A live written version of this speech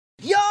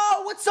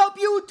what's up,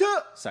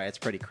 YouTube? Sorry, it's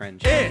pretty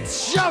cringe.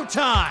 It's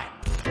showtime!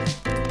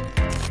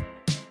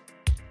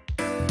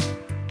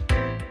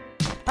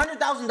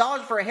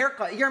 $100,000 for a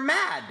haircut. You're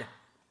mad.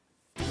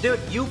 Dude,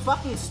 you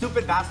fucking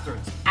stupid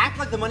bastards. Act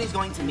like the money's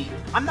going to me.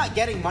 I'm not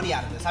getting money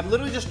out of this. I'm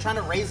literally just trying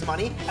to raise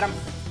money, and I'm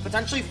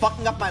potentially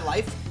fucking up my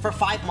life for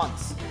 5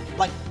 months.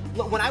 Like,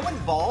 look, when I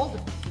went bald,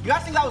 you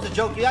guys think that was a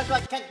joke. You guys were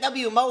like, Kent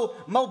W, Mo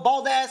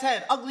bald ass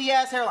head, ugly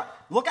ass hairline.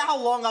 Look at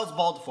how long I was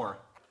bald for.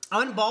 I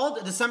went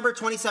bald December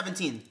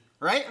 2017,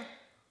 right?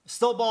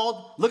 Still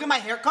bald. Look at my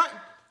haircut,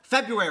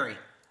 February.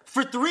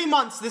 For 3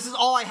 months, this is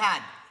all I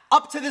had.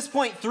 Up to this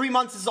point, 3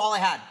 months is all I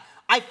had.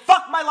 I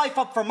fucked my life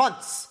up for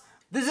months.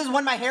 This is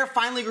when my hair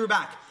finally grew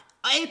back.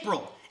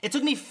 April. It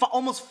took me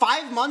almost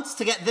 5 months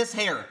to get this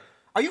hair.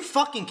 Are you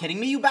fucking kidding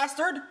me, you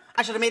bastard?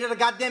 I should have made it a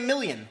goddamn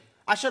million.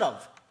 I should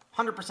have.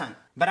 100%.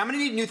 But I'm gonna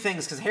need new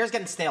things because hair's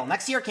getting stale.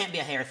 Next year can't be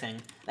a hair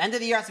thing. The end of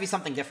the year has to be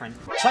something different.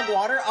 Chug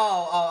water?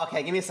 Oh,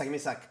 okay. Give me a sec.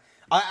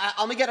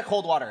 Let me get a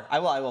cold water. I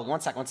will.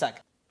 One sec.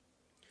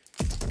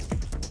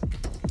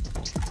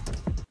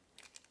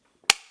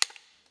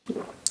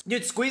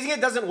 Dude, squeezing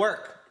it doesn't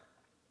work.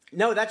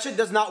 No, that shit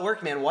does not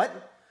work, man.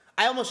 What?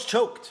 I almost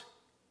choked.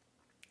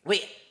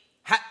 Wait.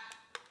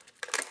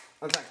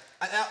 One sec.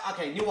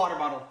 Okay, new water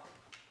bottle.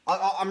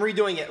 I'm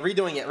redoing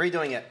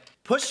it.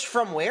 Push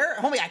from where?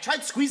 Homie, I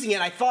tried squeezing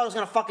it. I thought I was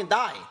gonna fucking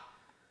die.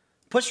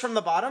 Push from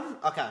the bottom?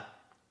 Okay.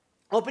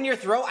 Open your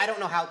throat. I don't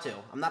know how to.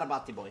 I'm not a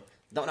bati boy.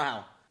 Don't know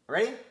how.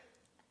 Ready?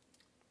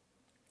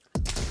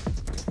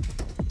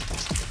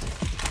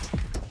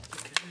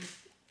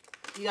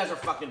 You guys are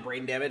fucking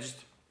brain damaged.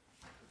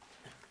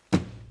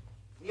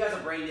 You guys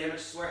are brain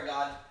damaged, swear to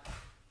God.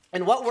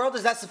 In what world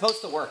is that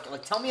supposed to work?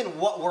 Like, tell me in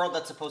what world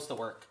that's supposed to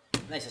work.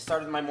 Nice, I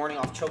started my morning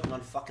off choking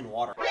on fucking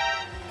water.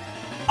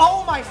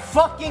 Oh my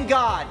fucking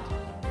God!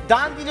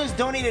 Dondi just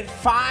donated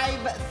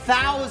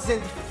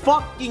 $5,000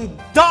 fucking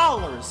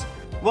dollars.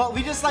 Well,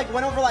 we just like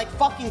went over like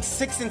fucking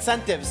 6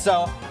 incentives,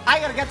 so I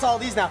gotta get to all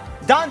these now.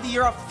 Dondi,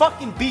 you're a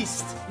fucking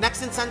beast.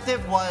 Next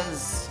incentive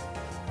was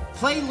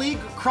play League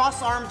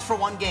cross-armed for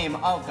 1 game.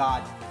 Oh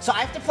God. So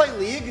I have to play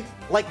League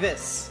like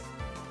this.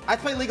 I have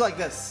to play League like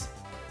this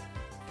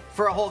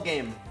for a whole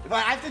game. But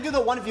I have to do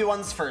the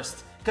 1v1s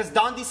first, because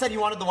Dondi said he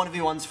wanted the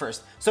 1v1s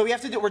first. So we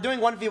have to do, we're doing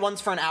 1v1s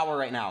for an hour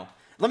right now.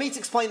 Let me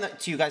explain that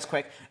to you guys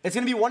quick. It's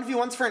gonna be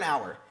 1v1s for an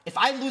hour. If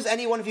I lose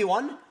any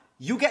 1v1,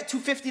 you get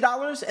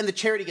 $250 and the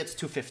charity gets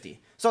 $250.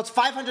 So it's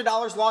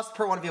 $500 lost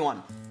per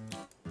 1v1.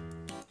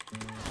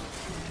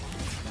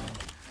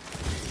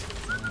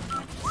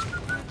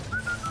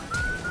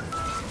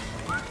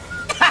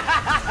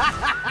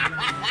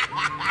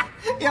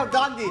 Yo,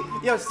 Dondi,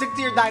 yo, stick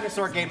to your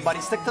dinosaur game,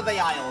 buddy. Stick to the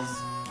aisles.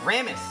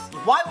 Rammus.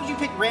 Why would you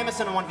pick Rammus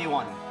in a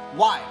 1v1?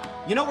 Why?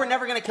 You know we're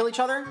never gonna kill each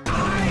other?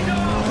 I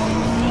know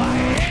who I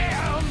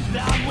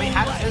am. Wait,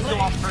 how does this go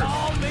off first?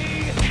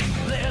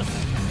 This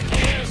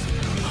is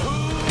who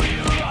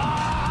you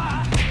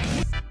are.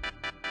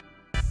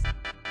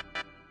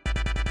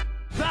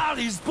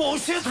 Body's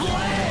bullshit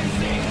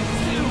blazing.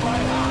 Still my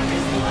heart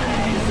is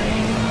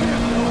blazing. If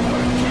no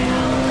one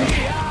can me,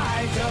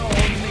 I don't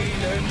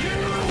need a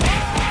new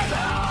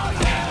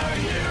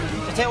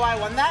one. To tell you why I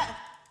won that?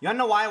 You wanna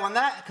know why I won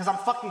that? Because I'm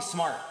fucking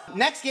smart.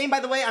 Next game, by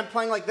the way, I'm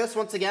playing like this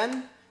once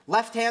again.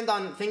 Left hand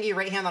on thingy,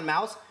 right hand on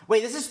mouse.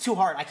 Wait, this is too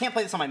hard. I can't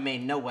play this on my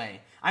main, no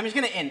way. I'm just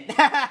gonna int.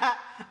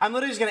 I'm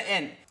literally just gonna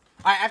int.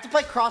 Alright, I have to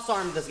play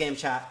cross-arm this game,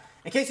 chat.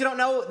 In case you don't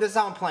know, this is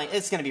how I'm playing.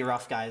 It's gonna be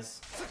rough, guys.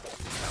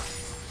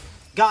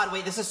 God,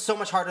 wait, this is so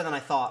much harder than I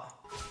thought.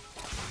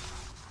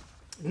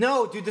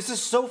 No, dude, this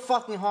is so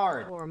fucking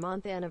hard.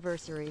 4-month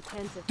anniversary,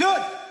 pensive.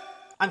 Dude!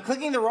 I'm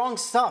clicking the wrong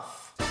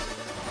stuff.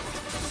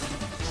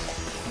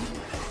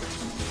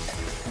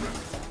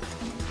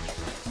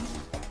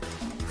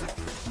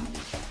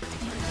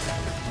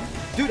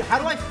 Dude, how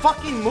do I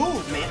fucking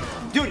move, man?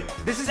 Dude,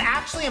 this is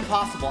actually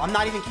impossible. I'm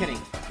not even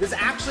kidding. This is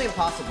actually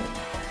impossible.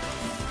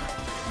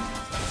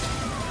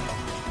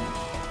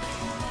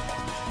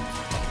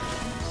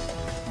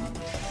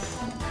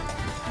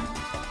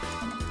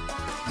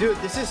 Dude,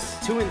 this is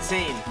too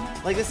insane.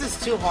 Like, this is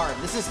too hard.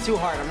 This is too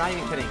hard. I'm not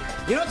even kidding.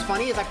 You know what's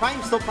funny is I probably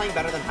am still playing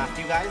better than half of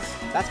you guys.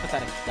 That's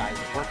pathetic, guys.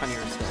 Work on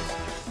your skills.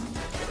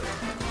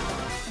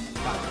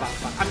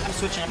 Fuck. I'm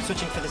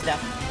switching for this death.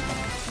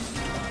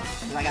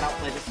 Because I gotta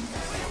outplay this.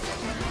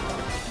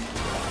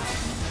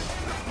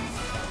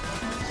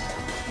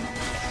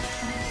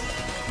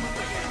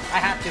 I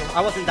have to.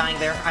 I wasn't dying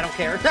there. I don't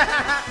care.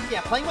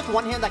 Yeah, playing with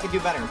one hand I could do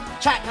better.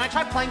 Chat, can I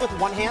try playing with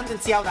one hand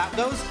and see how that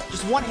goes?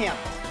 Just one hand.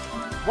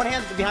 One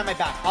hand behind my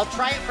back. I'll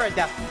try it for a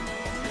death.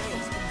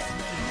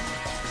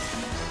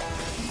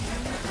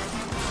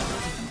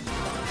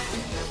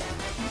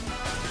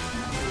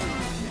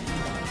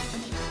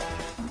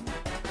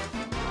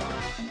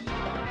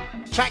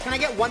 Chat, can I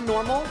get one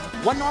normal?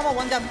 One normal,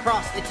 one death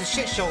cross. It's a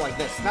shit show like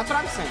this. That's what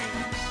I'm saying.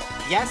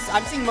 Yes?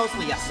 I'm seeing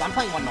mostly yeses. I'm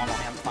playing one normal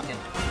hand. Fuck it.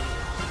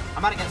 I'm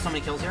about to get so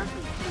many kills here.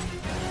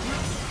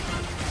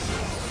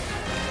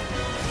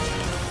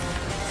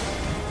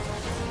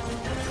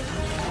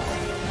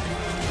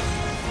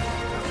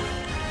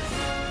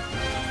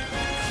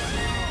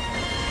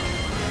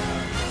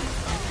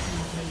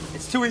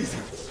 too easy.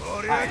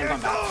 Alright, I'm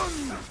going back.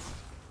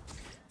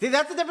 See,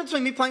 that's the difference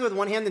between me playing with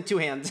one hand and two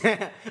hands.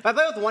 If I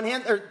play with one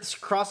hand, or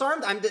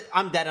cross-armed, I'm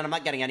dead and I'm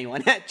not getting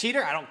anyone.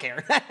 Cheater, I don't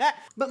care.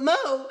 But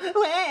Mo,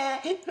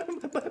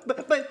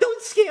 but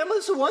don't scam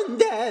us one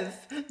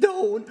death.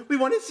 Don't. We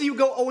want to see you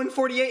go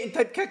 0-48 and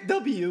type Keck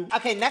W.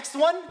 Okay, next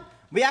one,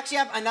 we actually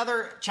have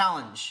another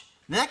challenge.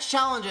 The next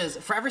challenge is,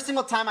 for every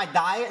single time I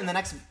die in the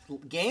next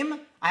game,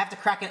 I have to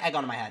crack an egg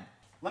on my head.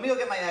 Let me go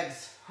get my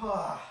eggs.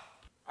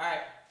 Alright,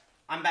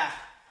 I'm back.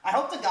 I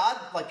hope to God,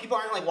 like, people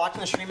aren't, like, watching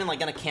the stream and, like,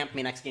 gonna camp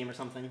me next game or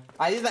something.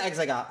 Alright, these are the eggs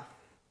I got.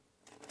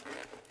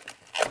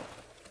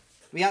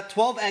 We got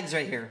 12 eggs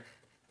right here.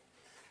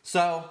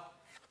 So,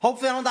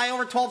 hopefully I don't die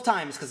over 12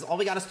 times, because all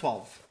we got is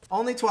 12.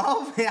 Only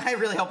 12? Yeah, I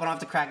really hope I don't have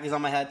to crack these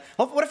on my head.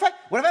 What if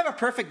I have a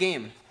perfect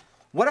game?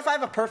 What if I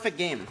have a perfect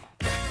game?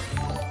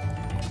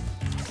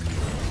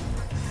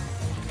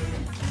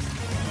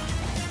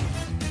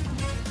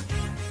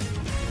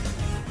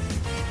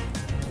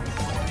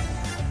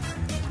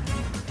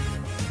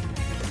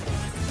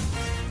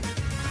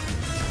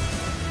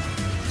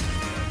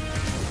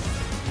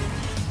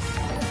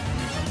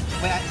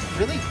 Wait,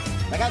 really?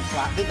 That guy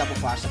they double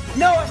flashed.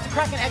 No, I have to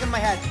crack an egg in my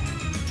head.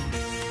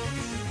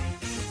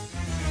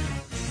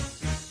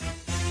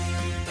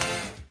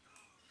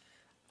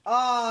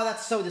 Oh,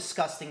 that's so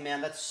disgusting,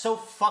 man. That's so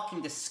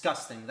fucking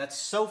disgusting. That's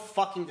so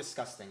fucking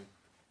disgusting.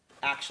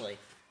 Actually.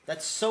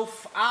 That's so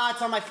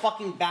it's on my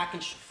fucking back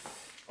and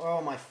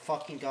oh my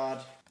fucking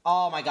God.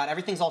 Oh my God,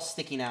 everything's all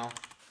sticky now.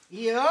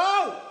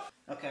 Yo!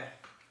 Okay.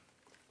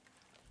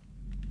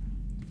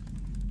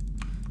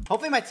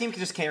 Hopefully my team can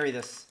just carry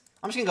this.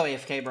 I'm just gonna go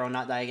AFK, bro, and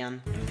not die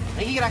again. I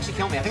think he could actually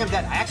kill me. I think I'm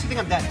dead. I actually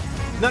think I'm dead.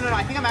 No,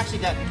 I think I'm actually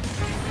dead.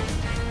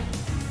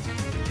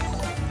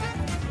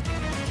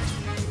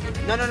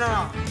 No.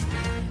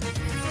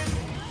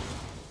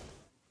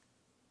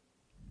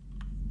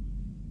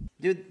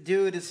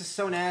 Dude, this is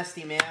so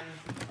nasty, man.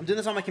 I'm doing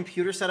this on my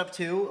computer setup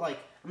too. Like,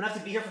 I'm gonna have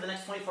to be here for the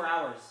next 24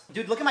 hours.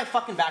 Dude, look at my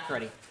fucking back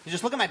already.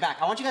 Just look at my back.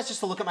 I want you guys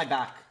just to look at my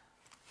back.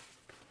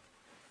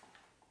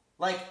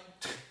 Like,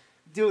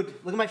 dude,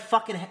 look at my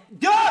fucking head.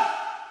 Dude!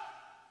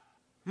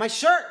 My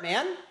shirt,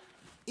 man.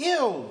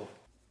 Ew.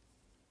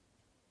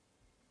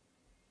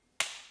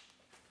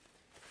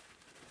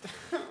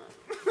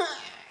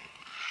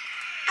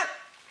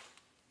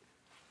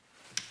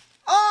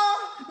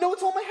 Oh, no,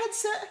 it's on my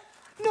headset.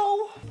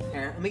 No.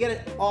 Here, let me get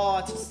it. Oh,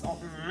 it's just.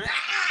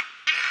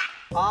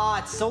 Oh,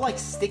 it's so like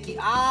sticky.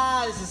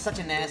 This is such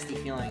a nasty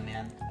feeling,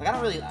 man. Like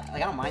I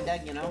don't mind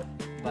egg, you know,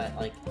 but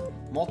like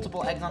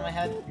multiple eggs on my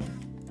head.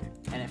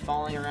 And it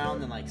falling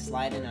around and like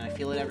sliding and I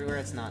feel it everywhere,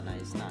 it's not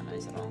nice, not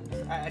nice at all.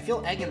 I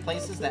feel egg in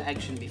places that egg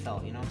shouldn't be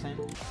felt, you know what I'm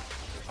saying?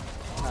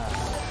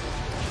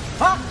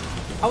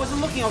 I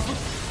wasn't looking,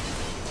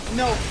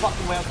 no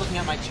fucking way I was looking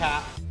at my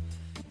chat.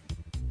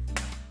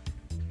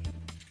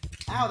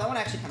 Ow, that one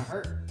actually kind of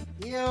hurt.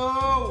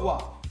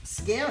 Yo!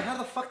 Scam? How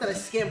the fuck did I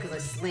scam? Because I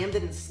slammed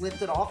it and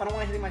slipped it off? I don't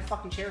want to hit my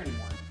fucking chair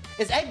anymore.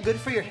 Is egg good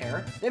for your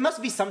hair? It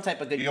must be some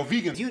type of good. Yo,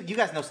 vegan. You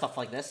guys know stuff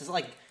like this. Is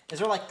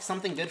there like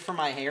something good for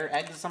my hair?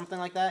 Eggs or something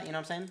like that? You know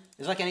what I'm saying? Is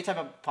there like any type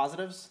of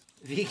positives?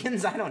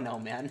 Vegans? I don't know,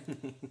 man.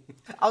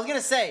 I was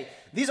gonna say,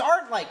 these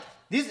aren't like,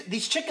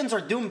 these chickens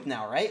are doomed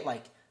now, right?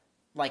 Like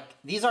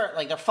these are,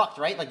 like, they're fucked,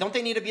 right? Like, don't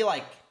they need to be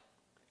like,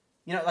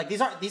 you know, like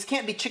these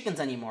can't be chickens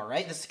anymore,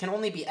 right? This can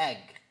only be egg.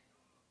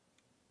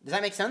 Does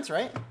that make sense,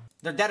 right?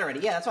 They're dead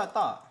already. Yeah, that's what I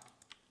thought.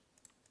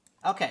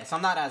 Okay, so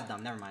I'm not as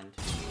dumb. Never mind.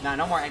 Nah,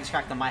 no more eggs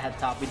cracked on my head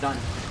top. We done.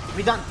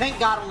 We done. Thank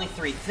God, only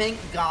 3. Thank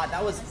God.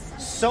 That was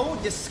so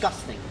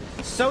disgusting.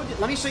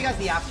 Let me show you guys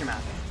the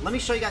aftermath. Let me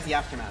show you guys the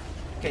aftermath.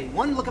 Okay,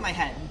 one look at my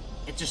head.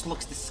 It just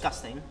looks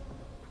disgusting.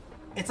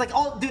 It's like,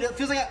 oh, dude, it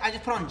feels like I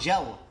just put on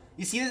gel.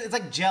 You see this? It's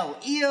like gel.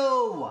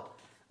 Ew.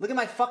 Look at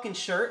my fucking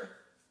shirt.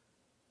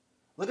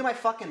 Look at my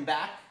fucking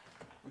back.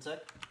 One sec.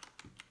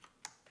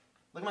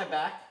 Look at my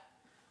back.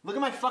 Look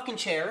at my fucking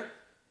chair.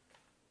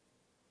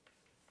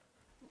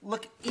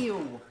 Look,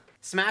 ew.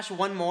 Smash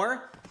one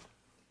more.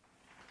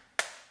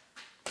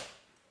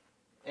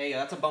 There you go,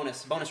 that's a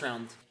bonus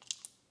round.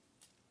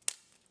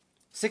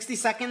 60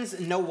 seconds,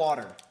 no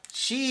water.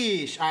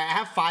 Sheesh, I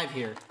have 5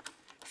 here.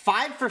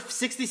 5 for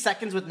 60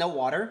 seconds with no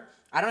water.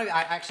 I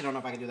actually don't know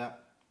if I can do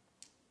that.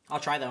 I'll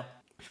try though.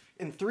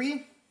 In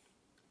 3,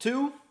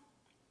 2,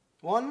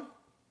 1.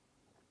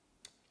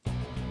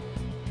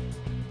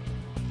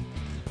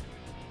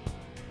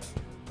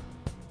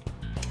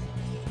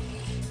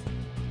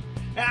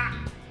 Ah!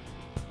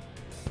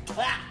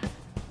 Ah!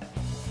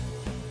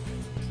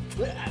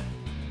 Ah!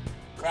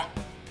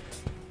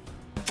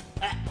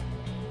 Ah!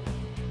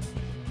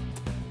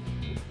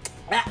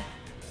 Ah!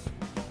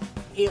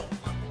 Ew.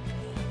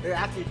 They're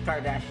actually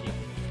Kardashian.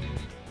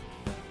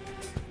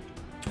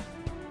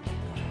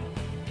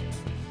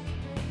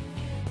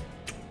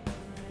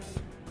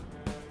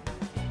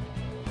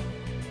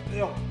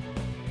 Ew.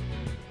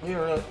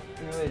 You're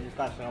really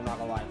disgusting, I'm not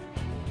gonna lie.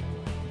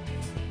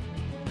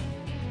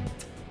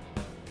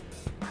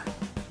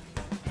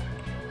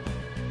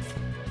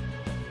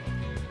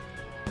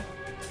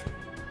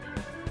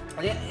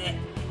 Yeah.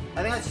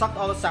 I think I sucked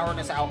all the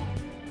sourness out.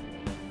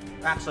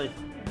 Actually.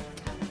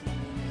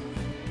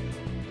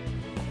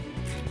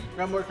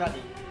 One more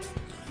cookie.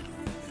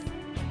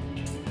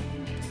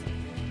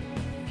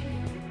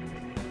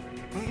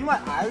 You see my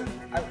eyes?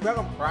 I feel like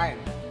I'm crying.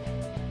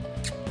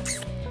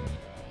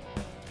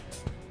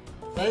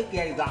 Fake?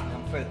 Yeah, you got me.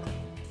 I'm fake.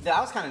 Dude, that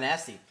was kind of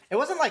nasty. It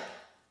wasn't like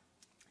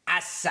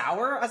as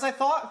sour as I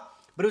thought,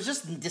 but it was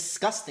just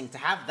disgusting to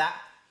have that.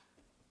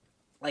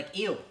 Like,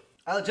 ew.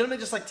 I legitimately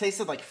just like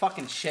tasted like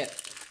fucking shit.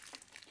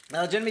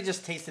 I legitimately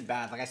just tasted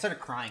bad. Like I started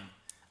crying.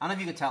 I don't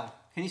know if you could tell.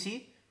 Can you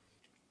see?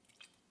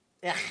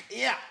 Yeah,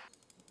 yeah.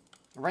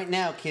 Right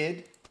now,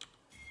 kid.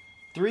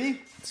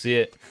 3. See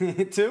it.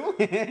 2.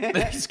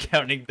 He's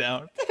counting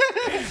down.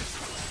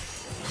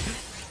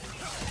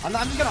 I'm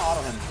just gonna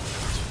auto him.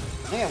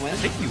 I think I win. I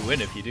think you win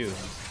if you do.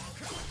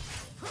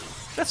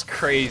 That's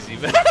crazy,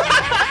 man.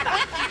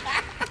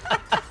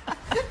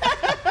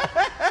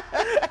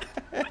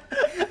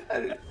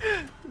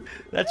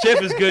 That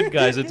chip is good,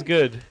 guys. It's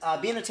good.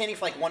 Be entertaining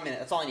for like 1 minute.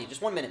 That's all I need.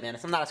 Just 1 minute, man.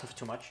 I'm not asking for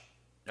too much.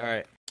 All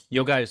right.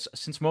 Yo, guys,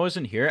 since Mo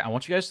isn't here, I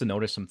want you guys to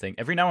notice something.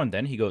 Every now and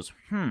then, he goes,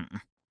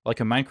 like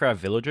a Minecraft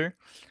villager.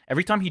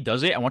 Every time he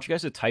does it, I want you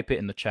guys to type it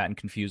in the chat and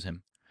confuse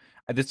him.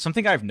 It's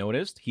something I've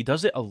noticed. He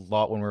does it a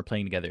lot when we're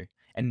playing together,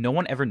 and no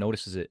one ever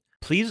notices it.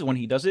 Please, when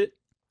he does it,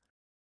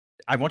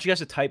 I want you guys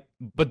to type,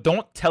 but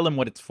don't tell him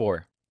what it's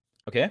for,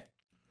 okay?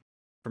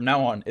 From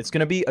now on, it's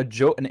going to be a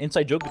joke, an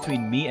inside joke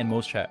between me and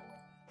Mo's chat.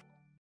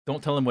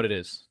 Don't tell him what it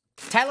is.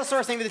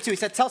 Tylosaurus named it too. He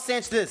said, tell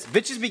Sanch this.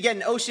 Bitches be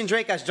getting Ocean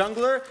Drake as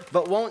jungler,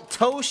 but won't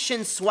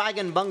Toshin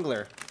Swaggin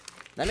Bungler.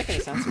 That make any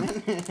sense,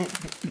 man?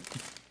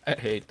 I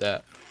hate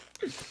that.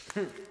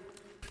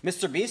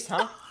 Mr. Beast,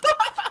 huh?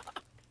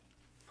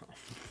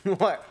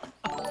 What?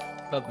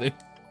 Nothing.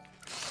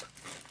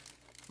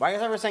 Why are you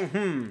guys ever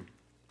saying,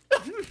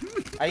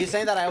 Are you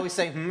saying that I always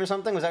say or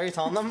something? Was that what you're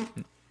telling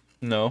them?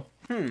 No.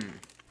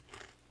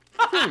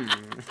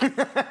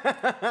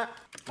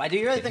 Why do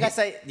you really think I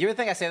say? Do you really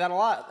think I say that a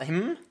lot?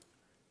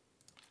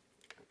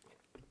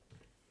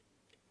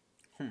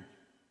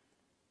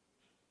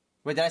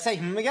 Wait, did I say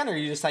again, or are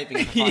you just typing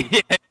it for fun?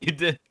 Yeah, you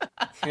did.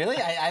 Really?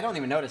 I don't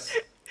even notice.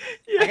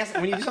 Yeah. I guess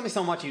when you do something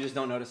so much, you just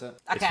don't notice it.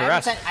 Okay, It's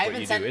harassment.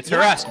 It's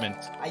harassment.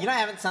 You know, I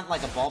haven't sent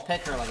like a ball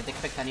pic or like a dick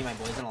pic to any of my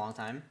boys in a long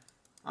time.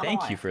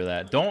 Thank you for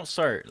that. Don't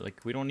start. Like,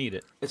 we don't need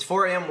it. It's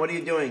 4 a.m. What are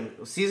you doing?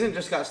 Season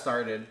just got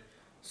started.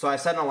 So I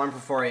set an alarm for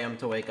 4 a.m.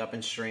 to wake up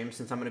and stream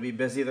since I'm going to be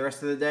busy the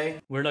rest of the day.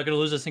 We're not going to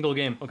lose a single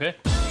game, okay?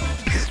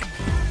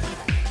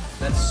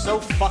 That's so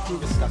fucking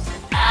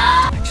disgusting.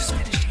 I just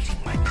finished eating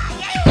my...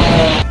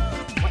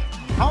 What?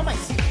 How am I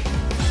seeing?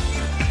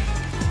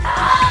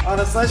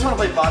 Honestly, I just want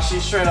to play Bashi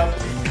straight up.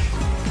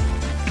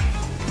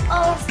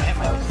 Oh, snap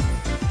my...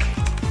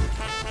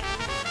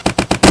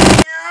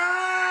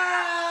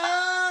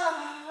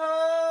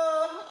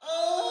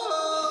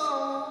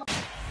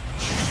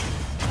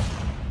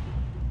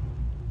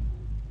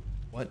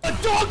 What? A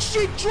dog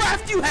shit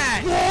draft you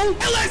had! Whoa!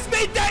 LS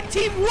made that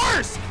team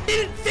worse!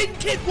 Didn't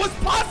think it was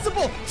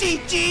possible!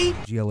 GG!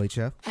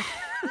 GLHF.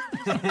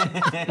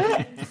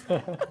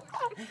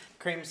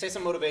 Cream, say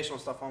some motivational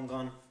stuff while I'm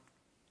gone.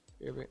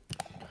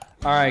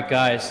 Alright,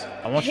 guys.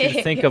 I want you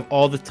to think of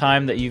all the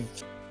time that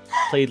you've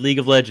played League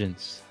of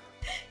Legends.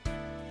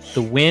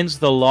 The wins,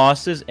 the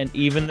losses, and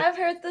even... I've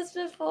heard this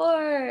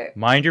before.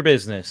 Mind your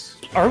business.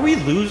 Are we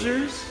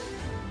losers?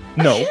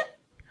 No.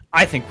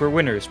 I think we're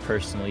winners,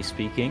 personally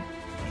speaking.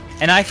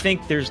 And I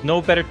think there's no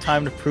better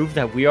time to prove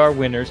that we are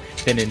winners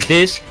than in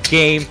this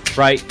game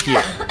right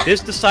here.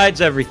 This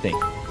decides everything.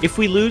 If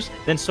we lose,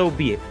 then so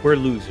be it. We're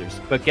losers.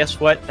 But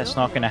guess what? That's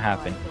not going to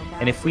happen.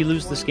 And if we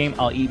lose this game,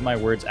 I'll eat my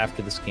words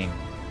after this game.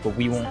 But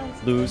we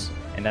won't lose,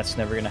 and that's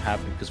never going to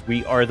happen because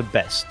we are the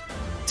best.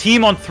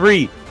 Team on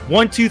 3.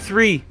 1, 2,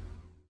 3.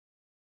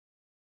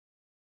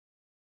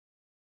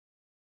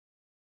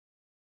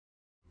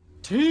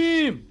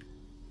 Team!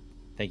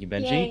 Thank you,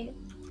 Benji.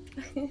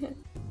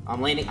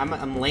 I'm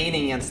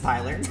laning against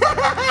Tyler.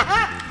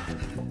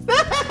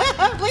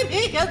 I'm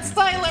laning against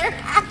Tyler.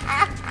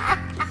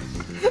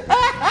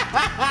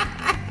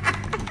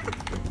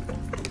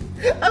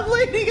 I'm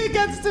laning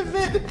against him,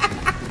 man.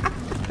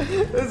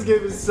 This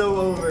game is so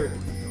over.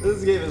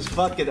 This game is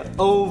fucking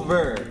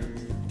over.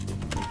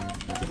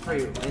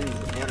 3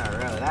 wins in a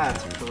row.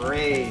 That's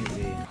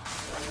crazy.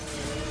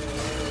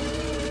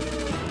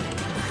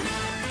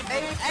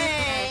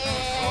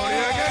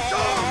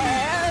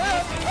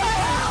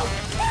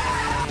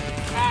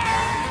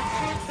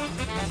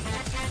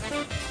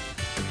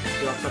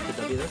 You want to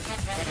the W there?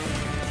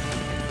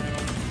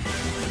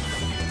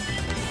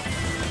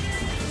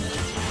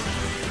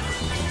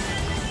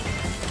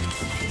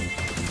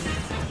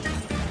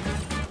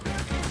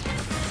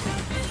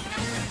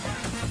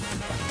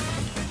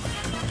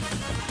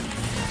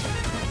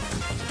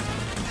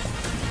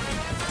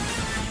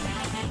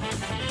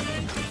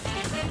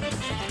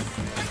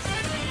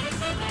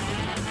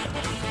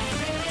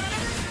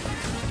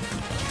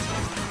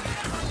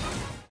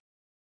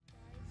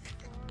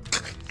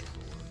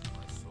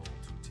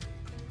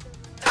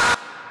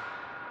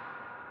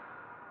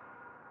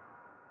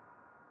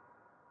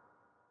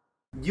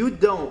 You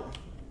don't.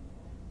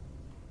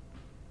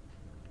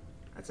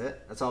 That's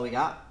it? That's all we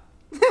got?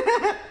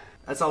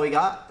 That's all we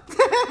got?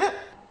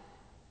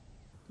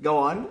 Go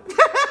on.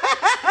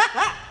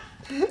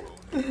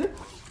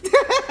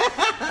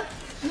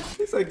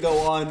 He said go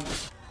on.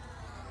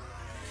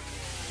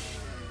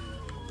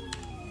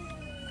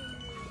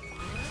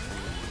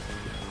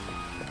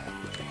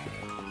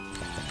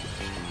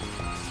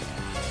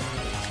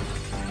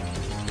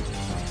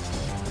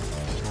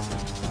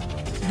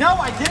 No,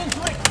 I didn't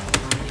do it!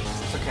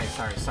 It's okay,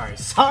 sorry,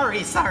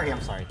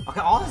 I'm sorry. Okay,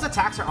 all his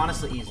attacks are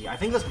honestly easy. I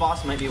think this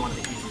boss might be one of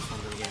the easiest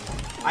ones of the game.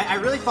 I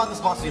really thought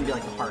this boss was gonna be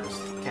like the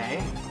hardest,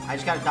 okay? I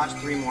just gotta dodge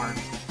 3 more.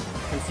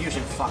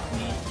 Confusion, fuck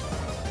me.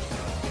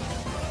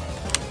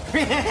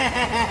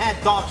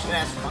 Dog shit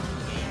ass fucking game.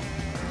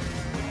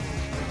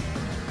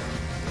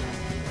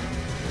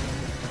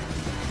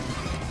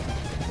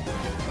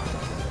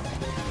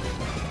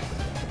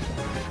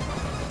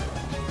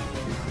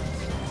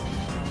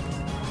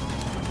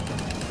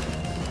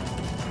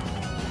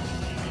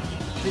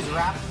 Please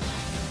wrap.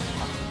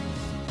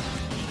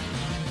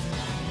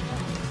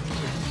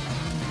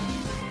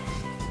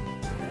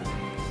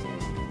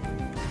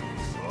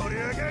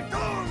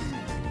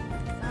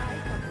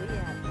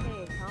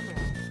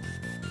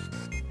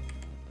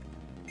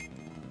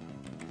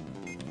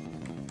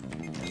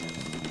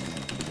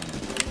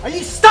 Are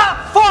you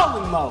stop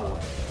falling, Mo?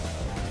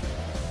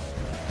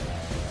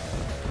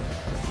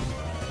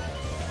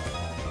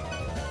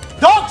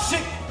 Dog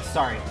shit!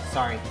 Sorry.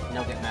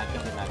 No, get mad,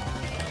 don't get mad.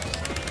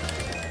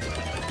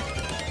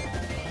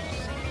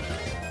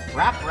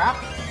 Wrap.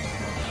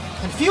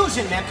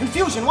 Confusion, man,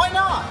 confusion, why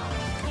not?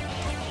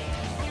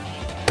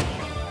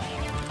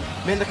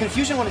 Man, the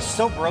confusion one is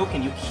so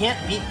broken, you can't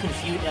beat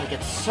confusion, like,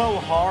 it's so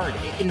hard.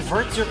 It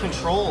inverts your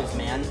controls,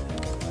 man.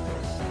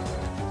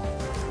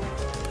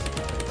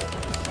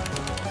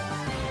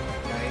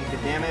 Okay,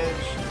 good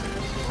damage.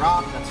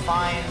 Rock, that's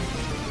fine.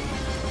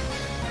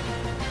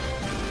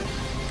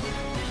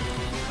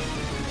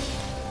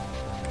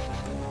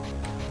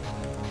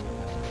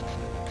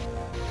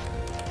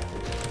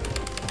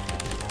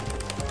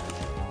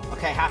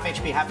 Okay, half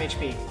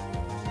HP.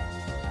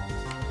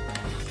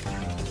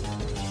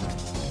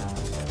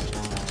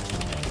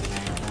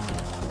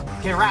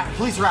 Okay, wrap,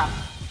 please wrap.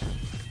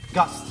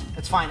 Gust,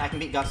 it's fine, I can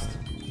beat Gust.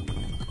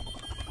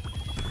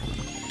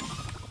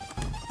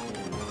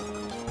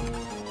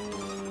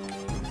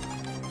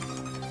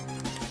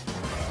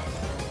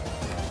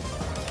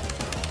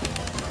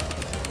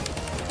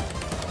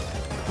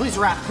 Please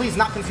wrap, please,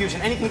 not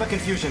confusion, anything but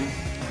confusion.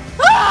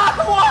 Ah,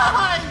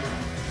 why?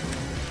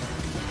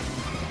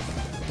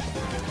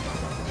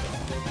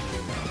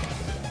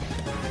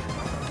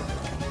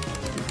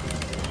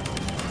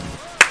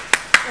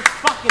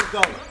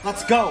 Go.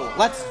 Let's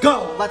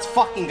go. Let's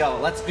fucking go.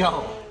 Let's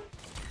go.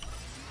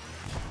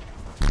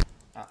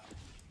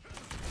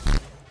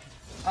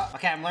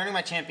 Okay, I'm learning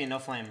my champion, no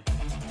flame.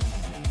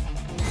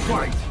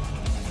 Fight.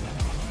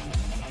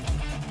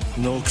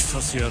 ノク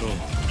サス野郎。隠れて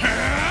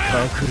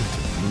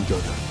無駄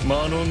だ。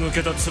間の抜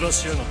けた面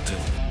しやがって。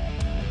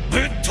ぶ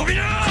っ飛び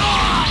な！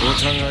お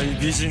互い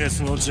ビジネ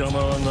スの邪魔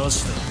はな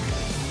し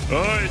だ。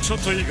おい、ちょっ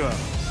といいか。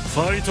フ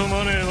ァイト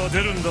マネーは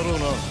出るんだろう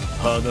な。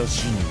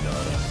話になら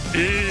ん。い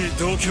い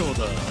度胸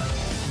だ。は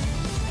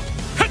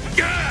っ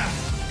が！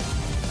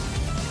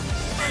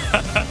は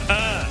っはっは！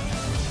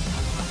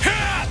は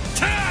っ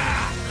た！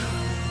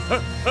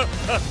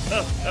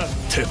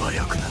手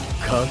早くな。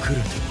隠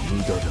れて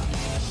無駄だ。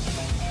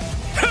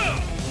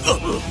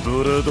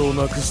ブレードを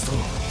なくすと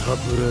他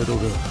ブレード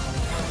が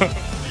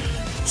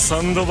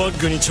サンドバ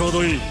ッグにちょう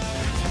どいい。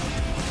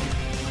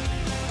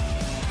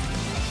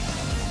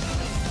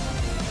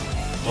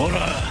ほら、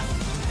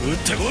撃っ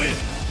てこい。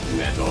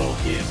Metal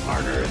is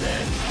harder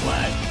than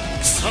lead.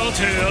 さ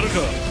てやる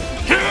か。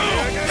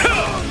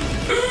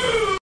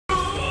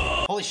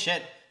Holy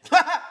shit.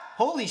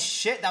 Holy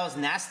shit, that was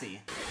nasty.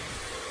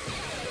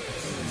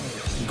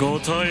 5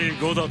対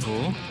5だと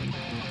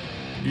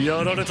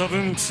やられた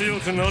分強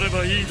くなれ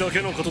ばいいだ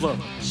けのことだ。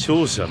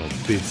勝者の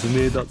別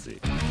名だぜ。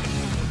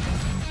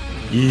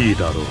いい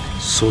だろう、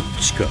そっ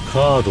ちか。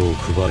カードを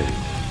配れ。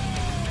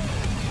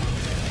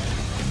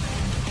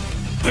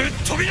ぶっ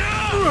飛びな！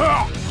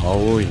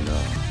青いな。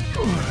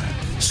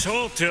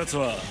翔ってやつ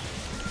は。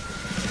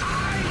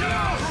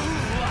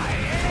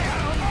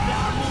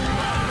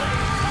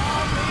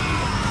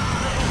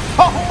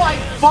Oh my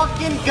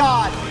fucking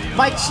god!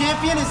 My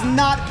champion is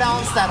not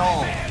balanced at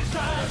all.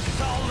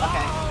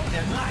 Okay.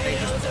 They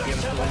just give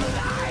us the win.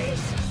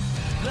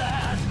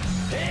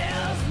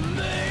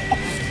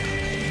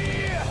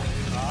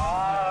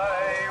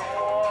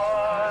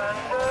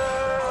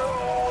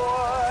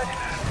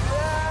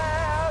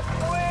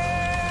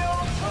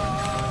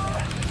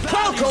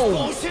 Punch!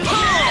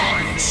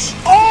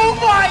 Oh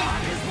my!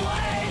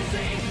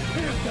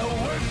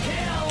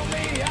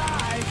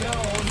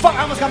 Fuck, I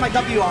almost got my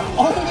W off.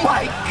 Oh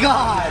my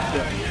god!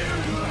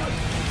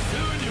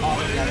 Oh,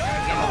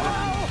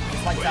 yeah.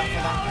 It's like that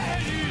for that.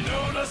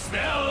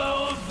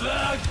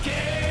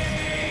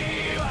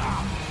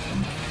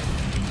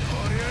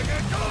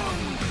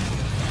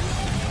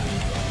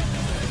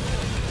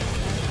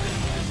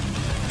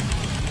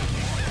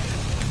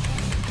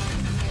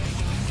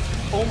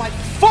 Oh my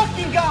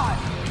fucking god!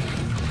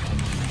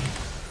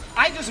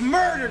 I just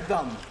murdered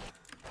them!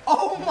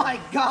 Oh my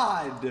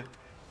god!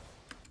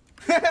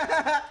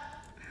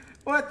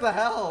 What the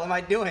hell am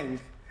I doing?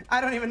 I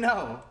don't even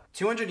know.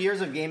 200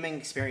 years of gaming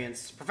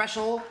experience.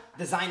 Professional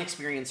design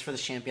experience for the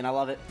champion. I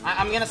love it.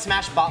 I'm gonna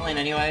smash bot lane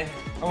anyway.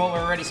 Or well, we're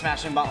already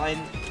smashing bot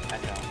lane. I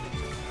know.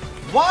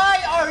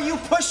 Why are you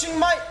pushing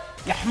my...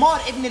 Ya Hmar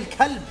ibn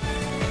al-Kalb.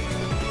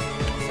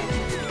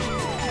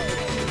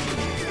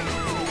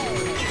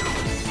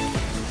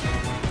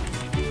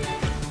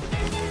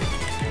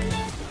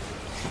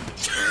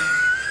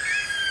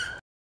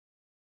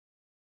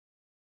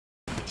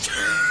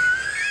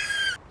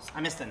 I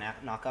missed the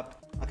knock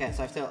up. Okay,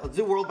 so let's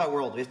do world by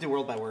world. We have to do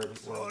world by world.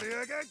 Oh,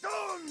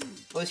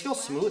 this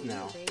feels smooth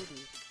now.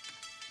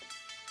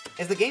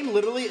 Is the game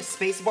literally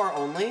spacebar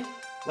only?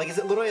 Like, is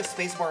it literally a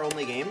spacebar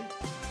only game?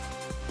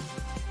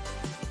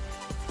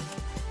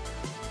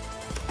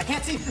 I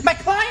can't see. My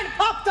client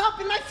popped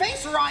up in my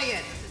face,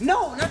 Riot!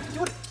 No, not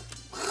do it.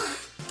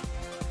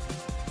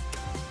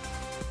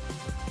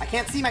 I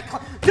can't see my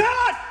client.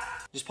 God!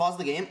 Just pause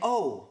the game.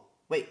 Oh,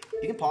 wait.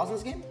 You can pause in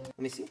this game? Let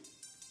me see.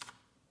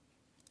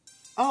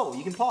 Oh,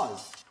 you can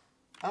pause.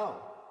 Oh.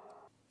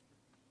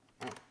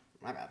 Oh,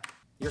 my bad.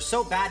 You're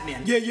so bad,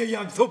 man. Yeah,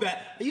 I'm so bad.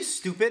 Are you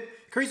stupid?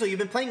 Carizo, you've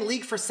been playing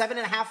League for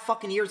 7.5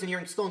 fucking years and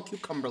you're still in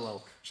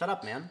Cucumberlow. Shut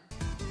up, man.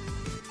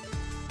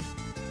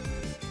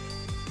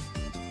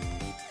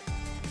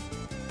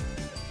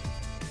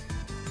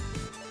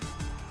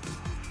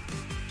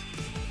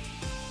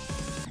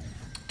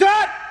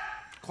 Dad!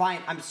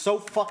 Client, I'm so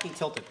fucking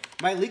tilted.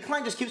 My League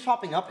client just keeps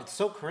popping up. It's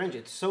so cringe.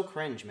 It's so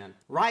cringe, man.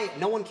 Riot,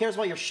 no one cares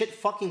about your shit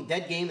fucking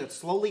dead game that's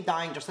slowly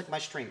dying just like my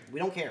stream. We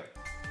don't care.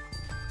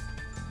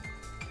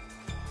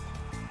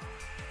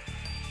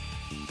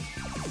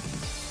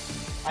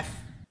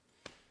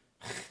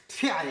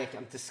 Yeah,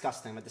 I'm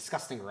disgusting. I'm a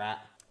disgusting rat.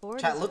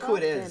 Chat, look who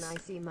it is. I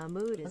see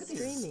Mahmood is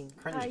streaming.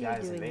 Cringe How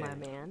guys you doing, invading. my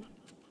man?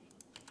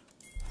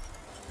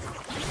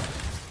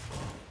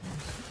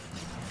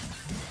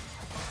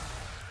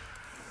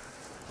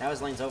 Now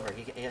his lane's over.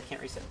 He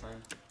can't reset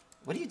lane.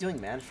 What are you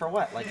doing, man? For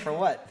what? Like, for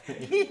what?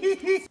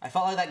 I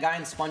felt like that guy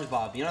in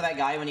SpongeBob. You know that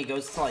guy when he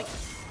goes to, like,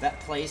 that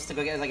place to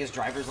go get, like, his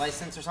driver's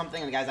license or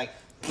something? And the guy's like,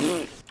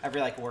 every,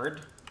 like,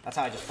 word? That's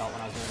how I just felt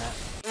when I was doing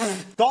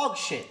that. Dog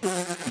shit.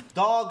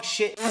 Dog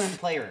shit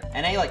player.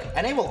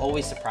 NA will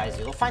always surprise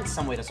you. They'll find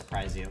some way to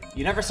surprise you.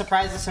 You never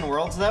surprise us in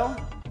Worlds, though?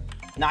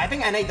 No, I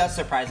think NA does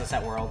surprise us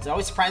at Worlds. It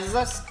always surprises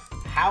us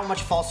how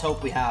much false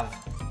hope we have.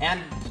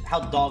 And how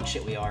dog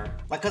shit we are.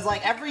 Like, cause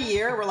like every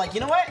year we're like, you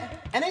know what?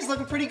 NA's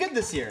looking pretty good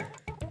this year.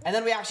 And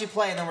then we actually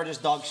play and then we're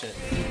just dog shit.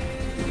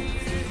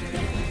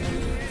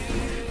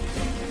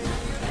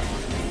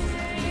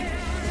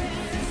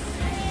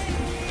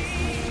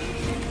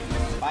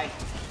 Bye.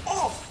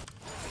 Oh!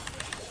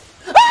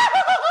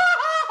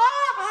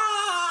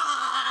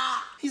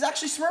 He's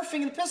actually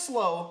smurfing in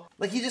Pisslow.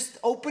 Like he just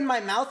opened my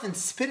mouth and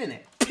spit in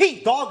it.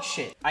 Pee, dog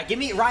shit. Alright, give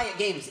me Riot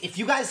Games. If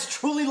you guys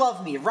truly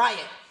love me, Riot.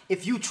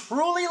 If you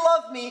truly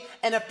love me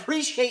and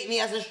appreciate me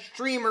as a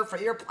streamer for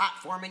your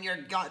platform and your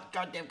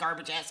goddamn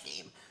garbage ass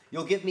game,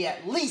 you'll give me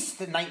at least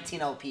the 19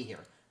 LP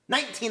here.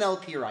 19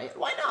 LP, Riot.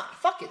 Why not?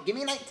 Fuck it. Give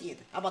me 19.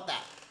 How about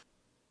that?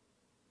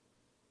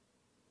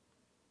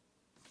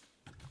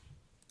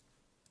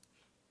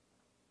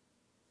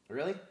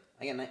 Really?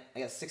 I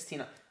got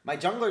 16. My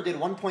jungler did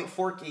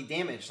 1.4k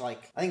damage.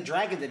 Like, I think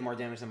Dragon did more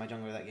damage than my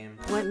jungler that game.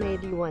 What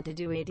made you want to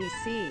do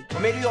ADC?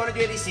 What made me want to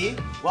do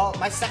ADC? Well,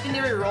 my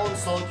secondary role in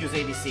solo queue is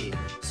ADC.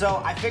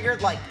 So I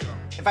figured, like,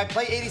 if I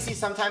play ADC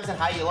sometimes in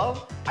high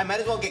elo, I might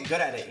as well get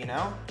good at it, you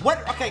know?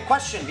 Okay,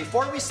 question.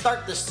 Before we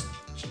start this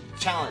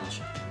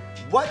challenge,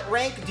 what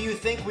rank do you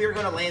think we are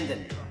going to land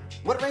in?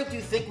 What rank do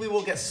you think we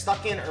will get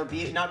stuck in or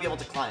not be able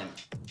to climb?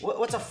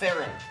 What's a fair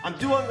rank? I'm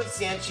duoing with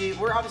Sanchi.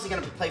 We're obviously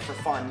going to play for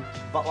fun,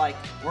 but like,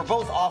 we're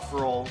both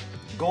off-roll.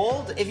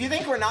 Gold, if you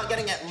think we're not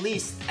getting at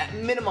least, at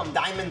minimum,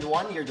 Diamond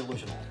 1, you're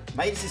delusional.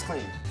 My ADC's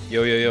clean.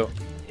 Yo.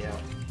 Yeah,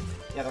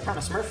 they're kind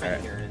of smurfing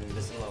here in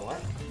this elo,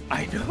 what?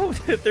 I know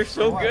that they're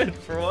so good.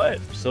 For what?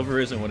 Silver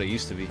isn't what it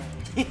used to be.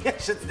 Yeah,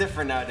 shit's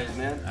different nowadays,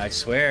 man. I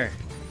swear.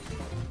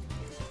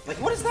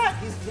 Like, what is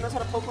that? He knows how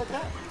to poke like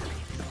that?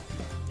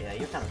 Yeah,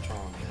 you're kind of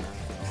trolling, man.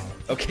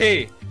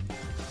 Okay.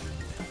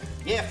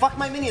 Yeah, fuck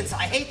my minions.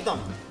 I hate them.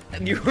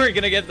 You weren't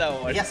gonna get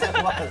that one. Yes, I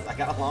was. I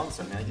got a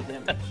longsword, man. I did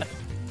damage.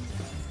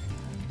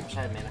 Wish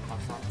I had mana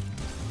cost on.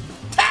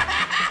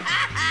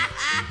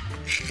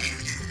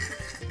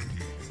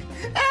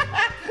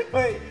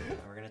 Wait.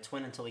 We're gonna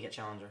twin until we get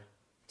Challenger.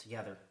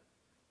 Together.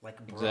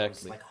 Like bros,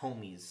 Exactly. like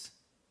homies.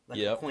 Like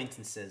Yep.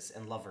 acquaintances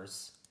and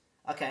lovers.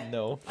 Okay.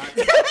 No.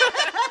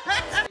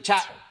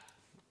 Chat.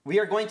 We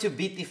are going to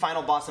beat the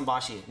final boss in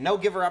Bashi. No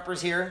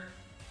giver-uppers here.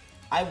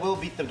 I will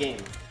beat the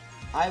game.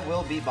 I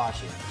will beat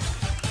Bashi.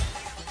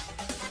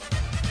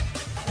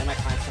 And my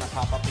client's gonna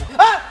pop up.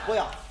 Ah! Way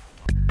off.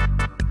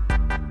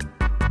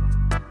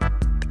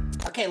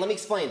 Okay, let me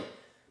explain.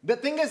 The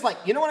thing is, like,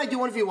 you know when I do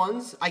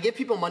 1v1s, I give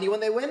people money when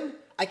they win?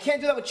 I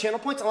can't do that with channel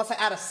points unless I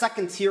add a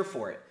second tier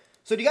for it.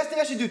 So do you guys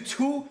think I should do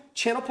 2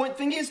 channel point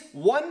thingies?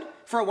 One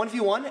for a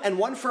 1v1 and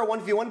one for a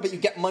 1v1, but you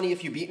get money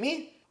if you beat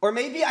me? Or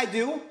maybe I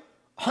do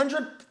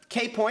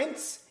 100k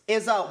points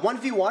is a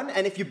 1v1,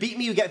 and if you beat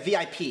me, you get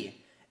VIP.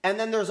 And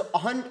then there's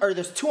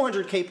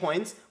 200k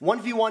points,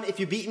 1v1, if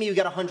you beat me, you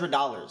get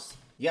 $100.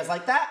 You guys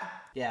like that?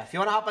 Yeah, if you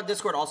want to hop on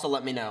Discord, also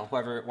let me know,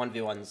 whoever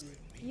 1v1s.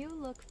 You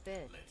look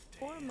fit.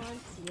 4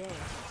 months, yeah.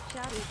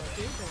 Shouty the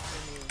Google for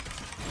me.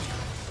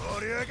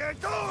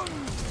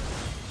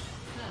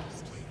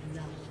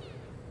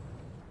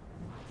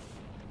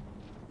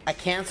 I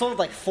canceled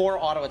like 4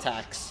 auto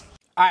attacks.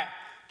 All right,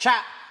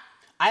 chat.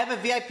 I have a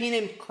VIP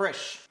named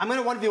Krish. I'm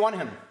gonna 1v1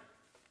 him.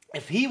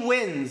 If he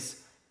wins,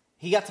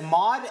 he gets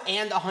mod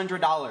and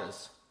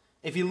 $100.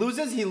 If he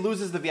loses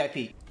the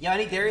VIP. Yo,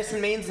 any Darius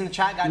and mains in the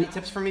chat got any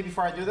tips for me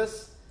before I do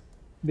this?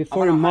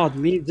 Before you mod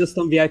me, just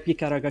on VIP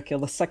Karaga kill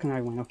the second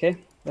I win, okay?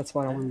 That's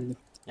what I want to do.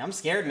 Yeah, I'm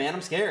scared, man.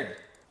 I'm scared.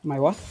 My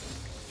what?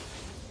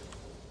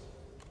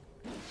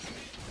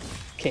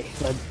 Okay,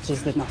 that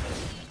just did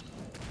nothing.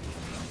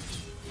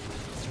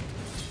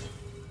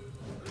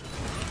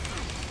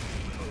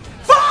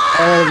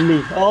 All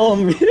me, all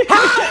me.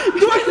 How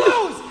do I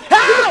lose?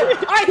 How?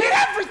 I hit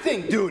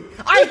everything, dude.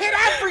 I hit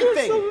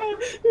everything.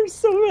 You're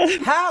so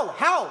mad.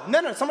 How?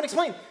 No, someone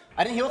explain.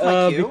 I didn't heal with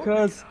my Q.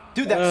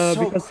 Dude, that's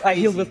so because crazy. I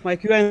healed with my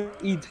Q and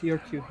eat your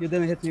Q. You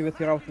didn't hit me with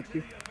your outfit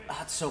Q. Oh,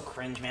 that's so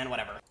cringe, man.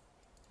 Whatever.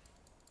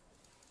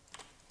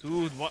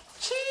 Dude, what?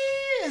 Gee,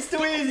 it's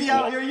too easy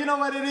out here. You know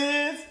what it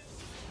is.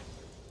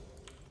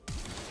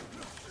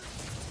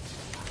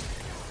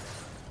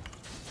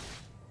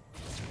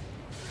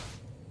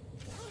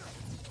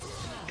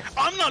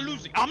 I'm not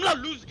losing. I'm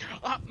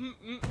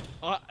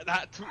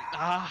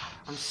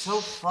so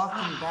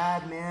fucking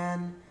bad,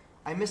 man.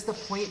 I missed a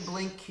point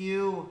blank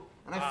Q,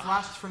 and I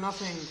flashed for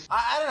nothing.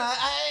 I don't know.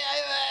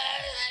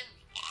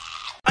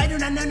 I do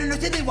not know.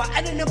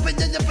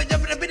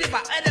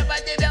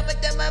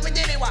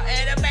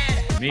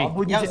 Me.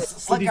 Yo,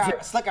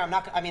 Slicker, I'm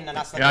not. I mean,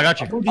 not Slicker. Yeah, I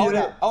got you.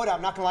 Oda,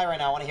 I'm not gonna lie right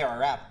now. I want to hear a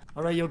rap.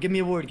 All right, yo, give me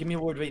a word. Give me a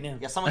word right now.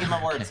 Yeah, someone give me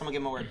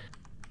a word.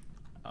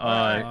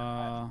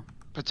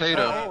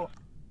 Potato.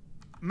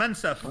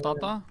 Mensa.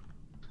 Patata?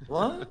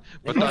 What?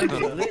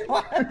 Potato.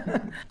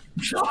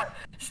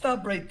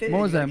 Stop right there.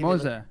 Mose.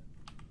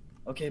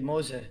 Okay,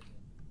 Mose.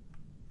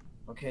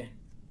 Okay.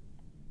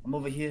 I'm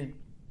over here.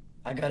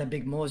 I got a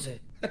big Mose.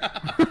 I'm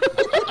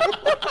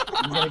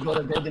gonna go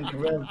to Golden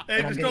Corral.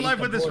 Hey, just go live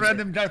with this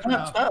random guy for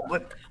now. Stop.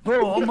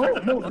 Bro, Mo,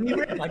 let me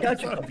rip. I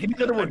got you. Give me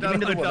another word.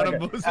 Different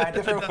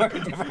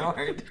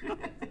word.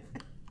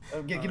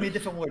 Give me a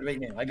different word right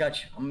now. I got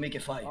you. I'm gonna make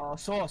it fire.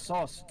 Sauce.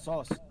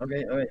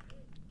 Okay, alright.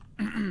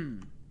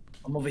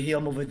 I'm over here,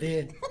 I'm over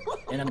there,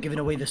 and I'm giving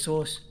away the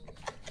sauce.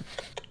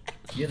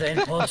 You're the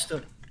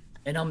imposter,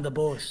 and I'm the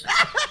boss.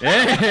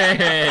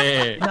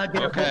 Hey! You're not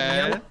gonna put me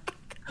out,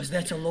 because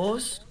that's a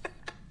loss.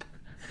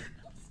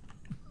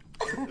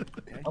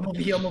 I'm over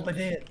here, I'm over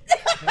there.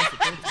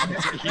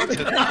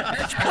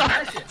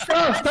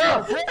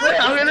 Stop!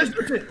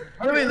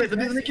 Wait,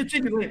 let me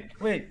continue.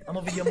 Wait, I'm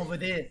over here, I'm over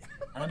there,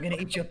 and I'm gonna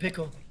eat your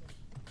pickle.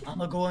 I'm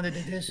gonna go under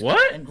the disc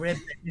and grab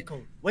that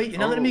nickel. Wait, you're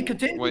not letting me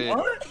continue? Wait.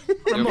 What? Yeah,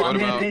 I'm what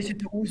gonna about- pass it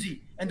to Uzi,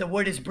 and the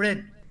word is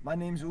bread. My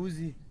name's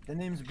Uzi. The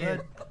name's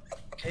Bread.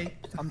 Okay.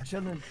 I'm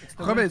chilling. It's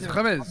the Khabiz, winter.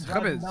 Khabiz, I'm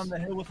driving Khabiz. down the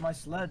hill with my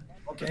sled.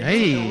 Okay.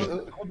 Hey!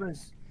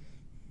 Khabiz.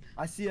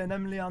 I see an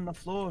Emily on the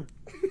floor.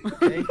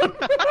 Okay. You're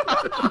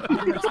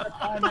gonna sit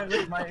down there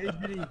with my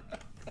Idri,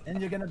 and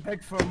you're gonna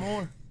beg for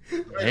more.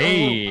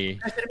 Hey!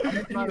 I'm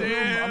in my room.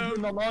 I'm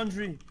doing the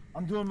laundry.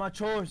 I'm doing my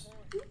chores.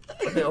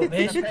 Okay, I'm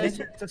pass gonna pass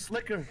it. it to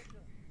Slicker,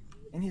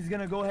 and he's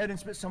gonna go ahead and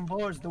spit some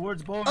bars. The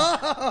word's bars.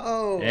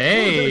 Oh!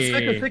 Hey!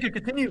 Slicker,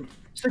 continue.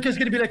 Slicker's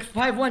gonna be like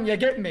 5-1, you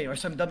get me, or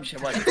some dumb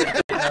shit. What? He's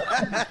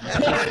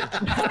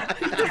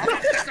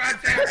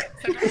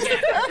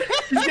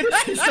gonna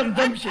say some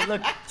dumb shit.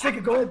 Look,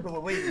 Slicker, go ahead,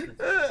 bro. Wait.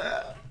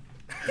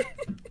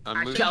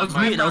 I'm losing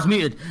That was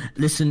muted.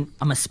 Listen,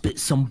 I'ma spit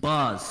some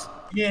bars.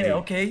 Yeah,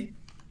 okay.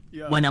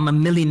 When I'm a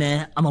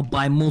millionaire, I'ma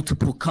buy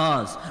multiple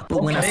cars.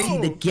 But when I Okay. see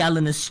the gal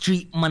in the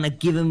street, man, I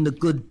give him the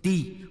good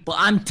D. But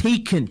I'm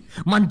taken.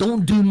 Man,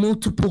 don't do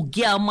multiple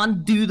gal,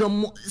 man, do the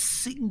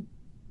sing.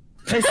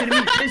 Pass it to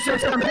me. Pass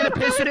it. I'm gonna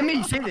pass it to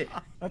me. Say it.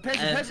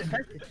 Pass it.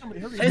 Somebody,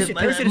 hurry. Pass it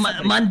to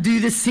somebody. Man,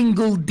 do the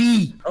single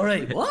D. All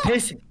right. What?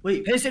 Pass it.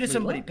 Wait, Pass it to wait,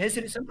 somebody. what? Pass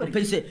it to somebody.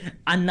 Pass it.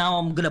 And now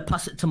I'm gonna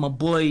pass it to my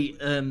boy.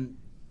 I'm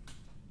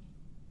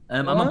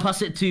gonna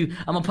pass it to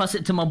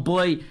my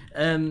boy.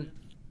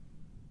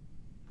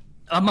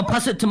 I'm gonna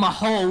pass it to my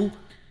hoe,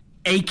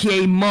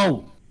 aka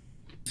Mo.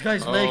 This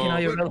guy's lagging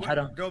out your real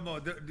haram. Domo,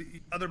 the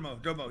other Mo,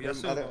 Domo,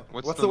 Yassuo.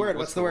 What's the word?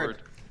 What's the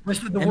word? The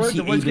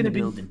MC word's in gonna the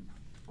be. building.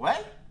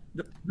 What?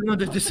 No,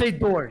 just say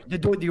door. The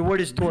door. The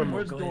word is door. Mo.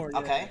 Where's Go door?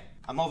 ahead. Okay.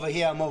 I'm over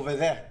here. I'm over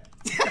there.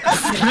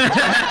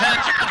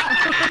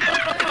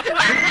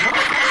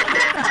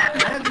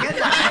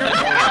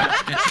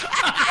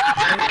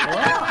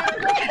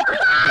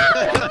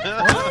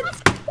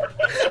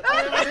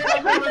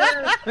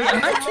 Wait,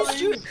 am I too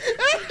stupid?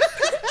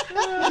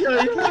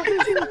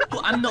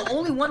 I'm the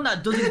only one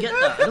that doesn't get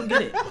that. I don't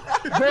get it.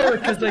 Bro,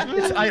 because like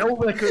it's, I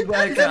over like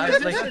I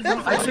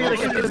say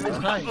like a good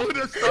time.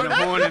 And a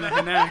horn and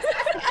a neck.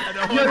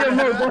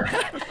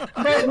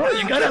 Yeah, no,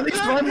 you gotta at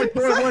least rhyme with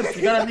door once.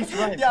 You gotta at least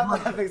rhyme. Yeah, I'm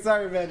laughing.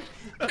 Sorry, man.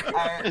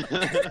 Alright.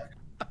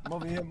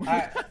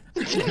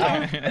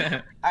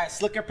 Alright,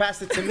 Slicker,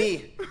 pass it to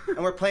me. And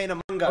we're playing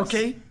Among Us.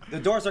 Okay. The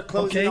doors are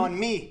closing on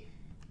me.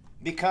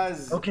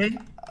 Because... Okay.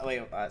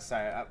 Wait,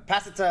 sorry.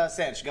 Pass it to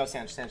Sanch. Go,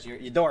 Sanch. Your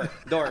door.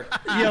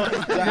 Yo,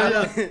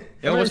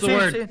 what's the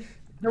word?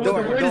 The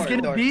word is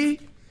gonna be...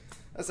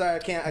 Sorry, I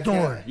can't.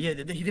 Door. Yeah,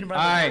 he didn't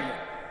rhyme. Alright.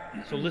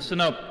 So listen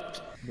up.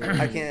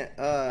 I can't,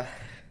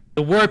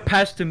 The word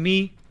passed to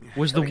me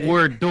was the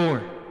word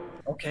door.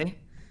 Okay.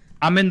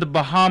 I'm in the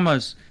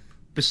Bahamas.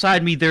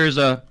 Beside me, there's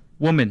a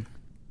woman.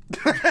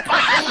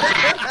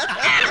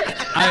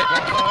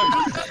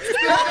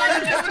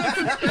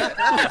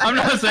 I'm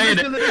not saying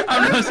it.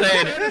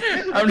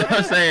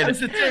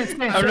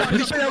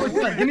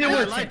 Give me a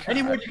word.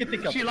 Any word you can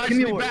think of. She likes give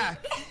me me a word. back.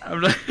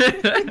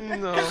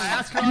 No.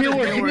 Give me a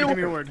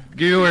word.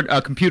 Give me a word.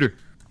 Computer.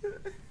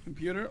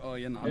 Computer? Oh,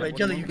 yeah, no. Alright,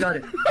 Jelly, you got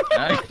it.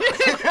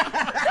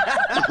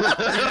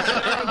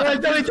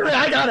 Jelly,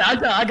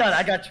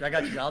 I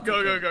got you.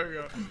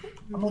 Go.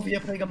 I'm over here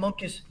playing Among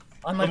Us.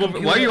 Why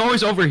are you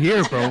always over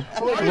here, bro?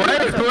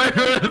 Let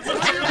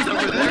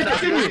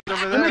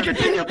me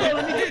continue.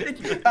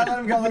 Let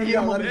him go. And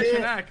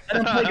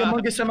I'm playing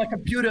Among Us on my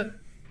computer.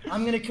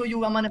 I'm gonna kill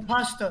you, I'm an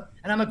imposter.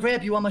 And I'm gonna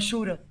grab you, I'm a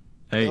shooter.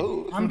 Hey.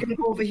 I'm gonna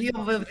go over here,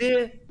 over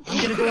there.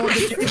 I'm gonna go on the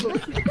table.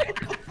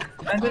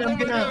 And then I'm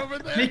gonna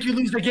make you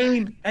lose the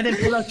game. And then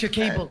pull out your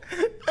cable.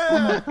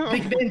 I'm a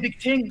big man, big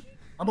ting.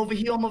 I'm over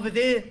here, I'm over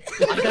there.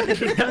 I got the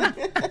big gun.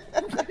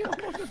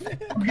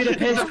 I'm gonna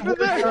pass the word.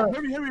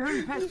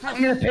 Hurry, pass.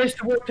 I'm gonna pass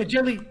the word to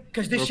Jelly,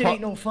 cause this shit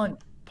ain't no fun.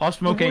 Pop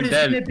Smoke ain't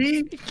dead. The word is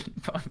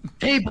gonna be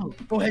table.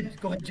 Go ahead,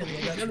 Jelly.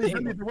 I got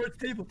you. The word's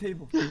table.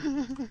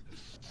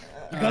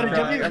 You got it,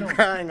 Jelly? I'm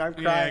crying.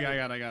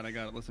 Yeah, I got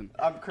it. Listen.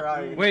 I'm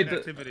crying. Wait,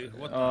 activity.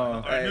 What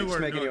the? New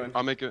word.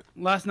 I'll make it.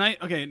 Last night.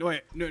 Okay,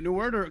 wait. New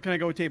word, or can I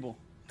go with table?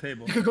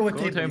 Table. You could go with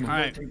table. All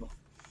right.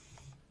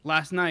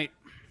 Last night,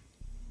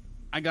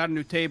 I got a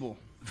new table.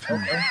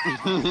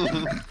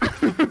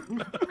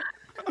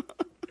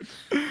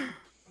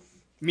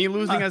 Me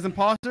losing as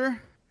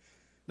imposter,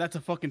 that's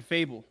a fucking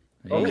fable.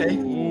 Okay.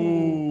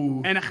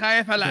 أنا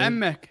خايف على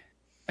أمك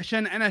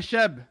عشان أنا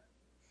شاب.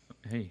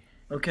 Hey.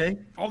 Okay.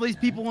 All these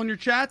people in your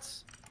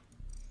chats,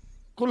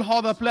 كل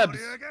هذا plebs.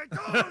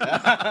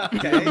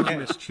 Okay.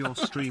 Missed your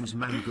streams,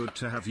 man. Good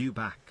to have you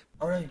back.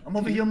 Alright, I'm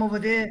over here, I'm over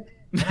there.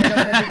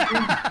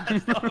 I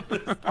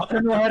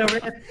don't know how to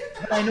rap,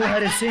 but I know how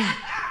to sing.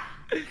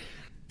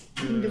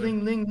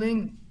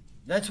 Ling.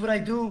 That's what I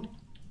do.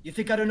 You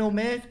think I don't know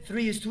math?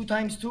 3 is 2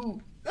 times 2.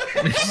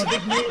 I'm a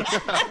big man.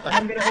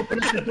 I'm gonna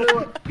open up the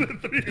door.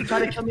 You try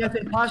to kill me as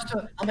an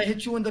imposter, I'm gonna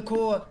hit you in the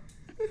core.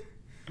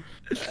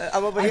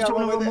 I'm over here. I show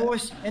no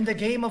remorse in the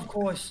game, of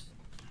course.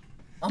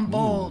 I'm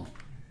bald.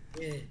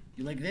 Yeah,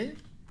 you like that?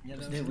 Yeah,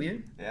 is that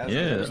weird? Yeah.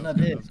 It's not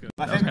bad.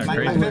 My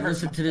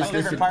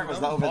favorite part was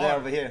the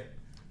over here.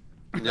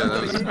 Yeah,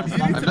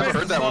 I've never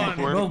heard that one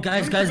before. Bro,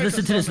 guys,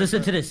 listen to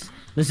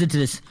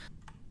this.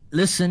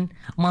 Listen,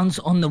 man's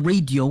on the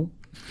radio.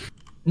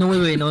 No,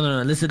 wait, no.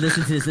 Listen to this.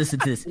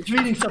 He's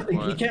reading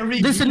something. He can't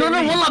read. Listen, no.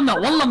 Wallah,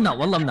 I'm not.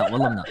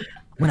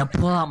 When I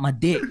pull out my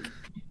dick,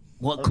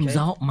 what comes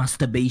out?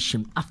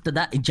 Masturbation. After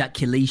that,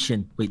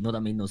 ejaculation. Wait, no, that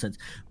made no sense.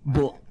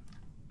 But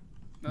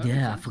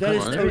yeah, I forgot. That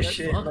is no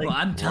shit. Like,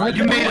 I'm telling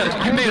you, You made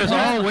us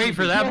all wait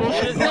for that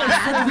bullshit.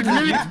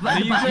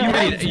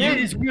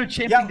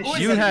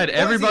 You had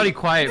everybody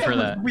quiet for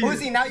that.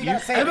 Uzi, now you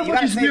gotta say it. You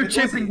gotta say it.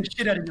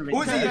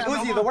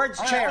 Uzi, the word's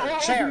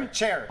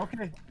chair.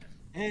 Okay.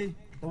 Hey,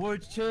 the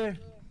word's chair.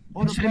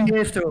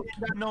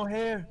 No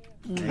hair.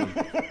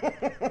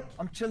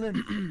 I'm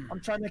chilling. I'm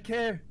trying to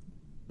care,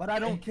 but I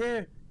don't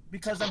care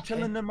because I'm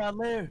chilling in my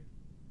lair.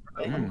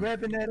 I'm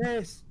grabbing that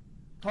ass.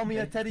 Call me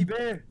a teddy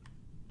bear.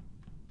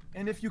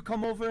 And if you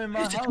come over in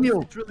my house,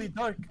 it's really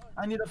dark.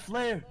 I need a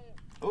flare.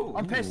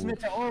 I'm passing it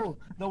to O.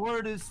 The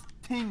word is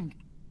ting.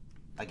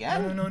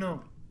 Again?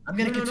 No. I'm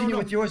gonna continue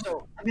with yours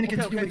though. I'm gonna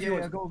continue with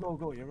yours. Yeah,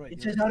 go. You're right. He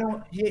says I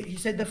don't. He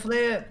said the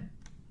flare.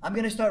 I'm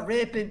gonna start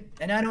rapping,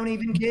 and I don't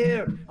even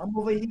care. I'm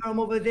over here. I'm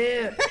over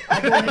there. I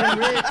go ahead and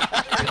rap.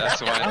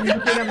 That's why. I'm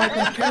looking at my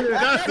computer.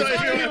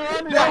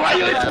 Why are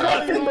you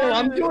interrupting me?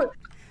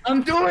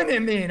 I'm doing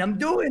it, man. I'm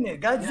doing it.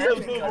 God damn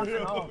it.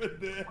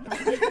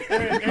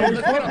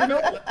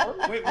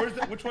 Wait,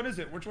 which one is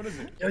it? Yo,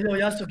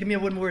 Yassuo, give me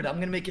one word. I'm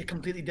gonna make it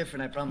completely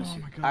different. I promise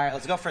you. All right,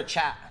 let's go for a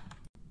chat.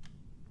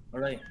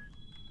 All right.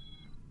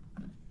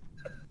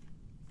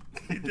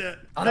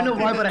 I don't know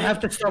why, but I have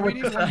to start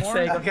with what I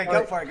say. Okay,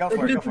 go for it. I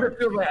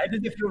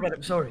didn't feel right.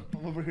 I'm sorry.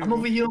 I'm over here.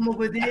 I'm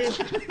over there.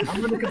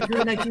 I'm on the computer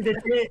and I see the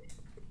shit.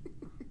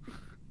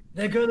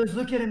 That girl is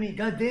looking at me.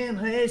 God damn,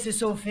 her ass is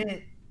so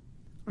fat.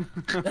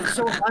 That's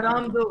so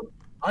haram though.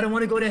 I don't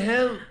want to go to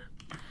hell.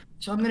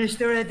 So I'm gonna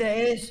stare at the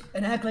ass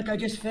and act like I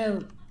just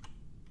fell.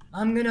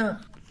 I'm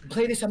gonna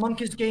play this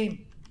Among Us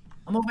game.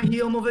 I'm over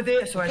here, I'm over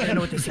there. Sorry, I didn't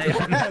know what to say.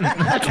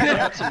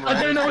 I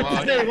didn't know what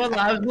to say. Well,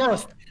 I was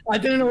lost. I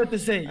didn't know what to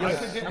say. Yo,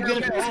 I'm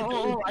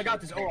gonna. I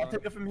got this. Oh, I'll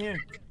take it from here.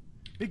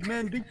 Big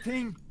man, big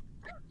thing.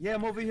 Yeah,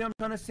 I'm over here. I'm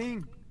trying to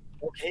sing.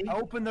 Okay. I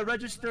open the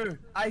register.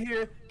 I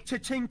hear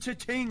cha-ching,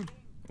 cha-ching.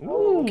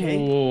 Ooh.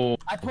 Okay.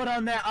 I put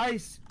on that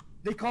ice.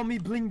 They call me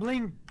bling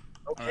bling.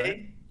 Okay.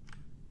 Right.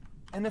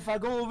 And if I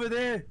go over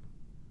there,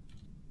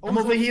 I'm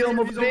over here. I'm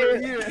over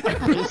there.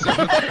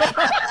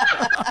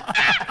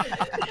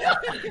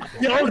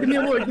 Yo, give me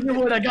a word. Give me a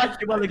word. I got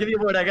you, brother. Give me a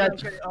word. I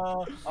got you.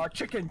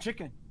 Okay,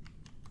 chicken.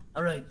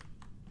 All right.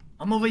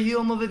 I'm over here.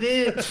 I'm over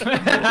there.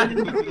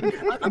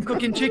 I'm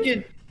cooking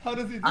chicken. How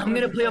does he do I'm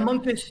gonna play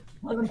Among Us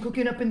while I'm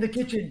cooking up in the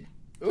kitchen.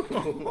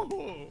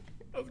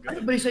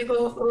 Everybody's saying,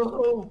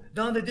 oh,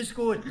 down the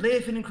Discord,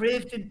 laughing and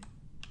crafting,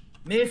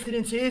 mafing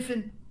and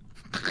safing.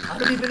 I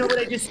don't even know what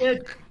I just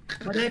said,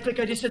 but I act like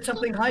I just said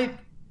something hype.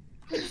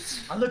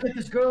 I look at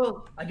this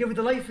girl, I give her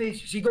the light face,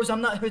 she goes, I'm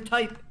not her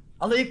type.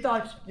 I like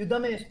that, you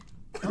dumbass.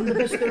 I'm the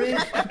best there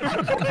is.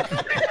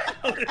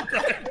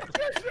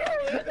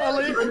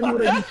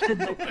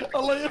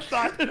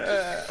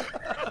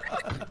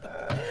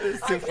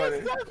 It's too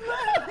funny.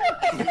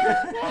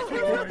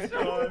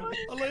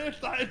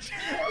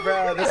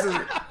 Bro, this is.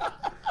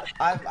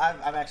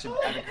 I've actually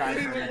been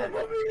crying.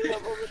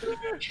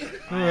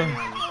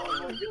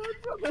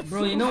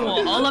 Bro, you know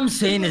what? All I'm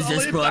saying is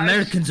this, bro.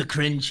 Americans are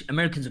cringe.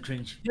 Americans are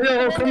cringe.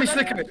 Yo, call me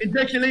slicker.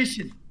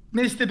 Ejaculation.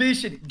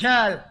 Masturbation.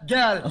 Gal.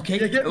 Okay.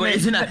 Wait,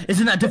 isn't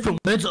that different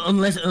words?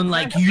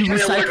 Unlike you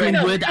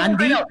recycling word,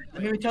 Andy.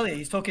 Let me tell you.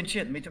 He's talking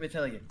shit. Let me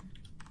tell you.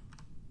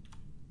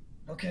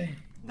 Okay.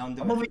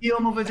 I'm over here.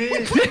 I'm over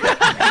there.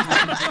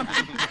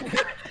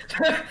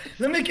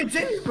 Let me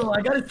continue, bro.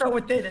 I gotta start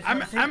with that.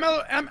 I'm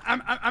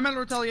at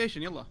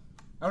retaliation. Yalla.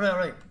 All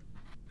right.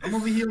 I'm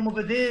over here. I'm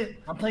over there.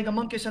 I'm playing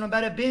Among Us and I'm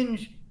about to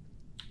binge.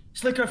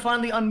 Slicker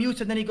finally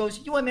unmutes and then he goes,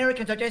 "You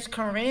Americans are just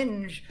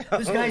cringe."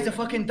 This guy's a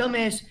fucking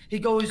dumbass. He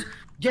goes,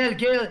 "Girl,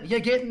 you're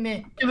getting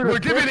me." We're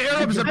giving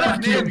Arabs a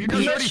bad name. You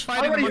guys already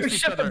fighting amongst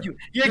each other.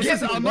 This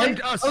is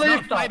Among Us,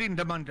 not fighting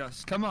Among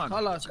Us. Come on.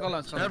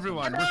 Khalas.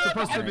 Everyone, we're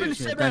supposed to be.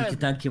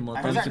 Thank you, Mo.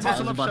 I was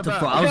about to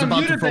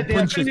throw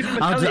punches.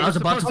 I was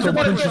about to throw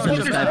punches in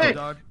this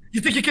guy.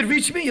 You think you can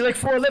reach me? You're like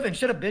 4'11".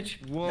 Shut up, bitch.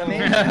 Whoa.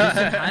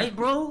 Hi,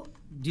 bro.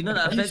 Do you know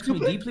that affects me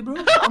deeply, bro?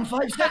 I'm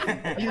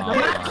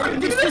 5'7".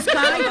 This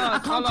guy, I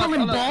can't call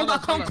him bald, I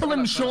can't call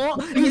him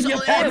short. He's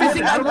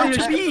everything I want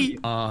to be.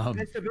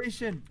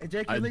 Masturbation,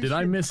 ejaculation. Did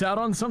I miss out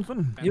on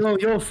something? Yo,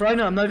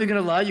 Frina, I'm not even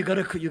gonna lie. You got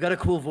a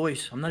cool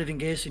voice. I'm not even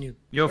guessing you.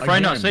 Yo,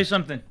 Frina, say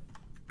something.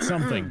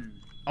 Something.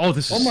 Oh,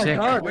 this is sick.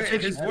 Oh my God. Wait,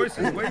 his voice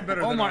is way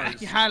better than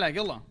ours.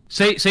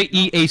 Say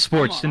EA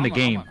Sports in the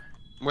game.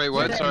 Wait,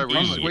 what? Sorry,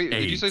 wait,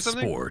 did you say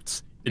something?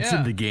 Sports. It's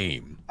in the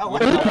game. Oh my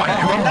God.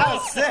 That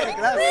was sick.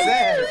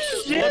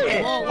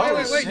 Shit.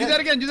 Wait.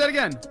 Do that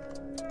again.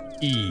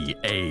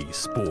 EA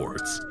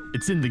Sports.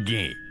 It's in the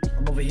game.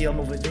 I'm over here, I'm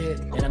over there,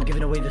 and I'm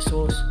giving away the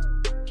sauce.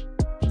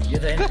 You're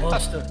the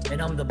imposter,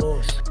 and I'm the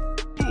boss.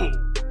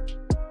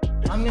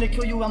 I'm gonna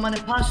kill you, I'm an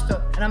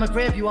imposter, and I'm gonna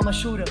grab you, I'm a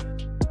shooter.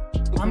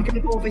 I'm gonna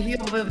go over here,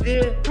 over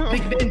there,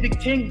 big man,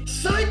 big thing.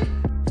 Psych!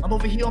 I'm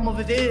over here, I'm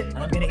over there, and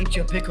I'm gonna eat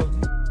your pickle.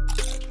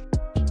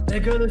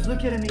 That girl is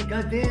looking at me,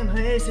 goddamn,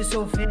 her ass is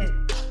so fat.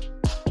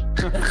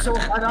 That's so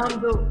haram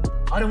though.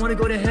 I don't wanna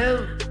go to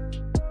hell.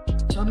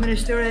 So I'm gonna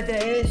stare at the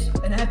ass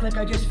and act like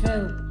I just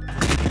fell.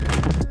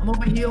 I'm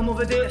over here, I'm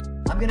over there.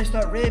 I'm gonna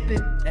start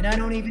rapping, and I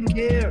don't even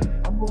care.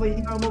 I'm over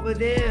here, I'm over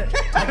there.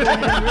 I go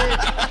ahead and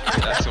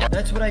rap.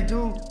 That's what I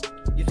do.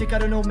 You think I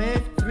don't know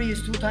math? 3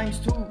 is 2 times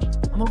 2.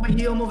 I'm over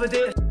here, I'm over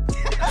there.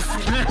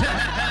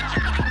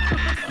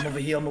 I'm over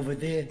here, I'm over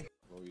there.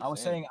 I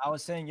was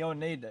saying, yo,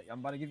 Nate, I'm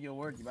about to give you a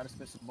word. You better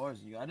spit some bars.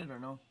 You got it or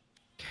no?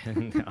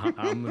 I'm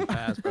gonna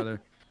pass,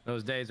 brother.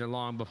 Those days are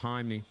long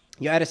behind me.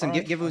 Yo, Edison,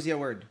 give Uzi a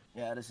word.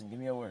 Yeah, Edison, give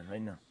me a word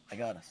right now. I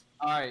got us.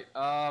 Alright,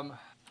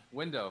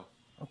 window.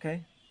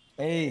 Okay.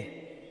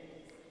 Hey,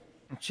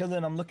 I'm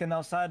chilling. I'm looking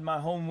outside my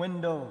home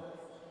window.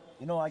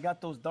 You know, I got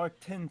those dark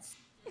tints.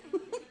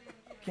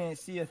 Can't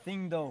see a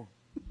thing though.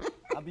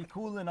 I'll be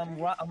cooling. I'm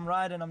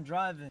riding. I'm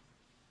driving.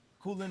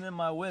 Cooling in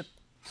my whip.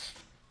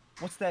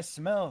 What's that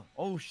smell?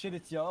 Oh shit,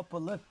 it's your upper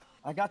lip.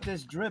 I got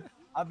this drip.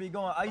 I be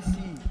going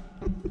icy.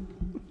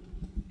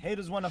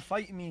 Haters wanna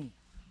fight me.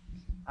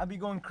 I be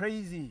going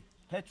crazy.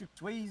 Patrick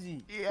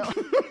Swayze. Yeah,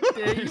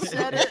 you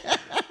said it.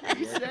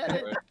 You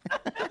said it.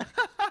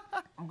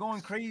 I'm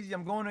going crazy.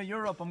 I'm going to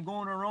Europe. I'm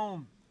going to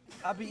Rome.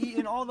 I be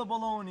eating all the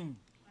bologna.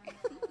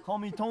 Call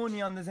me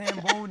Tony on the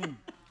Zamboni.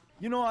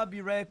 You know I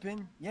be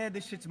rapping. Yeah,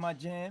 this shit's my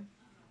jam.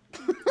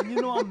 And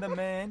you know I'm the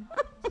man.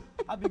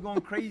 I be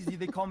going crazy.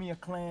 They call me a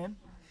clam.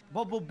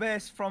 Bubble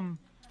Bass from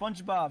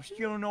SpongeBob. She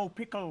don't know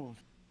pickles.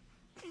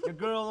 Your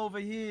girl over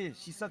here,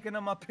 she's sucking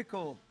on my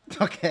pickle.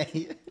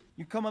 Okay.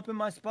 You come up in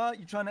my spot,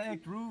 you trying to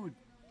act rude.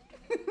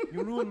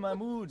 You ruin my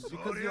moods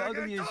because you're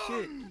ugly as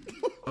shit.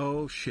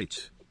 Oh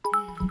shit.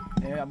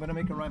 Yeah, I'm gonna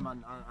make a rhyme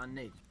on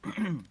Nate.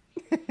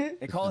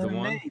 They call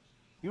him Nate.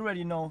 You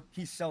already know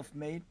he's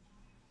self-made.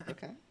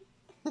 Okay.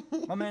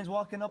 My man's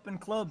walking up in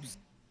clubs,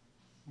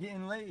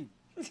 getting laid,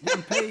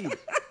 getting paid.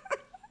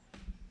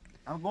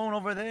 I'm going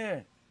over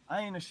there.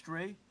 I ain't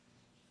astray.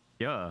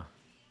 Yeah.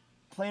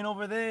 Playing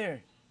over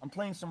there. I'm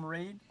playing some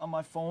Raid on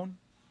my phone.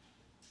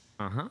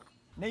 Uh-huh.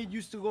 Nate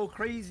used to go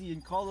crazy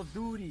in Call of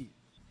Duty.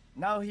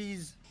 Now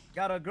he's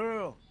got a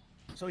girl,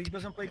 so he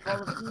doesn't play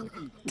Call of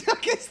Duty.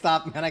 Okay,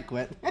 stop, man. I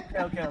quit.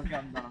 Okay, I'm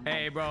done.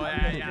 Hey, bro.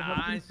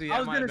 Honestly, I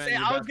was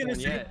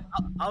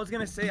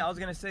gonna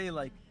say,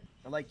 like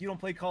you don't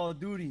play Call of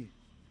Duty.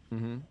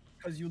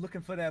 Because you're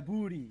looking for that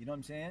booty. You know what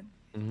I'm saying?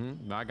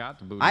 I got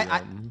the booty.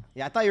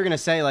 Yeah, I thought you were gonna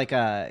say like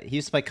he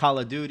used to play Call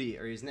of Duty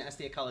or he's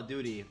nasty at Call of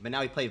Duty, but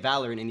now he plays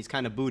Valorant and he's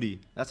kind of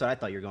booty. That's what I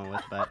thought you were going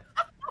with, but.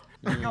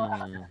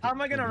 How am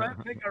I gonna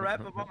pick a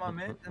rap about my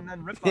man and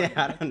then rip on Yeah,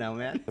 I don't know,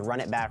 man. Run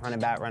it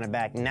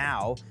back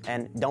now,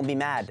 and don't be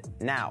mad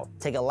now.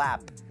 Take a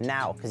lap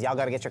now, because y'all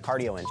gotta get your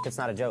cardio in. It's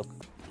not a joke.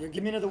 Here,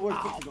 give me another word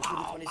quick to go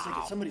 20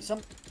 seconds. Somebody.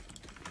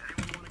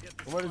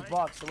 The word is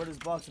box. The word is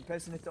box. I'm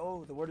passing it to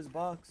O. The word is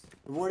box.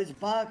 The word is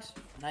box,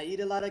 and I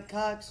eat a lot of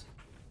cocks.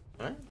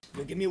 What?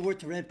 Yo, give me a word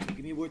to rap to.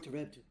 Give me a word to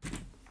rap to.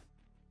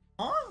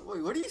 Huh?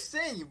 Wait, what are you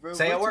saying, bro?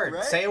 Say a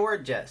word. Say a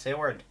word, Jet. Say a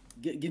word.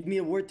 Give me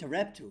a word to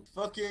rap to.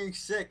 Fucking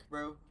sick,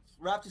 bro.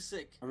 Rap to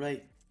sick.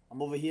 Alright.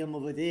 I'm over here, I'm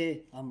over there.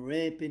 I'm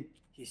rapping.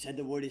 He said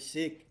the word is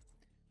sick.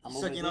 I'm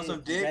over sucking there. on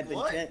some dick?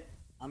 What? Jet.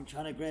 I'm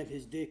trying to grab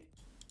his dick.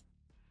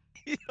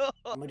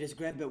 I'm gonna just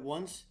grab it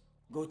once,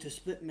 go to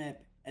split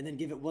map, and then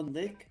give it one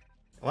lick.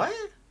 What?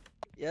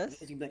 Yes.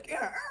 He's gonna be like,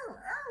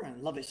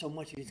 and love it so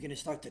much he's gonna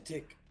start to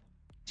tick.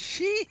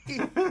 Jeez.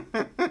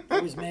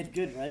 That was mad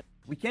good, right?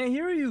 We can't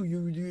hear you. Yeah,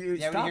 we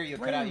hear you.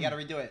 Cut out. You gotta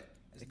redo it.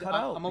 Cut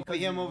out. I'm over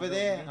here. I'm over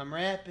there. I'm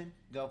rapping.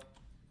 Go.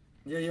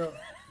 Yo.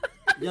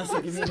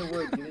 Yassuo, give me the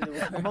word. Give me the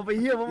word. I'm over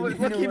here.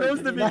 Look, he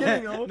knows the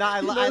beginning. No,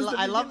 I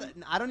love.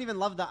 I don't even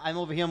love the I'm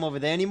over here. I'm over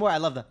there anymore. I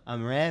love the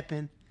I'm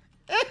rapping.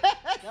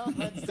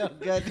 That's so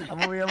good.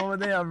 I'm over here. I'm over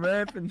there. I'm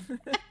rapping.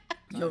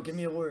 Yo, give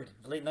me a word.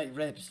 Late night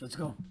raps. Let's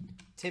go.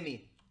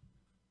 Timmy.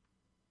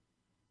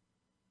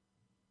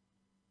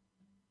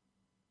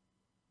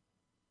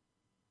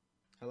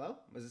 Hello?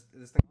 Is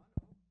this thing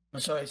on? I'm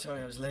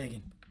sorry. I was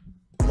lagging.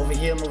 I'm over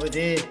here. I'm over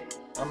there.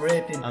 I'm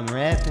rapping. I'm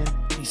rapping.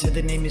 He said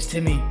the name is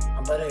Timmy.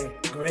 I'm about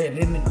to grab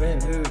him and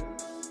grab her.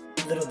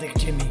 Little Dick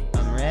Jimmy.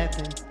 I'm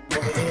rapping. I'm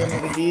over there. I'm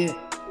over here.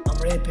 I'm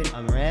rapping.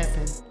 I'm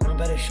rapping. I'm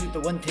about to shoot the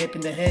one tap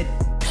in the head.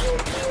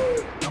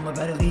 I'm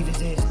about to leave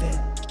his ass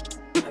dead.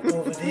 I go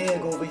over there, I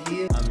go over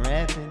here. I'm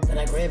rapping. Then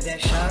I grab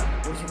that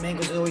shot. Rosie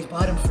Mango's always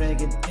bottom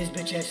fragging. His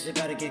bitch ass is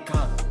about to get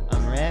caught.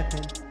 I'm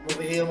rapping.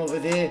 Over here, I'm over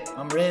there.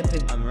 I'm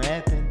rapping. I'm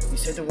rapping. He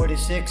said the word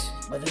is 6.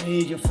 By the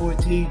age of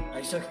 14,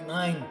 I sucked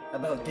 9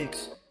 about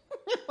dicks.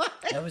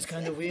 That was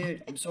kind of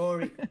weird. I'm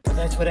sorry. But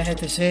that's what I had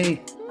to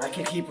say. I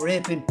can keep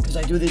rapping because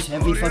I do this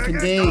every fucking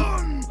day.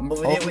 I'm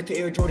over there with the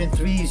Air Jordan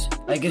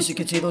 3s. I guess you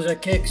could say those are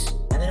kicks.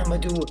 And then I'm gonna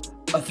do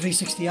a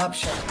 360 op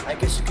shot. I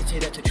guess you could say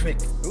that's a trick.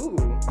 Ooh.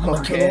 I'm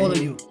gonna kill all of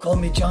you. Call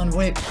me John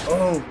Wick.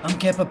 Oh, I'm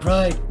Kappa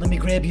Pride. Let me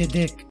grab your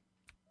dick.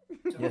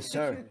 Yes,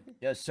 sir.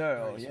 Yes,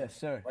 sir. Oh, yes,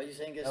 sir. Why are you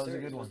saying yes, that sir? was a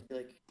good one.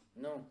 Like,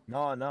 no.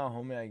 No,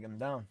 homie. I'm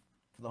down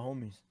for the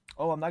homies.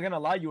 Oh, I'm not gonna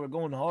lie. You were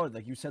going hard.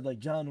 Like you said, like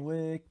John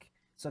Wick.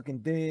 Sucking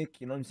dick,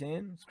 you know what I'm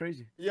saying? It's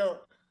crazy. Yo,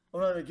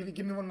 hold on,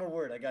 give me one more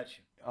word. I got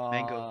you.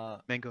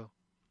 Mango.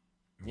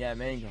 Yeah,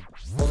 mango.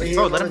 Over here,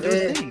 bro, let him do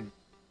his thing.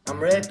 I'm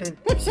rapping.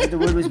 You said the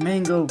word was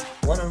mango.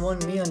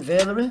 One-on-one me on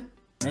Valorant.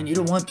 Man, you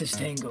don't want this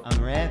tango.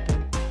 I'm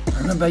rapping. I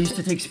remember I used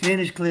to take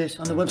Spanish class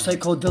on the website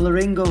called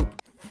Duolingo.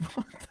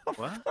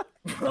 What?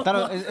 I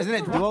thought isn't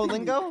it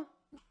Duolingo?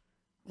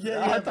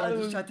 Yeah, but I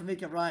just tried to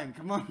make it rhyme.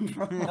 Come on,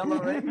 bro.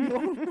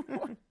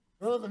 Duolingo.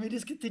 Bro, let me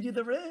just continue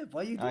the rap.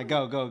 Why you doing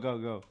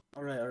Go.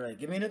 All right.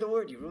 Give me another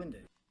word. You ruined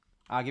it.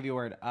 I'll give you a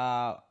word.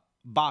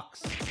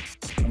 Box.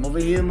 I'm over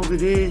here. I'm over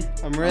there.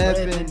 I'm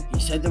rapping. He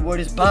said the word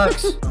is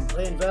box. I'm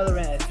playing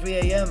Valorant at 3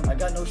 a.m. I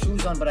got no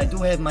shoes on, but I do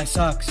have my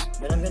socks.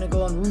 Then I'm gonna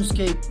go on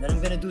RuneScape. Then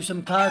I'm gonna do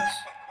some cocks.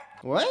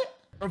 What?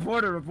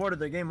 Reporter.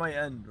 The game might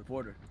end.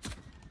 Reporter.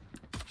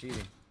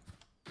 Cheating.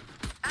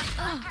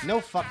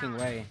 No fucking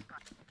way.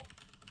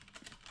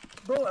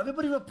 Bro,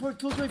 everybody report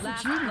tools for cheating.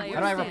 How do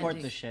I report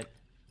this shit?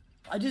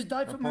 I just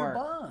died from your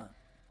bomb.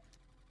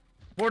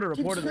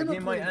 Reporter, the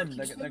game might end.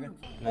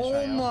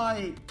 Oh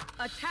my.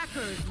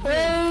 Attackers.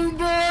 Oh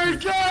my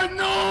god,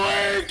 no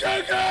way,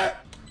 Kaka!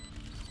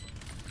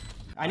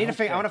 I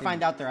want to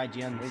find out their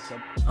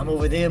IGNs. I'm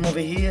over there, I'm over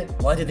here.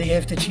 Why did they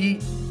have to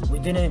cheat? We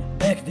didn't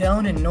back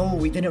down and no,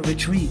 we didn't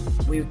retreat.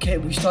 We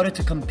started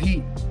to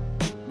compete,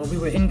 but we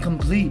were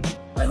incomplete.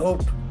 I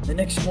hope the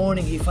next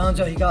morning he finds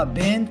out he got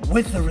banned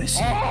with the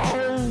receipt.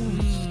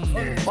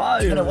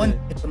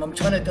 I'm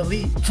trying to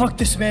delete. Fuck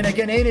this man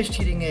again, ain't his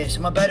cheating ass.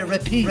 I'm about to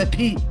repeat.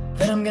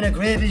 Then I'm gonna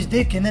grab his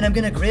dick and then I'm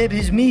gonna grab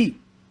his meat.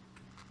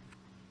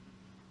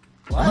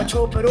 What? I'm gonna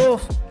chop it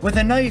off with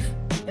a knife.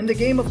 In the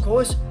game, of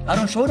course. I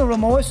don't show no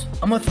remorse.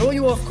 I'm gonna throw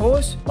you off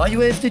course. Why you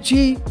have to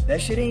cheat?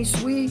 That shit ain't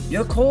sweet.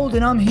 You're cold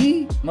and I'm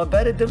heat. I'm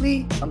about to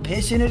delete. I'm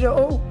passing it to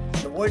O.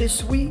 The word is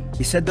sweet.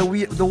 He said the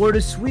word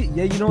is sweet.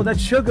 Yeah, you know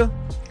that's sugar.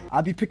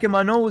 I be picking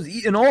my nose,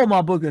 eating all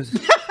my boogers.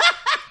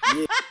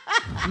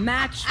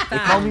 Match They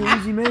call me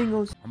Uzi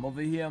Mangoes. I'm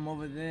over here, I'm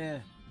over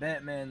there.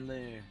 Batman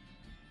lair.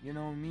 You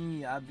know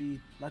me, I be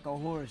like a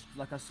horse,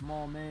 like a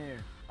small mare.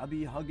 I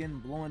be hugging,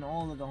 blowing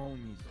all of the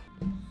homies.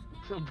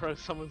 Bro,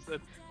 someone said,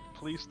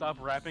 please stop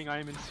rapping. I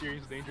am in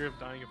serious danger of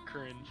dying of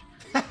cringe.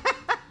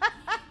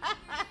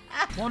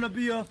 Wanna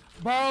be a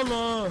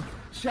baller,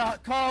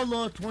 shot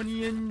caller,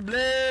 20 in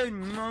blade.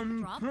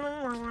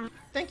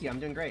 Thank you, I'm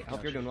doing great. I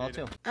hope you're doing well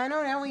too. I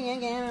know that we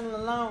ain't getting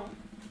along,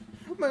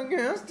 but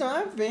girl,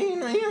 stop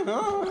being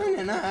alone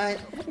tonight.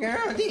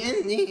 Girl, at the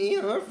end of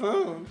your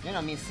phone. You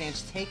know me and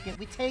Sanch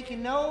we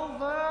taking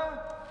over.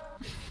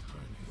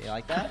 You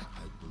like that?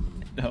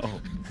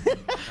 No.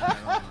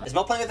 Is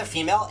Mo playing with a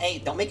female? Hey,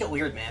 don't make it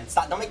weird, man.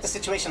 Stop, don't make the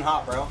situation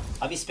hot, bro.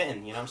 I'll be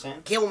spitting, you know what I'm saying?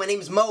 Okay, well, my name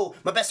is Mo.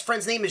 My best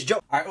friend's name is Joe.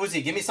 All right,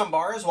 Uzi, give me some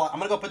bars. Well, I'm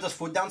gonna go put this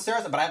food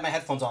downstairs, but I have my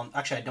headphones on.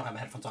 Actually, I don't have my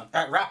headphones on.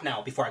 All right, rap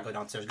now before I go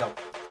downstairs. Go.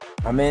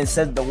 My man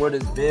said the word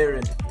is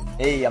barren.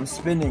 Hey, I'm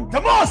spinning.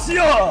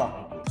 Demacia!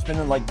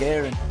 Spinning like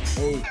Garen.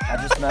 Hey, I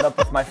just met up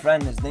with my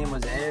friend. His name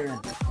was Aaron.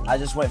 I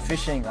just went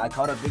fishing. I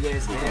caught a big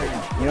ass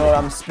herring. You know what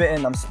I'm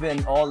spitting? I'm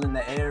spitting all in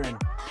the air. And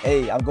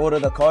hey, I go to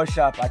the car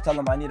shop. I tell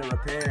them I need a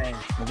repair. And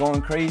I'm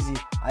going crazy.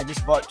 I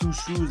just bought 2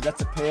 shoes.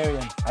 That's a pair.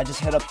 And I just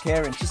hit up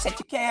Karen. She said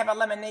you can't have a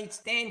lemonade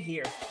stand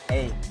here.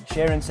 Hey,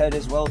 Sharon said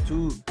as well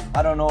too.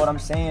 I don't know what I'm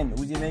saying.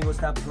 Uzi Mango,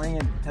 stop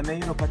playing.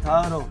 Tomato,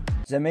 potato.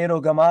 Zamero,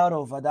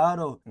 gamaro, vadaro.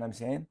 You know what I'm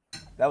saying?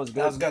 That was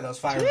good. That was good. That was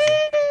fire.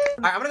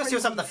 Alright, I'm gonna go see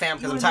what's up with the fam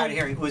because I'm tired of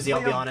hearing Uzi,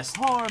 I'll be honest.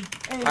 Alright,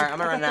 I'm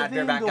gonna run out.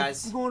 Be back,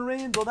 guys. I'm going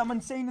rainbow, I'm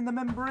insane in the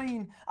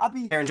membrane. I'll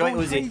be here, enjoy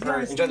Uzi, or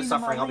enjoy the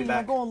suffering, I'll be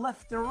back. I'm going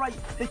left and right.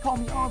 They call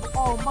me all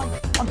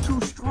might. I'm too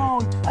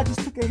strong. I just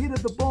took a hit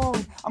of the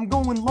bong. I'm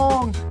going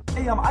long.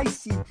 Hey, I'm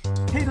icy.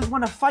 Haters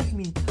wanna fight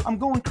me. I'm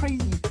going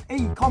crazy.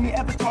 Hey, call me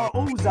Avatar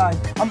Ozai.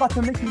 I'm about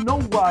to make you know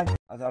why.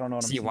 I don't know what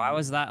I'm saying. See, why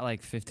was that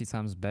like 50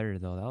 times better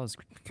though? That was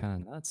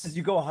kind of nuts. Cause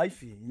you go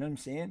hyphy, you know what I'm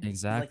saying?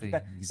 Exactly.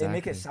 Like they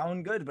make it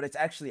sound good, but it's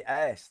actually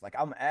ass. Like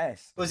I'm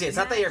ass. Uzi, it's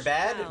not that you're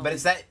bad, but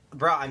it's that,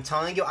 bro. I'm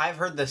telling you, I've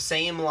heard the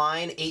same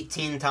line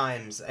 18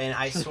 times, and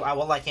I swear,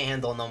 I can't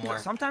handle no more.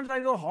 Sometimes I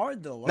go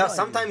hard though. No,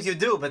 sometimes you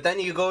do, but then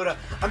you go to,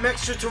 I'm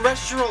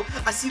extraterrestrial.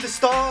 I see the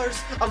stars.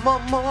 I'm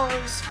on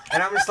Mars,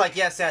 and I'm just like,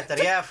 yeah, Satur,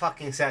 yeah,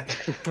 fucking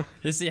Satur.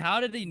 You see,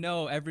 how did he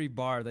know every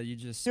bar that you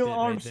just spit Neil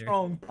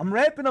Armstrong. Right there? I'm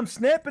rapping. I'm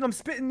snapping. I'm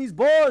spitting these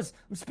bars.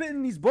 I'm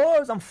spitting these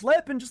bars. I'm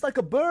flapping just like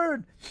a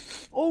bird.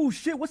 Oh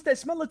shit, what's that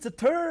smell? It's a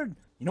turd.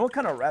 You know what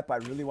kind of rap I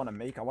really want to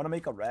make? I want to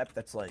make a rap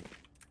that's like,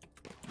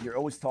 you're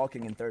always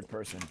talking in third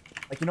person.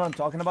 Like, you know what I'm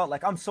talking about?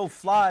 Like, I'm so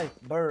fly,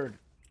 bird.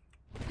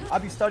 I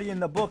be studying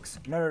the books,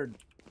 nerd.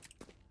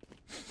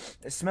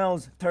 It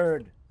smells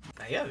turd.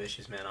 Now, you have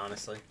issues, man,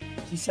 honestly.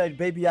 She said,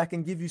 baby, I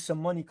can give you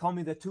some money. Call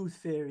me the Tooth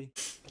Fairy.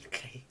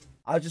 Okay.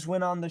 I just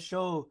went on the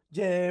show.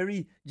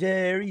 Jerry.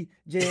 They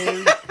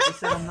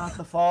said I'm not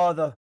the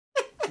father.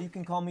 You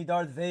can call me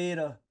Darth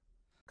Vader.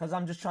 Because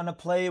I'm just trying to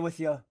play with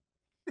you.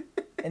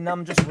 And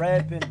I'm just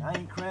rapping. I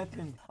ain't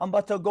crapping. I'm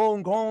about to go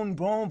and grown,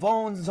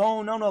 bone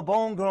zone on a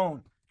bone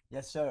grown.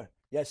 Yes, sir.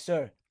 Yes,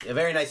 sir. Yeah,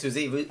 very nice,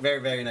 Uzi. Very,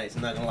 very nice.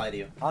 I'm not gonna lie to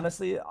you.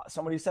 Honestly,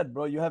 somebody said,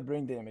 bro, you have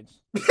brain damage.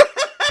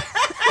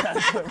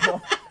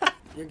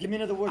 Here, give me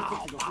another word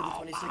quickly. Go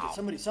 20 seconds.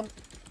 Somebody.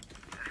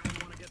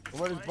 The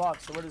word is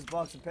box. The word is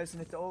box. I'm passing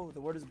it to O.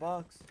 The word is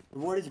box. The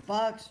word is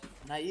box.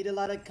 And I eat a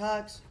lot of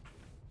cocks.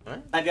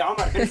 طيب يا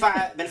عمر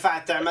بنفع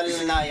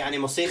تعمل لنا يعني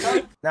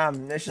موسيقى؟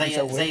 نعم ايش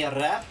نسوي؟ زي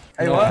الراب؟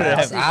 ايوه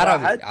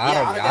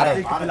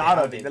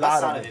عربي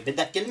بالعربي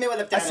بدك كلمة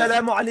ولا بتعرف؟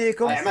 السلام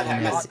عليكم.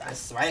 اعملها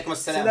وعليكم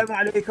السلام. السلام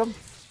عليكم.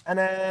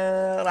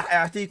 انا راح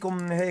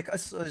اعطيكم هيك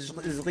قصة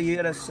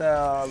صغيرة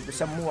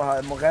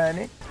بسموها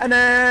مغاني.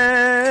 انا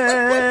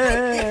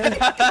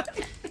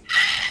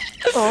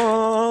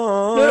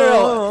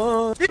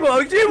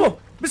جيبه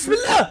بسم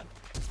الله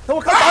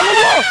توكلت على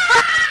الله.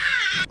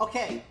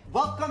 Okay,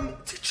 welcome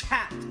to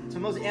chat to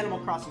Mo's Animal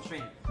Crossing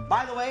stream.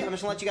 By the way, I'm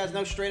just gonna let you guys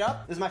know straight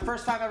up, this is my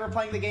first time ever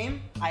playing the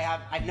game.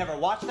 I've never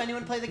watched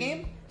anyone play the game.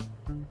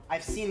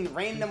 I've seen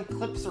random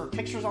clips or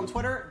pictures on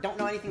Twitter, don't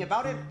know anything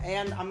about it,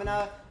 and I'm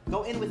gonna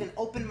go in with an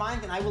open mind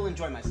and I will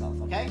enjoy myself,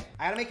 okay?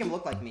 I gotta make him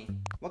look like me.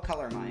 What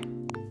color am I?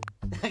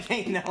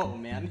 Okay, no,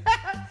 man.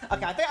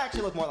 Okay, I think I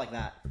actually look more like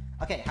that.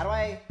 Okay, how do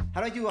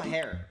I do a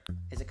hair?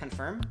 Is it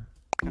confirm?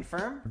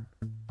 Confirm?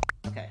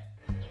 Okay.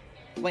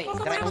 Wait,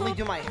 did I only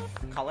do my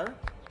color?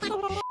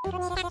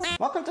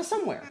 Welcome to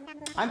Somewhere.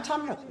 I'm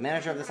Tom Nook,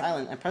 manager of this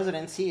island and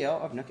president and CEO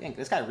of Nook Inc.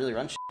 This guy really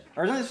runs shit.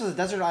 Originally, this was a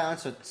desert island,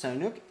 so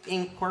Nook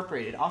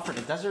Incorporated offered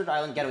a desert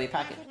island getaway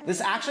package.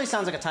 This actually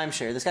sounds like a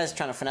timeshare. This guy's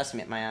trying to finesse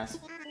me at my ass.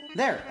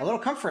 There, a little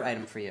comfort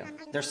item for you.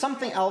 There's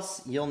something else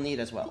you'll need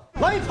as well.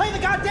 Let me play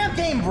the goddamn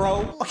game, bro!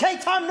 Okay,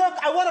 Tom Nook,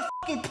 I want to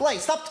fucking play.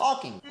 Stop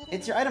talking.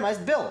 It's your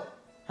itemized bill.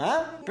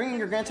 Huh? Bringing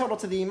your grand total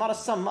to the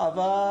modest sum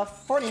of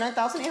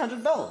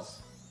 49,800 bells.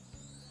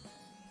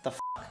 The f***?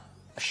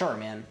 Sure,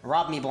 man.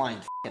 Rob me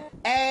blind. F*** it.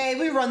 Hey,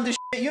 we run this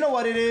shit. You know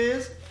what it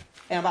is.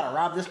 Hey, I'm about to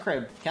rob this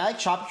crib. Can I like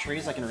chop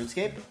trees like in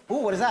RuneScape?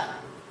 Ooh, what is that?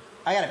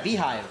 I got a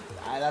beehive.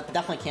 That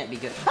definitely can't be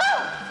good.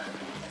 Ah!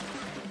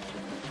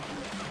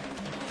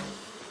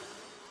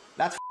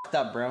 That's fucked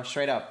up, bro.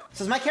 Straight up.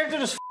 So is my character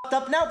just fucked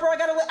up now, bro?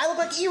 I look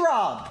like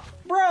E-Rob.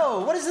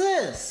 Bro, what is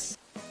this?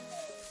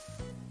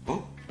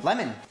 Ooh,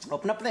 lemon.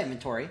 Open up the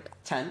inventory.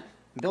 Tent.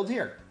 Build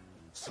here.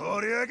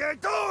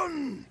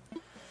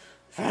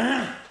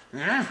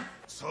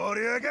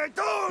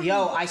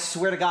 Yo, I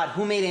swear to God,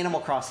 who made Animal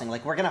Crossing?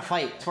 Like, we're gonna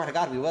fight. Swear to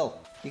God, we will.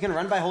 You can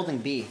run by holding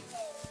B.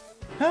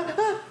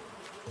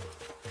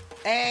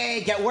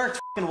 Hey, get worked,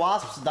 fucking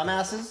wasps,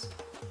 dumbasses.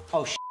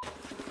 Oh, shit.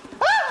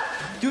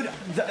 Ah! Dude,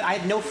 I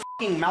had no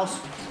fucking mouse.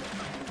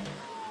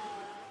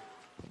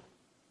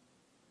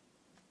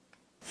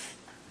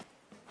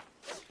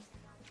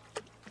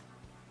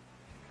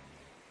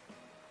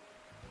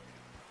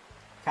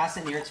 Cast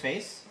it near its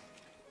face.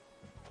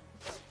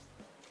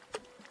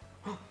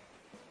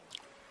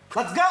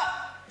 Let's go!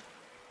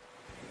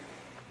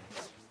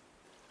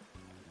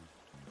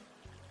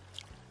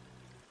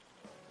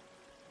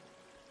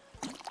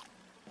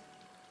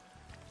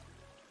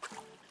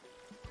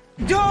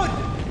 Dude!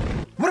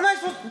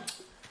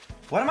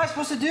 What am I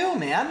supposed to do,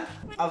 man?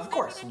 Of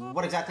course.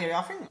 What exactly are you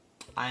offering?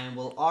 I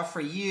will offer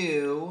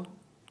you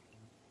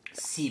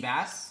sea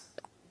bass,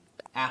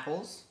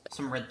 apples,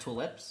 some red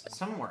tulips,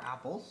 some more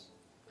apples,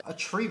 a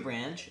tree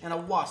branch, and a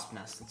wasp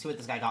nest. Let's see what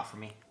this guy got for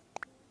me.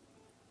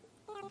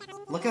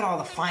 Look at all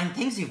the fine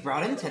things you've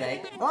brought in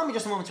today. Allow me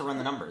just a moment to run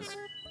the numbers.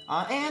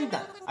 And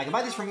done. I can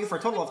buy these from you for a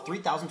total of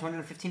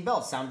 3,215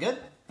 bells. Sound good?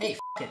 Hey, f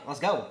it. Let's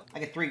go. I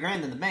get 3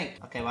 grand in the bank.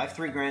 Okay, well, I have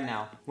 3 grand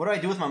now. What do I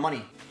do with my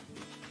money?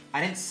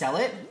 I didn't sell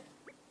it?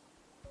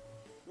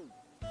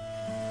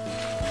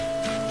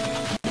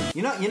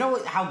 You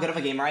know how good of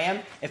a gamer I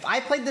am? If I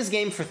played this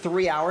game for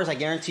 3 hours, I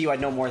guarantee you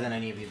I'd know more than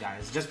any of you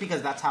guys. Just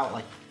because that's how,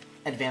 like,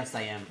 advanced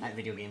I am at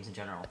video games in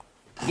general.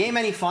 Game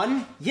any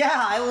fun? Yeah,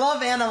 I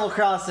love Animal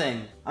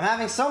Crossing. I'm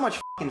having so much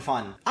fucking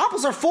fun.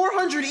 Apples are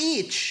 400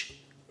 each.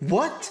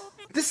 What?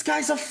 This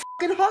guy's a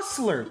fucking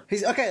hustler.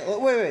 He's okay.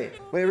 Wait.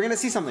 We're gonna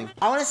see something.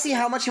 I want to see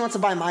how much he wants to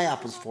buy my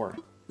apples for.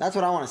 That's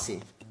what I want to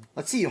see.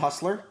 Let's see, you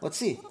hustler. Let's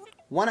see.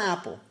 1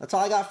 apple. That's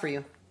all I got for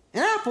you.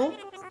 An apple?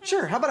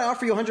 Sure. How about I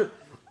offer you 100?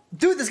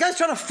 Dude, this guy's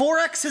trying to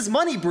 4x his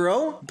money,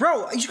 bro.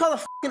 Bro, you should call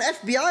the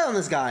fucking FBI on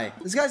this guy.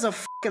 This guy's a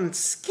fucking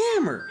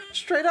scammer.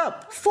 Straight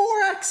up.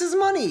 4x his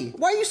money.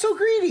 Why are you so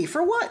greedy?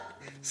 For what?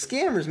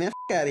 Scammers, man.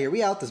 F out of here.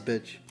 We out this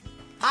bitch.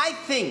 I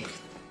think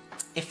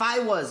if I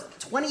was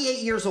 28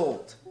 years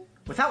old,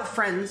 without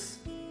friends,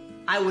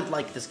 I would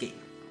like this game.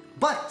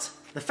 But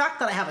the fact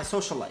that I have a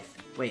social life.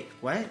 Wait,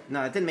 what?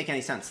 No, it didn't make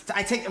any sense.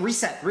 I take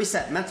reset,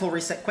 mental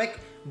reset, quick.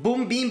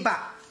 Boom, beam,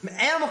 bop.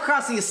 Animal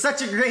Crossing is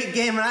such a great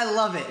game and I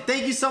love it.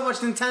 Thank you so much,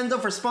 Nintendo,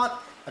 for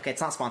Okay,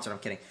 it's not sponsored, I'm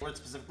kidding. Word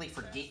specifically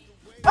for gate.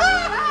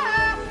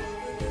 Ah!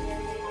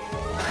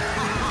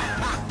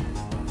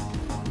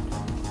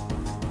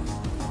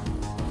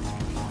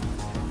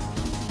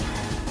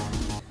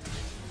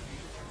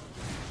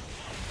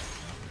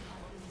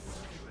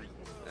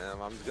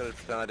 I'm just gonna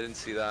pretend I didn't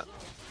see that.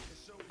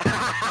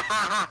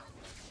 I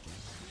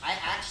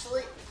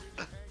actually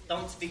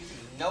don't speak to you.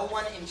 No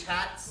one in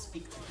chat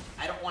speak to me.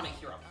 I don't want to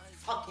hear a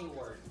fucking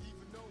word.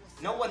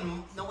 No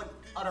one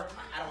utter.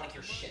 I don't want to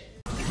hear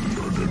shit.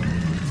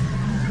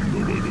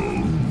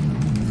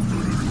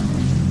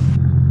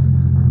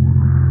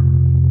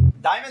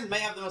 Diamond may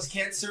have the most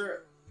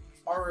cancer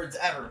words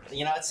ever.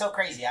 You know, it's so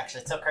crazy,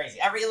 actually. It's so crazy.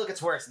 Every look,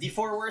 it's worse.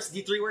 D4 worse,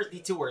 D3 worse,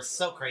 D2 worse.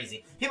 So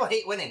crazy. People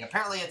hate winning.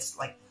 Apparently, it's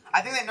like,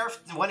 I think they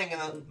nerfed winning in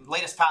the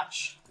latest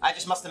patch. I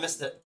just must have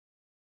missed it.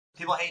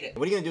 People hate it.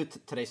 What are you gonna do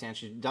today,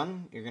 Sanch? You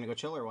done? You're gonna go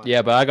chill or what?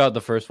 Yeah, but I got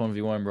the first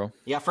 1v1, bro.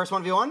 Yeah, first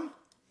 1v1?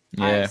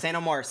 Yeah. Alright, say no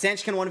more.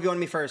 Sanch can 1v1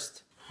 me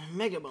first.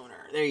 Mega boner.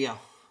 There you go.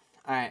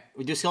 Alright,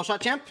 we do skill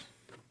shot, champ?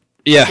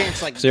 Yeah.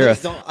 Sanch, like, Zero.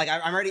 don't, like,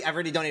 I've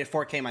already donated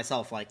 4K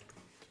myself, like.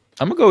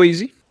 I'm gonna go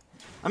easy.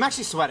 I'm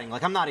actually sweating.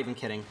 Like, I'm not even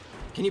kidding.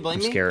 Can you blame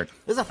me? I'm scared.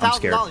 This is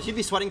 $1,000. You'd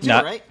be sweating too,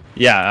 right?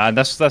 Yeah,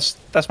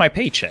 that's my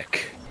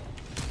paycheck.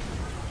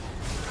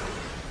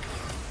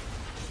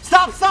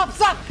 Stop!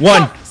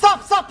 One.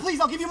 Stop, please,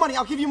 I'll give you money.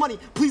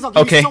 Please, I'll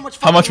give you so much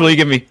how much will you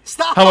give me?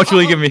 Stop. How much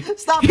will you give me?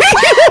 Stop.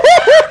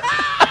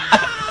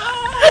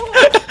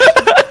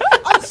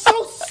 I'm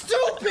so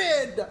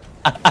stupid.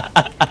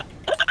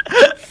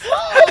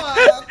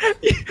 Fuck.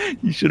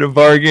 You should have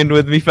bargained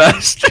with me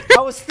faster.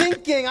 I was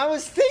thinking.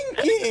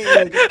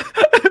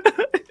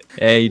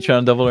 Hey, you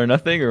trying to double or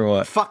nothing or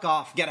what? Fuck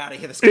off. Get out of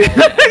here, this call.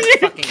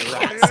 Fucking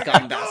rat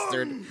scum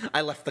bastard.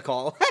 I left the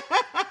call.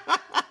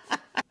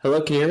 Hello,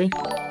 can you hear me?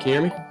 Can you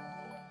hear me?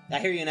 I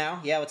hear you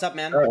now. Yeah, what's up,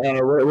 man?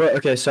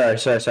 Okay, sorry.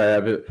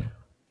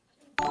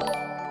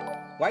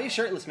 Why are you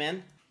shirtless,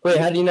 man? Wait,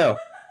 how do you know?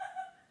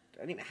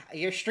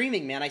 You're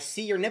streaming, man. I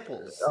see your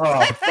nipples.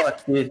 Oh,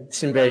 fuck, dude.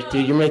 It's embarrassing.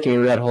 Dude, you're making me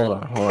red.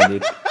 Hold on,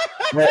 dude.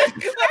 Are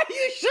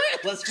you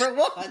shirtless for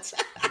what?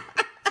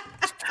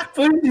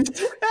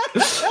 Please.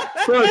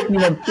 Fuck,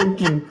 man, I'm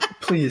thinking.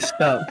 Please,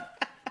 stop.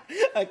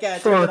 Okay, I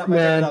turned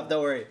it up.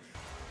 Don't worry.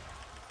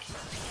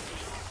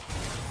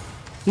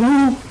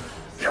 No.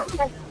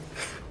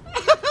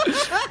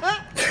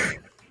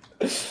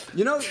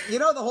 You know,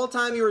 the whole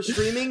time you were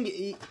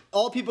streaming,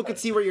 all people could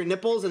see were your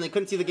nipples and they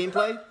couldn't see the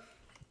gameplay?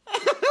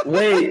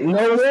 Wait,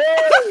 no way!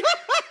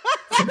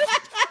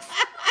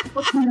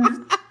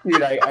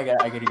 Dude, I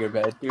gotta go to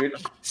bed, dude.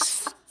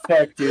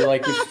 Fuck, dude,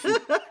 like,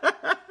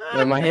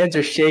 yeah, my hands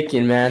are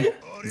shaking, man.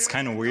 It's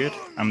kind of weird.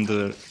 I'm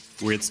the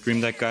weird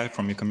stream deck guy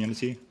from your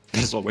community.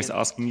 He's always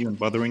asking you and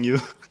bothering you.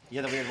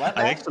 You're the weird what?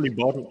 I actually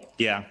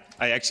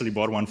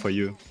bought one for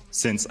you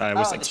since I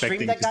was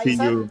expecting to guy see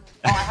you.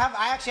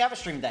 I actually have a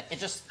stream deck. It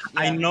just.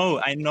 Yeah.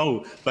 I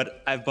know,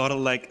 but I bought it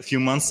like a few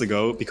months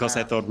ago because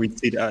I thought we'd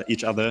see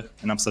each other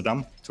in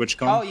Amsterdam,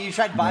 TwitchCon. Oh, you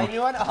tried buying me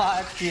one? Oh,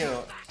 that's cute.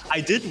 I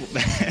did.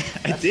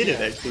 I did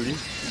it actually.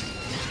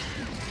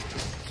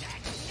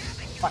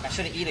 Fuck! I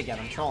should have eat again.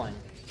 I'm trolling.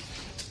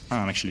 Oh,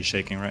 I'm actually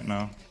shaking right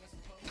now.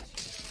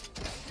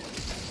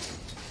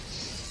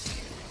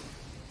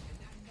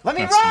 Let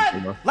me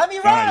run! Let me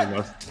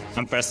run!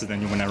 I'm faster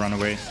than you when I run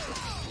away.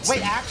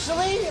 Wait,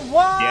 actually?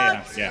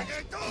 What? Yeah.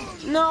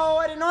 No,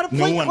 I didn't know how to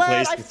play one Qued.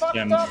 plays I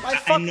fucked up.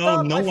 I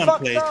know, no one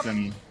plays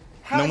them.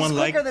 How no one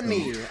likes quicker than them.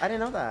 me? I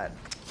didn't know that.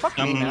 Fuck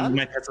me, man.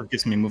 My passive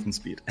gives me movement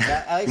speed.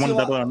 Yeah, you want to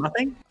double or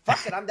nothing?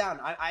 Fuck it, I'm down.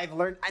 I've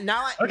learned.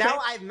 Now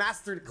I've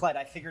mastered Kled.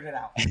 I figured it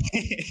out.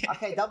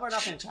 Okay, double or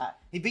nothing, chat.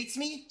 He beats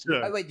me?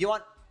 Sure. Oh, wait, do you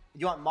want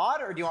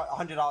mod or do you want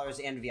 $100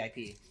 and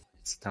VIP?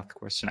 It's a tough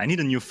question. I need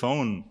a new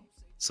phone.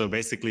 So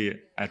basically,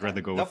 I'd rather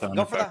go with the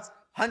Go for the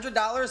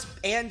 $100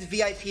 and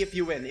VIP if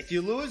you win. If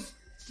you lose,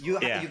 you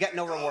get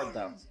no reward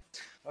though.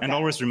 Okay. And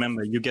always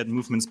remember, you get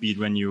movement speed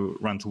when you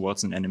run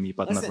towards an enemy,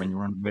 but not when you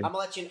run away. I'm gonna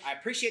let you. I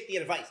appreciate the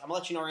advice. I'm gonna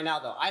let you know right now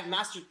though. I've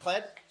mastered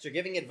Kled, so you're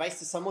giving advice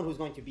to someone who's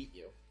going to beat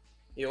you.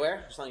 You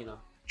aware? Just letting you know.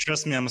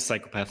 Trust me, I'm a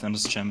psychopath and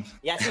this champ.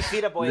 Yeah, I see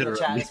Feet Up Boy in the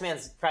chat. This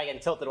man's probably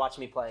getting tilted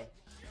watching me play.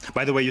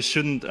 By the way, you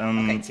shouldn't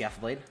TF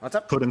Blade. What's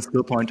up? Put in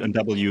skill point on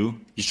W.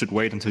 You should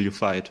wait until you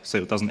fight, so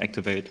it doesn't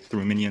activate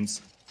through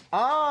minions.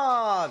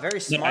 Oh, very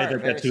smart.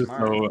 Very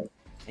smart. So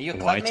Are you a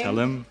why Kled main? tell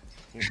him?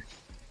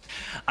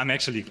 I'm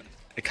actually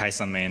a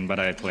Kai'Sa main, but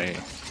I play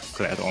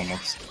Kled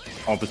almost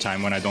all the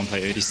time when I don't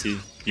play ADC.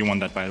 You won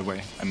that, by the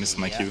way. I missed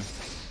my Q.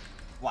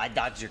 Well, I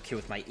dodged your Q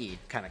with my E.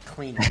 Kind of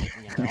clean,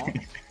 you know?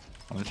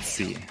 Let's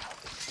see.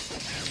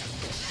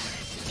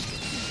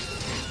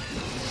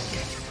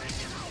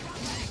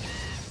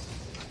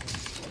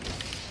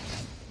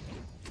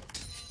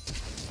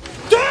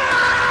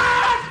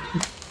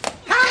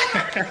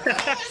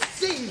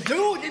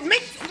 Dude, it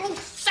makes no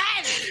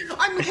sense.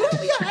 I'm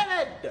literally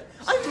ahead.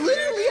 I'm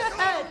literally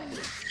ahead.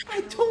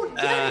 I don't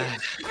get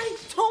it. I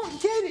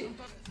don't get it.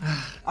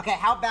 Okay,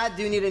 how bad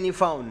do you need a new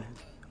phone?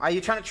 Are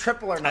you trying to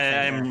triple or nothing?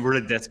 I'm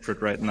really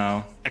desperate right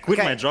now. I quit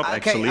my job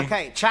actually.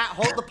 Okay, chat,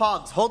 hold the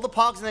pogs. Hold the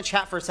pogs in the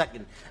chat for a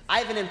second. I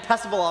have an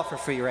impossible offer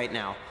for you right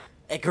now.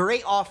 A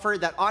great offer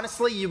that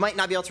honestly you might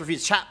not be able to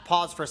refuse. Chat,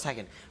 pause for a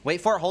second. Wait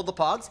for it, hold the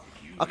pogs.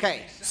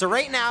 Okay, so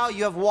right now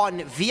you have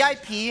won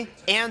VIP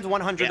and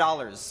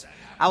 $100.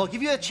 I will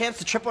give you a chance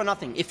to triple or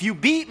nothing. If you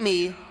beat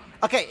me,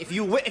 okay, if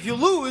you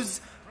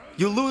lose,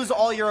 you lose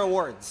all your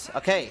awards.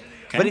 Okay.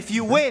 But if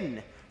you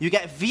win, you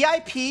get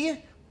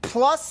VIP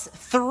plus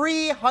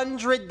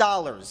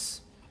 $300.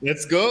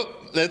 Let's go.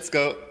 Let's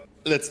go.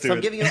 Let's do it. So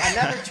I'm giving you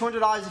another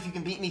 $200 if you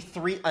can beat me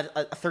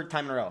a third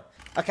time in a row.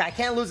 Okay, I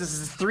can't lose this.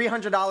 This is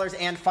 $300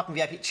 and fucking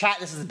VIP. Chat,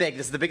 this is big.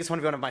 This is the biggest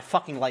 1v1 of my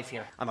fucking life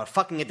here. I'm a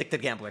fucking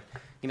addicted gambler.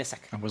 Give me a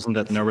sec. I wasn't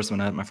that nervous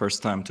when I had my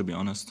first time, to be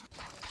honest.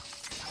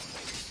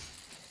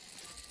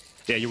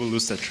 Yeah, you will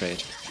lose that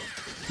trade.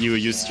 You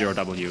used your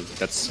W.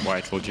 That's why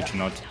I told you to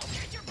not.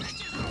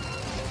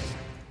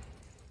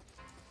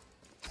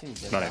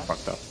 But I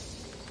fucked up.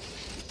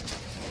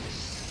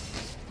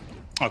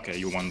 Okay,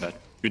 you won that.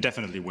 You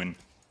definitely win.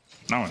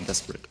 Now I'm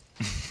desperate.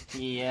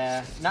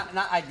 Yeah, not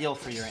ideal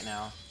for you right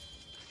now.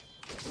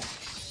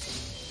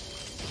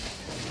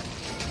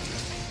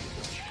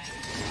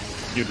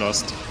 You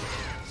lost.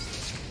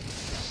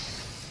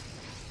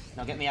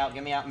 No, get me out,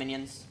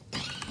 minions.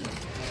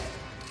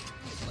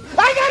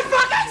 I got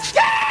fucking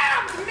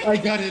scammed! I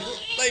got it.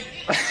 Like.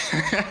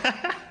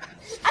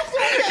 I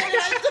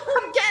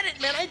don't get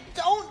it, man. I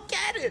don't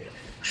get it.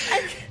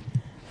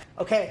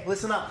 Okay,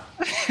 listen up.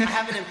 I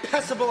have an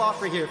impossible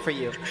offer here for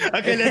you.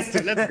 Okay, let's go.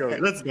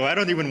 Let's go. I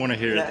don't even want to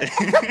hear it.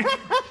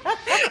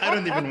 I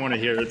don't even want to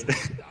hear it.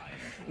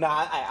 No,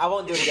 I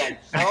won't do it again.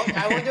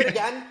 I won't do it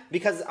again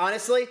because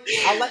honestly,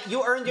 I'll let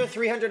you earn your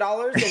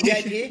 $300 in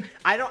VIP.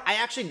 I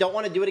actually don't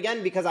want to do it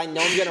again because I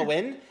know I'm gonna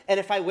win, and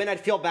if I win, I'd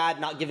feel bad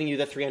not giving you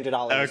the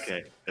 $300.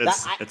 Okay,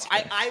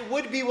 I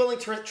would be willing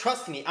to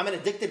trust me. I'm an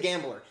addicted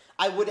gambler.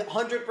 I would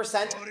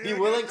 100% be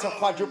willing to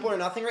quadruple or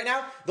nothing right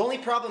now. The only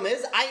problem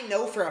is I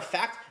know for a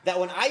fact that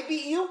when I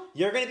beat you,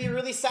 you're gonna be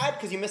really sad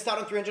because you missed out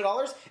on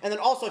 $300, and then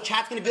also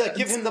chat's gonna be like,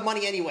 give him the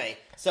money anyway.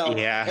 So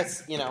yeah,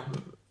 it's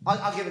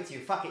I'll give it to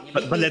you. Fuck it.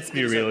 But let's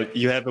be real.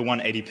 You have a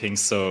 180 ping,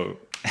 so.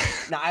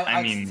 No,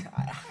 I mean.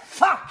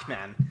 Fuck,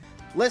 man.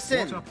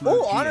 Listen.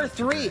 Oh, Honor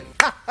 3.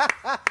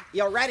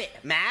 Yo, Reddit,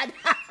 mad?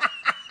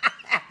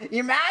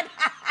 You're mad?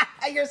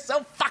 You're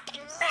so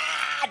fucking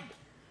mad.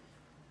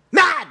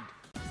 Mad.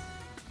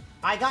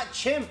 I got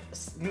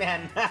chimps,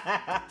 man.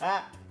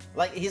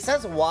 Like, he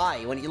says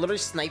why when he literally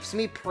snipes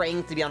me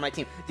praying to be on my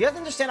team. Do you guys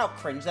understand how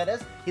cringe that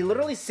is? He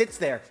literally sits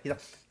there. He's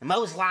like,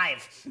 Mo's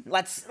live.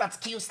 Let's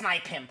Q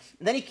snipe him.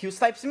 And then he Q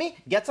snipes me,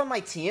 gets on my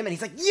team, and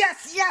he's like,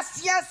 yes,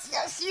 yes, yes,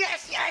 yes,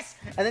 yes, yes.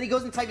 And then he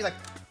goes and types, he's like,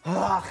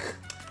 ugh,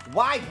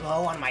 why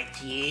Mo on my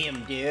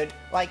team, dude?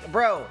 Like,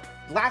 bro,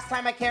 last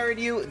time I carried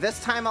you,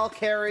 this time I'll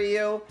carry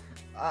you.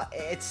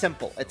 It's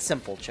simple. It's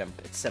simple, chimp.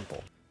 It's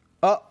simple.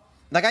 Oh,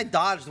 that guy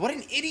dodged. What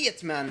an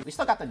idiot, man. We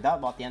still got the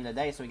dub at the end of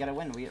the day, so we gotta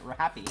win. We're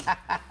happy.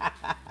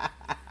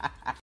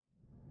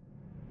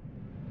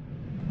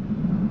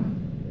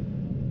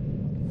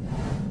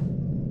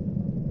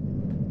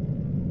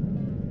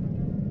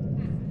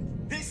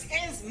 This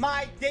is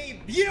my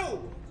debut.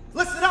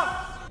 Listen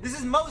up. This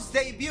is Mo's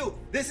debut.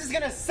 This is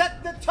gonna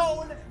set the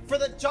tone for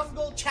the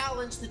jungle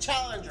challenge to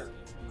challenger.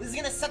 This is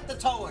gonna set the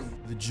tone.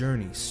 The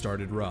journey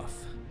started rough.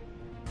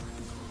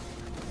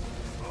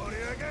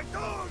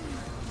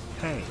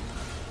 Hey.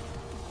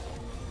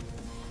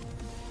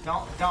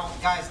 Don't,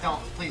 guys,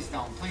 please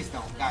don't,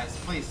 guys,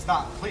 please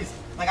stop, please.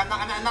 Like, I'm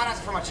not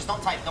asking for much. Just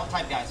don't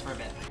type, guys, for a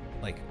bit.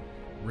 Like,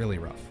 really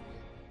rough.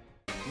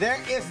 There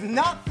is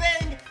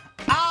nothing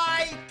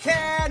I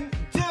can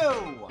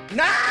do.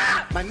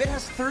 Nah! My mid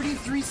has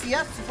 33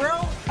 CS,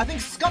 bro. I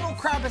think Scuttle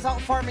Crab is out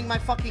farming my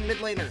fucking mid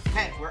laner.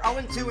 Okay, we're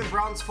 0-2 in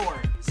Bronze 4.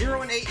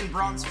 0-8 in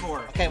Bronze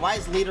 4. Okay, why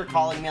is Leader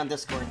calling me on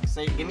Discord?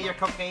 Say, give me your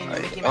cocaine,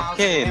 Mickey Mouse.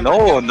 Okay,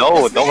 no,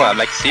 I'm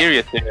like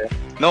serious here.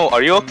 No,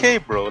 are you okay,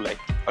 bro? Like,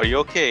 are you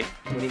okay?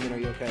 What do you mean, are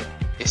you okay?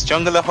 Is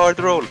jungle a hard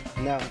role?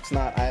 No, it's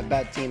not. I have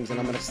bad teams, and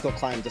I'm gonna still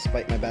climb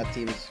despite my bad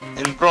teams.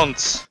 In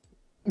bronze.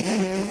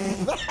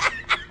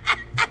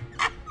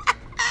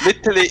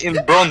 Literally in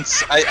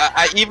bronze.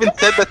 I even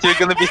said that you're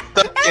gonna be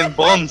stuck in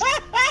bronze.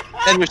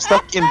 And you're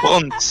stuck in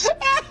bronze.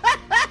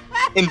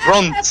 In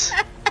bronze.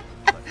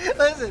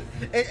 Listen,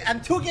 I'm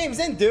 2 games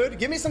in, dude.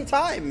 Give me some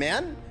time,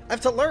 man. I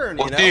have to learn,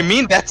 What do you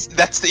mean? That's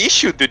the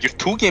issue, dude. You're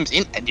 2 games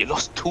in and you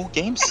lost 2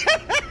 games?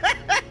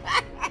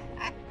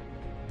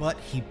 But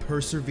he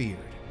persevered.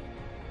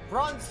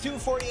 Bronze 2,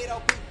 48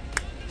 LP.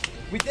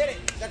 We did it.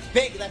 That's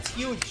big. That's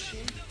huge.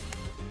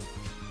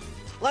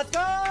 Let's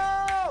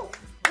go!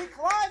 We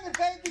climbing,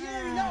 baby.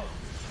 Here we go.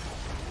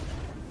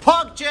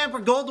 Pog champ or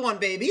gold 1,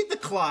 baby. The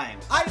climb.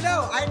 I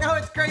know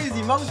it's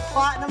crazy. Mo's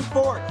platinum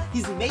 4.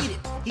 He's made it.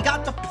 He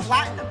got the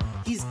platinum.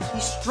 He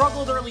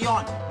struggled early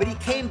on, but he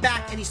came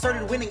back and he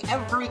started winning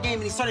every game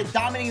and he started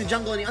dominating the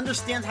jungle and he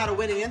understands how to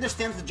win and he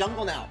understands the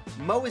jungle now.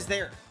 Mo is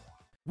there.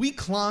 We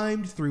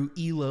climbed through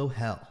Elo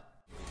hell.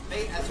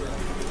 Bait Ezra.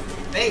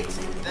 Bait.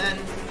 Then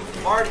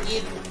Bard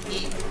E.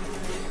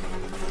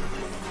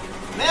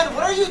 Man,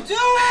 what are you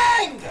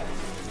doing?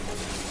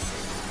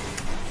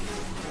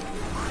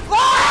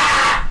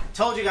 Ah!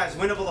 Told you guys,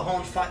 winnable the whole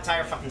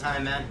entire fucking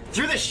time, man.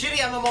 Through the shitty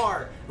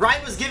MMR,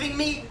 Riot was giving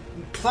me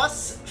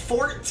plus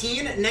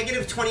 14,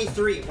 negative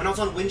 23 when I was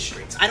on win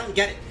streaks. I don't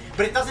get it,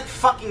 but it doesn't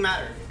fucking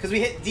matter because we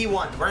hit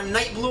D1. We're in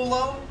Night Blue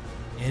low.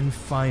 And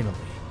finally,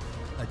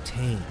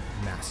 attained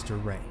Master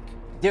rank.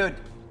 Dude,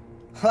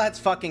 let's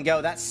fucking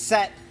go. That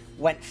set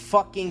went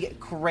fucking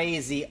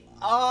crazy.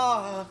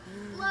 Oh,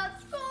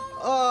 let's go.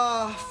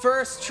 Oh,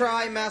 first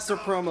try Master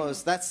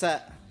promos. That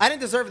set. I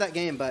didn't deserve that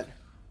game, but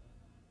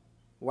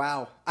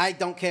wow. I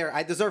don't care.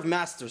 I deserve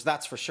Masters,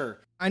 that's for sure.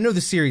 I know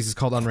the series is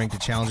called Unranked to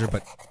Challenger,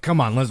 but come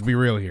on, let's be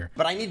real here.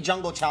 But I need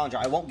Jungle Challenger.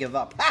 I won't give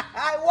up.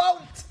 I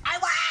won't! I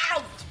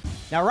won't!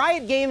 Now,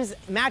 Riot Games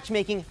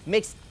matchmaking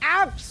makes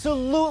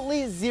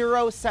absolutely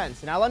 0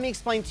 sense. Now, let me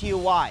explain to you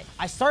why.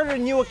 I started a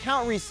new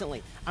account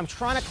recently. I'm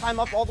trying to climb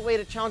up all the way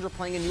to Challenger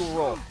playing a new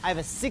role. I have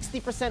a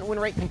 60% win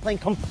rate playing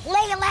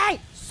completely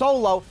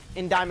solo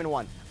in Diamond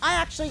 1. I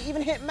actually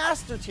even hit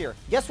Master Tier.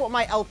 Guess what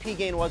my LP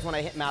gain was when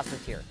I hit Master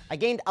Tier? I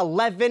gained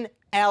 11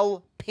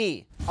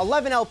 LP.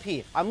 11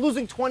 LP. I'm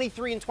losing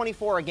 23 and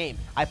 24 a game.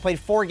 I played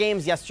 4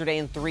 games yesterday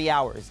in 3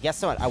 hours.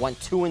 Guess what? I went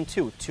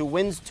 2-2. 2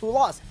 wins, 2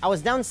 losses. I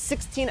was down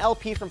 16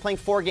 LP from playing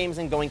 4 games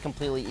and going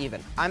completely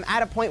even. I'm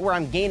at a point where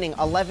I'm gaining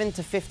 11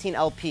 to 15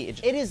 LP.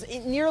 It is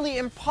nearly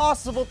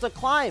impossible to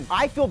climb.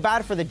 I feel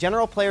bad for the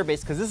general player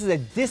base because this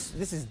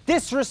is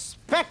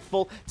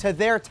disrespectful to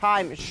their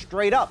time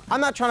straight up.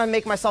 I'm not trying to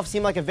make myself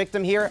seem like a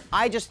victim here.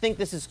 I just think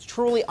this is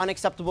truly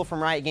unacceptable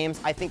from Riot Games.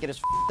 I think it is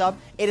f***ed up.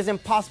 It is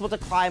impossible to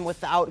climb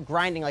without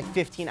grinding like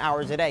 15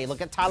 hours a day.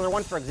 Look at Tyler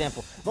 1, for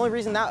example. The only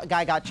reason that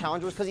guy got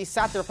challenged was because he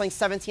sat there playing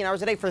 17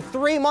 hours a day for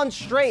 3 months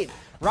straight.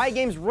 Riot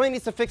Games really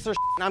needs to fix their shit,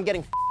 and I'm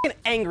getting f***ing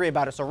angry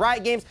about it. So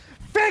Riot Games,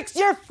 fix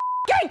your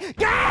f***ing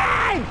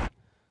game!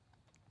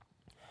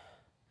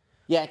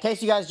 Yeah, in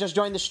case you guys just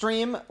joined the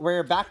stream,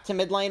 we're back to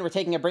mid lane. We're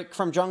taking a break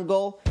from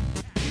jungle.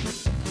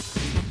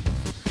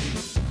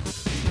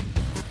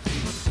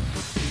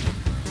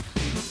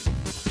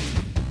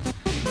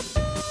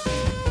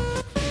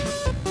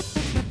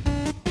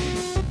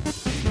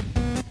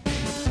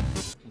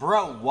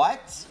 Bro,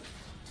 what?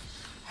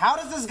 How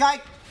does this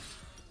guy...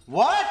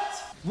 What?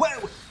 Wait,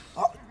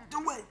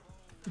 wait.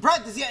 Bro,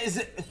 is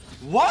it...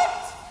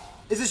 What?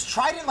 Is this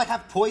trident like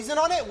have poison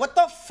on it? What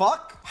the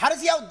fuck? How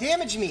does he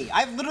outdamage me?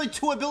 I have literally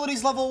 2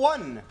 abilities level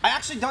 1. I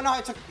actually don't know how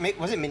I took,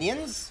 was it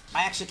minions?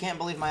 I actually can't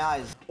believe my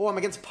eyes. Oh, I'm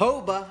against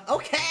Poba.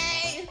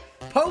 Okay.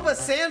 Poba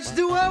Sanch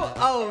duo?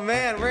 Oh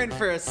man, we're in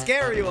for a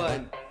scary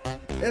one.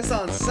 It's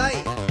on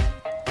site.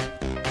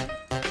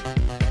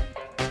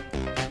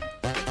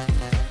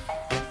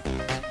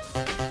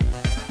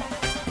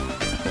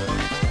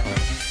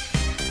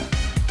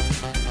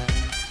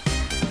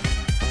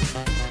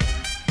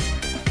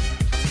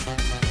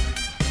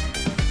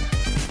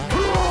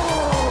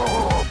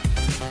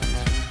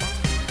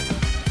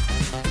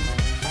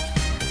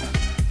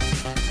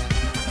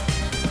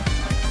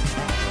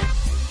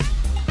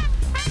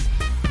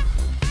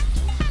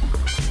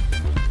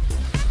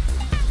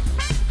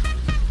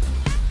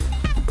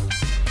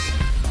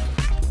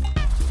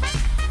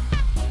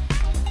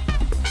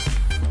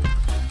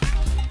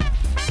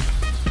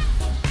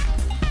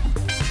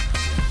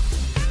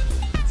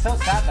 So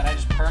sad that I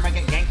just perma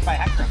get ganked by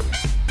Hecarim.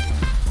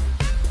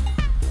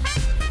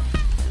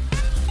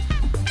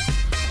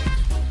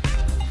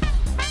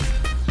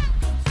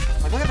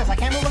 Like, look at this, I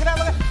can't move, look at that,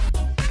 look at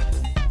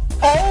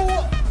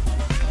Oh!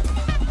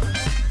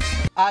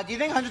 Do you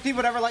think 100 Thieves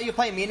would ever let you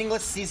play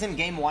meaningless season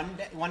game one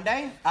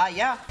day?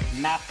 Yeah.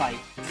 Math fight.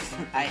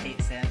 I hate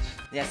Sanch.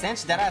 Yeah,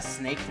 Sanch deadass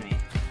snaked me.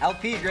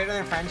 LP greater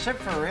than friendship?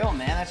 For real,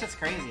 man. That's just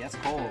crazy. That's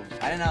cold.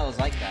 I didn't know it was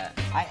like that.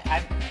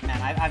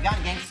 I've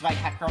gotten ganked by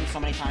Hecarim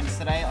so many times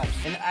today. Like,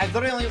 and I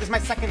literally only, this is my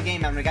second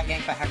game and I got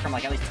ganked by Hecarim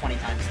like at least 20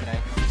 times today.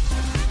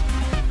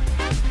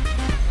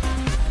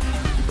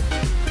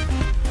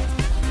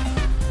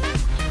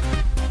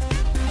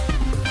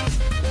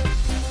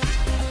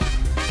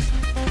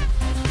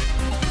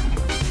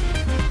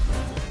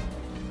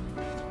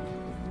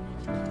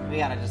 We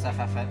gotta just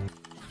FF it.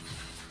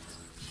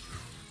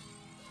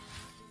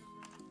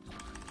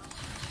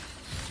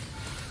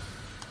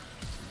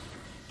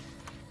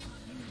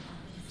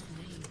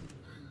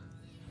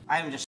 I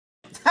am just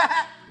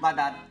my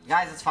bad.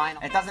 Guys, it's fine.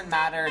 It doesn't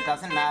matter. It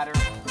doesn't matter.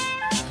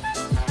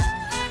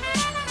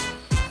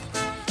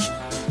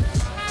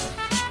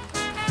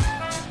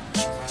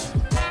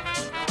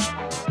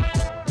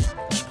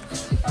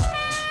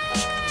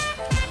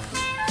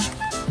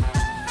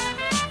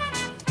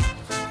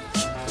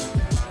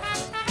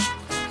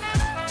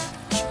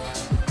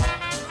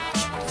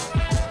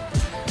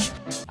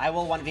 I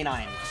will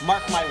 1v9.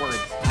 Mark my words.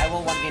 I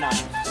will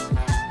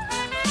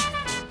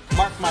 1v9.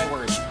 Mark my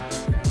words.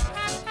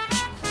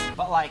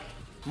 But like,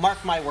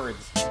 mark my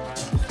words.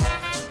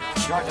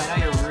 George, I know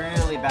you're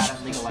really bad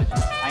at League of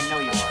Legends. I know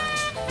you are.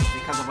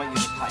 Because of what you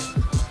just typed.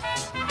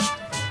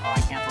 Oh,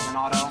 I canceled an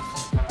auto.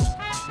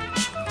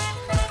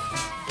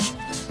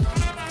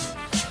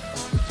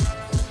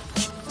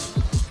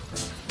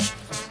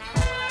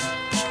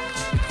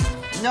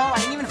 No, I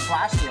didn't even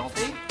flash the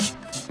ulti.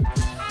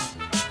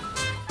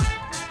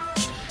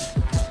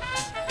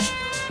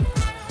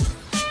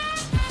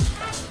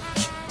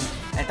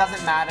 It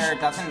doesn't matter, it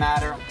doesn't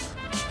matter.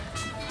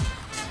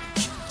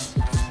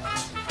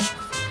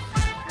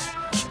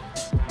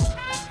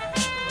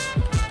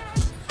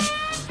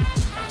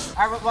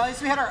 Alright, well at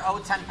least we had our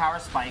O10 power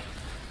spike.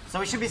 So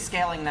we should be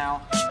scaling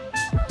now.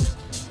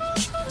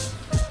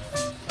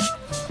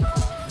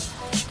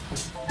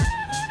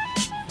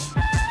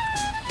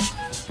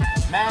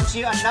 Manchi,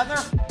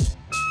 another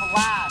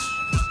flash.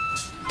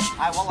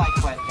 I will like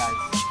quit, guys.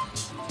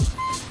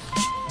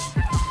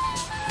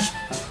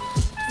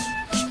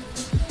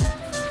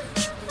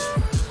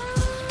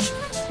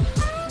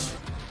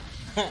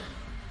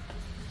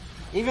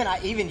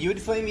 Even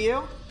you'd flame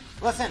you?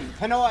 Listen,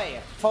 Pinoy,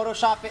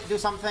 Photoshop it, do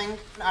something.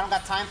 I don't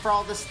got time for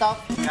all this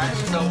stuff. Guys,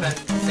 just open,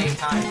 save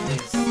time,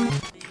 please.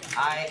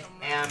 I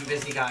am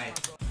busy guy.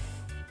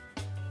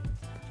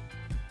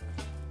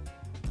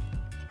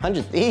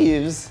 100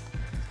 Thieves?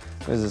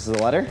 What is this, a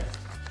letter?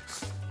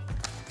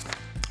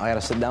 I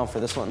gotta sit down for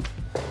this one.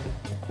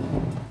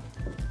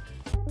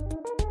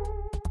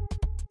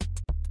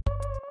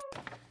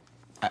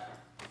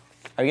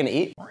 Are you gonna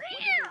eat?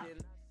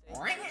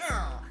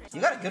 You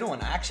got a good one,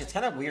 actually. It's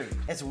kind of weird.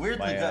 It's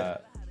weirdly good.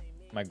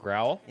 My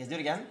growl? Yeah, do it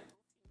again.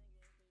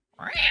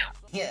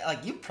 Yeah,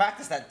 like you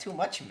practice that too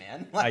much,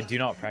 man. Like, I do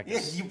not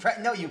practice. Yeah,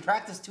 no, you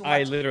practice too much.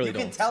 I literally you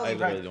don't. Can tell I you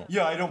literally don't.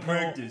 Yeah, I don't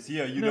practice.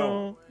 Yeah, you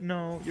don't.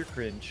 No, you're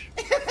cringe.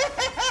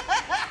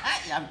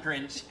 Yeah, I'm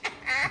cringe.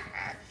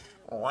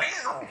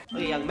 Wow.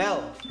 Look at young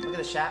Mel. Look at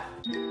the chat.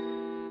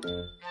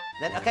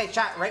 Then, okay,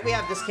 chat, right? We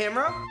have this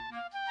camera.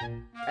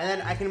 And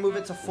then I can move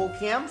it to full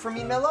cam for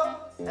me, Mellow.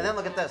 And then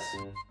look at this.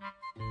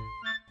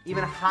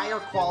 Even higher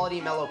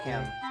quality Mellow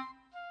cam.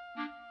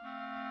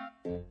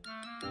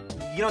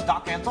 You know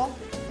Doc Antle?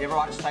 You ever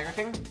watch Tiger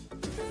King?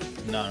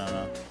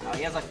 No.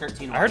 He has like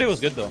 13 wives. I heard it was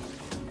good though.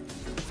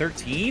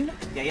 13?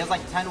 Yeah, he has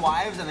like 10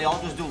 wives and they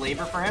all just do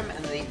labor for him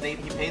and he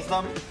pays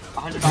them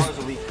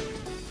 $100 a week.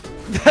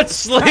 That's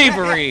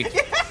slavery!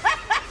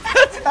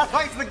 That's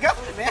why he's the goat,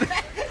 man.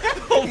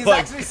 Oh He's my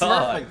actually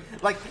God.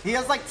 smurfing. Like, he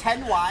has like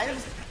 10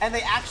 wives and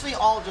they actually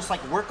all just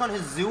like work on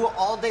his zoo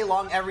all day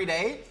long every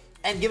day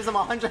and gives them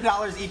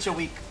 $100 each a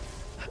week.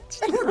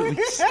 It's literally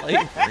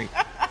slavery.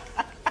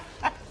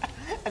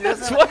 And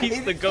That's why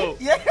he's the GOAT.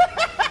 Yeah.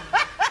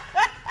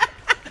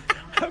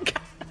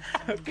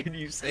 How can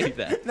you say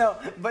that? No,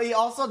 but he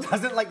also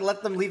doesn't like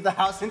let them leave the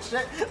house and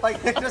shit.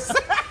 Like they just.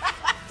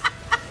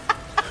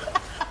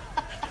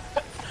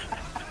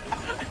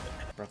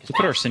 Look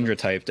at our Syndra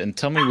typed and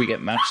tell me we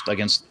get matched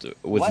against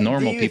with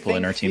normal people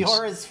in our teams. What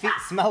do Fiora's feet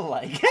smell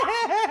like?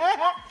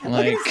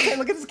 Like,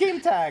 look at his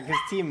game tag, his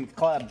team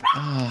club.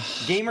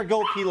 Gamer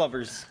Gold P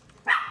lovers.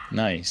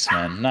 Nice,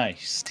 man,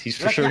 nice. He's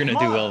for sure gonna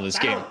do well this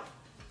game.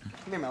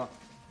 Come here, Melo.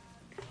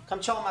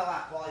 Come chill on my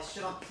lap while I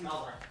shit on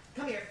Melver.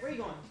 Come here. Where are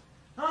you going?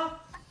 Huh?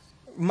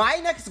 My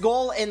next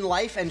goal in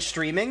life and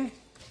streaming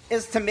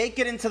is to make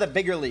it into the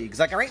bigger leagues.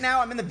 Like right now,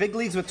 I'm in the big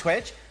leagues with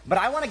Twitch, but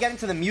I want to get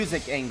into the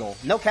music angle.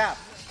 No cap.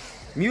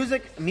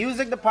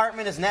 Music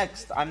department is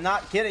next. I'm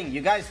not kidding. You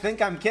guys think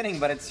I'm kidding,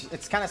 but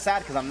it's kind of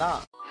sad because I'm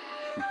not.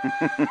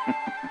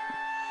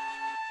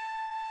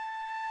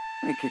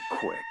 Make it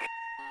quick.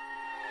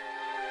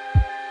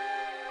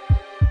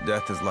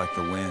 Death is like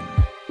the wind,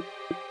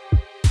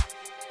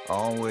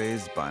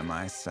 always by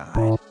my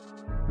side.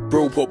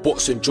 Robot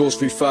boxing, jaws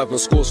 3-5 and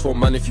scores for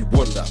man if you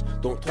want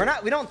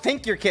that. We don't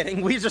think you're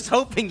kidding. We're just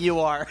hoping you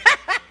are.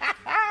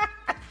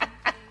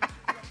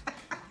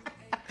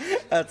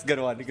 That's a good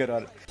one. Good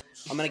one.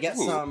 I'm gonna get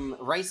some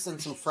rice and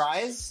some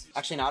fries.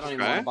 Actually, no, I don't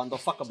even want a bundle.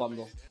 Fuck a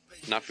bundle.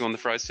 Not feeling the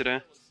fries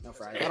today? No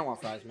fries. I don't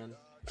want fries, man.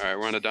 Alright,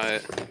 we're on a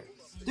diet.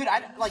 Dude,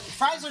 like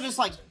fries are just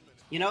like,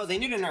 you know, they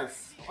need a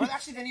nerf. Or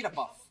actually, they need a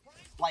buff.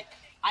 Like,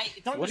 I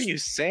don't. What are you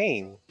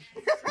saying?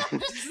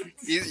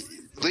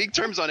 League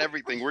terms on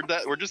everything. We're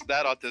just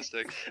that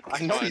autistic.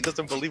 I know he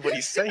doesn't believe what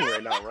he's saying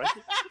right now, right?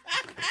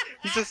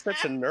 He's just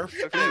such a nerf.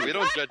 Okay, we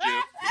don't judge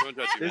you. We don't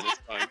judge you. Man. It's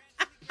fine.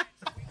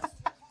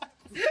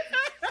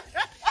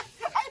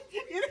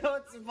 You know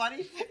what's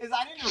funny is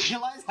I didn't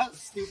realize how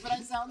stupid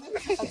I sounded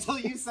until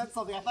you said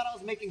something. I thought I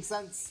was making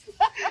sense.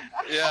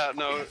 Yeah,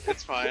 no,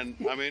 it's fine.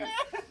 I mean,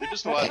 you're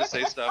just allowed to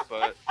say stuff,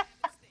 but.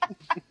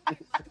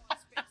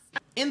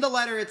 In the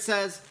letter it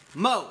says,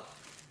 Mo,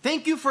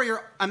 thank you for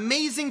your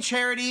amazing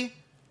charity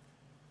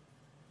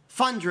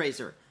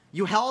fundraiser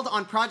you held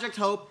on Project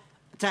Hope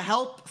to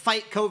help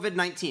fight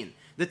COVID-19.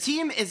 The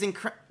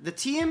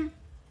team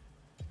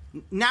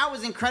now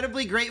is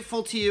incredibly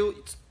grateful to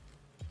you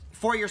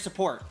for your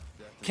support.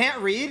 Can't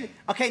read?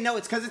 Okay, no,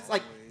 it's because it's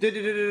like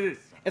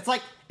it's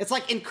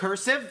like in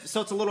cursive,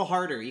 so it's a little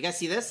harder. You guys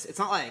see this? It's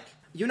not like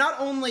you not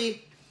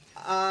only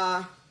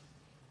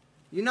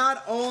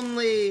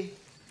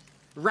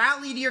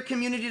rallied your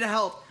community to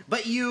help,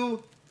 but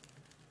you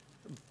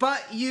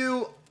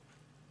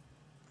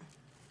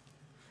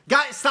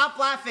guys, stop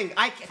laughing.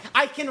 I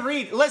can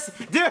read.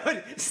 Listen,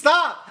 dude,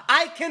 stop.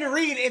 I can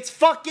read. It's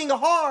fucking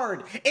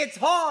hard. It's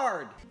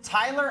hard.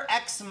 Tyler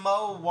X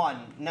Mo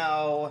 1.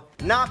 No.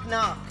 Knock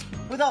knock.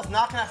 Who the hell's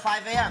knocking at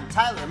 5 a.m.?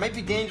 Tyler, it might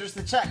be dangerous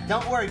to check.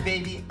 Don't worry,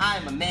 baby.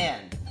 I'm a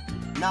man.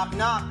 Knock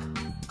knock.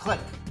 Click.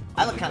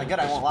 I look kind of good,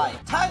 I won't lie.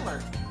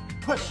 Tyler,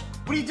 push.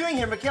 What are you doing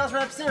here? Mikhail's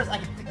right upstairs.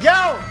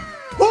 Yo!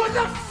 Who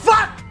the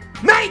fuck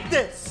made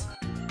this?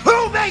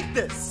 Who made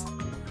this?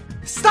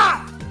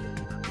 Stop!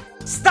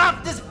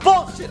 Stop this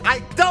bullshit! I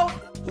don't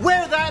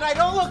wear that. I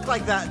don't look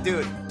like that,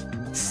 dude.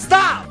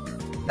 Stop!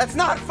 That's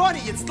not funny.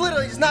 It's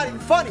literally just not even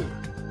funny.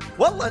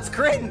 Wallah, it's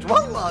cringe.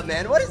 Wallah,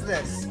 man. What is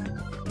this?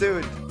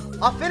 Dude,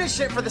 I'll finish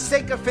it for the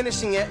sake of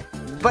finishing it,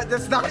 but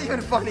that's not even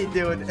funny,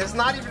 dude. It's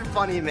not even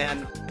funny,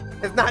 man.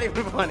 It's not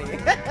even funny.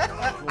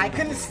 I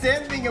couldn't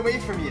stand being away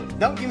from you.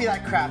 Don't give me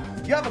that crap.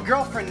 You have a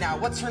girlfriend now.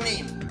 What's her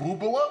name?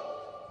 Boobala?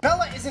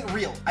 Bella isn't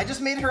real. I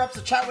just made her up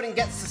so chat wouldn't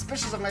get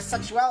suspicious of my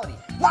sexuality.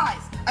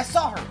 Lies! I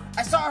saw her.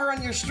 I saw her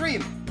on your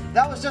stream.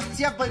 That was just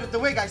TF Blade with the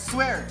wig, I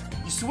swear.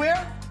 You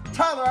swear?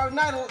 Tyler, I would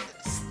not...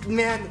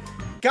 Man,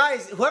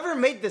 guys, whoever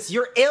made this,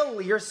 you're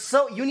ill. You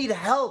need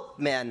help,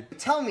 man.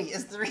 Tell me,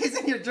 is the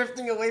reason you're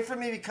drifting away from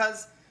me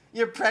because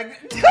you're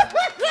pregnant?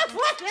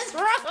 What is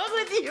wrong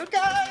with you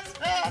guys,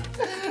 man?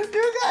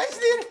 You guys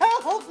need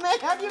help,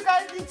 man. You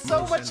guys need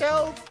so much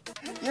help.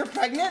 You're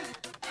pregnant?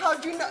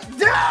 How'd you know?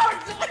 Dude!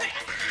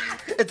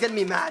 It's getting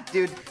me mad,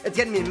 dude. It's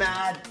getting me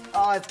mad.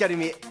 Oh, it's getting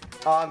me...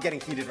 Oh, I'm getting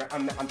heated.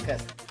 I'm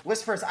pissed.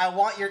 Whispers, I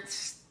want your...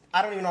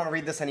 I don't even want to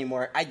read this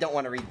anymore. I don't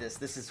want to read this.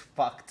 This is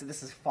fucked.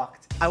 This is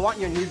fucked. I want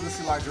your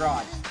needlessly large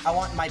rod. I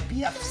want my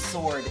BF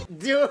sword.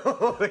 Dude,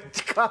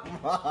 come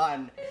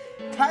on.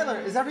 Tyler,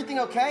 is everything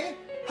okay?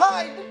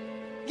 Hide!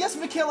 Yes,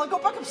 Michaela, go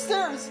back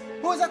upstairs.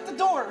 Who was at the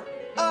door?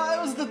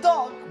 It was the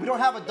dog. We don't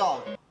have a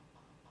dog.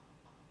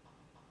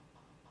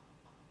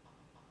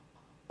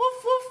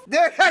 Woof, woof.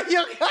 Dude,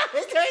 you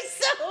guys are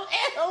so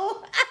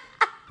ill.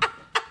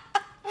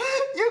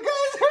 You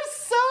guys are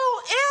so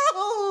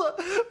ill.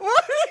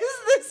 What is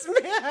this,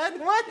 man?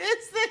 What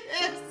is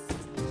this?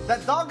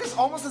 That dog is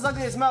almost as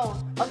ugly as Mo.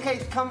 Okay,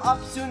 come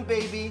up soon,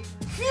 baby.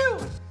 Phew!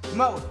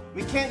 Mo,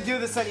 we can't do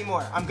this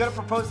anymore. I'm gonna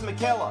propose to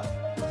Michaela.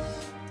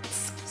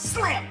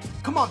 Slam!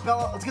 Come on,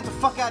 Bella, let's get the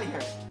fuck out of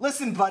here.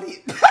 Listen,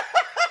 buddy. Come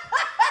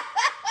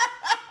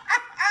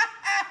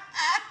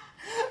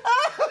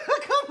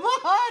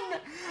on!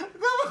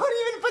 Don't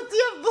even put the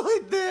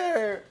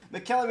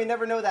McKellen, we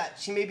never know that.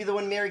 She may be the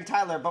one marrying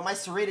Tyler, but my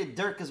serrated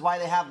Dirk is why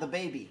they have the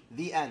baby.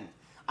 The end.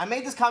 I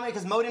made this comment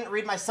because Mo didn't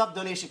read my sub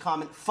donation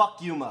comment.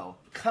 Fuck you, Mo.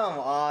 Come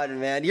on,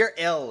 man. You're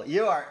ill.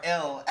 You are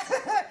ill.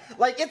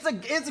 Like, it's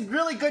a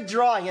really good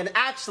drawing, and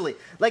actually,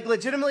 like,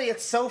 legitimately,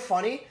 it's so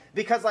funny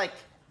because, like,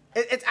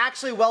 it's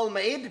actually well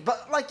made,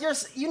 but, like,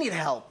 you need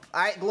help.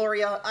 All right,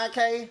 Gloria,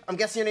 okay? I'm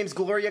guessing your name's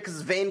Gloria because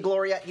it's Vain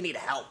Gloria. You need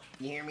help.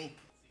 You hear me?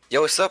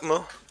 Yo, what's up,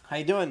 Mo? How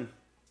you doing?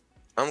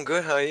 I'm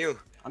good. How are you?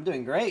 I'm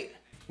doing great.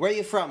 Where are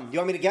you from? You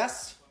want me to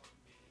guess?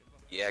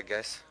 Yeah, I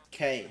guess.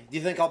 Okay. Do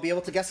you think I'll be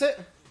able to guess it?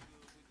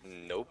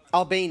 Nope.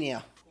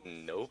 Albania.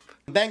 Nope.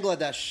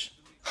 Bangladesh.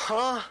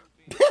 Huh?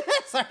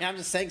 Sorry, I'm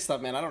just saying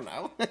stuff, man. I don't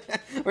know.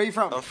 Where are you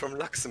from? I'm from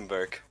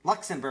Luxembourg.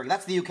 Luxembourg.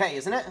 That's the UK,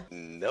 isn't it?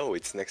 No,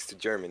 it's next to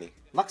Germany.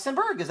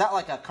 Luxembourg? Is that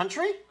like a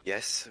country?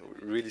 Yes,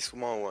 really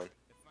small one.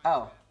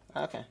 Oh,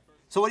 okay.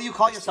 So what do you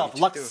call Nice to yourself?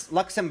 meet you too.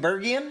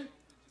 Luxembourgian?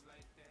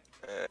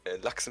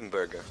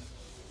 Luxembourger.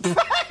 You're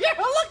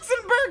a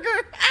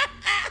Luxembourger!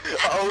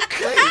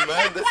 Okay,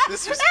 man, that's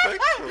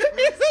disrespectful.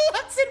 He's a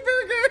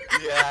Luxembourger!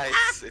 Yeah,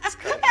 it's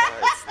kind of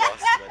it's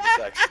lost, man. It's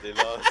actually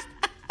lost.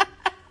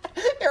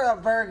 You're a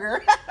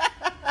burger.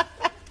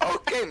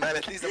 Okay, man,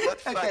 at least I'm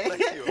not fat like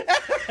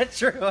you.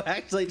 True,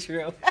 actually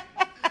true.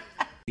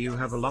 You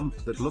have a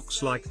lump that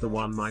looks like the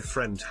one my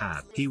friend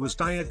had. He was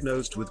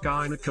diagnosed with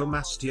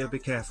gynecomastia. Be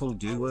careful,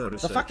 do a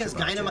research The fuck is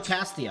about it.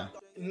 gynecomastia?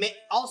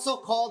 Also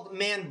called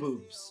man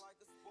boobs.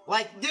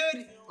 Like,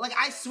 dude, like,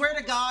 I swear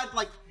to God,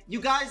 like, you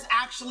guys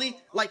actually,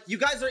 like, you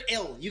guys are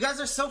ill. You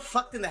guys are so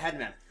fucked in the head,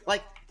 man.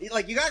 Like,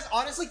 you guys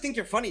honestly think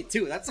you're funny,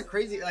 too. That's a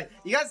crazy, like,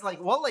 you guys, like,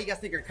 wallah, you guys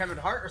think you're Kevin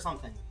Hart or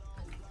something.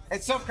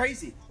 It's so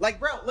crazy. Like,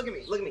 bro, look at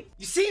me, look at me.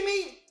 You see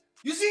me?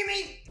 You see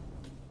me?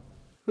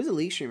 Who's a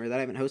league streamer that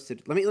I haven't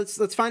hosted?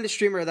 Let's find a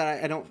streamer that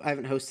I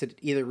haven't hosted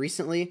either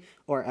recently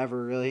or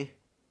ever, really.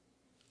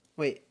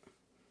 Wait.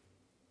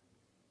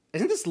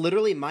 Isn't this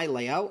literally my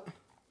layout?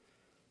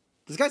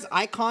 This guy's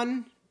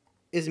icon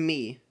is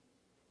me.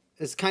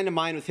 It's kind of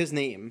mine with his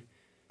name.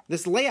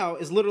 This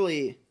layout is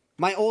literally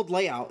my old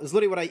layout. Is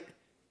literally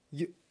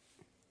what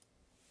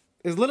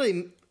is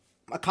literally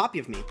a copy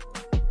of me.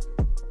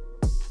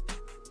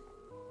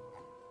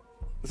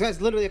 This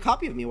guy's literally a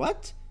copy of me.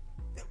 What?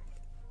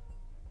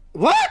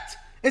 What?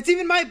 It's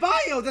even my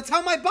bio. That's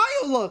how my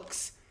bio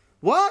looks.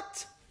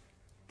 What?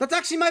 That's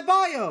actually my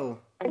bio.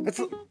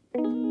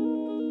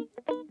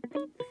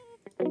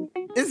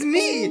 It's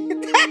me.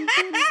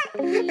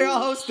 Here, I'll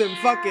host him.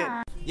 Fuck it.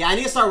 Yeah, I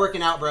need to start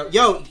working out, bro.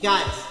 Yo,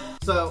 guys.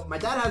 So my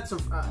dad had some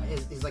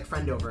his like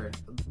friend over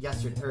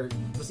yesterday, or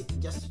was it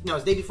no, it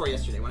was the day before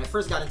yesterday when I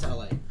first got into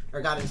LA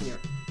or got into New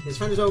York. His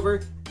friend was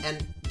over,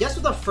 and guess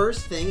what the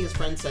first thing his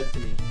friend said to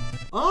me?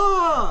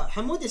 Ah,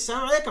 Hamoudi,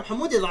 assalamu alaikum,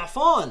 Hamoudi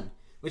Lafon.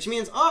 Which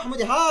means, oh,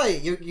 Hamoudi, hi,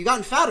 you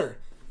gotten fatter.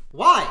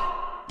 Why?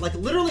 Like,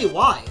 literally,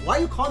 why? Why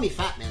you call me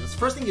fat, man? That's the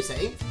first thing you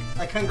say.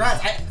 Like,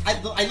 congrats. I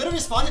literally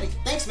responded,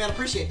 thanks, man,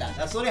 appreciate that.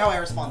 That's literally how I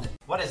responded.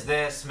 What is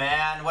this,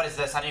 man? What is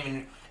this?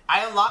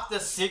 I unlocked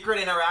this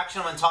secret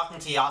interaction when talking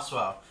to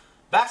Yassuo.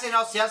 Backstage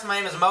LCS, my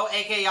name is Mo,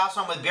 aka Yassuo.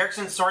 I'm with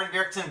Bjergsen, Soren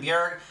Bjergsen,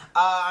 Bjerg.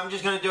 I'm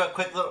just gonna do a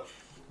quick little...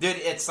 Dude,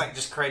 it's like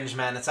just cringe,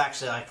 man. It's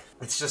actually like,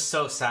 it's just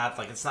so sad.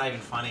 Like, it's not even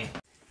funny.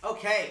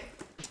 Okay,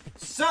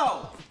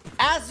 so,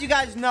 as you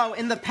guys know,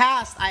 in the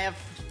past, I've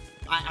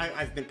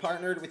been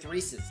partnered with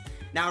Reese's.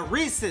 Now,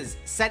 Reese's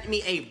sent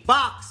me a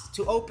box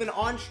to open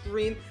on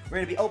stream. We're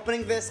gonna be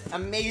opening this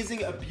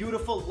amazing,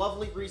 beautiful,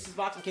 lovely Reese's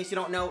box. In case you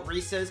don't know,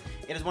 Reese's,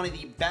 it is one of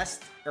the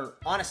best, or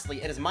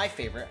honestly, it is my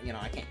favorite. You know,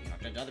 I can't,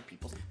 judge other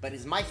people's, but it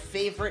is my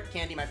favorite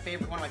candy, one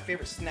of my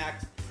favorite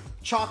snacks.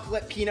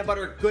 Chocolate, peanut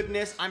butter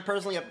goodness. I'm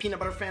personally a peanut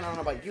butter fan. I don't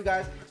know about you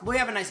guys. We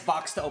have a nice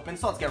box to open,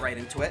 so let's get right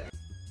into it.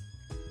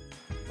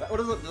 What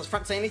does the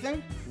front say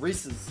anything?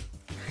 Reese's.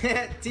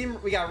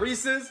 We got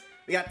Reese's.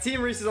 We got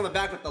Team Reese's on the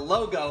back with the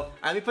logo.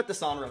 Let me put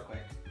this on real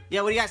quick.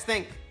 Yeah, what do you guys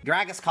think?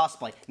 Gragas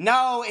cosplay.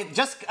 No,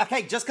 just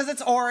because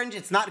it's orange,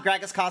 it's not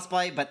Gragas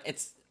cosplay, but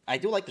I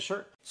do like the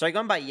shirt. So I'm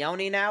going by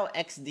Yoni now,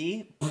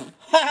 XD.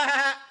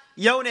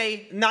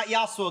 Yoni, not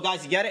Yasuo,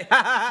 guys, you get it?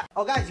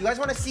 Oh, guys, you guys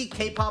want to see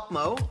K-pop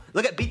Mo?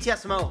 Look at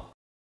BTS Mo.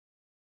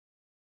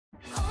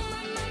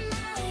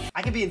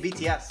 I can be in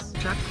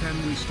BTS. Chat,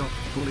 can we stop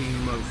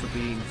bullying Mo for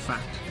being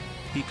fat?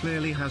 He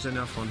clearly has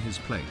enough on his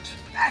plate.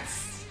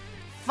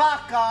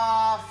 Fuck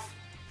off.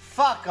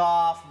 Fuck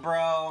off,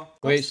 bro.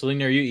 Wait,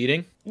 Selena, are you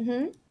eating?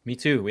 Mm-hmm. Me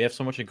too. We have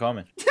so much in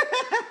common.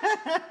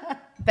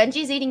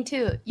 Benji's eating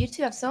too. You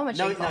two have so much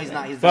in common. No, he's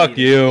not. He's Fuck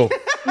you.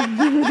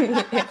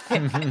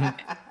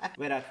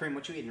 Wait, Kareem,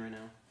 what you eating right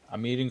now?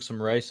 I'm eating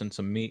some rice and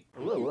some meat.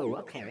 Ooh,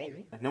 okay.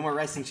 No more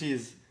rice and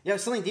cheese. Yo,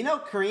 Celine, do you know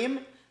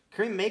Kareem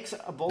makes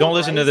a bowl Don't of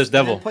listen rice to this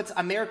devil. and then puts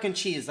American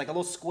cheese, like a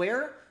little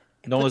square,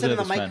 and Don't puts it listen in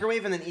to the this man.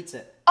 microwave and then eats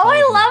it. Oh,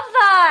 I love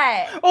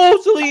that!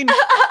 Oh, Celine!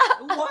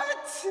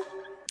 What?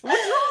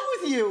 What's wrong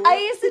with you? I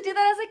used to do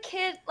that as a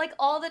kid, like,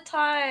 all the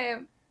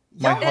time.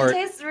 My heart. It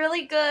tastes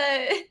really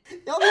good.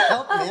 Y'all need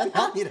help, man.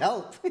 Y'all need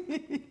help.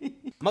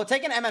 Mo,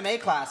 take an MMA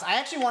class. I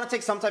actually want to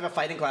take some type of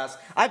fighting class.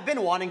 I've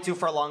been wanting to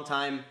for a long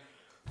time.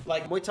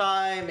 Like Muay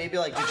Thai, maybe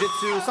like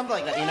Jiu-Jitsu, something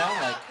like that, you know?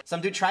 Like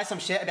some dude try some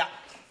shit about,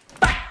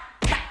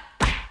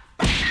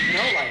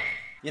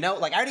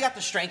 like I already got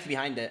the strength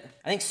behind it.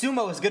 I think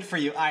sumo is good for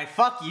you. All right,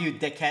 fuck you,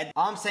 dickhead.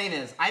 All I'm saying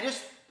is,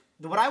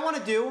 what I want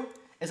to do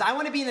is I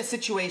want to be in a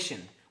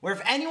situation where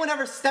if anyone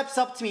ever steps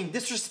up to me and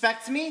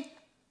disrespects me,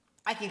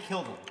 I can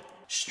kill them.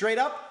 Straight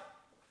up.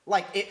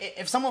 Like,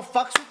 if someone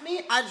fucks with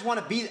me, I want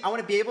to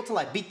be able to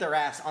like beat their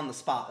ass on the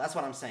spot. That's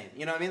what I'm saying.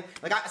 You know what I mean?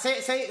 Like,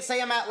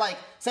 say I'm at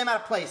a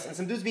place and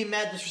some dude's being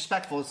mad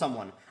disrespectful to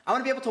someone. I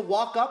want to be able to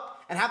walk up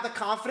and have the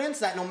confidence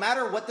that no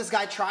matter what this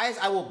guy tries,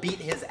 I will beat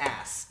his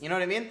ass. You know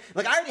what I mean?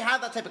 Like, I already have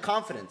that type of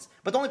confidence.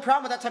 But the only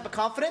problem with that type of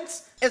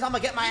confidence is I'm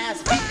gonna get my ass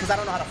beat because I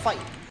don't know how to fight.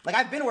 Like,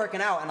 I've been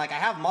working out and like I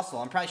have muscle.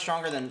 I'm probably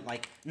stronger than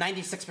like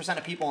 96%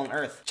 of people on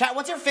Earth. Chat,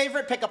 what's your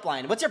favorite pickup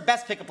line? What's your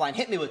best pickup line?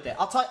 Hit me with it.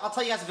 I'll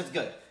tell you guys if it's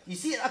good. You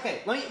see it? Okay,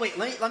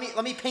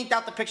 let me paint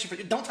out the picture for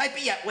you. Don't type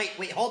it yet.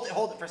 Wait, hold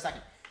it for a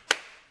second.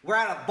 We're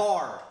at a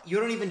bar. You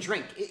don't even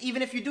drink.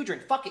 Even if you do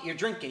drink, fuck it, you're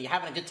drinking. You're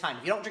having a good time.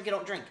 If you don't drink, you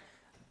don't drink.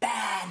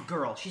 Bad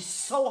girl. She's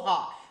so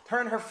hot. Her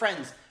and her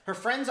friends. Her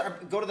friends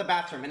go to the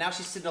bathroom, and now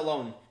she's sitting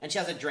alone, and she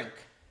has a drink.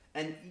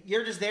 And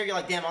you're just there. You're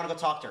like, damn, I want to go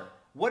talk to her.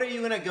 What are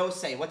you gonna go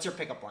say? What's your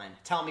pickup line?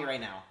 Tell me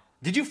right now.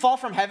 Did you fall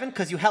from heaven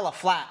because you hella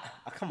flat?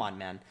 Oh, come on,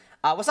 man.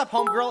 What's up,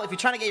 homegirl? If you're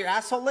trying to get your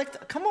asshole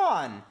licked, come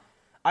on.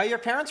 Are your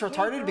parents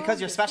retarded because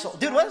you're special?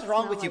 Dude, what is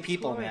wrong with you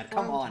people, man?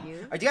 Come on. Do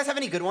you guys have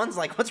any good ones?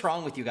 Like, what's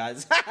wrong with you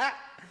guys?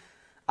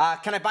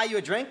 Can I buy you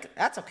a drink?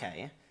 That's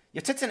okay.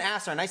 Your tits and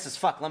ass are nice as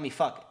fuck. Let me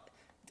fuck.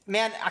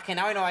 Man, okay,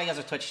 now I know why you guys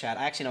are Twitch chat.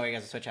 I actually know why you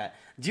guys are Twitch chat.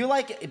 Do you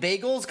like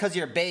bagels because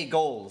you're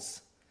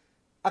bagels?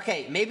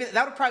 Okay, maybe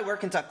that would probably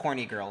work into a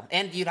corny girl.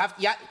 And you'd have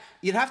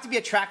to be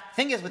attractive.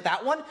 Thing is, with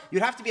that one,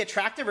 you'd have to be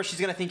attractive or she's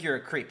gonna think you're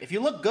a creep. If you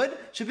look good,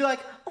 she'll be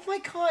like, oh my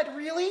god,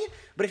 really?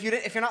 But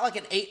if you're not like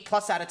an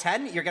 8+ out of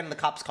 10, you're getting the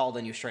cops called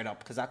on you straight up,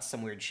 because that's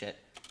some weird shit.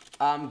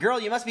 Girl,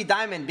 you must be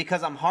diamond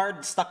because I'm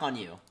hard stuck on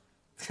you.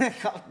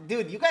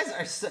 Dude, you guys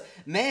are so,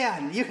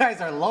 man, you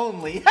guys are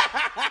lonely.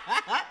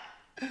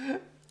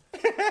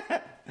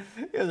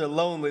 You guys are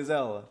lonely as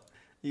hell.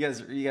 You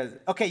guys.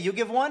 Okay, you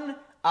give one.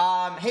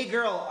 Hey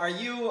girl, are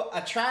you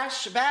a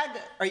trash bag?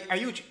 Are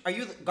you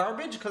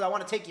garbage? Because I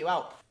want to take you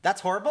out.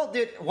 That's horrible,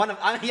 dude.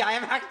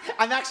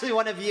 I'm actually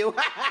one of you.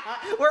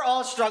 We're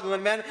all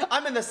struggling, man.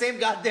 I'm in the same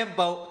goddamn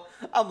boat.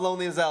 I'm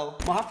lonely as hell.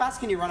 Well, how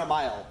fast can you run a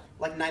mile?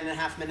 Like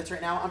 9.5 minutes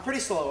right now. I'm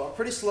pretty slow.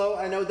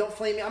 I know. Don't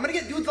flame me. I'm gonna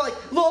get dudes like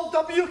lol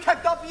W,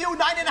 kept W,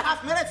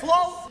 9.5 minutes,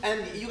 lol.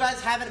 And you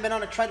guys haven't been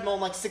on a treadmill in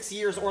like 6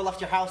 years or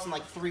left your house in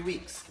like 3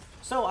 weeks.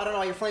 So I don't know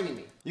why you're flaming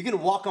me. You can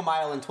walk a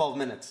mile in 12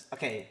 minutes.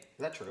 Okay, is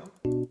that true?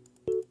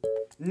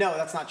 No,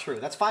 that's not true.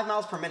 That's 5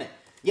 miles per minute.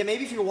 Yeah,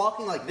 maybe if you're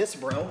walking like this,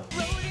 bro.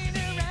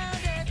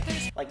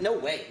 Like, no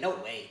way.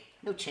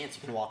 No chance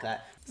you can walk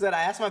that. Said,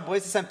 I asked my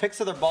boys to send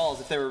pics of their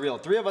balls if they were real.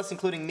 3 of us,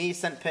 including me,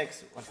 sent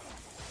pics.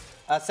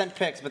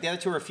 But the other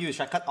 2 refused.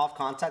 Should I cut off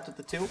contact with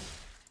the 2?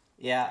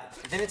 Yeah,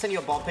 if they didn't send you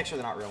a ball picture,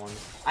 they're not real ones.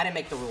 I didn't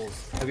make the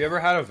rules. Have you ever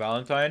had a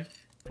Valentine?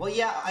 Well,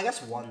 yeah, I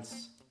guess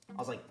once. I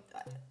was like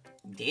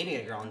dating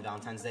a girl on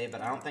Valentine's Day,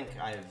 but I don't think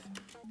I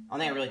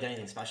really did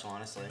anything special,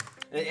 honestly.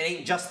 It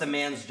ain't just the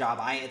man's job.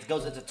 It's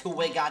a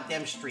 2-way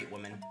goddamn street,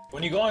 woman.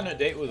 When you go on a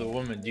date with a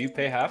woman, do you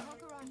pay half?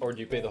 Or do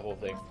you pay the whole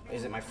thing?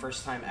 Is it my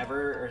first time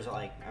ever, or is it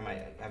like,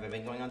 have I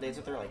been going on dates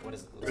with her? Like, what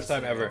is it? First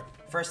time ever.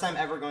 First time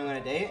ever going on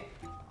a date?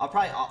 I'll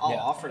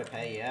offer to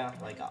pay, yeah.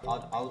 Like,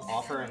 I'll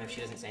offer, and if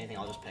she doesn't say anything,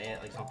 I'll just pay it,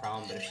 like, no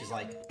problem. But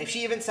if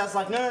she even says,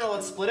 like, no,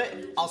 let's split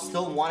it, I'll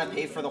still want to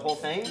pay for the whole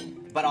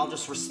thing, but I'll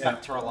just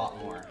respect her a lot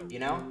more, you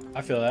know?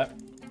 I feel that.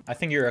 I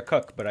think you're a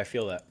cook, but I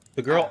feel that.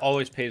 The girl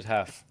always pays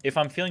half. If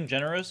I'm feeling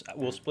generous,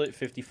 we'll split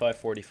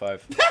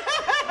 55-45.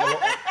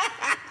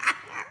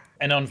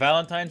 And on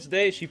Valentine's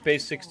Day, she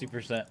pays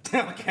 60%.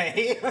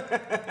 Okay.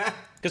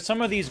 Because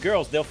some of these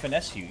girls, they'll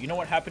finesse you. You know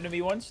what happened to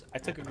me once? I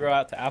took a girl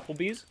out to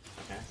Applebee's,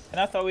 and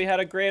I thought we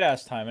had a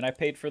great-ass time, and I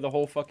paid for the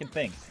whole fucking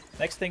thing.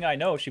 Next thing I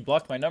know, she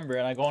blocked my number,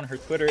 and I go on her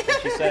Twitter, and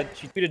she said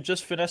she had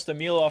just finessed a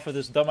meal off of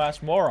this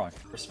dumbass moron.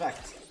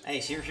 Respect. Hey,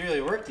 she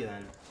really worked you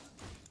then.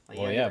 Like,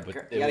 well, yeah, but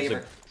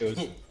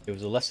it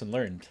was a lesson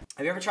learned.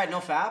 Have you ever tried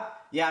NoFap?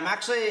 Yeah,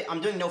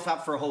 I'm doing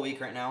NoFap for a whole week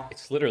right now.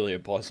 It's literally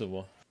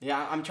impossible.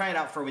 Yeah, I'm trying it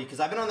out for a week, because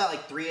I've been on that,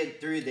 like,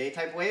 3-a-day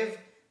type wave,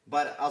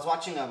 but I was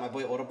watching my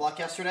boy Autoblock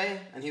yesterday,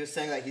 and he was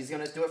saying that he's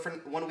going to do it for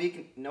 1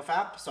 week,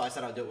 NoFap, so I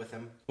said I'll do it with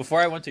him. Before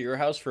I went to your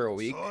house for a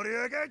week,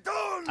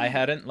 I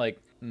hadn't, like,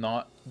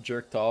 not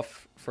jerked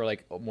off for,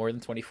 like, more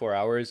than 24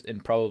 hours in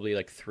probably,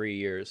 like, 3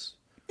 years.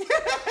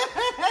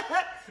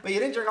 But you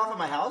didn't jerk off at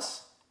my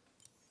house?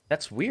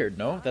 That's weird,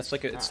 no? That's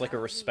like it's like a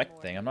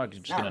respect thing. I'm not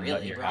just gonna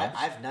nut in your house.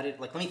 I've nutted,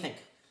 like, let me think.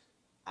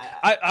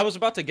 I was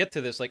about to get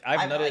to this. Like,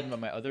 I've nutted in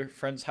my other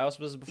friend's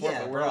houses before,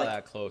 but we're not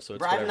that close, so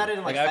it's I've nutted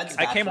in, like, Fed's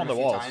I came on the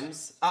walls.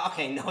 Times.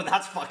 Okay, no,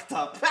 that's fucked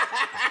up.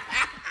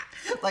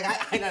 Like,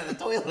 I nutted in the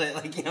toilet.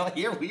 Like, you know,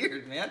 you're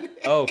weird, man.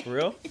 Oh, for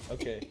real?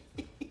 Okay.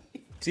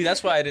 See,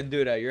 that's why I didn't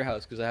do it at your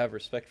house, because I have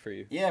respect for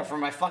you. Yeah, for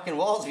my fucking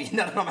walls. If you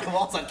nutted on my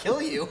walls, I'd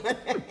kill you.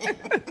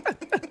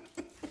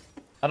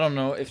 I don't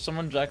know. If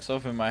someone jacks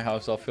off in my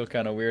house, I'll feel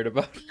kind of weird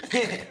about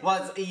it.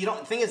 Well, you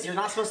don't. Thing is, you're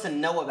not supposed to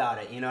know about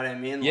it. You know what I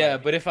mean? Yeah,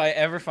 but if I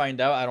ever find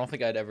out, I don't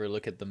think I'd ever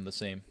look at them the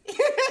same.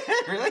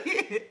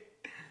 Really?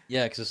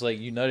 Yeah, because it's like,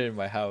 you nutted in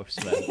my house,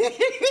 man.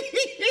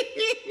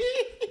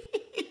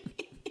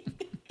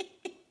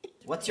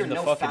 What's your in the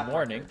no fucking fap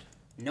morning? record?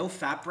 No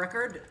fap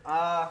record?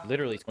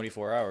 Literally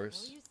 24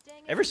 hours.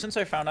 Ever since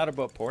I found out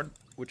about porn,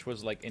 which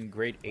was like in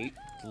grade 8,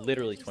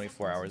 literally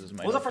 24 hours is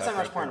my. What was the no first fap time you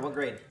watched record. porn? What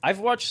grade? I've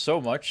watched so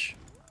much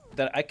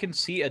that I can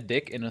see a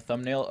dick in a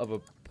thumbnail of a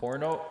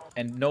porno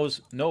and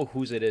know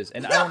whose it is,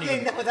 and I don't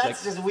even. No, that's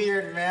like, just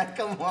weird, man.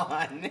 Come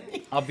on.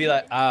 I'll be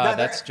like, No,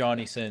 that's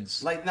Johnny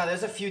Sins. Like, no,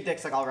 there's a few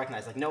dicks like I'll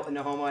recognize, like no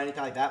homo or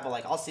anything like that, but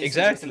like I'll see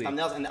Exactly. some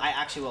thumbnails, and I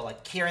actually will,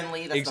 like Kieran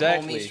Lee, that's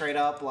Exactly. the homie straight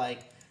up, like,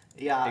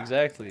 yeah.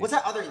 Exactly. What's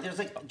that other? There's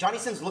like Johnny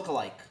Sins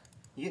lookalike.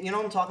 You know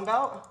what I'm talking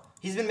about?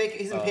 He's been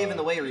paving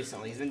the way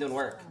recently. He's been doing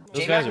work.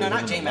 Those guys No, are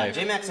not living J the Mac. life.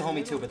 J Mac's a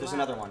homie too, but there's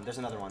another one. There's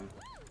another one.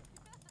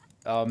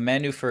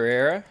 Manu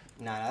Ferreira.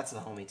 Nah, that's the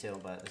homie too,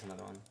 but there's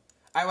another one.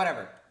 All right,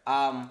 whatever.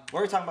 What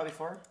were we talking about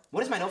before?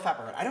 What is my no fap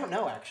record? I don't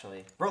know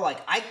actually, bro. Like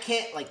I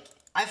can't like.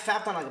 I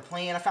fapped on like a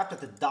plane. I fapped at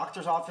the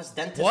doctor's office,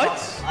 dentist What?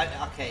 office.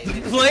 Okay.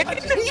 Plane?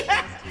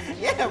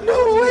 Yeah, bro.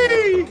 No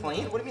way!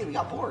 Plane? What do you mean? We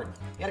got bored.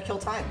 We gotta kill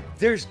time.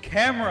 There's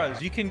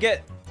cameras. You can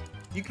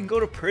go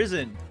to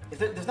prison. If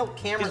there's no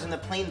cameras in the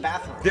plane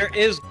bathroom. There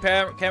is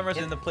cameras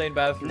in the plane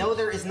bathroom. No,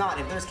 there is not.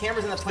 If there's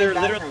cameras in the plane There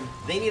bathroom,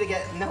 they need to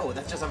get. No,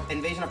 that's just an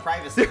invasion of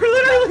privacy. There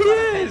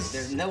literally is.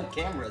 There's no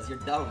cameras. You're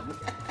dumb.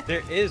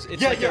 There is.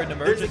 It's Yeah, like yeah, an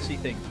emergency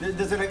thing.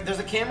 There's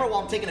a camera while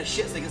I'm taking a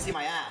shit so they can see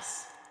my ass.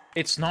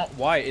 It's not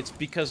why. It's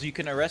because you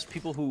can arrest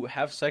people who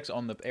have sex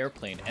on the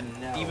airplane, and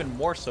even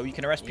more so, you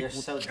can arrest people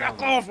You're so who jack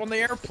dumb. off on the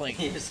airplane.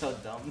 You're so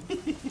dumb.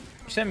 You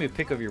sent me a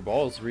pic of your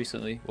balls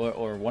recently,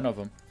 or one of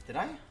them. Did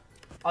I?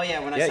 Oh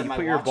yeah, when I Yeah, said you my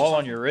put your watch or ball on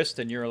something. your wrist,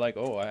 and you're like,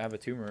 "Oh, I have a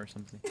tumor or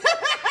something."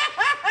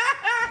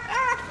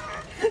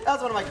 That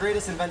was one of my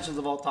greatest inventions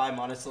of all time,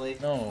 honestly.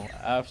 No,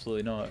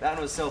 absolutely not. That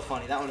one was so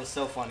funny. That one is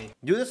so funny.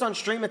 Do this on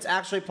stream, it's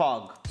actually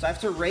Pog. So I have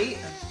to rate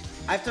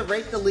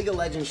the League of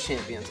Legends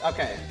champions.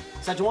 Okay.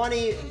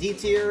 Sejuani, D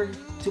tier,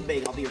 too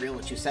big, I'll be real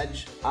with you,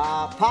 Sedge.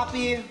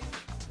 Poppy,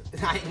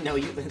 I know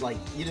you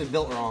just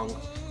built wrong.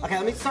 Okay,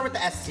 let me start with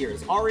the S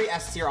tiers. Ari,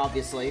 S tier,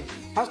 obviously.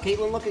 How's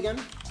Caitlyn look again?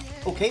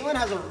 Oh, Caitlyn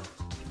has a,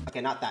 okay,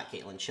 not that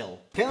Caitlyn,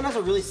 chill. Caitlyn has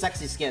a really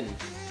sexy skin.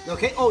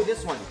 Okay, oh,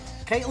 this one.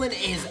 Caitlyn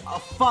is a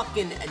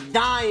fucking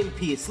dime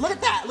piece. Look at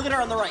that. Look at her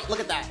on the right.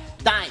 Look at that.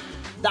 Dime.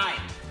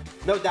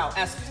 No doubt.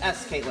 S,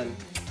 Caitlyn.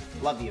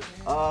 Love you.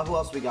 Who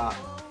else we got?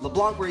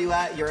 LeBlanc, where you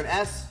at? You're an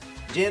S.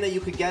 Jana, you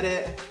could get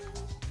it.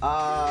 Who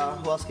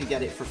else could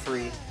get it for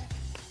free?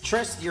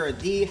 Trist, you're a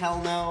D.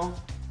 Hell no.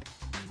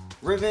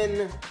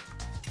 Riven.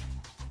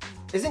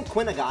 Isn't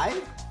Quinn a guy?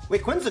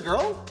 Wait, Quinn's a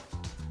girl?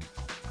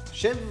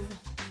 Shiv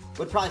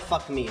would probably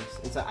fuck me.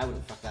 I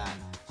wouldn't fuck that.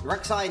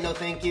 Rek'Sai, no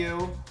thank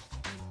you.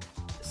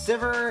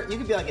 Sivir, you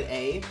could be like an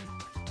A.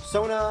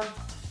 Sona,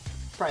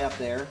 probably up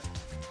there.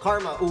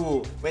 Karma,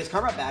 ooh. Wait, is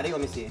Karma a baddie?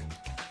 Let me see.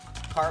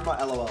 Karma,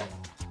 LOL.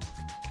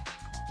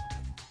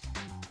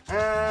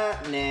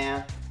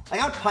 Nah.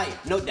 Like, I'd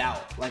pipe, no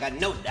doubt. Like,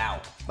 no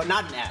doubt. But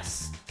not an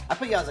S. I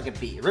put you as like a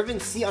B. Riven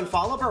C,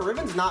 unfollow, bro.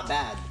 Riven's not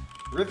bad.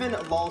 Riven,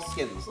 lol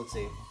skins. Let's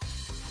see.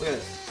 Look at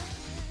this.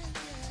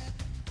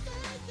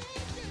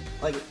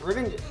 Like,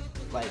 Riven,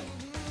 like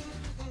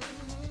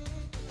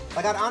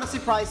I'd honestly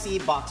probably see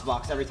box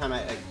every time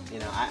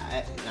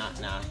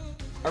nah.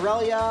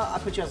 Aurelia, I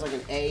put you as like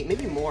an A,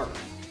 maybe more.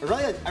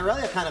 Aurelia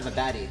kind of a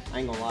baddie, I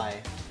ain't gonna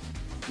lie.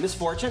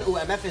 Misfortune, ooh,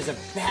 MF is a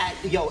bad,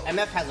 yo,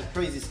 MF has a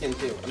crazy skin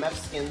too. MF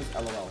skins,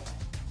 LOL.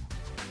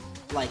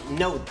 Like,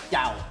 no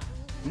doubt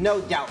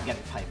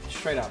getting piped,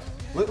 straight up.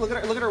 Look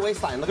at her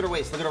waistline, look at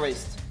her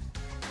waist.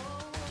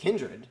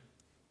 Kindred,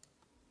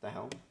 the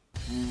hell?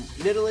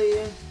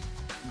 Nidalee,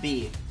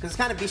 B, because it's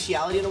kind of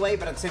bestiality in a way,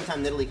 but at the same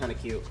time, Nidalee kind of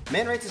cute.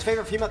 Man rates his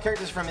favorite female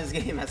characters from his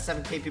game, has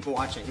 7K people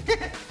watching.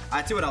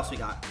 Alright, see what else we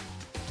got.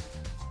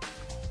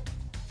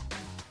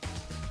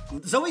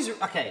 Zoe's,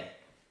 okay,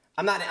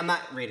 I'm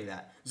not rating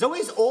that.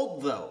 Zoe's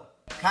old though.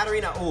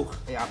 Katarina, ooh,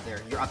 yeah,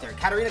 you're up there.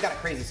 Katarina got a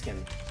crazy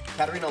skin.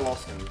 Katarina low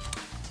skin.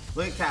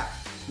 Look at Kat.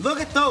 Look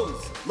at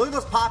those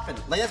popping.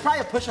 Like, that's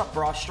probably a push-up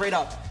bra, straight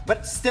up.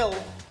 But still,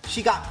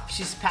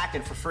 she's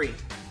packing for free.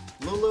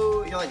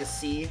 Lulu, you're like a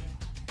C.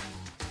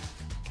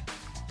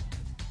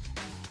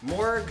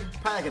 Morg,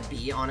 probably like a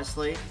B,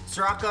 honestly.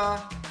 Soraka,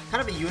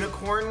 kind of a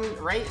unicorn,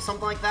 right?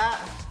 Something like that.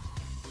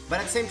 But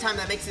at the same time,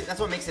 that's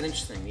what makes it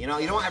interesting. You know,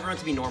 you don't want everyone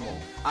to be normal.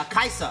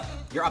 Kaisa,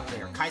 you're up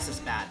there. Kaisa's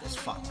bad as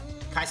fuck.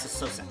 Kaisa's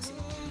so sexy.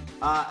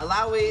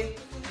 Alawi,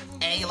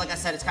 A, like I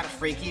said, it's kind of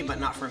freaky, but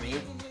not for me.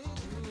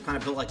 Kind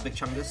of built like Big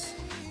Chungus.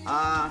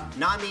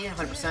 Nami,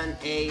 100%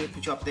 A,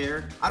 put you up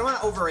there. I don't want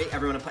to overrate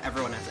everyone and put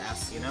everyone as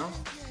S, you know?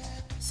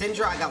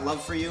 Syndra, I got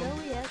love for you.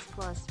 Zoe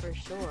S+ for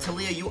sure.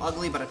 Talia, you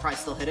ugly, but I'd probably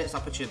still hit it, so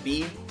I'll put you a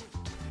B.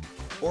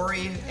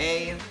 Ori,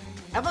 A.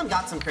 Evelyn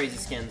got some crazy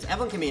skins.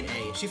 Evelyn can be an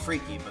A. She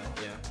freaky, but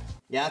yeah.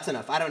 Yeah, that's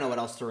enough. I don't know what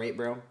else to rate,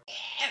 bro.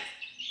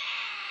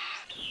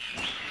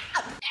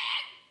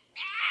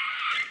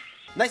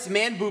 Nice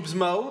man boobs,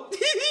 Mo.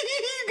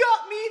 You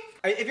got me.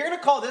 If you're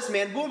gonna call this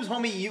man boobs,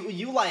 homie,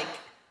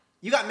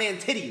 you got man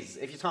titties.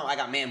 If you're talking, I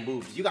got man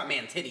boobs. You got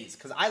man titties.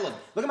 Cause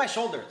look at my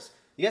shoulders.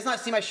 You guys not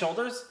see my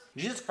shoulders?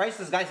 Jesus Christ,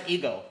 this guy's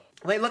ego.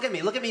 Wait, look at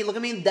me. Look at me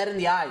dead in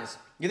the eyes.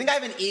 You think I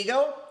have an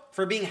ego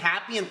for being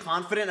happy and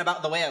confident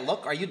about the way I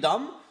look? Are you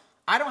dumb?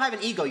 I don't have an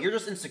ego. You're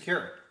just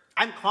insecure.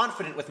 I'm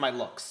confident with my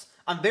looks.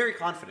 I'm very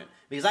confident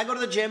because I go to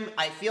the gym,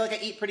 I feel like I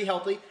eat pretty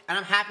healthy, and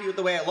I'm happy with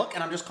the way I look,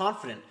 and I'm just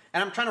confident.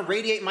 And I'm trying to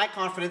radiate my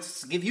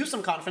confidence, give you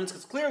some confidence,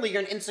 because clearly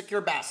you're an insecure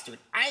bastard.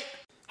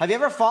 Have you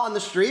ever fought on the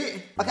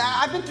street? Okay,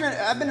 I've been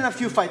in a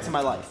few fights in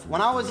my life.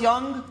 When I was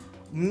young,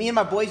 me and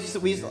my boys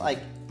we used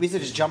to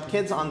just jump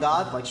kids on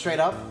God, like straight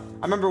up.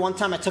 I remember one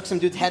time I took some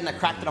dude's head and I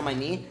cracked it on my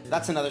knee.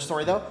 That's another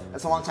story though.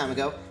 That's a long time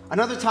ago.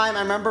 Another time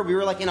I remember we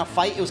were like in a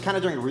fight. It was kind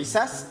of during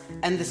recess,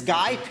 and this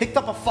guy picked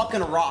up a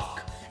fucking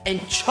rock and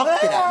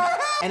chucked it at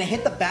me, and it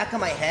hit the back of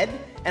my head,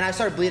 and I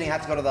started bleeding. I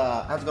had to go to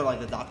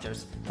like the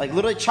doctors. Like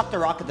literally chucked a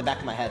rock at the back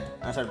of my head,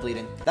 and I started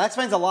bleeding. That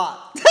explains a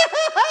lot.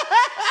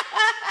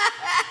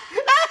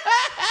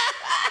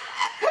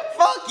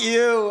 Fuck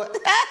you.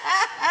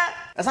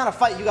 That's not a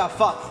fight. You got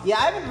fucked. Yeah,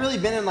 I haven't really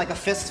been in like a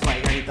fist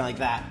fight or anything like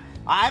that.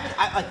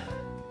 I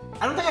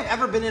don't think I've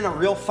ever been in a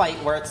real fight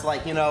where it's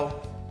like, you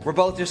know, we're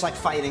both just like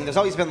fighting. There's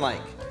always been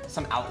like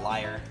some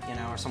outlier, you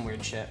know, or some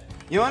weird shit.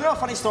 You wanna know a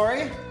funny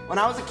story? When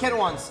I was a kid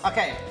once,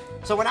 okay,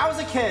 so when I was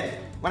a kid,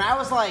 when I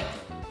was like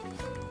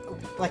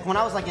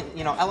in,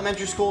 you know,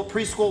 elementary school,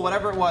 preschool,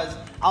 whatever it was,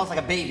 I was like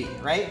a baby,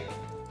 right?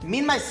 Me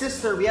and my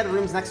sister, we had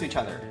rooms next to each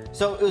other.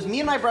 So it was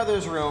me and my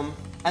brother's room,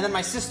 and then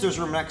my sister's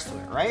room next to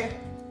it, right?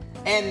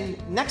 And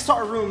next to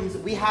our rooms,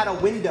 we had a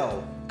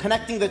window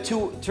connecting the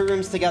two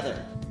rooms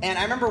together. And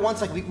I remember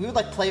once, like, we would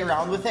like play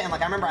around with it, and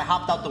like I remember I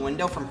hopped out the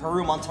window from her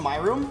room onto my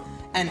room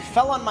and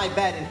fell on my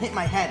bed and hit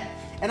my head.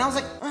 And I was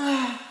like,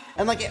 ugh.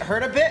 And like it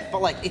hurt a bit,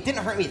 but like it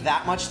didn't hurt me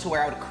that much to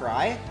where I would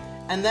cry.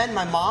 And then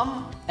my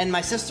mom and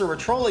my sister were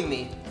trolling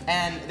me,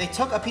 and they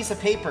took a piece of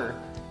paper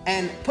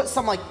and put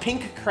some like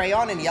pink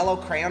crayon and yellow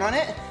crayon on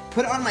it,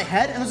 put it on my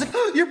head, and I was like,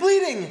 oh, you're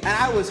bleeding! And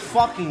I was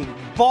fucking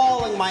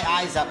bawling my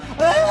eyes out.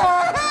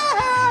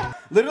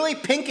 Literally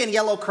pink and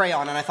yellow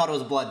crayon, and I thought it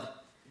was blood.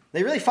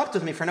 They really fucked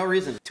with me for no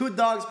reason. Two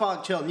dogs,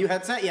 pog, chill. New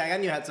headset? Yeah, I got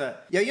a new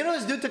headset. Yo, you know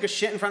this dude took a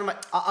shit in front of my...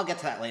 I'll get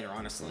to that later,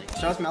 honestly.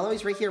 Show us Mello?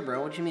 He's right here,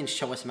 bro. What do you mean,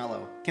 show us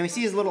Mello? Can we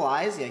see his little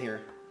eyes? Yeah, here.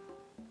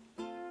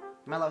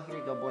 Mello, here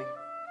you go, boy.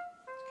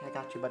 Okay, I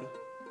got you, buddy.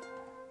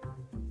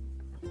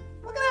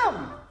 Look at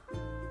him!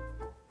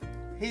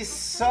 He's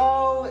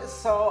so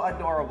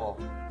adorable.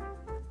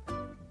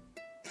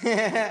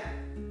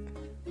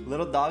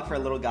 Little dog for a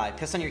little guy.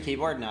 Piss on your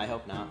keyboard? No, I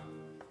hope not.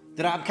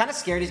 Dude, I'm kind of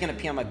scared he's gonna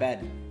pee on my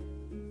bed.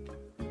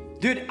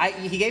 Dude,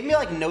 he gave me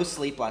like no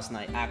sleep last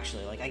night,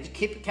 actually. Like I just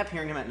kept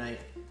hearing him at night,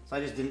 so I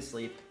just didn't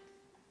sleep.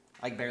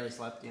 I barely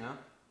slept, you know?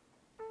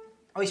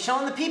 Oh, he's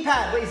showing the pee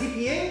pad. Wait, is he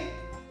peeing?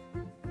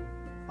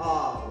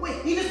 Oh,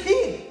 wait, he just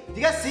peed. Do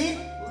you guys see?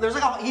 There's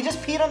like he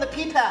just peed on the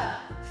pee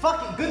pad.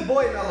 Fuck it, good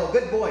boy, Mello.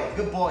 Good boy,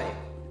 good boy.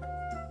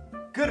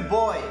 Good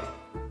boy.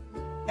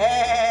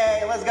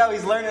 Hey, let's go.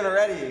 He's learning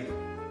already.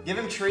 Give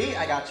him treat.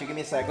 I got you. Give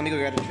me a sec. Let me go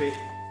get a treat.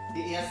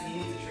 Yes, he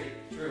needs a treat.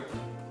 True.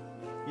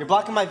 You're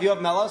blocking my view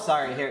of Mello?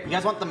 Sorry, here. You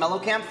guys want the Mello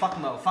cam? Fuck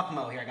Mo. Fuck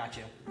Mo. Here, I got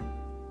you.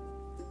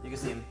 You can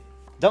see him.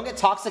 Don't get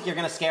toxic, you're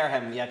gonna scare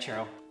him. Yeah,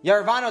 true. Yo,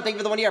 Ravano, thank you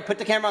for the 1 year. Put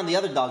the camera on the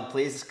other dog,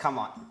 please. Come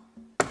on.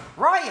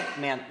 Riot,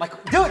 man.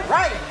 Like, dude,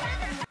 Riot!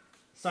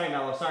 Sorry,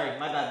 Mello. Sorry.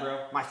 My bad,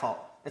 bro. My fault.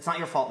 It's not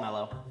your fault,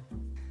 Mello.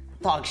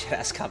 Dog shit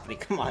ass company.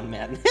 Come on,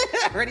 man.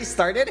 Already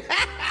started? He's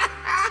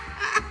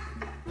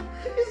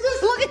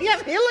just looking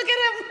at me. Look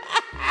at him.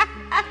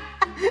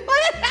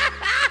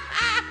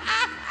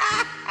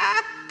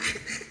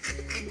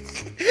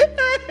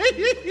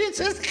 You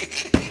just...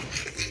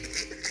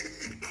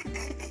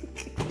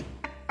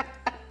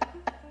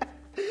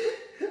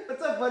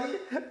 What's up, buddy?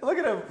 Look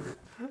at him.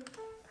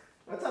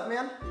 What's up,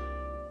 man?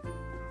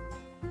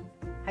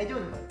 How you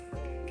doing, bud?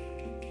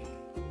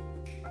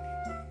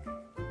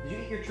 Did you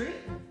eat your treat?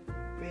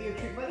 You ate your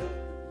treat, buddy?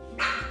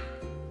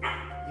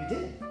 You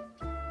did?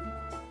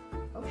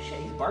 Oh shit,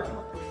 he's barking.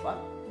 What the fuck?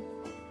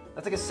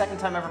 That's like his second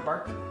time ever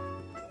barking.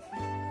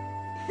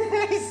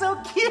 He's so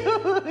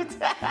cute!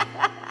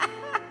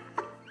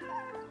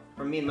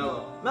 From me and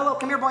Mello. Mello,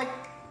 come here, boy.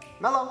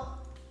 Mello.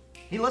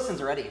 He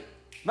listens already.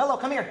 Mello,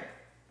 come here.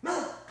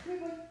 Mello, come here,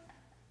 boy.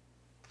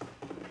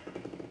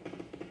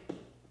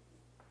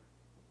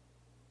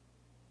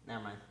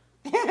 Never mind.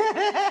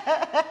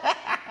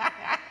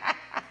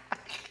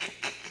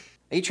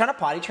 Are you trying to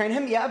potty train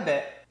him? Yeah, a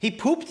bit. He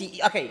pooped.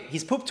 Okay,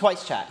 he's pooped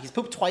twice, chat. He's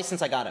pooped twice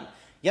since I got him.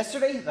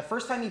 Yesterday, the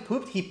first time he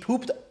pooped,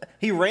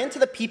 he ran to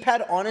the pee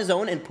pad on his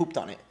own and pooped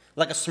on it.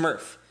 Like a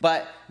Smurf.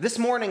 But this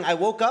morning, I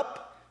woke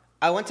up,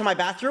 I went to my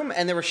bathroom,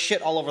 and there was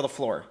shit all over the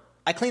floor.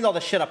 I cleaned all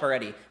the shit up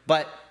already,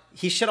 but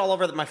he shit all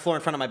over my floor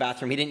in front of my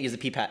bathroom. He didn't use the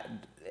pee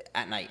pad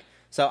at night.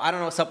 So I don't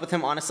know what's up with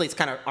him. Honestly, it's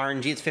kind of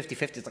RNG. It's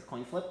 50-50. It's like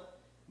coin flip.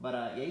 But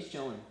yeah, he's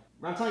chilling.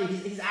 I'm telling you,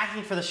 he's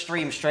asking for the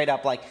stream straight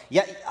up. Like,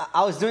 yeah,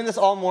 I was doing this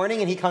all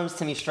morning, and he comes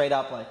to me straight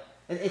up. Like,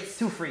 it's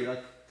too free.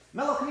 Like,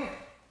 Mello, come here.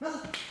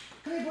 Mello,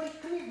 come here, boy.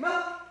 Come here,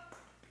 Mello.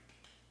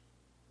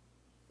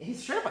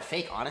 He's straight up a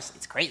fake, honestly.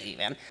 It's crazy,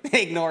 man.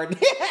 Ignored.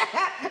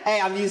 Hey,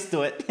 I'm used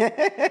to it.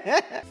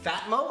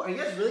 Fat Mo? Are you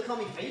guys really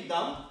calling me fake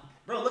dumb?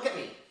 Bro, look at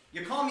me.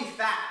 You're calling me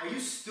fat. Are you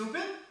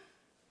stupid?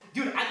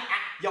 Dude,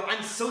 yo,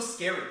 I'm so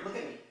scary. Look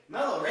at me.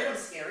 Mello, right? I'm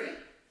scary.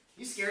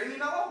 You scaring me,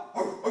 Mello?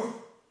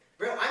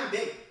 Bro, I'm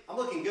big. I'm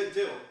looking good,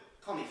 too.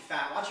 Call me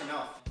fat. Watch your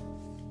mouth.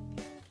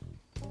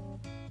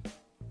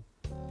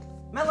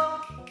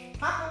 Mello.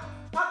 Papa.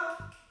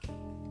 Papa.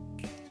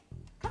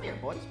 Come here,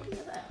 boys. What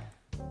is that?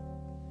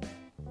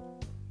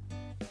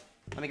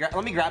 Let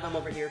me grab him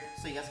over here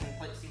so you guys can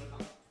play, see what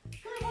comes.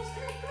 Come here, boys.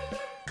 Come here. Come here.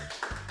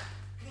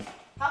 Come here.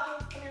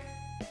 Papa, come here.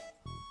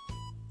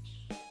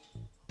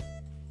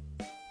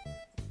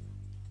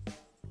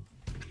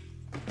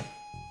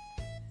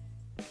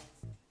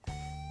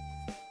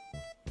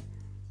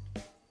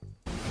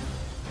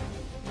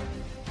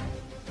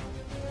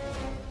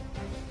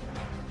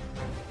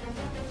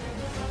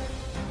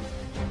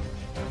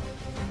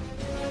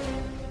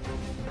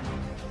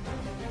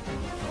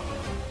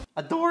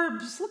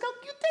 Adorbs, look how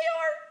cute they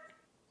are.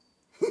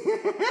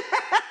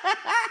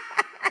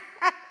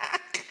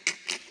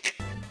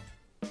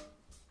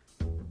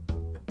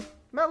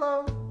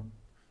 Mello.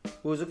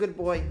 Who's a good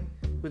boy?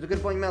 Who's a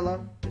good boy,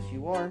 Mello? Yes,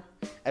 you are.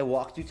 I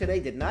walked you today,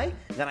 didn't I?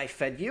 Then I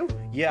fed you?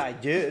 Yeah, I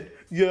did.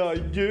 Yeah, I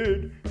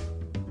did.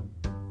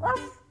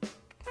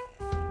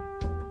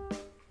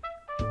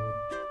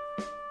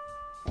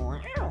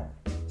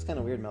 It's kind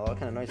of weird, Mello. What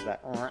kind of noise is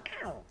that?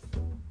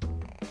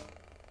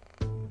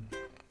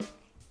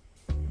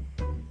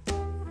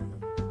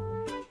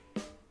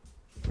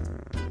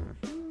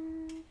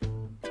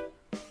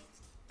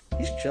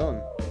 He's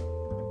chilling.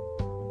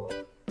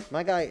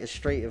 My guy is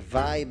straight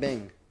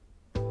vibing.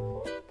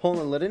 Pulling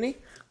a litany.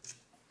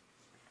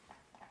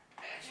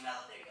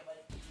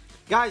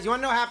 Guys, you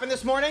wanna know what happened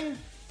this morning?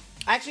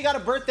 I actually got a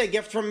birthday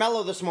gift from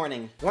Mello this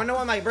morning. You wanna know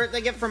what my birthday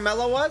gift from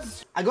Mello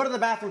was? I go to the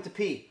bathroom to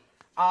pee.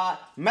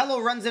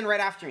 Mello runs in right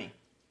after me.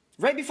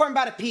 Right before I'm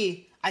about to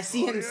pee, I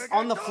see him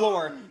on the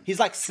floor. He's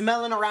like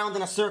smelling around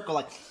in a circle,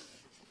 like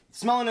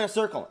smelling in a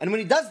circle. And when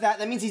he does that,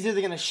 that means he's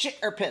either gonna shit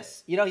or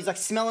piss. You know, he's like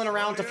smelling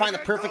around to find the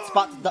perfect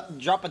spot to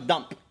drop a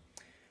dump.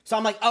 So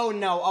I'm like, oh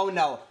no, oh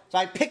no. So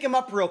I pick him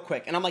up real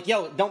quick and I'm like,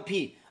 yo, don't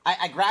pee.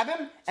 I grab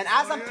him, and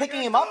as I'm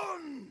picking him up,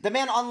 the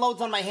man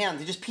unloads on my hand.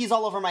 He just pees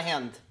all over my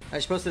hand. I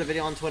just posted a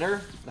video on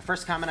Twitter. The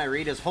first comment I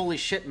read is, holy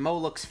shit, Mo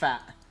looks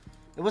fat.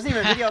 It wasn't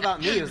even a video about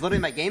me, it was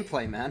literally my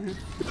gameplay, man.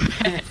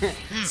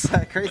 It's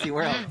a crazy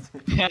world.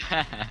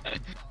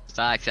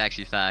 Facts,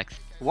 actually facts.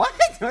 What?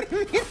 What do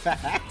you mean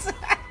facts?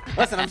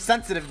 Listen, I'm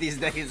sensitive these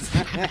days.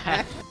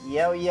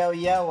 Yo, yo,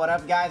 yo, what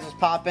up, guys? What's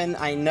poppin'?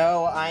 I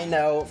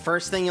know.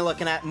 First thing you're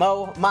looking at,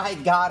 Mo, my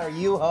God, are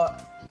you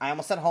I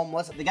almost said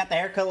homeless. They got the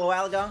haircut a little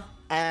while ago.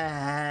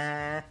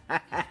 I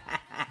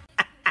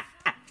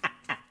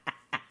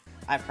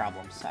have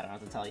problems, I don't know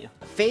what to tell you.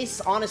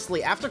 Face,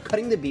 honestly, after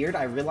cutting the beard,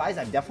 I realized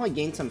I've definitely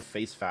gained some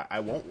face fat. I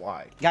won't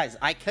lie. Guys,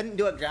 I couldn't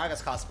do a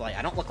Gragas cosplay.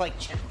 I don't look like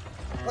Chip.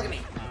 Look at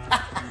me.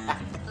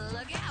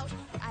 Look out.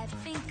 I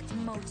think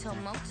Moto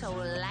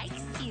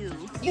likes you.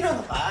 You know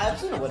the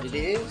vibes. You know what it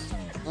is.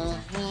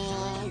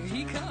 Here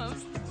he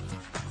comes.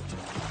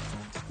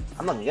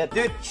 I'm looking good.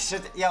 Dude,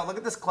 yo, look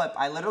at this clip.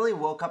 I literally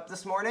woke up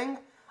this morning.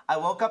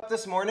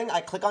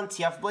 I click on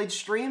TF Blade's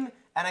stream,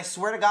 and I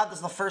swear to God, this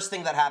is the first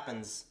thing that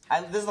happens.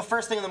 This is the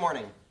first thing in the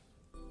morning.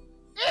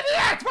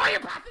 Idiot! Why are you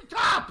passing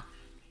top?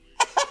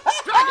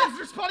 Dragon's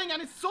respawning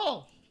on his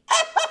soul.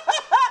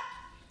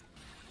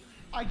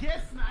 I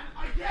guess, man.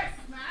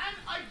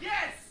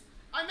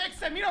 I make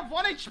Samira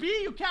 1 HP,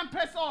 you can't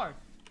press R.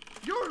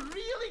 You're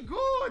really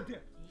good.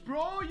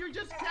 Bro, you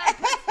just can't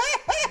press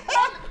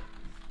one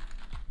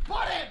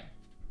button.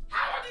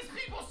 How are these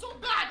people so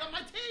bad on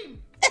my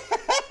team?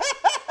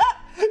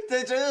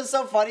 This is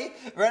so funny.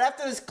 Right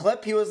after this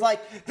clip, he was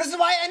like, this is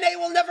why NA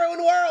will never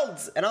win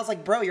Worlds. And I was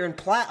like, bro, you're in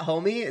Plat,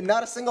 homie.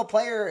 Not a single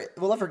player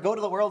will ever go to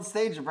the world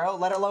stage, bro.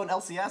 Let alone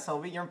LCS,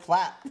 homie. You're in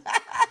Plat.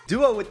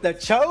 Duo with the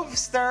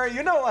Chovester.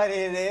 You know what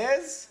it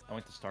is. I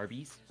went to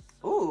Starbucks.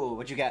 Ooh,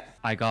 what'd you get?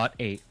 I got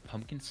a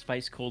pumpkin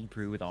spice cold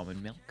brew with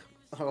almond milk.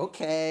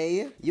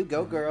 Okay. You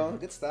go, girl.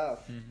 Good stuff.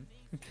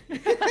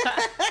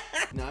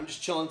 No, I'm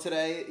just chilling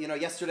today. You know,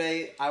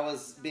 yesterday I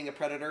was being a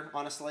predator,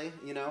 honestly,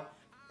 you know.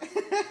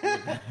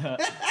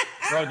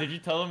 Bro, did you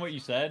tell them what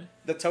you said?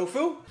 The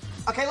tofu?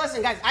 Okay,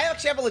 listen, guys. I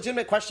actually have a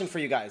legitimate question for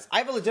you guys.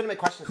 I'm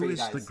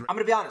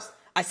gonna be honest.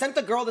 I sent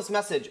the girl this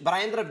message, but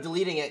I ended up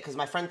deleting it because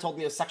my friend told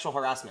me it was sexual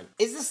harassment.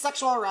 Is this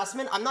sexual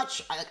harassment? I'm not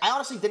sure. I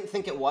honestly didn't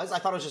think it was. I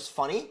thought it was just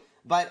funny,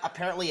 but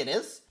apparently it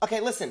is.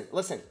 Okay, listen.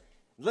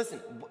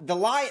 The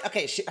lie,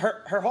 okay,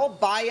 her whole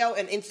bio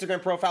and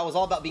Instagram profile was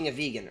all about being a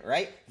vegan,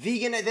 right?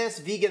 Vegan at this,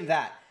 vegan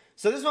that.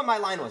 So this is what my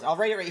line was. I'll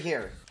write it right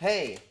here.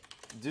 Hey,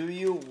 do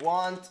you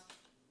want...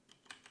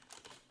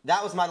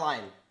 That was my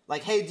line.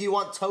 Like, hey, do you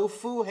want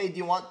tofu? Hey, do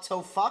you want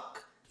to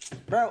fuck?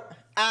 Bro.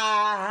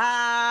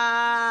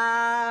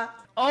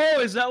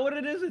 Oh, is that what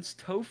it is? It's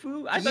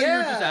tofu? I thought you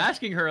were just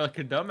asking her like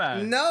a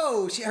dumbass.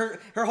 No,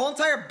 her whole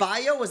entire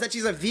bio was that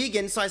she's a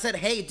vegan, so I said,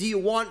 hey, do you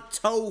want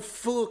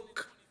tofu?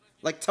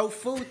 Like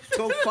tofu?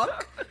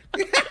 Tofuck?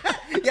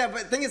 Yeah,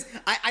 but the thing is,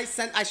 I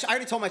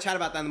already told my chat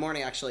about that in the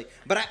morning, actually.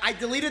 But I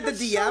deleted the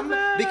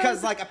DM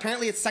because, like,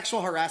 apparently it's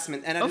sexual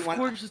harassment. And I didn't Of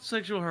course it's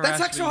sexual harassment.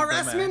 That's sexual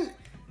harassment?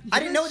 I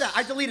didn't know that.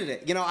 I deleted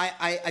it. You know,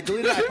 I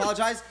deleted it. I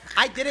apologize.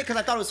 I did it because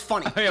I thought it was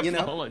funny. I you know?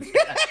 apologize.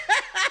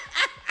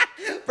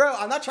 Bro,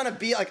 I'm not trying to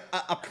be like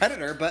a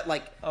predator, but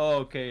like. Oh,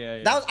 okay,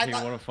 yeah. That was.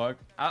 I want to fuck.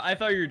 I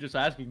thought you were just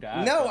asking to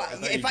ask. No,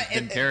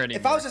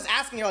 if I was just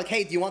asking her like,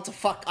 hey, do you want to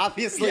fuck?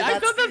 Obviously, yeah, I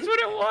thought that's what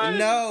it was.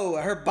 No,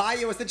 her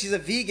bio was that she's a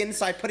vegan,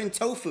 so I put in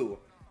tofu.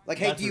 Like,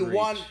 hey, do you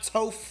want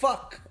to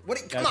fuck?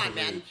 Come on,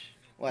 man.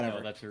 Whatever.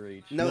 No, that's a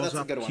reach. No, that's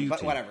a good one,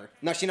 but whatever.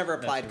 No, she never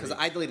replied because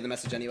I deleted the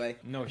message anyway.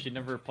 No, she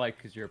never replied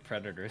because you're a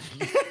predator.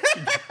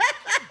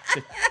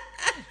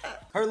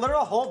 Her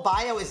literal whole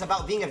bio is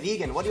about being a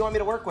vegan. What do you want me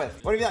to work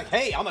with? What do you be like,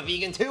 hey, I'm a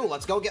vegan too.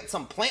 Let's go get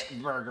some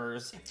plant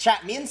burgers.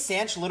 Chat, me and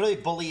Sanch literally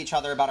bully each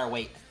other about our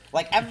weight.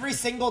 Like every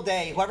single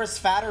day, whoever's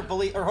fat or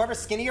whoever's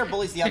skinnier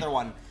bullies the other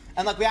one.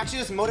 And like we actually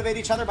just motivate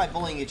each other by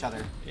bullying each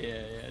other.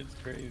 Yeah, it's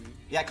crazy.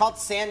 Yeah, I called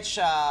Sanch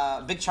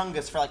Big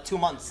Chungus for like 2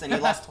 months and he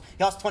lost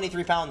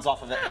 23 pounds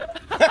off of it.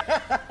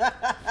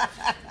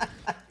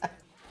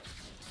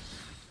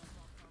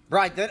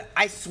 Bro,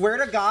 I swear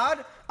to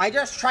God, I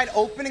just tried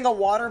opening a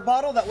water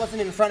bottle that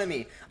wasn't in front of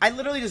me. I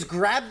literally just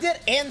grabbed it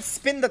and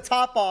spinned the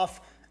top off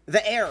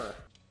the air.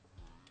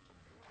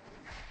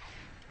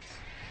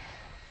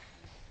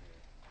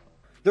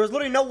 There was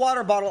literally no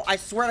water bottle. I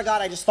swear to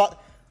God, I just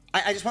thought,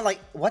 I just went like,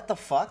 what the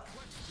fuck?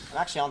 I'm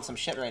actually on some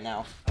shit right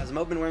now. Has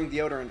Mo been wearing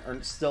deodorant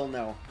or still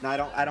no? No, I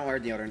don't wear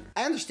deodorant.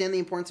 I understand the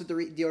importance of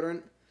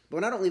deodorant. But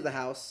when I don't leave the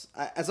house,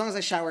 as long as I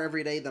shower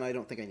every day, then I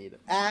don't think I need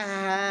it.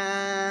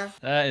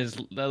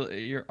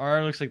 Your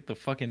arm looks like the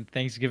fucking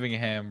Thanksgiving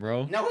ham,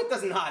 bro. No, it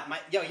does not.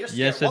 Yo, you're scared.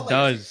 Yes, it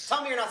does.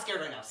 Tell me you're not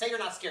scared right now. Say you're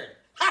not scared.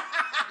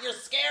 You're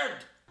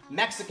scared.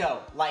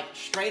 Mexico, like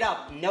straight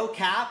up, no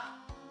cap.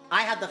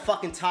 I had the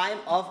fucking time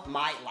of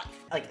my life.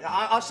 Like,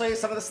 I'll show you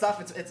some of the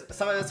stuff.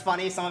 Some of it's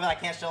funny, some of it I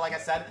can't show, like I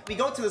said. We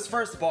go to this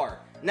first bar.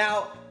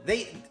 Now,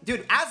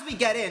 dude, as we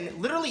get in,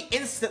 literally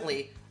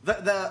instantly,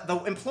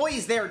 the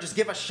employees there just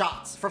give us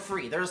shots for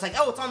free. They're just like,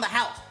 oh, it's on the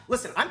house.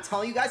 Listen, I'm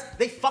telling you guys,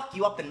 they fuck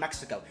you up in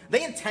Mexico.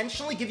 They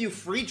intentionally give you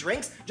free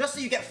drinks just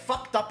so you get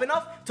fucked up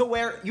enough to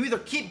where you either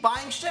keep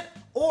buying shit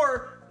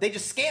or they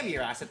just scam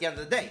your ass at the end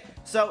of the day.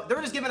 So they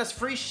were just giving us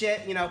free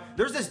shit, you know.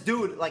 There's this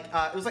dude, like,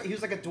 he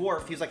was like a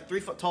dwarf. He was like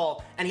 3 foot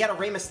tall, and he had a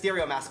Rey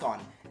Mysterio mask on.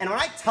 And when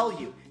I tell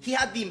you, he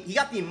got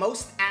the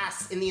most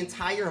ass in the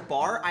entire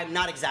bar, I'm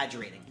not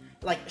exaggerating.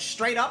 Like,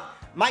 straight up,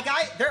 my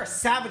guy, there are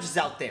savages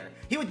out there.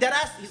 He would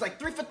deadass, he's like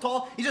 3 foot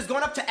tall, he's just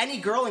going up to any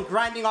girl and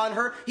grinding on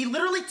her. He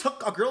literally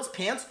took a girl's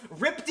pants,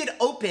 ripped it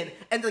open,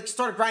 and like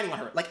started grinding on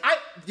her. Like,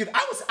 dude,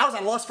 I was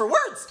at a loss for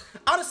words.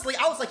 Honestly,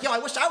 I was like, yo, I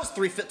wish I was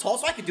 3 foot tall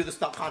so I could do this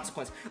without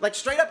consequence. Like,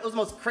 straight up, it was the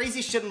most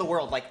crazy shit in the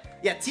world. Like,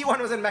 yeah,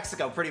 T1 was in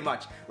Mexico, pretty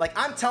much. Like,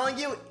 I'm telling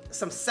you,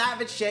 some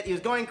savage shit. He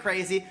was going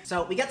crazy.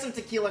 So we get some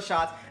tequila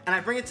shots, and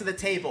I bring it to the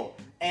table.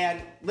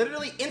 And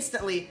literally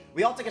instantly,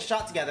 we all take a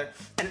shot together.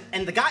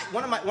 And the guy,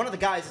 one of the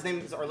guys, his name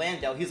is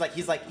Orlando. He's like,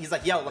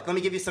 yo, look, let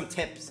me give you some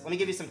tips. Let me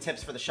give you some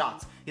tips for the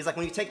shots. He's like,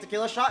 when you take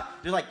tequila shot,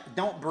 you're like,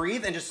 don't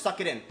breathe and just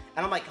suck it in.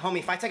 And I'm like, homie,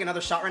 if I take another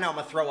shot right now, I'm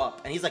gonna throw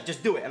up. And he's like,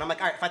 just do it. And I'm like,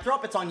 all right, if I throw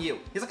up, it's on you.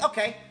 He's like,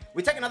 okay.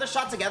 We take another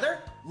shot together.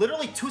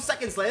 Literally 2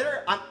 seconds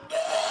later, I'm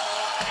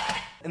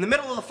in the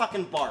middle of the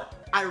fucking bar.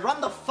 I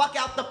run the fuck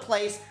out the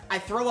place, I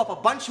throw up a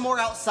bunch more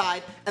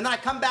outside, and then I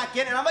come back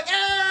in and I'm like,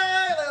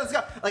 hey, let's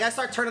go. Like, I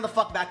start turning the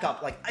fuck back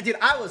up. Like, dude,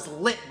 I was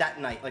lit that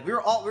night. Like, we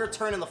were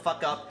turning the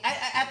fuck up.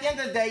 At the end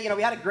of the day, you know,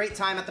 we had a great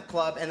time at the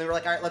club, and then we were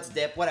like, all right, let's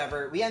dip,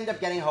 whatever. We ended up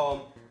getting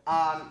home.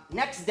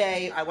 Next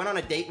day, I went on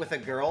a date with a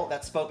girl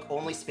that spoke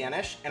only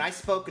Spanish, and I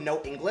spoke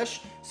no English,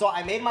 so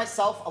I made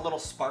myself a little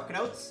Spark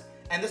Notes,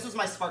 and this was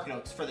my Spark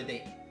Notes for the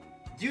date.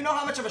 Do you know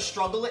how much of a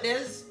struggle it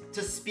is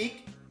to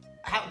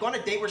go on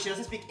a date where she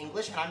doesn't speak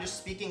English and I'm just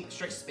speaking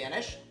straight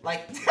Spanish?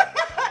 Like,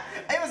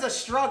 it was a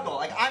struggle.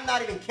 Like, I'm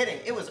not even kidding.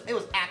 It was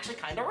actually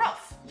kind of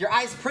rough. Your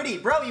eye's pretty.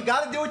 Bro, you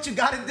gotta do what you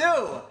gotta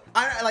do.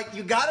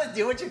 You gotta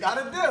do what you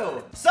gotta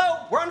do. So,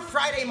 we're on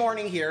Friday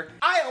morning here.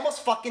 I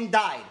almost fucking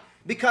died.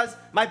 Because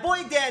my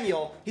boy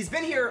Daniel, he's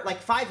been here like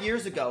 5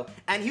 years ago,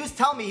 and he was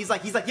telling me, he's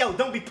like, yo,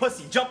 don't be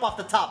pussy, jump off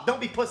the top, don't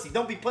be pussy,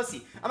 don't be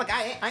pussy. I'm like,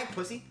 I ain't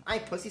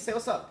pussy, say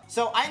what's up.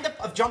 So I end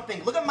up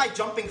jumping, look at my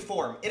jumping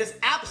form. It is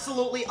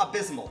absolutely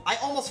abysmal. I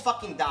almost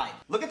fucking died.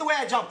 Look at the way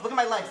I jump, look at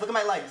my legs, look at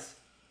my legs.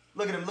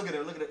 Look at him, look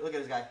at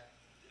this guy.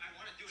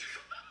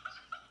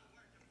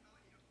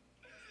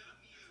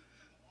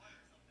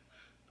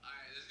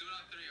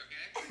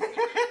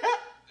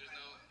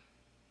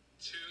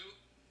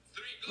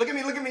 Look at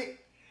me, look at me.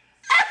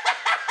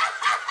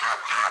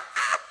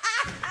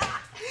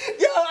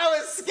 Yo, I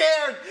was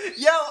scared.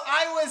 Yo,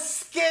 I was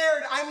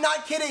scared. I'm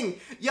not kidding.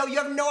 Yo, you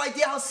have no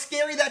idea how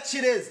scary that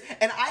shit is.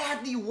 And I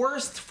had the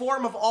worst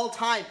form of all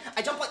time.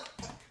 I jump like,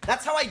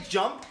 That's how I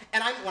jump,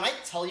 and when I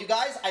tell you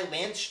guys I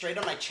land straight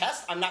on my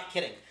chest, I'm not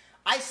kidding.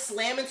 I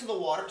slam into the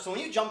water, so when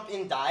you jump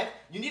in dive,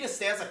 you need to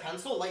stay as a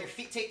pencil, let your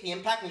feet take the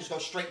impact, and just go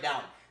straight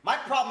down. My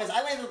problem is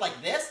I landed like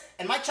this,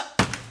 and my chest,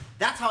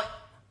 that's how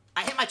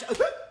I hit my chest.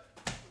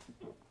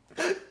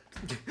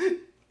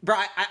 Bro,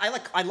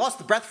 I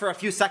lost breath for a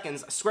few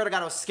seconds. I swear to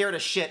God, I was scared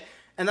as shit.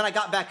 And then I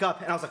got back up,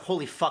 and I was like,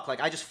 holy fuck,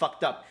 like, I just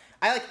fucked up.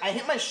 I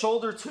hit my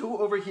shoulder, too,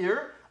 over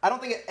here. I don't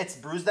think it's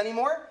bruised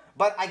anymore,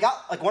 but I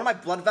got, like, one of my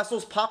blood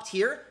vessels popped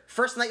here.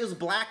 First night it was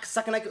black,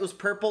 second night it was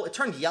purple. It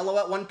turned yellow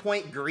at one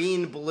point,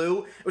 green,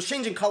 blue. It was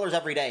changing colors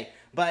every day,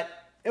 but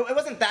it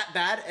wasn't that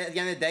bad at the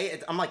end of the day.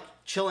 I'm, like,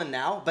 chilling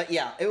now, but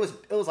yeah, it was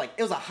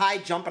a high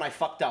jump, and I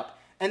fucked up.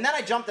 And then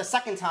I jumped a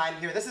second time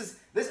here. This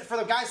for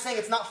the guys saying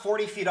it's not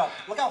 40 feet up.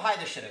 Look how high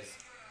this shit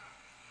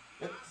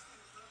is.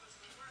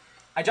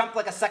 I jumped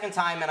like a second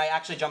time, and I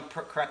actually jumped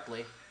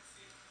correctly.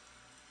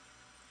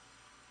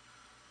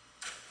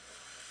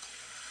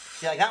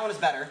 See, like, that one is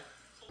better.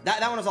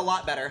 That one is a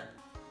lot better.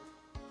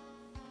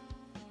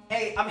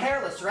 Hey, I'm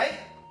hairless, right?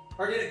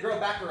 Or did it grow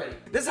back already?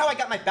 This is how I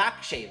got my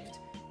back shaved.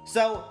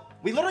 So,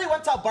 we literally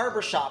went to a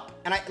barber shop,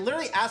 and I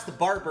literally asked the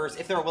barbers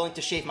if they were willing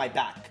to shave my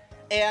back.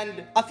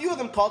 And a few of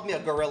them called me a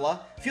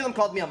gorilla, a few of them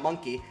called me a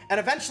monkey, and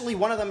eventually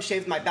one of them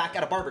shaved my back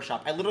at a barber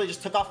shop. I literally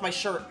just took off my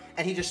shirt,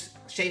 and he just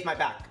shaved my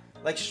back.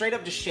 Like, straight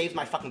up just shaved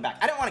my fucking back.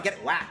 I didn't want to get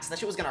it waxed. That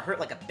shit was gonna hurt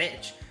like a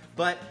bitch.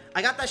 But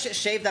I got that shit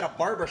shaved at a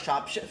barber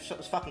shop. Shit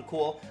was fucking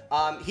cool.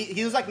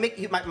 He was like,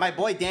 my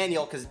boy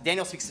Daniel, because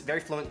Daniel speaks very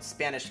fluent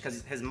Spanish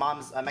because his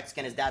mom's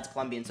Mexican, his dad's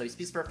Colombian, so he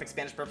speaks perfect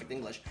Spanish, perfect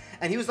English.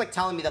 And he was like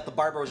telling me that the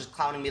barber was just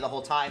clowning me the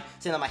whole time,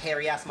 saying I'm a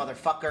hairy ass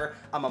motherfucker,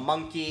 I'm a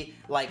monkey,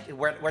 like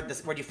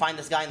where'd you find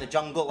this guy in the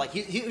jungle? Like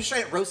he was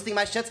straight roasting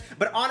my shits.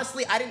 But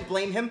honestly, I didn't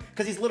blame him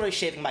because he's literally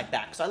shaving my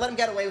back. So I let him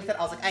get away with it.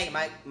 I was like, hey,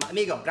 my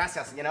amigo,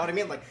 gracias, you know what I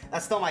mean? Like,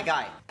 that's still my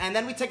guy. And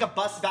then we take a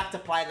bus back to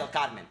Playa del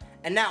Carmen.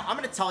 And now, I'm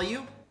gonna tell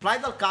you,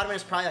 Playa del Carmen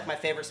is probably like my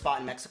favorite spot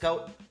in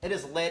Mexico. It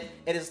is lit,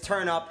 it is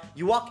turn up.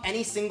 You walk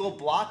any single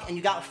block and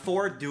you got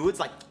 4 dudes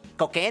like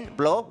cocaine,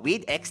 blow,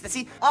 weed,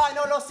 ecstasy. Ah,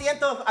 no, lo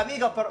siento,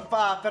 amigo,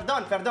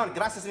 perdón,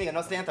 gracias, amigo,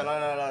 no siento,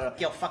 no.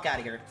 Yo, fuck out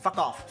of here, fuck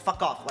off.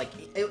 Like,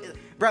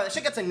 bro, that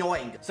shit gets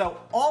annoying. So,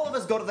 all of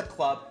us go to the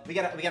club, we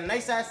got a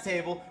nice ass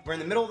table, we're in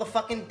the middle of the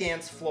fucking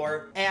dance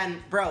floor,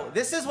 and bro,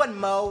 this is when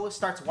Mo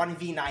starts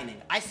 1v9ing.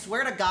 I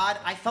swear to God,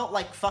 I felt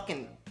like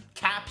fucking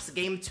Caps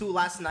game 2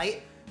 last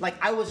night. Like,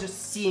 I was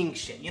just seeing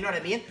shit, you know what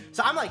I mean?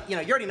 So I'm like, you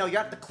know, you already know,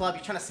 you're at the club,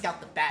 you're trying to scout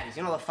the baddies,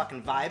 you know the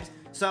fucking vibes.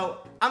 So,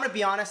 I'm gonna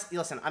be honest,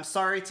 listen, I'm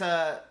sorry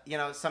to, you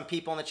know, some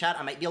people in the chat,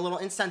 I might be a little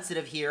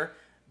insensitive here,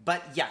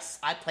 but yes,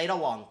 I played a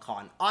long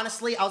con.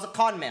 Honestly, I was a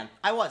con man.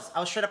 I was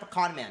straight up a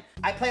con man.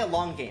 I play a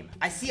long game.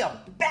 I see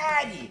a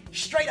baddie,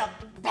 straight up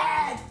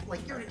bad,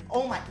 like, you're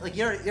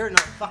in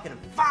the fucking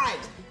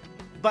vibes.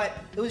 But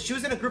she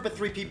was in a group of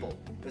 3 people.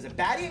 It was a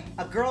baddie,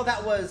 a girl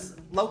that was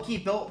low-key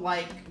built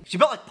like, she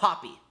built like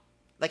Poppy.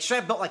 Like, straight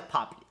up built like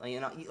Poppy. Like, you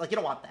know, like, you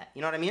don't want that.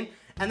 You know what I mean?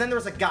 And then there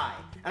was a guy.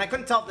 And I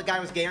couldn't tell if the guy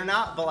was gay or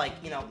not, but like,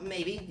 you know,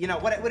 maybe. You know,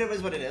 what it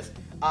is what it is.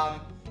 So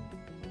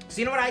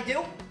you know what I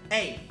do?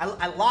 Hey,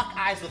 I lock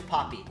eyes with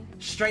Poppy.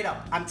 Straight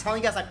up. I'm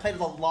telling you guys, I played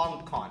the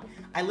long con.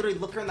 I literally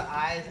look her in the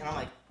eyes, and I'm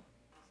like,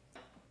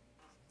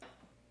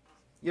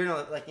 you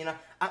know, like, you know,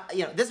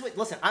 this way,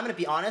 listen, I'm gonna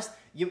be honest.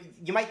 You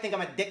might think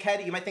I'm a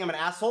dickhead, you might think I'm an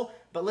asshole,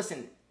 but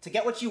listen, to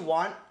get what you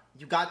want,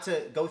 you got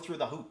to go through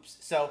the hoops.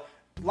 So,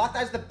 locked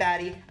eyes with the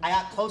baddie, I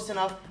got close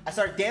enough, I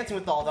started dancing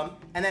with all of them,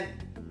 and then,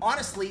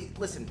 honestly,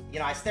 listen, you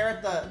know, I stare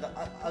at the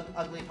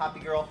ugly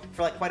Poppy girl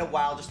for like quite a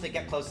while just to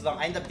get close to them.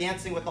 I end up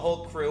dancing with the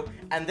whole crew,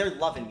 and they're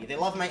loving me. They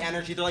love my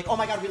energy. They're like, oh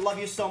my God, we love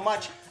you so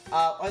much.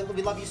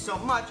 We love you so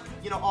much.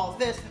 You know, all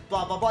this,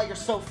 blah, blah, blah. You're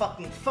so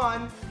fucking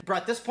fun. Bro,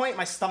 at this point,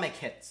 my stomach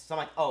hits. So I'm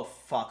like, oh,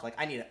 fuck. Like,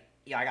 I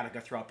gotta go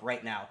throw up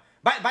right now.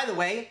 By the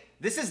way,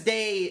 this is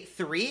day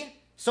 3.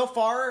 So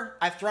far,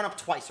 I've thrown up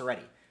twice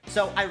already.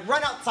 So I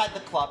run outside the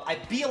club, I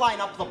beeline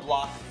up the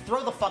block,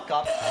 throw the fuck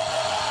up,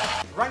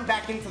 run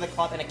back into the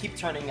club, and I keep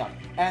turning up.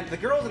 And the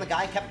girls and the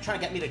guy kept trying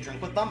to get me to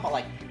drink with them, but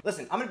like,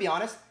 listen, I'm gonna be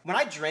honest, when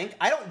I drink,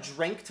 I don't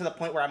drink to the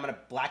point where I'm gonna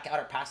black out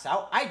or pass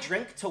out. I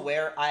drink to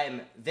where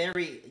I'm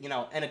very, you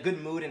know, in a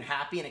good mood and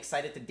happy and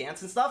excited to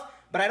dance and stuff,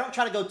 but I don't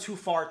try to go too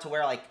far to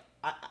where like,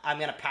 I'm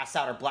gonna pass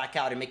out or black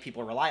out and make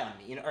people rely on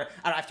me, you know, or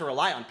I don't have to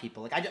rely on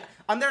people. Like,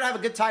 I'm there to have a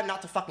good time,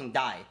 not to fucking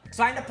die.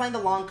 So I end up playing the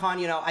long con,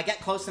 you know, I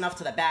get close enough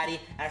to the baddie,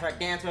 and I start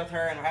dancing with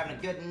her, and we're having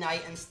a good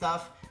night and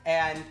stuff,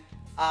 and,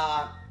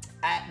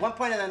 at one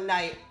point in the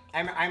night,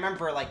 I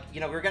remember, like, you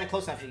know, we were getting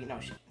close enough, you know,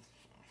 she's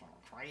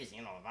crazy,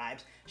 you know, the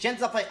vibes. She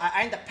ends up, like,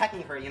 I end up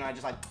pecking her, you know, I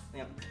just, like, you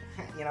know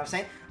what I'm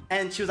saying?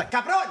 And she was like,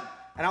 cabron!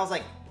 And I was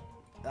like,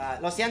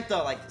 lo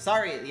siento, like,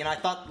 sorry, you know, I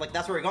thought, like,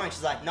 that's where we're going.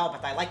 She's like, no,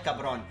 but I like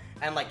cabron.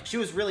 And, like, she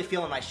was really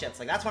feeling my shits.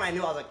 Like, that's when I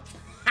knew. I was like,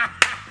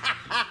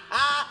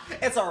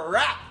 it's a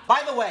wrap.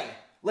 By the way,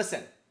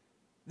 listen,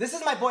 this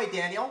is my boy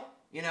Daniel,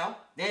 you know?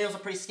 Daniel's a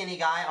pretty skinny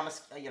guy. I'm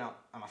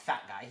a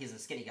fat guy. He's a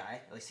skinny guy.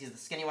 At least he's the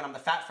skinny one. I'm the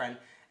fat friend.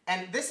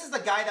 And this is the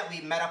guy that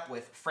we met up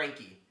with,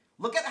 Frankie.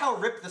 Look at how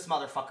ripped this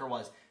motherfucker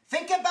was.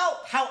 Think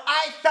about how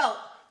I felt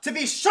to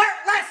be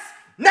shirtless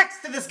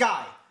next to this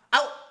guy.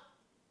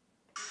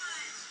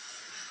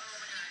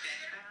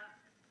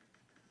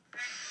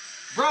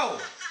 Bro,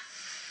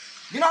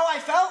 you know how I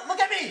felt? Look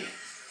at me!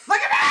 Look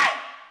at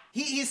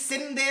me! He's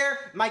sitting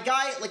there, my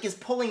guy like is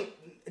pulling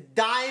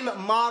dime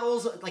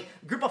models, like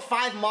group of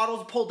 5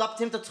 models pulled up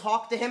to him to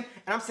talk to him,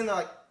 and I'm sitting there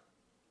like...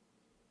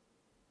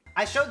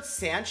 I showed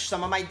Sanch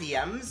some of my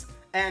DMs,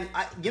 and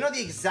you know the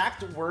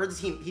exact words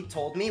he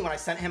told me when I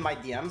sent him my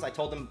DMs? I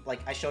told him, like,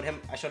 I showed him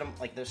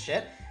like this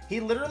shit. He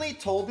literally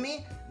told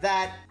me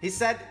that, he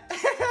said,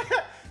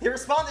 he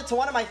responded to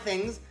one of my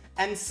things,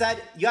 and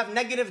said, you have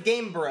negative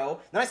game, bro.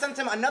 Then I sent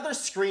him another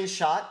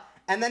screenshot,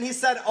 and then he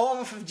said,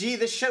 OMFG,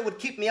 this shit would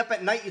keep me up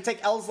at night. You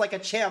take L's like a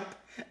champ.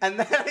 And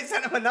then I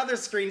sent him another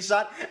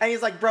screenshot, and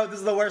he's like, bro, this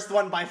is the worst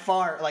one by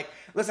far. Like,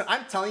 listen,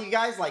 I'm telling you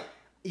guys, like,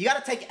 you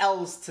gotta take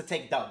L's to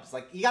take dubs.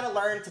 Like, you gotta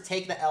learn to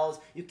take the L's.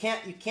 You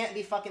can't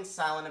be fucking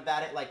silent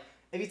about it. Like,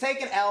 if you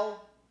take an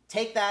L,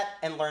 take that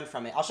and learn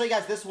from it. I'll show you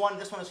guys this one.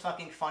 This one is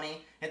fucking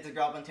funny. Hit the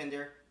girl up on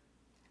Tinder.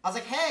 I was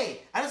like,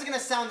 hey, I know it's gonna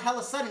sound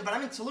hella sudden, but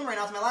I'm in Tulum right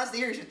now. It's my last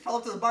year. You should pull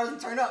up to the bars and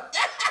turn up.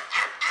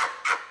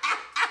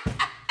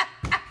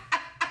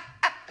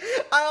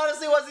 I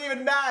honestly wasn't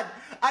even mad.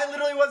 I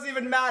literally wasn't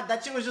even mad.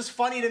 That shit was just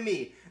funny to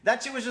me.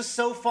 That shit was just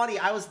so funny.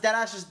 I was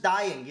deadass just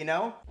dying, you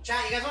know?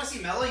 Chat, you guys wanna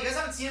see Mello? You guys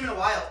haven't seen him in a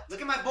while.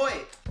 Look at my boy.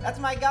 That's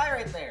my guy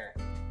right there.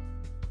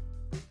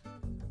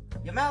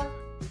 Yo, Mel.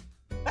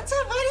 What's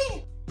up,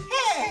 buddy?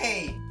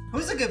 Hey!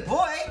 Who's a good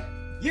boy?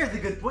 You're the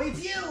good boy,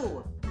 it's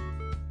you!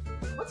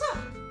 What's up?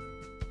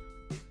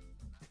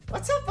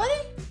 What's up,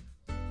 buddy?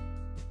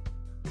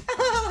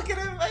 Look at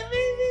him, my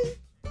baby!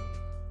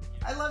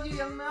 I love you,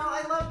 young Mel.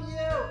 I love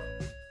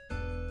you!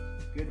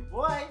 Good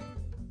boy.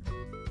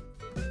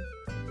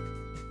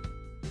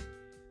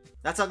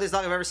 That's the ugliest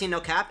dog I've ever seen, no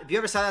cap. If you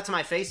ever said that to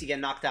my face, you get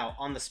knocked out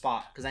on the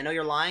spot. Because I know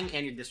you're lying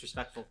and you're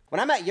disrespectful.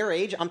 When I'm at your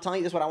age, I'm telling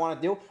you this is what I want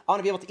to do. I want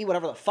to be able to eat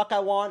whatever the fuck I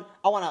want.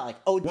 I want to like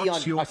OD on...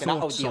 What's your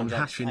thoughts on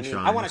drugs. Hash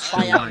I want to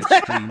try out...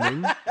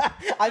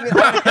 I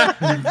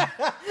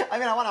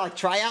want to like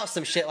try out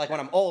some shit like when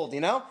I'm old,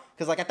 you know?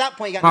 Because like at that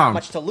point, you got not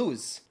much to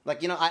lose.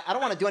 Like, you know, I don't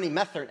want to do any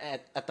method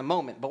at the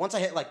moment. But once I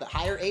hit like the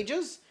higher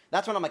ages,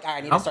 that's when I'm like, all right,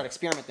 I need to start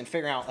experimenting,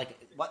 figuring out like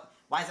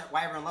why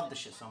everyone loved this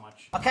shit so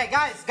much. Okay,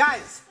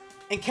 guys.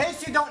 In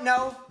case you don't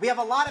know, we have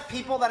a lot of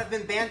people that have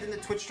been banned in the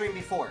Twitch stream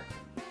before.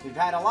 We've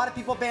had a lot of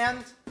people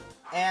banned,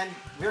 and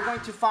we're going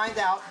to find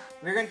out.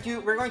 We're going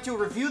to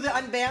review the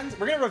unbanned.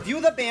 We're going to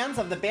review the bans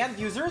of the banned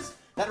users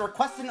that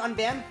requested an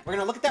unban. We're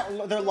going to look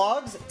at their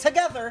logs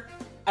together,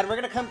 and we're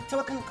going to come to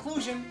a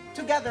conclusion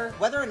together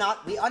whether or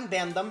not we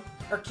unban them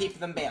or keep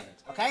them banned.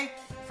 Okay?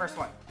 First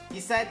one.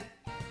 He said,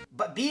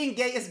 but being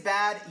gay is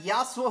bad.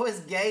 Yassuo is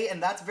gay,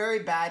 and that's very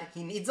bad.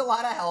 He needs a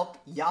lot of help.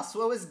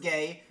 Yassuo is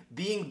gay.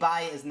 Being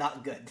bi is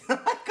not good.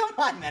 Come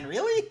on, man,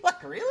 really?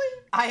 Like,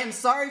 really? I am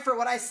sorry for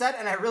what I said,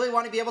 and I really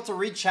want to be able to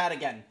read chat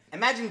again.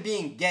 Imagine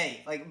being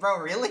gay. Like,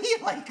 bro, really?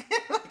 Like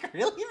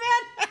really,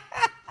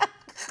 man?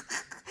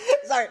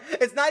 Sorry,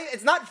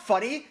 it's not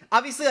funny.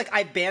 Obviously, like,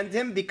 I banned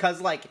him because,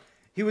 like,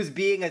 he was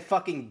being a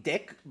fucking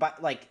dick, but,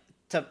 like,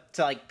 to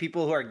like,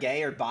 people who are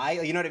gay or bi.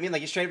 You know what I mean?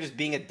 Like, he's straight up just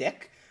being a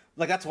dick.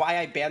 Like, that's why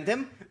I banned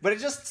him. But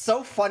it's just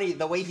so funny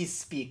the way he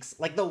speaks.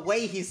 Like, the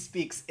way he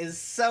speaks is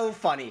so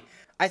funny.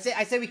 I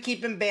say we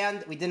keep him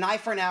banned. We deny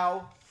for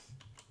now.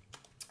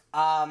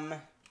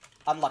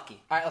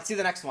 Unlucky. All right, let's see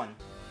the next one.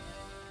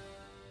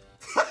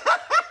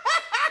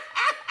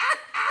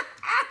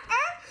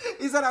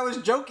 He said I was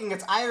joking.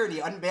 It's irony.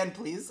 Unban,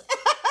 please.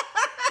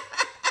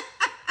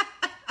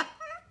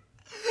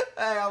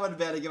 Hey, I'm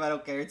unbanning him. I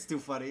don't care. It's too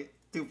funny.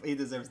 He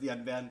deserves the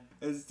unban.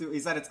 He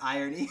said it's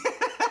irony.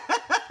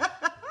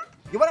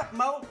 Yo, what up,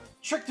 Mo?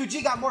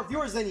 Trick2G got more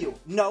viewers than you.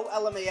 No,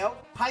 LMAO.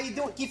 How you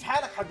doing? Keep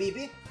halak,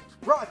 habibi.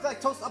 Bro, I feel like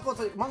Toast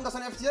uploads Among Us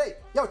on FTA.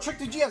 Yo,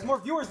 Trick2G has more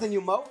viewers than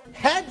you, Mo.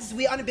 Heads,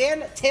 we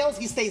unban. Tails,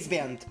 he stays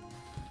banned.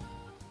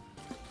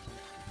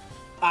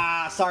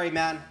 Sorry,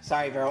 man.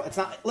 Sorry, bro. It's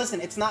not.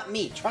 Listen, it's not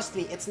me. Trust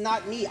me, it's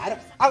not me.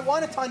 I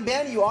wanted to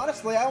unban you,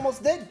 honestly. I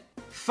almost did.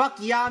 Fuck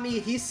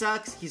Yami. He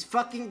sucks. He's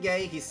fucking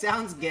gay. He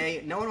sounds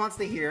gay. No one wants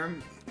to hear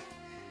him.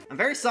 I'm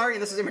very sorry,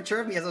 and this was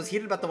immature of me as I was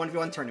heated about the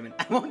 1v1 tournament.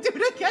 I won't do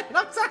it again.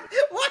 I'm sorry.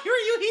 Why were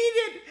you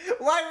heated?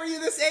 Why were you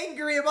this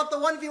angry about the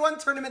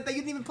 1v1 tournament that you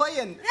didn't even play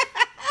in?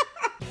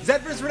 Zed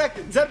vs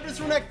Renekton. Zed vs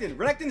Renekton.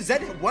 Renekton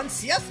Zed 1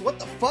 CS? What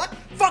the fuck?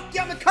 Fuck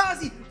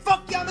Yamakaze.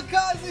 Fuck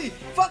Yamakaze.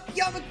 Fuck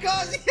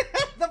Yamakaze.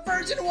 The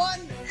version 1.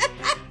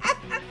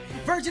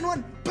 Version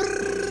 1.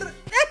 Brrr.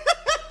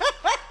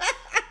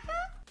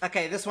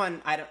 Okay, this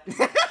one, I don't...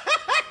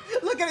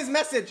 Look at his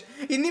message.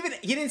 He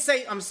didn't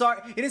say, I'm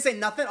sorry. He didn't say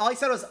nothing. All he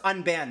said was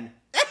unban.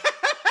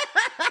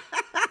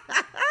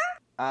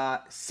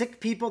 Sick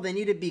people, they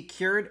need to be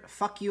cured.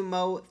 Fuck you,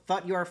 Mo.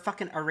 Thought you are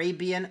fucking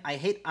Arabian. I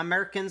hate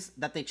Americans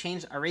that they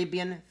changed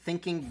Arabian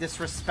thinking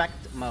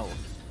disrespect, Mo.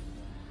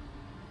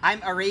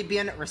 I'm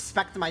Arabian.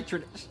 Respect my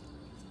tradition.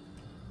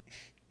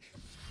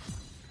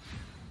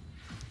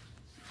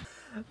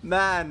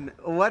 Man,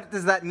 what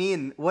does that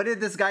mean? What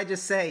did this guy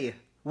just say?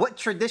 What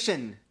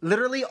tradition?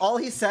 Literally, all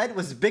he said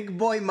was "Big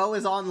Boy Mo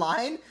is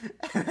online,"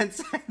 and then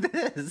said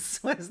this.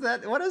 What is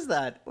that? What is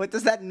that? What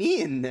does that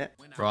mean?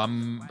 Bro,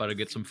 I'm about to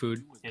get some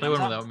food. Play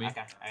one without me.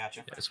 Okay, I got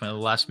you. Yeah, it's my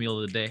last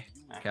meal of the day.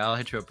 Okay, I'll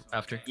hit you up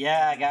after.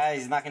 Yeah, guys,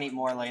 he's not gonna eat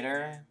more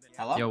later.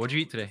 Hello? Yo, what'd you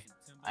eat today?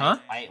 Huh?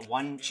 I ate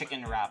one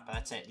chicken wrap.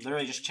 That's it.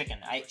 Literally just chicken.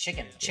 I ate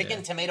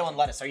chicken, tomato, and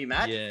lettuce. Are you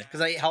mad? Yeah. Because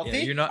I ate healthy?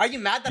 Yeah, you're not, Are you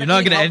mad that you're I'm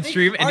not eating gonna end healthy?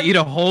 stream and eat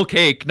a whole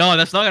cake? No,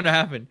 that's not gonna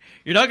happen.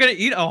 You're not gonna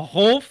eat a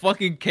whole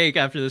fucking cake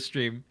after the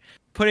stream.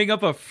 Putting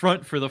up a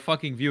front for the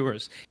fucking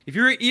viewers. If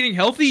you were eating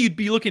healthy, you'd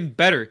be looking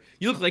better.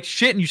 You look like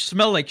shit and you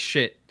smell like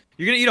shit.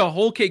 You're gonna eat a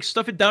whole cake,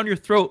 stuff it down your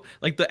throat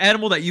like the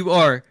animal that you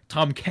are,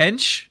 Tom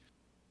Kench.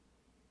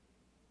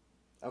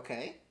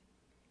 Okay.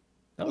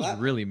 That was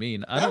really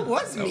mean. That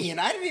was mean.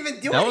 I didn't even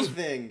do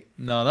anything.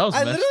 No, that was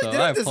I messed literally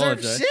up. I didn't deserve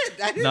apologize. shit.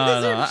 I didn't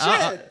deserve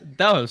shit.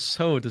 That was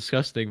so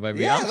disgusting by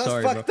me. Yeah, I'm that's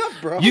sorry, fucked bro. up,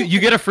 bro. You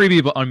get a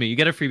freebie on me. You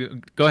get a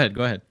freebie. Go ahead.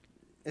 Go ahead.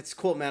 It's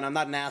cool, man. I'm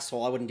not an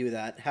asshole. I wouldn't do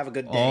that. Have a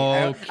good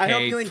day. Okay. I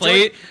hope you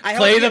enjoyed.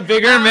 Play the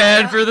bigger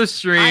man for the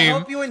stream. I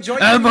hope you enjoyed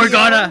your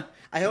Morgana.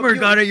 meal.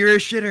 Morgana, you're a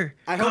shitter.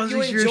 I hope you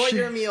Causes enjoy shit.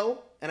 your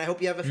meal, and I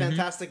hope you have a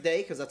fantastic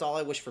day, because that's all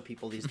I wish for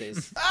people these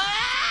days.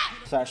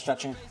 Sorry,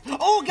 stretching.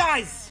 Oh,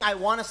 guys! I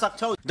want to suck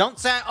toes. Don't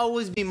say I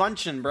always be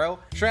munching, bro.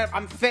 Shred,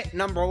 I'm fit,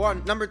 number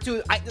one. Number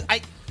two,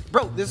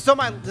 bro, this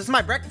is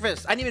my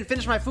breakfast. I didn't even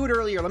finish my food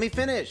earlier. Let me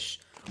finish.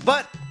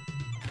 But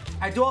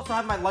I do also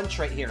have my lunch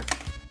right here.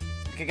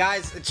 Okay,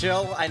 guys,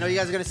 chill. I know you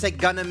guys are gonna say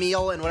gunna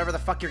meal and whatever the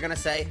fuck you're gonna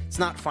say. It's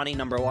not funny,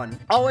 number one.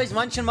 Always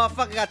munching,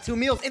 motherfucker got 2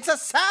 meals. It's a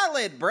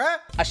salad, bruh.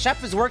 A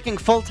chef is working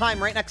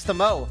full-time right next to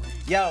Mo.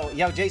 Yo,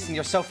 Jason,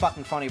 you're so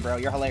fucking funny, bro.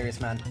 You're hilarious,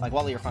 man. Like,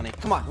 Wally, you're funny.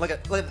 Come on, look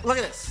at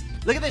this.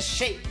 Look at this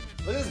shape.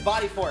 Look at this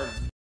body form.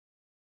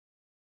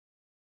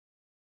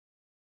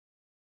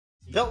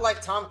 Built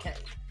like Tom K.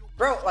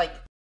 Bro, like,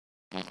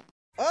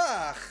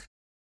 ugh.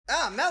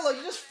 Ah, Mello,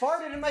 you just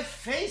farted in my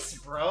face,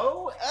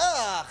 bro.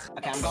 Ugh.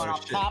 Okay, I'm going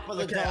off top of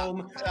the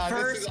dome.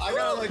 First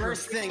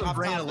thing off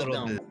top of the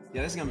dome.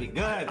 Yeah, this is gonna be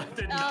good.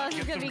 Oh, this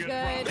is gonna be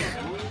good.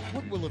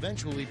 What will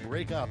eventually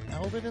break up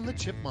Alvin and the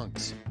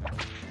Chipmunks?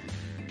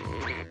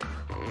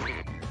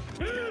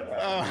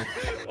 Oh.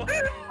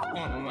 Come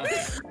on.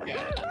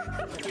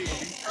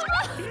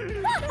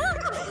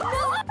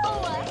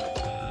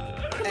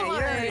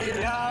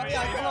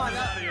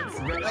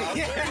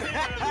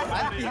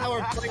 I see how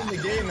we're playing the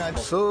game now.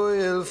 Soy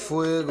el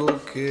fuego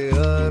que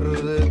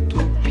arde tu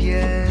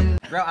piel.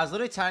 Bro, I was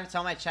literally trying to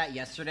tell my chat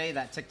yesterday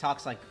that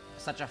TikTok's like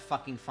such a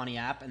fucking funny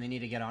app and they need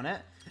to get on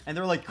it. And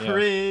they're like,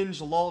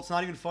 cringe, lol, it's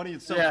not even funny,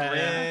 it's so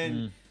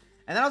cringe.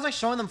 And then I was like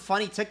showing them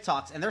funny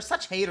TikToks and they're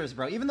such haters,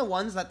 bro. Even the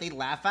ones that they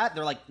laugh at,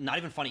 they're like, not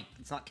even funny.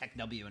 It's not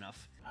KEKW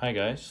enough. Hi,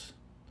 guys.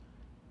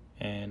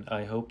 And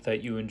I hope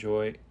that you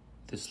enjoy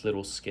this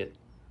little skit.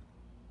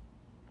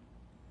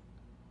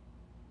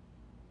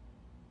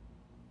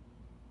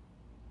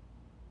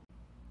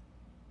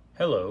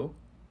 Hello.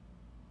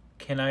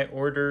 Can I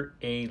order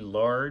a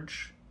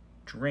large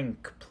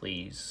drink,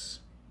 please?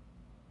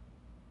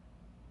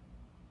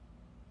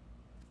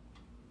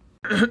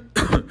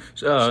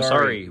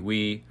 Sorry,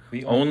 we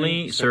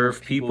only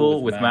serve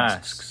people with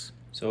masks.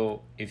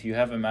 So if you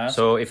have a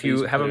mask,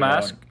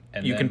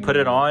 you can put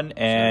it on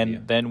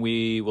and then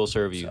we will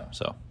serve you.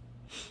 So.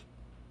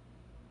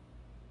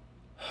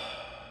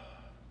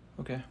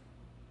 Okay.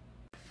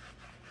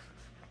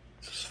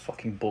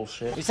 Fucking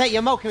bullshit. You say,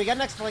 yo, Mo, can we get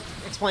an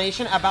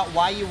explanation about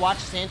why you watch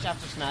Sanch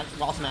after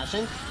while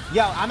smashing?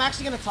 Yo, I'm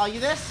actually gonna tell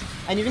you this,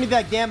 and you're gonna be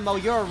like, damn, Mo,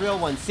 you're a real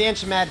one.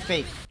 Sanch mad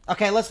fake.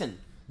 Okay, listen.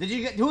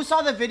 Who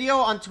saw the video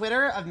on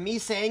Twitter of me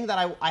saying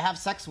that I have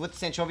sex with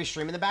Sanchovi's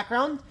stream in the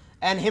background?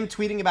 And him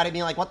tweeting about it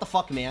being like, what the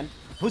fuck, man?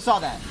 Who saw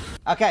that?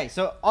 Okay,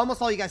 so almost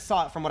all you guys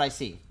saw it from what I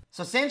see.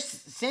 So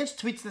Sanch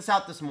tweets this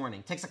out this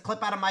morning. Takes a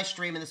clip out of my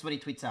stream, and this is what he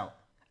tweets out.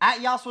 At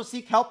Yassuo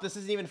seek help, this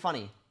isn't even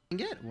funny.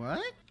 Get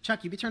what?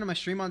 Chuck, you be turning my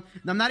stream on.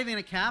 I'm not even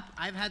gonna cap.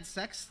 I've had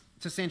sex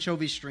to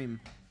Sanchovi's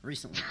stream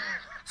recently.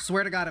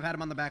 Swear to God, I've had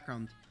him on the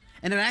background,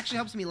 and it actually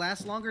helps me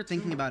last longer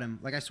thinking about him.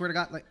 Like I swear to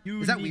God, like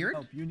is that weird?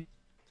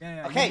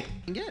 Okay.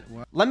 Get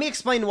what? Let me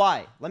explain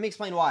why.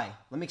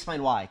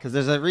 Because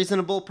there's a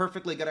reasonable,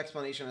 perfectly good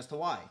explanation as to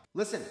why.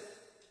 Listen,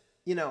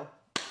 you know,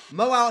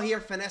 Mo out here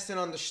finessing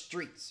on the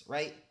streets,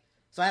 right?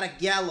 So I had a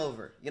gal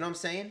over. You know what I'm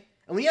saying?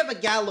 And when you have a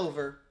gal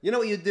over, you know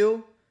what you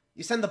do?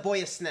 You send the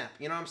boy a snap,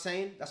 you know what I'm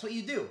saying? That's what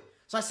you do.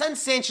 So I send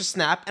Sanch a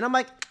snap, and I'm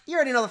like, you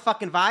already know the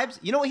fucking vibes.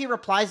 You know what he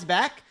replies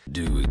back?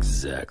 Do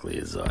exactly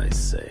as I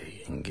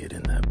say and get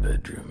in that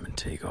bedroom and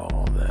take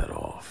all that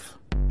off.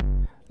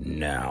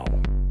 Now.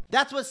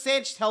 That's what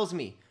Sanch tells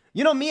me.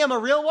 You know me, I'm a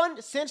real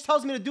one. Sanch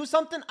tells me to do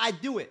something, I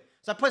do it.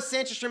 So I put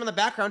Sanch's stream in the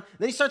background,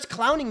 then he starts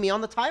clowning me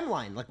on the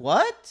timeline. Like,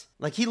 what?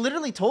 Like, he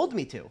literally told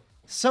me to.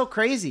 So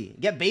crazy.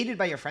 Get baited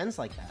by your friends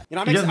like that. You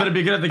know, you guys better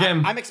be good at the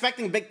game. I'm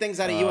expecting big things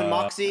out of you and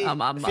Moxie. Felix,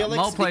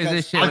 Mo plays because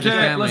this shit with his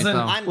family, listen,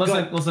 so.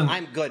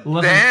 I'm good.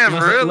 Damn,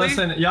 really?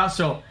 Listen,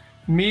 Yassuo.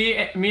 Me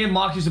and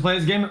Mox used to play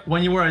this game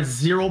when you were at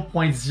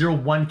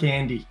 0.01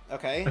 candy.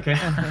 Okay.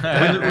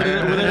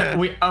 Okay.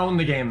 We own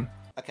the game.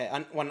 Okay,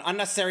 one,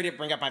 unnecessary to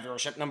bring up my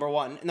viewership, number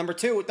one. Number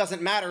two, it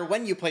doesn't matter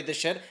when you play this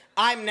shit.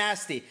 I'm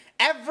nasty.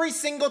 Every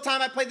single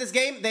time I play this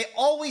game, they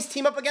always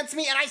team up against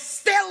me, and I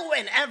still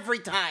win every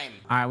time.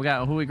 All right, we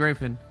got who we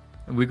griefing?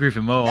 We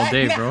griefing Mo all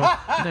day, bro.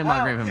 They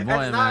might griefing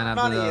boy, it's man. not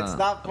funny. It's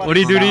not funny. What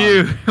do you do to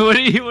you? What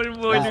do you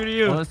do to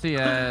you? Pussy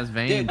ass,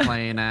 Vane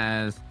playing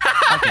as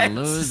fucking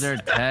loser,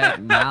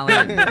 tech,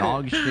 mallet,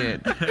 dog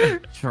shit,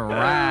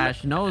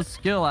 trash, no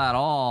skill at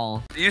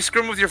all. You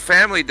scrim with your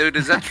family, dude.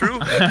 Is that true?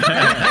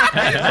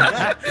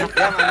 Yeah,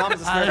 my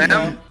mom's a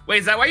scrim. Wait,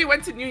 is that why you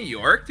went to New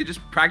York to just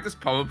practice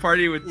Pomo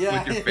Party with your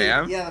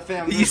fam? Yeah, the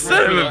fam. You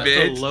son of a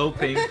bitch. Low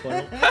ping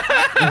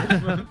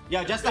funnel.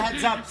 Yo, just a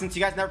heads up, since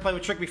you guys never played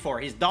with Trick before,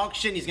 he's dog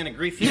shit and he's gonna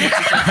grief you once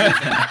he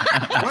starts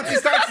losing. Once he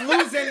starts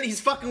losing,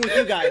 he's fucking with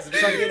you guys,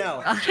 just so you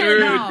know.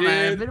 No,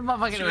 man. Been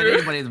fucking with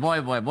anybody. It's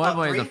boy.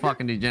 Boy is a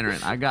fucking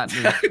degenerate. I got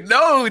this.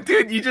 No,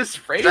 dude, you just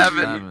phrased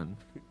Seven.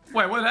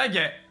 Wait, what did I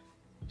get?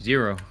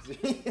 0.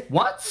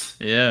 What?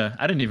 Yeah,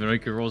 I didn't even know you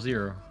could roll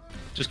 0.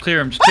 Just clear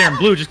him. Just clear him.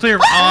 Blue. Just clear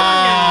him.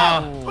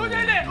 Oh, Who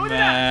did it? Who did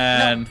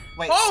man. No,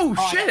 wait. Oh,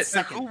 shit.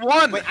 Who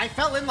won? Wait, I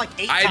fell in like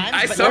 8 times.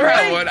 I but saw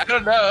that one. I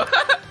don't know.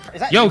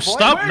 Yo,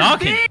 stop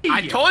knocking.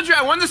 I told you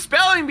I won the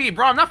spelling bee,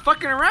 bro. I'm not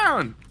fucking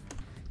around.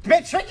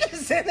 Man, Trick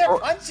is in there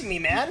punching me,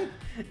 man.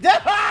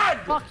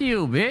 Dad! Fuck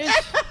you, bitch.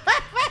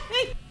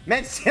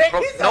 Man, Trick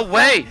is no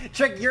way.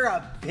 Trick, you're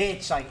a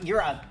bitch. Like, you're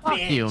a bitch.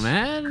 Fuck you,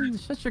 man.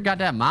 Shut your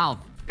goddamn mouth.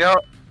 Yo,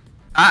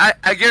 I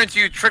guarantee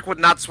you, Trick would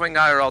not swing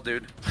IRL,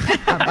 dude. I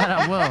bet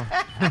I will.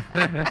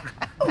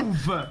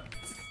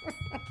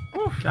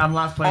 I'm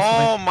last place.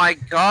 Oh my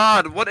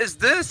god, what is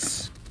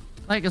this?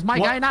 Like, is my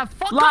guy not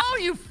fuck? Oh,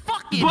 you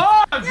fucking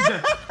bugs!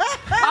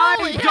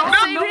 I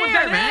don't know what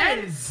that man.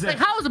 is. Like,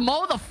 how is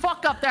Mo the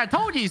fuck up there? I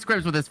told you he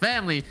scrims with his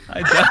family.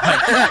 I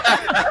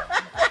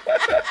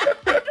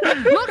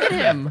died. Look at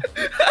him.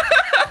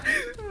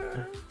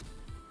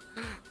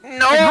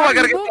 No, Like, how I are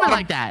gotta you get moving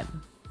like that.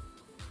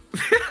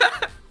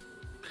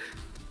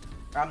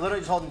 I'm literally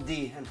just holding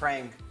D and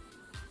praying.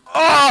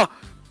 Oh!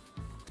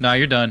 No,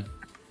 you're done.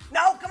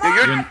 No, come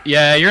on!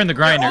 You're in the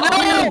grinder.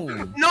 No!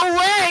 No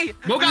way!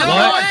 No way!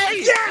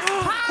 Yes!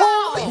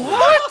 Holy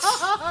what?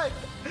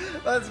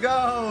 Let's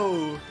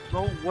go!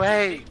 No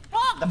way!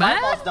 The man.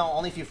 fireballs don't,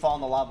 only if you fall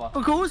in the lava.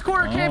 Look, who's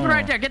corner camping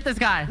right there? Get this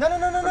guy. No.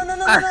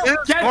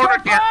 Get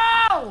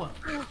Purple!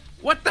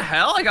 What the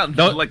hell? I got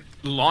like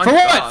launched. For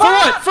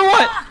what? For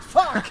what?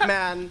 Fuck,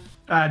 man.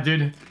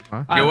 Dude.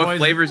 Huh? Yo, what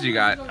flavors you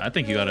got? I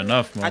think you got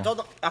enough, Mo. I told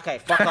them. Okay,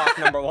 fuck off,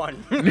 number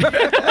one. Dude,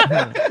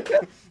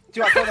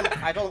 I told them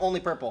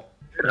only purple.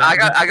 I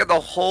got the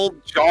whole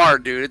jar,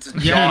 dude. It's a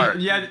jar.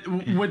 Yeah,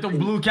 with the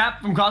blue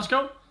cap from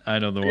Costco? I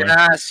know the one.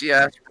 Yes,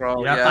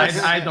 bro. Yeah, Yes.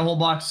 I ate the whole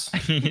box.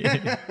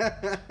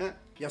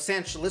 Yo,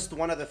 Sanch, list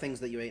one of the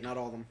things that you ate, not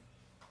all of them.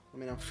 Let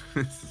me know.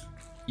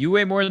 You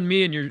weigh more than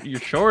me and you're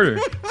shorter.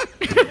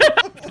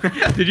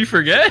 Did you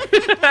forget?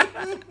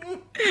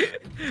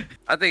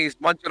 I think he's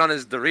munching on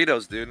his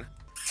Doritos, dude.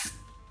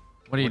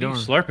 What are you doing?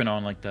 Slurping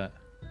on like that?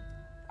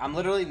 I'm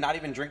literally not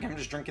even drinking. I'm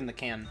just drinking the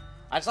can.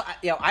 I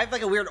have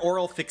like a weird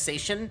oral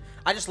fixation.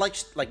 I just like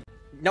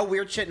no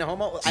weird shit, no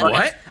homo.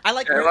 What? I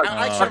like shit in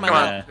my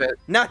mouth.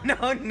 No. No,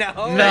 Why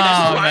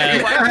man.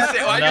 do I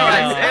say it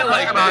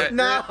like that?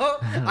 No,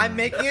 I'm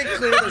making it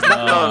clear there's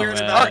nothing weird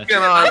about it.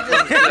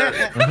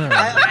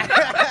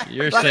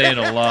 You're saying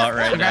a lot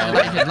right now.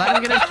 Congratulations. Let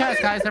him get his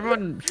chest, guys.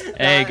 Everyone.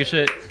 Hey, good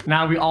shit.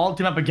 Now we all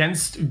team up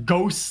against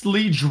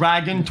Ghostly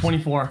Dragon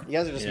 24. You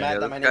guys are just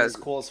mad that my name is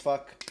cool as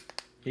fuck.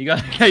 You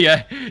got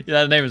yeah,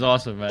 that name is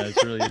awesome, man.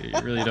 It's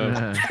really dope.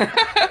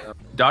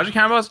 Dodger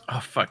combos? Oh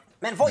fuck.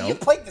 Man, Void, you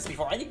played this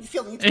before. I didn't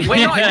feel the need to.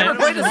 Wait, no, I never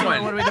played this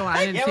one. What are we doing?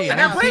 I didn't see. I I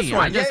didn't see.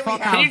 I just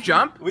Can you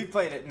jump? We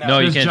played it. No,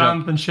 you can't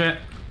jump and shit.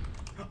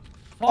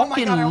 Oh my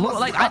Fucking God, I almost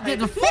like I did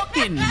the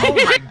fucking. Oh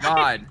my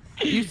god.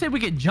 You said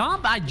we could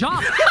jump? I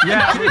jumped.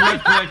 Yeah, we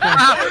looked like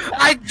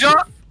I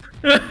jumped.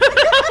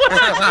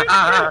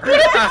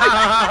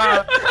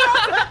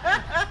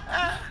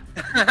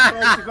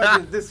 That's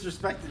fucking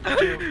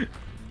disrespected you.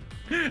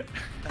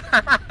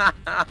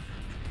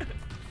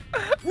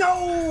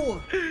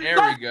 No!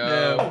 There we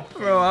go.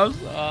 Bro, I'm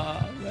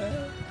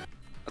man.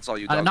 That's all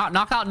you do.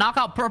 Knock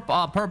out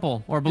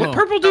purple or blue. What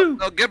purple do?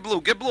 No, get blue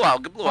out. Get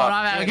blue out.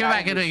 Give it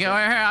back. Give it here.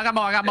 I got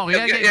Mo. Go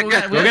get him.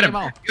 Give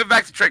it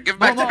back to Trick. Give it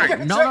back to Trick.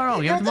 No.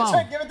 Give it to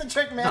Mo. Give it the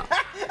Trick, man.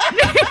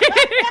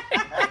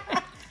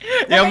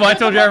 Yeah, well, I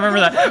told you I remember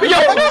that.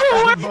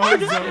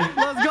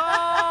 Let's go!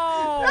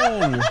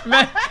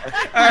 Man,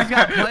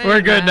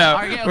 we're good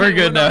now. Okay, we're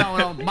good now.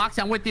 No.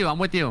 Moxie, I'm with you. I'm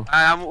with you.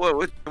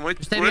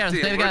 Stay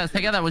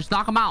together. We'll just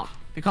knock him out.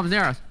 If he comes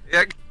near us.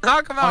 Yeah,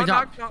 knock him out.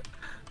 Knock him out.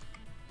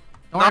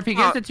 Don't worry, if he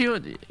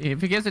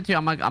gives it to you,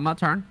 I'm gonna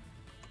turn.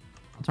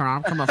 I'll turn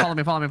on. Come on, follow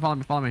me. I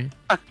follow you.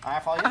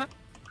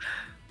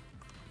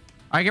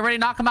 Alright, get ready,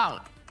 knock him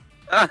out.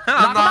 Knock him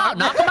out.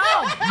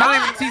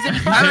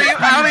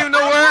 I don't even know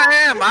where I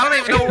am.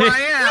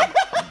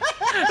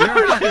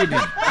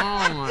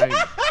 Oh my.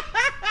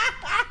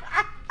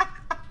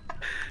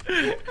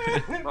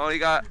 Well, you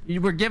got.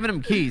 You were giving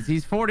him keys.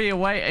 He's 40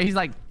 away. He's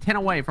like 10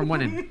 away from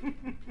winning.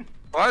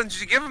 Why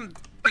didn't you give him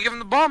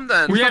the bomb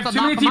then? We have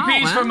too many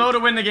TPs for Mo to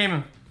win the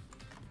game.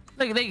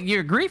 Look,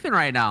 you're griefing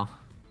right now.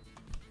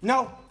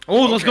 No.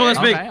 Oh, let's go. That's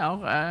big. Okay,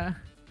 okay.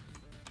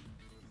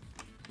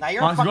 Now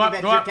you're a fucking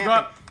bitch. You're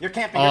camping. You're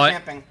camping. You're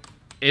camping.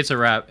 It's a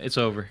wrap. It's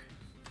over.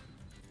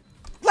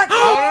 Let's go!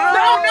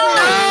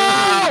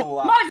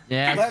 No!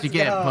 Yeah, that's what you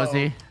get,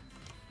 pussy.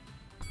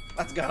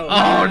 Let's go.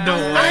 Oh, no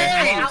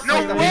way.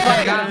 No way.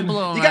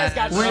 You guys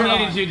got We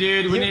needed you,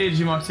 dude. We needed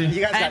you, Moxie.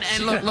 You guys got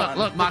and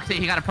look, Moxie,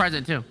 he got a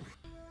present too.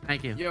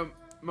 Thank you. Yo,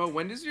 Mo,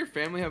 when does your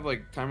family have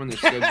like time on their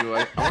schedule?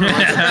 I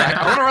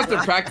want to run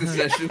some practice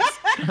sessions.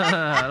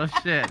 Oh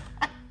shit.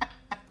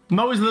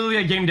 Mo is literally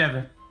a game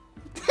dev.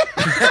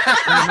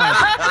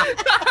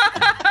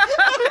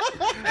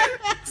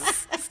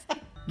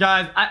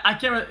 Guys, I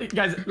can't.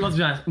 Guys, let's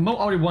be honest. Mo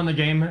already won the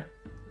game.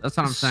 That's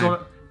what I'm saying.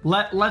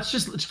 Let's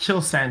just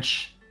kill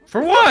Sench.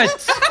 For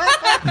what?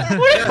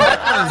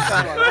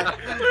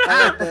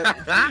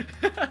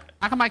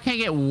 How come I can't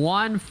get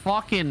one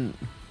fucking?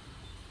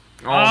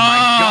 Oh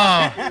my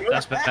god.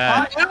 That's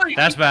bad.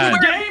 That's bad.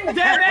 Game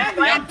dev,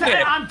 Andy.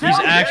 I'm He's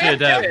telling actually you. a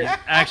dev. He's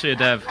actually a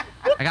dev.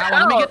 I got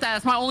one. Let me get that.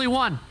 That's my only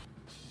one.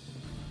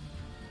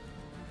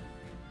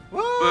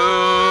 Woo!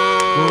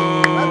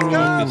 Let's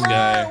go, this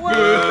guy.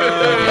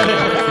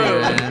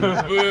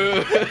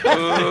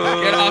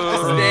 Get off the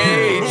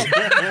stage.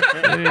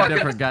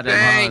 Different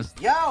goddamn host.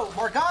 Yo,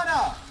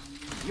 Morgana,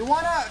 you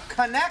wanna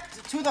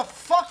connect to the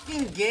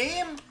fucking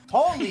game?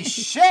 Holy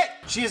shit!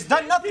 She has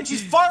done nothing.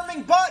 She's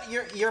farming bot.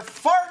 You're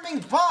farming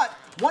bot.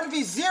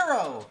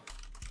 1v0.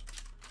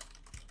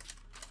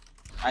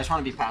 I just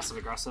want to be passive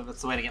aggressive. It's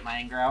the way to get my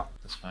anger out.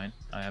 That's fine.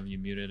 I have you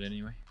muted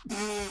anyway.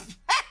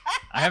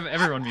 I have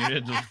everyone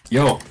muted.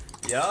 Yo.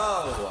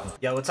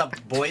 Yo, what's up,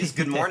 boys?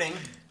 Good morning.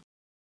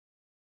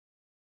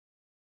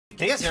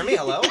 Can you guys hear me?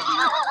 Hello?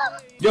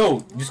 Yo,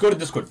 just go to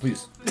Discord,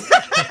 please.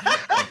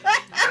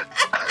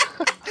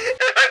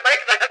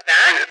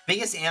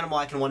 Biggest animal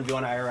I can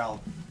 1v1 IRL.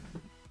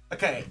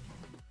 Okay.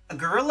 A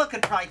gorilla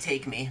could probably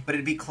take me, but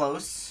it'd be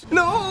close.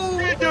 No!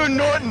 You're doing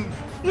nothing!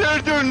 You're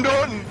doing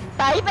nothing!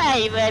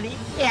 Bye-bye, buddy.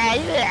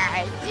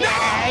 I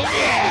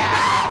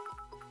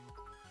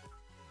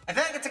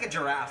think I could take a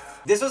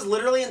giraffe. This was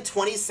literally in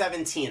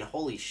 2017.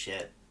 Holy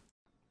shit.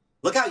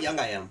 Look how young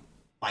I am.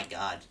 My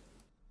god.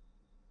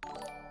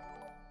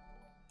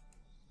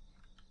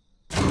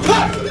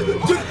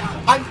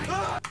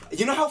 Dude,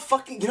 you know how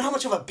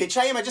much of a bitch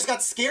I am? I just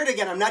got scared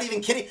again. I'm not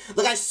even kidding.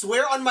 Look, I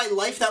swear on my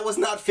life that was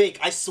not fake.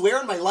 I swear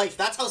on my life.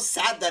 That's how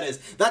sad that is.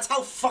 That's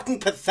how fucking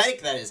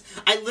pathetic that is.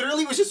 I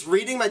literally was just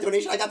reading my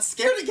donation. I got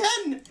scared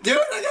again. Dude,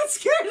 I got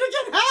scared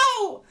again.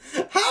 How?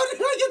 How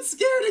did I get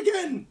scared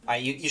again?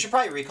 Alright, you should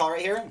probably recall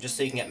right here, just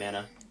so you can get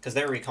mana. Because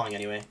they're recalling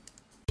anyway.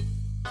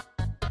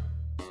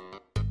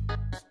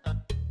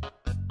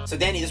 So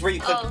Danny, this is where you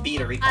click B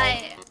to recall.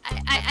 I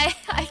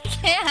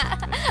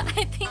can't.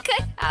 I think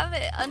I have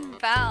it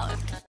unbound.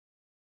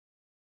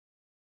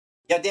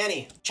 Yeah,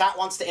 Danny, chat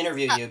wants to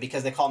interview you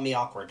because they call me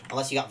awkward.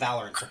 Unless you got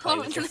Valorant to play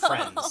with your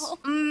friends.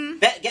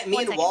 Get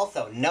me and Walt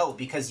though. No,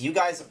 because you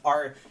guys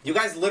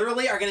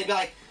literally are gonna be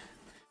like,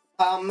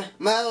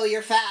 Mo,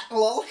 you're fat.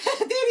 Lol.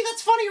 Danny,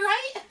 that's funny,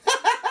 right?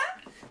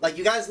 Like,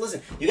 you guys,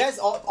 listen, you guys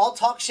all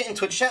talk shit in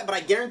Twitch chat, but I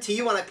guarantee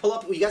you when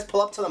you guys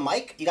pull up to the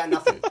mic, you got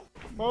nothing.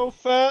 Mo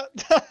fat.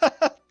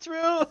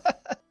 True.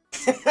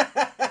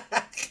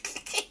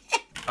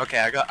 Okay,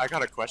 I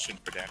got a question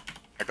for Dan.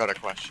 I got a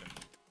question.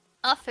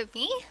 Oh, for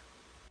me?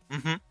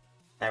 Mm-hmm.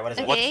 Alright, what is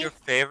it? Okay.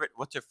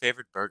 What's your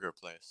favorite burger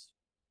place?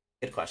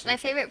 Good question. My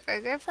favorite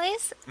burger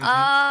place?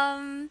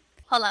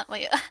 Hold on,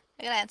 wait. I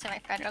gotta answer my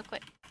friend real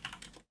quick.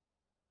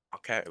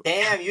 Okay.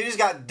 Damn, you just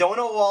got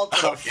Donut Wall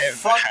to the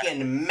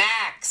fucking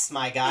max,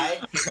 my guy.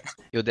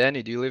 Yo,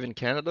 Danny, do you live in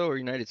Canada or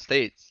United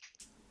States?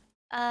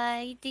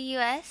 The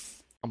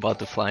US? I'm about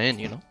to fly in,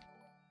 you know?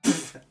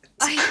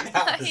 Are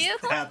you?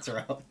 That's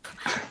right.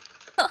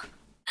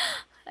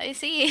 I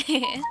see.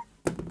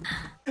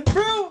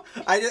 Bro,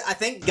 I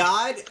thank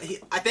God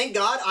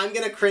I'm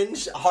gonna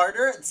cringe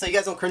harder so you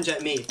guys don't cringe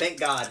at me. Thank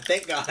God.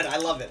 I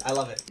love it.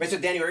 Wait, so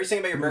Danny, what are you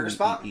saying about your burger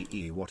spot?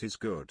 What is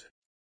good?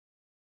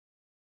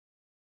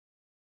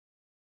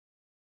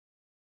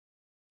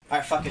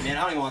 Alright, fuck it, man.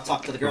 I don't even want to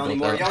talk to the girl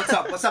anymore. Yo, what's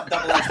up? What's up,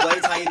 Double Edge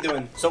Blades? How you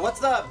doing? So what's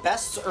the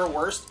best or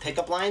worst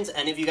pickup lines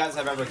any of you guys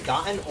have ever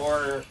gotten,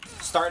 or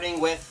starting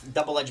with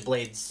Double Edge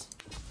Blades?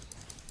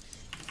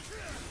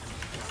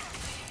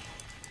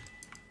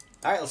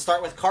 Alright, let's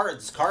start with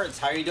Cards. Cards,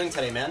 how are you doing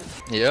today, man?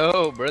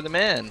 Yo, brother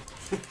man.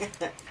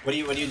 What do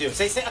you do?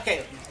 Say,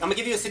 okay, I'm gonna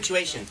give you a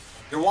situation.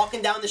 You're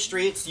walking down the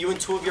streets, you and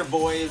two of your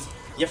boys,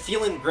 you're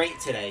feeling great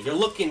today. You're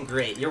looking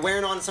great. You're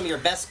wearing on some of your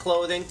best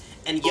clothing,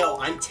 and yo,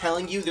 I'm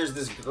telling you, there's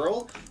this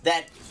girl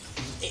that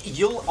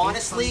you'll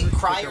honestly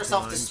cry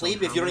yourself to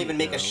sleep if you don't even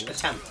make a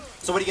attempt.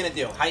 So what are you gonna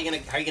do? How are you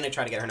gonna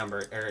try to get her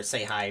number or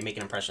say hi, make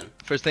an impression?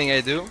 First thing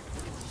I do,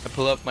 I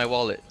pull up my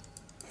wallet.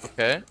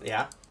 Okay?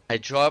 Yeah. I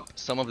drop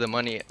some of the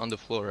money on the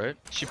floor, right?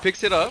 She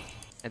picks it up,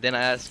 and then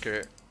I ask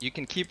her, You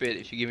can keep it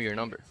if you give me your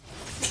number.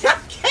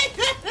 Okay,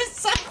 that is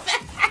so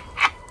bad.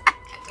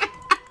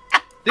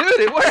 Dude,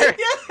 it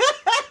worked!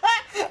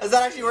 Has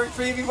that actually worked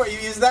for you before? You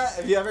used that?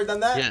 Have you ever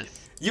done that?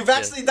 Yes. You've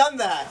actually done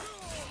that?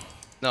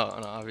 No,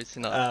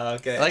 obviously not. Oh,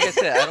 okay. Like I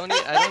said, I don't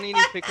need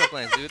any pickup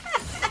lines, dude.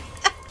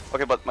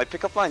 Okay, but my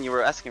pickup line you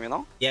were asking me,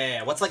 no?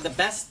 Yeah. What's like the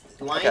best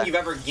line you've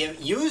ever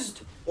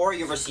used or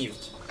you've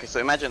received? Okay, so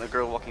imagine a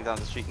girl walking down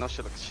the street. No,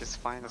 she's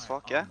fine as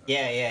fuck, yeah?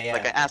 Yeah.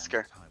 Like I ask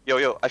her,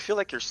 yo, I feel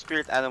like your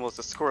spirit animal is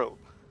a squirrel,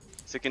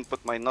 so you can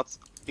put my nuts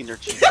in your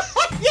cheeks.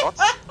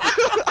 Thoughts?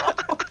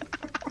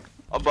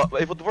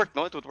 But it would work,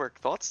 no? It would work.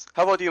 Thoughts?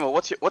 How about you, Mo?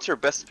 What's your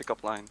best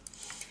pickup line?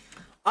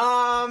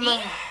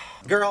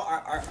 Girl,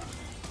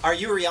 are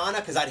you Rihanna?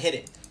 Because I'd hit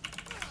it.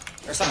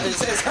 Or something,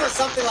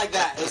 something like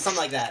that. It was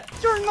something like that.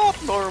 You're not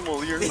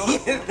normal. You're not.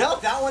 No,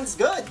 that one's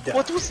good.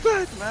 What was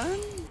that, man?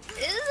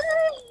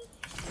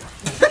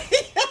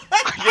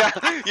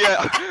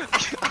 yeah.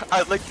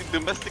 I'd like to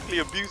domestically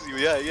abuse you.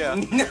 Yeah.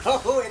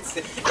 No, it's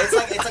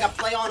like a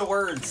play on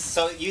words.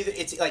 So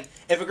it's like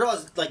if a girl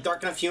has like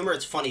dark enough humor,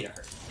 it's funny to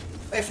her.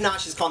 If not,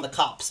 she's calling the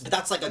cops. But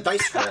that's like a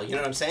dice roll. You know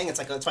what I'm saying? It's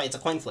like that's why it's a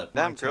coin flip.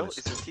 Damn, girl,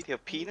 is your TT a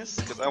penis?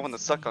 Because I want to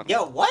suck on.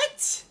 Yo,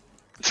 what?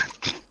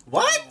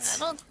 What?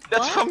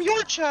 That's from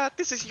your chat.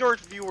 This is your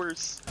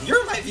viewers.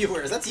 You're my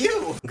viewers. That's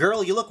you.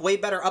 Girl, you look way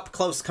better up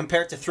close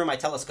compared to through my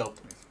telescope.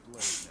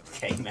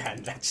 Okay,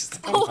 man. That's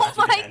just. Oh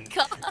my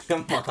god.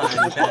 Come on,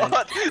 man.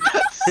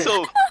 That's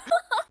so. What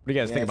do you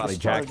guys think about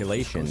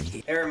ejaculation?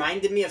 It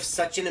reminded me of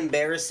such an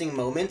embarrassing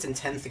moment in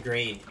 10th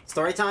grade.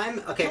 Story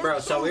time? Okay, bro.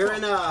 So we're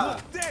in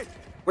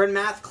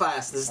math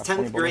class. This is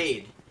 10th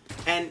grade.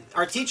 And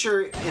our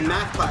teacher in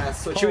math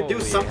class, what she would do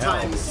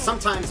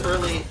sometimes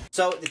early.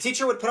 So the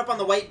teacher would put up on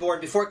the whiteboard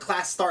before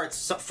class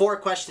starts 4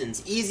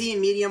 questions: easy,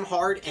 medium,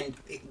 hard, and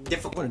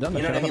difficult. You know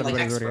what I mean? Like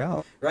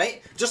expert,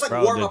 right? Just like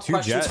warm-up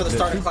questions for the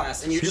start of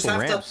class, and you just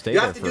have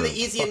to do the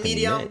easy and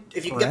medium.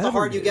 If you get the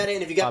hard, you get it,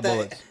 and if you get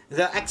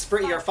the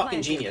expert, you're a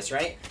fucking genius,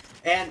 right?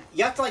 And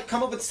you have to like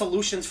come up with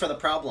solutions for the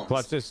problems.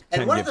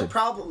 And one of the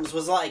problems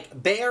was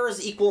like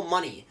bears equal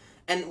money.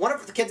 And one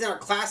of the kids in our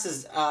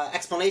class's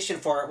explanation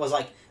for it was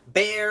like,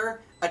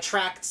 bear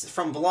attracts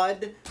from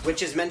blood,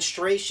 which is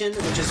menstruation,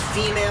 which is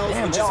females,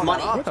 which is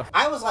money.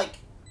 I was like,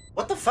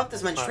 what the fuck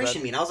does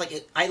menstruation mean? I was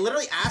like, I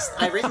literally asked,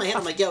 I raised my hand,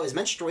 I'm like, yo, is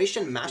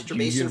menstruation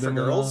masturbation for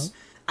girls?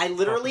 I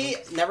literally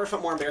never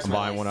felt more embarrassed in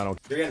my life.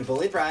 You're getting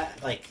bullied, Brad?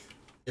 Like,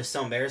 it's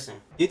so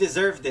embarrassing. You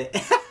deserved it.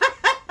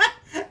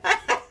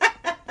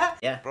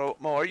 Yeah. Bro,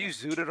 Mo, are you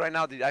zooted right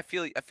now, dude? I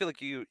feel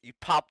like you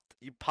popped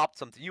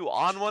something. You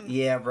on one?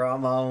 Yeah, bro,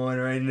 I'm on one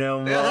right now,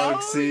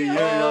 Moxie. You know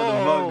what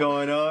the fuck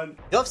going on.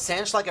 You love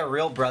Sanch like a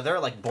real brother,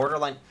 like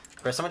borderline.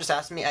 Bro, someone just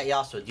asked me at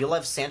Yassuo, do you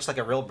love Sanch like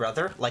a real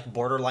brother, like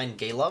borderline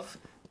gay love?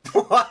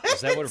 What? Is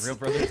that what a real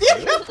brother is?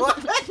 Yeah,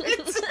 what?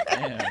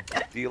 Damn.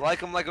 Do you like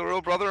him like a real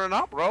brother or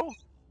not, bro?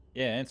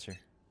 Yeah, answer.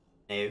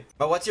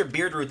 But what's your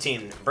beard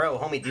routine? Bro,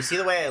 homie, do you see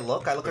the way I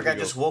look? I look like I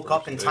just woke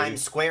up in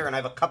Times Square and I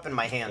have a cup in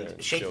my hand,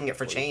 shaking it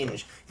for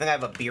change. You think I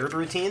have a beard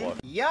routine?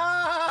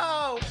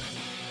 Yo!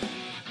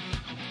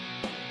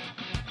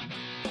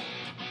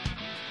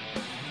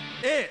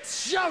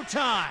 It's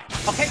showtime!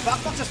 Okay,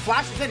 Buckbox just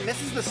flashes in,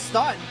 misses the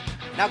stun.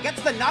 Now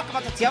gets the knock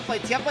about the TF play.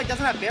 TF play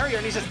doesn't have barrier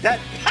and he's just dead.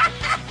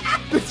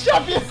 This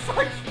champion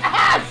sucks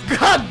ass!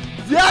 God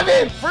damn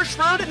it! First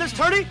round in this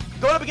tourney,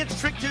 going up against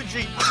Trick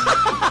 2G.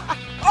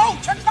 Oh,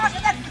 Trick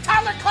flashes in!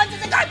 Tyler cleanses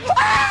and dies!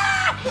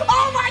 Ah!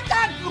 Oh my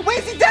god! Wait,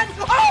 is he dead?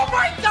 Oh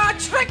my god!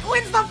 Trick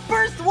wins the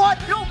first one!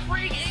 Don't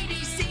bring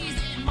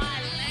ADCs in my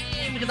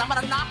lane because I'm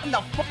gonna knock him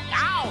the fuck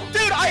out!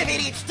 Dude, I have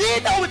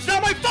ADHD! No, it's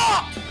not my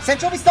fault!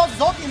 Sanchovi stalls his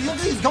ulti and looks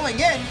like he's going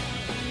in.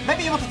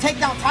 Maybe able to take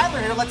down Tyler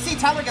here. Let's see,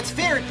 Tyler gets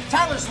feared.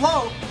 Tyler's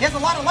low. He has a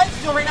lot of life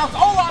steal right now. It's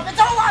Olaf! It's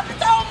Olaf!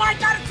 It's, oh my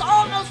god, it's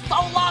almost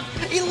Olaf!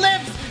 He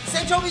lives!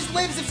 Sanchovis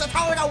lives. If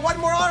Tyler got one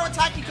more auto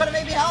attack, he could have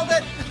maybe held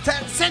it.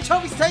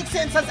 Sanchovis takes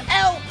it and says,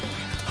 L!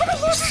 I'm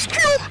gonna lose this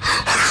kill!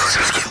 I'm gonna lose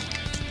this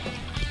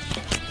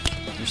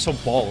kill! You're so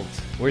bald.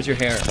 Where's your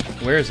hair?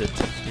 Where is it?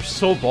 You're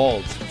so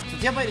bald. So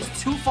Diablo is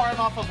 2 farm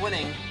off of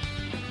winning.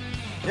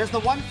 There's the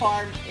 1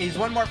 farm. He's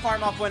 1 more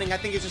farm off winning. I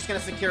think he's just gonna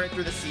secure it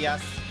through the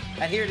CS.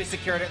 And here he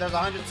secured it. There's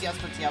 100 CS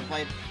for TF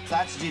played. So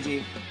that's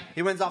GG.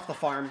 He wins off the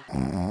farm.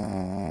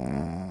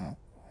 I'm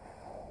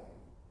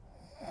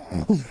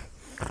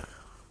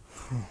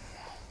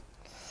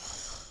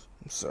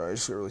sorry, I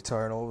just got really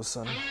tired all of a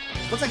sudden.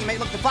 Looks like he may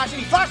look to flash, and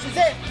he flashes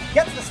it!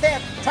 Gets the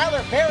stamp.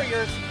 Tyler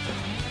barriers.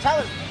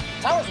 Tyler's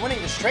winning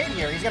this trade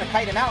here. He's gonna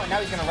kite him out, and now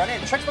he's gonna run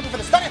in. Trick's looking for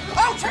the stun.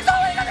 Oh, Trick's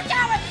already on the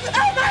tower!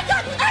 Oh my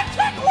god! And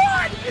Trick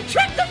won!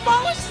 Trick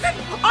demolishes him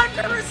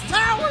under his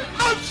tower!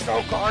 I'm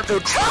so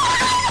garbage!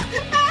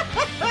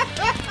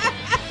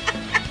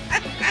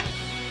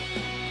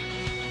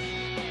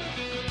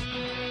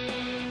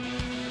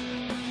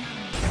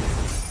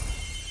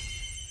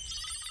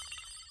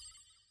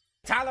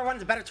 Tyler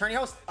 1's a better tourney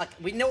host. Like,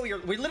 we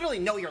literally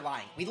know you're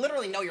lying. We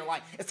literally know you're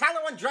lying. Is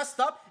Tyler 1 dressed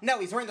up? No,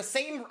 he's wearing the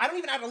same, I don't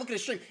even have to look at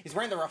his stream. He's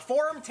wearing the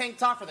Reform tank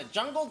top for the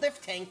Jungle Diff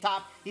tank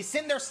top. He's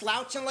sitting there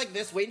slouching like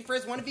this, waiting for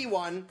his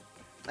 1v1.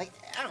 Like,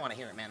 I don't want to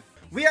hear it, man.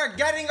 We are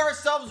getting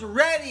ourselves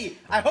ready.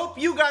 I hope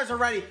you guys are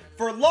ready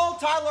for Lol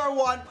Tyler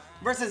 1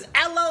 versus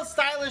LL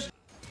Stylish.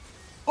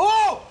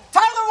 Oh,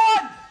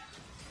 Tyler 1!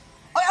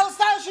 Oh, LL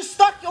Stylish is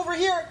stuck over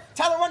here.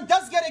 Tyler 1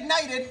 does get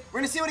ignited. We're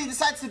gonna see what he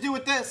decides to do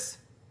with this.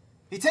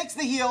 He takes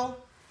the heal,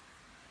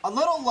 a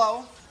little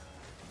low,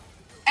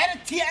 and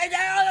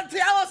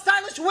LL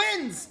Stylish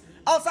wins.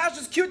 LL Stylish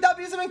just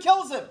QWs him and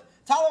kills him.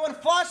 Tyler 1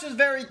 flashes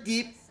very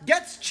deep,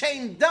 gets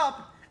chained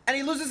up, and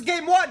he loses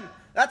game 1.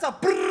 That's a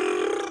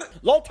brrrr.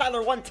 Lol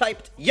Tyler 1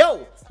 typed,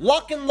 yo,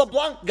 Lockin'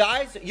 LeBlanc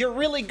guys, you're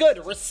really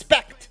good,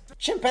 respect.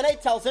 Chimpene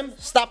tells him,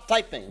 stop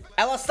typing.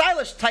 LL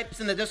Stylish types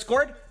in the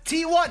Discord,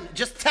 T1,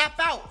 just tap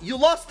out. You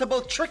lost to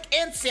both Trick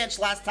and Sanch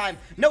last time.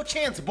 No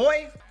chance,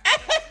 boy.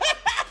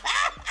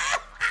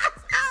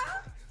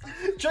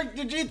 Trick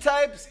to G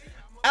types,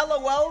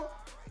 LOL,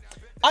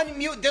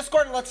 unmute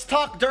Discord and let's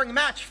talk during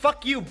match.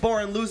 Fuck you,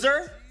 boring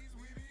loser.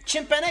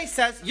 Chimpene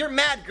says, you're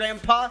mad,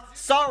 Grandpa.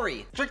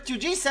 Sorry.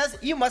 Trick2G says,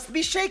 you must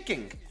be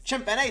shaking.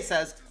 Chimpene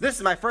says, this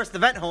is my first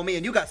event, homie,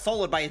 and you got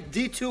soloed by a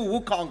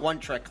D2 Wukong one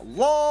trick.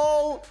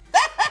 LOL.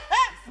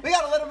 We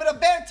got a little bit of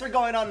banter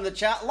going on in the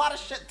chat. A lot of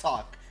shit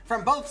talk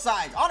from both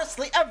sides.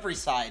 Honestly, every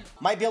side.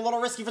 Might be a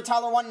little risky for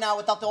Tyler 1 now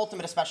without the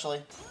ultimate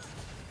especially.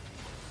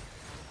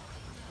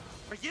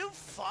 Are you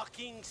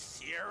fucking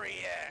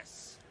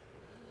serious?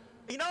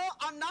 You know,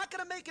 I'm not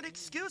gonna make an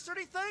excuse or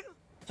anything.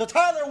 So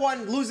Tyler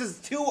 1 loses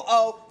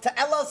 2-0 to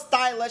LL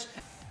Stylish.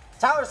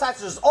 Tyler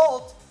Stylish's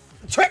ult.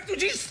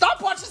 Trick2G's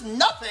stopwatch is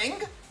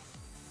nothing.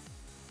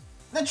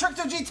 Then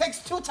Trick2G takes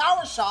 2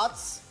 tower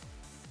shots.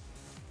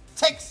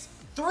 Takes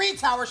 3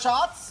 tower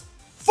shots.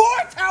 4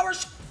 tower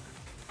shots.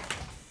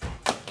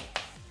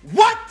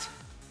 What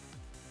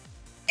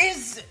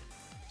is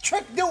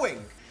Trick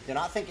doing? You're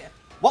not thinking.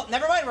 Well,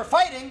 never mind, we're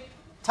fighting.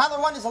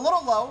 Tyler 1 is a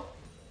little low.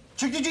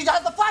 Trick2G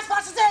has the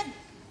flashes in.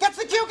 Gets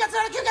the Q, gets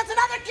another Q, gets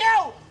another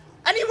Q.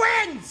 And he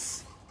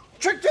wins!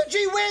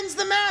 Trick2G wins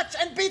the match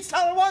and beats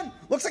Tyler 1.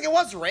 Looks like it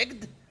was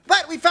rigged,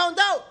 but we found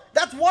out.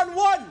 That's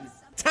 1-1.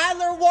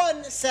 Tyler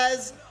 1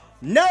 says,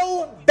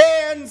 no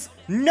bans,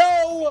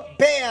 no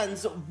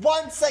bans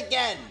once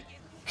again.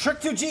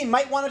 Trick2G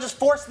might want to just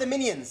force the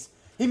minions.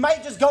 He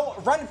might just go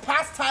run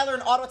past Tyler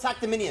and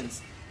auto-attack the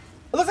minions.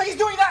 It looks like he's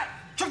doing that.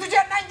 Trick2G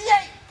at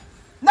 98,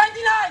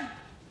 99.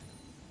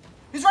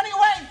 He's running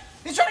away.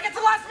 He's trying to get to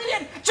the last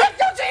minion.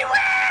 Trick2G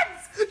wins!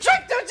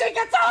 Trick2G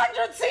gets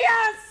 100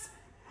 CS!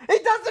 He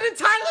does it in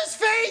Tyler's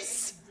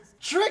face!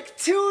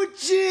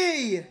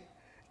 Trick2G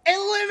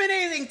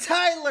eliminating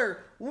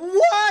Tyler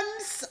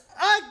once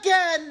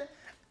again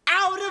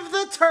out of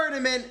the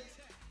tournament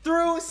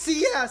through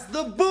CS.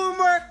 The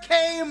boomer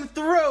came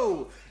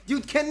through. You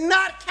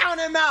cannot count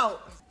him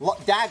out.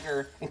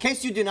 Dagger, in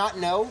case you do not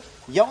know,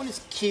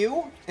 Yona's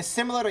Q is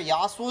similar to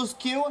Yasuo's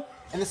Q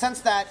in the sense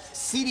that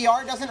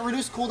CDR doesn't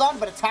reduce cooldown,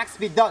 but attack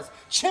speed does.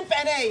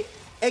 Chimpene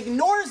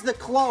ignores the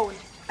clone,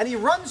 and he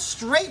runs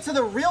straight to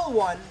the real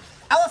one.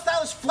 LL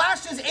Stylish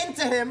flashes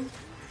into him.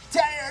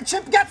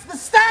 Chimp gets the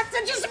stats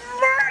and just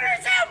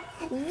murders him!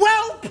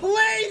 Well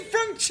played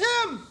from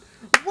Chimp!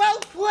 Well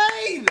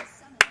played!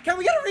 Can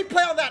we get a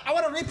replay on that? I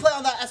want a replay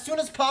on that as soon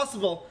as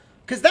possible.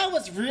 Because that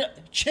was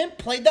Chimp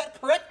played that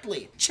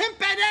correctly.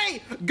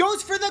 Chimpene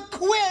goes for the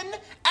Quinn.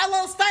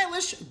 LL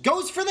Stylish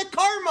goes for the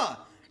Karma.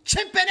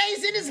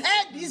 Chimpene's in his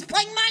head. He's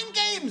playing mind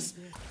games.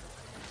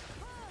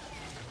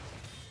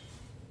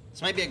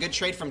 This might be a good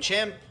trade from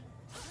Chimp.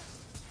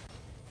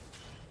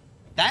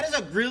 That is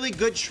a really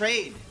good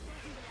trade.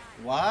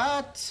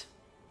 What?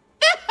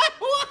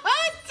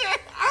 What?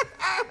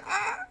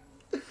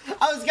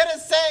 I was gonna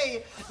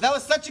say, that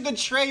was such a good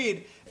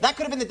trade. That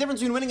could have been the difference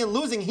between winning and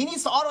losing. He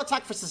needs to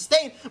auto-attack for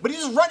sustain, but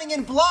he's just running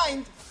in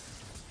blind.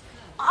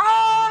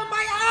 Oh,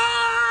 my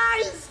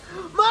eyes!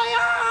 My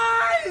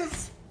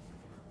eyes!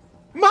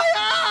 My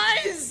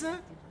eyes!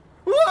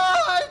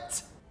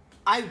 What?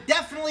 I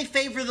definitely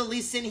favor the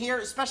Lee Sin here,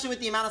 especially with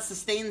the amount of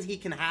sustains he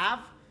can have.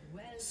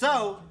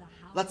 So,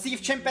 let's see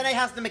if Chimpene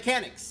has the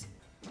mechanics.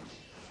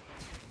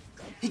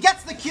 He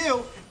gets the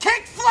Q,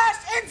 kick flash,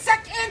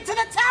 insect into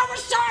the tower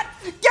shot,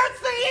 gets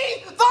the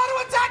E, the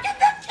auto attack, and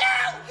the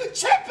kill!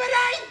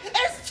 Chimpene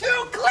is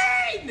too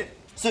clean!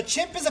 So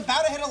Chimp is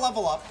about to hit a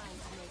level up,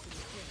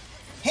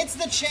 hits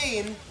the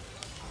chain,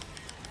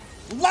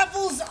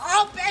 levels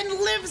up and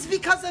lives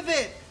because of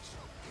it.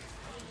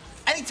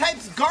 And he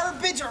types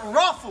garbage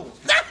ruffle.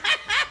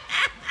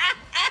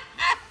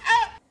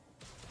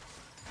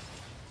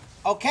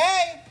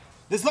 Okay,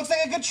 this looks like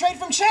a good trade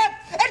from Chimp,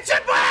 and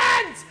Chimp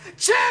wins!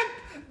 Chimp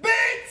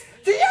beats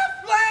TF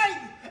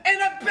Lane in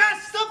a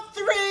best of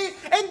 3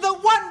 in the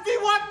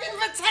 1v1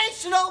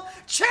 Invitational.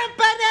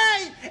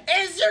 Chimpene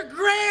is your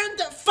grand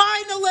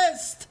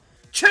finalist.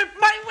 Chimp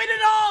might win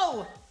it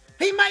all.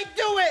 He might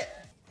do it.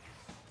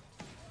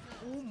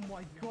 Oh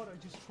my god, I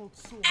just choked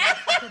so hard.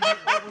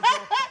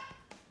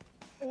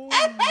 Oh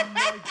my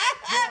god.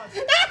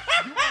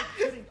 You are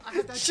kidding. I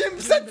had that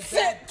Chimp said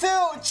sit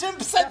too.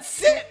 Chimp said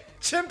sit.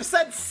 Chimp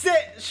said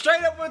sit.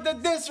 Straight up with the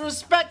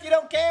disrespect. You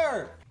don't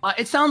care.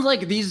 It sounds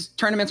like these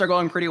tournaments are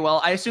going pretty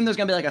well. I assume there's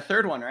gonna be like a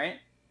third one, right?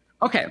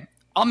 Okay,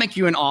 I'll make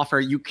you an offer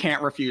you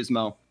can't refuse,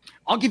 Mo.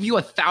 I'll give you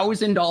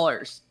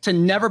 $1,000 to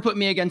never put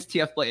me against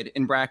TF Blade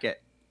in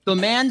bracket. The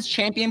man's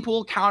champion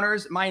pool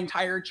counters my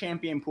entire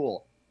champion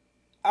pool.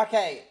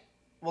 Okay,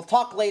 we'll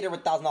talk later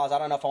with $1,000. I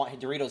don't know if I want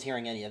Doritos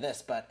hearing any of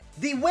this, but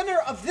the winner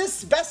of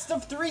this best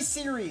of 3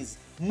 series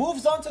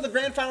moves on to the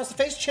grand finals to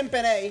face Chimp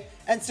and A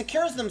and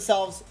secures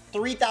themselves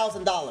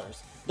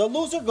 $3,000. The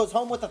loser goes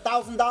home with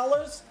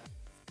 $1,000,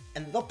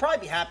 and they'll probably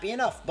be happy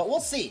enough, but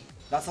we'll see.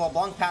 That's a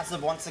LeBlanc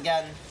passive once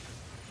again.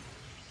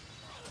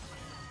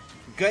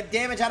 Good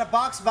damage out of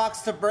Box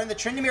to burn the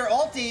Tryndamere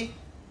ulti.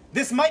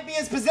 This might be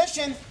his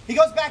position. He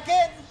goes back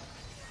in.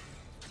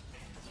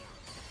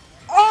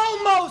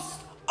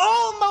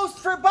 Almost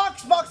for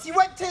Box. He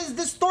went to his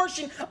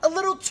distortion a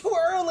little too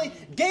early.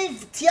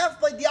 Gave TF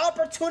Blade the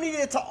opportunity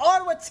to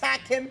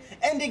auto-attack him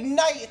and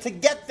ignite to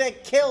get the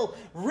kill.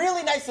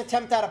 Really nice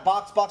attempt out of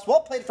Box. Well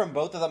played from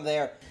both of them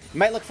there. You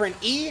might look for an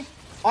E.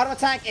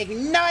 Auto-attack,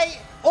 ignite,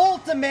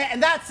 ultimate,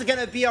 and that's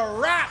gonna be a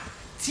wrap.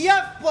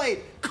 TF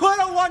Blade could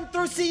have won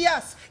through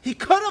CS. He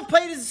could have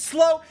played his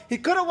slow. He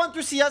could have won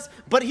through CS,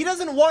 but he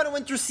doesn't want to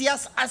win through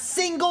CS a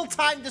single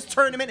time this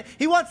tournament.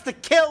 He wants to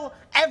kill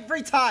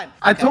every time.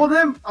 I told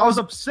him I was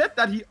upset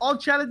that he all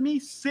chatted me,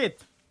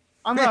 sit.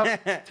 I'm gonna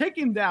take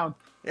him down.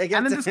 And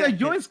then this guy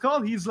joins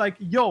call. He's like,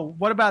 yo,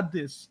 what about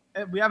this?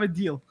 We have a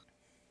deal.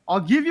 I'll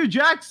give you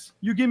Jax,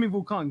 you give me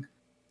Wukong.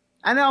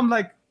 And then I'm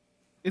like,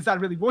 is that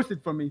really worth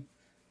it for me?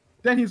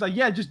 Then he's like,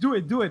 yeah, just do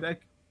it.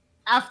 Like,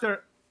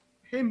 after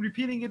him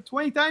repeating it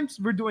 20 times,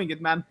 we're doing it,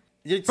 man.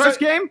 First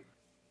game,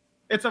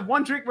 it's a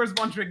one trick versus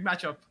one trick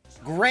matchup.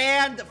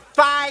 Grand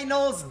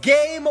Finals,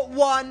 Game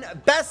 1,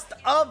 best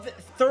of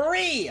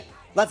 3.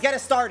 Let's get it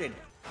started.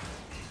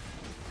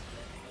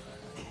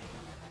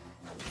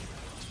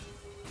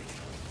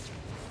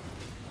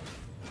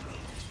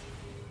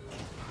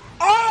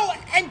 Oh,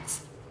 and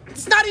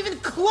it's not even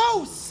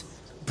close.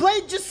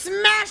 Blade just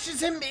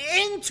smashes him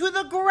into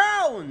the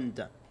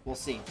ground. We'll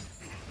see.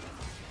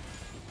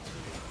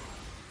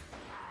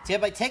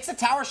 Blade takes a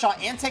tower shot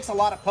and takes a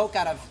lot of poke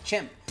out of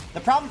Chimp.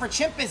 The problem for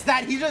Chimp is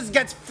that he just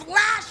gets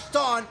flashed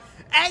on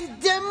and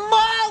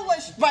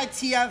demolished by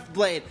TF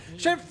Blade.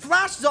 Chimp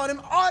flashes on him,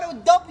 auto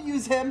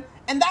W's him,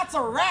 and that's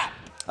a wrap.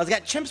 Let's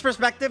get Chimp's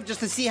perspective just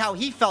to see how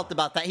he felt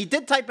about that. He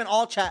did type in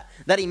all chat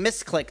that he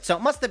misclicked, so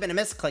it must have been a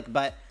misclick,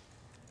 but...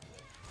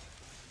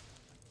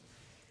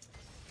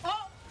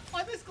 Oh,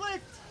 I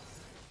misclicked!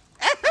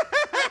 I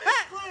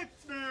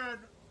misclicked, man!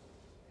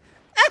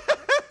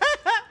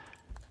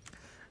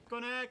 Go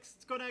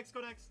next.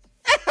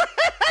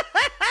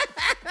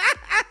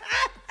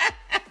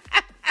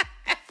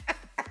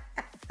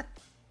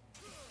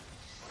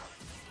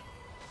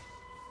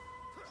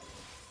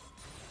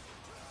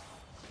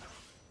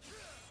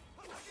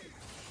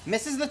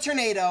 Misses the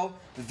tornado,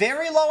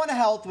 very low on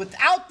health,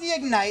 without the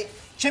ignite.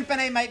 Chimp and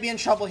A might be in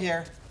trouble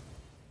here.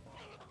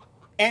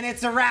 And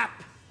it's a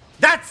wrap.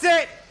 That's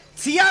it!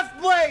 TF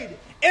Blade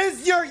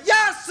is your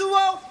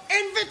Yassuo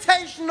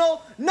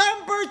Invitational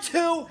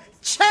 #2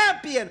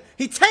 champion.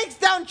 He takes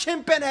down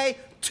Chimp and A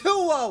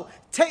 2-0.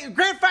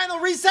 Grand final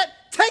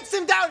reset, takes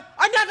him down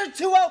another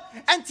 2-0,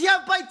 and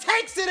TF Blade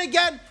takes it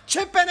again.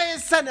 Chimp and A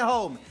is sent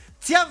home.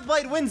 TF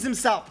Blade wins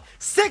himself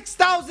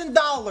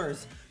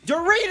 $6,000.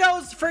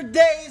 Doritos for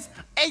days,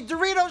 a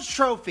Doritos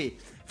trophy.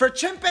 For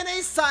Chimp and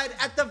A's side,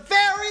 at the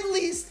very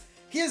least,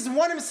 he has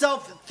won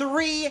himself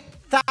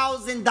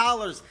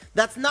 $3,000.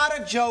 That's not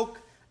a joke.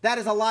 That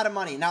is a lot of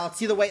money. Now let's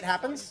see the way it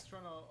happens.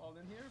 Trying to all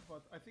in here,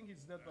 but I think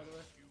he's dead, by the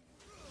way.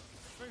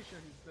 Pretty sure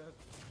he's dead.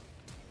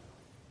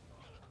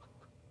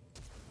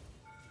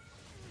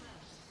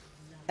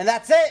 And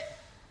that's it.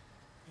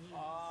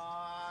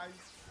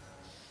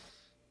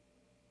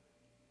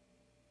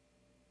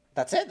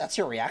 That's it. That's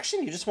your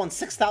reaction. You just won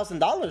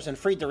 $6,000 in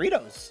free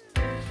Doritos.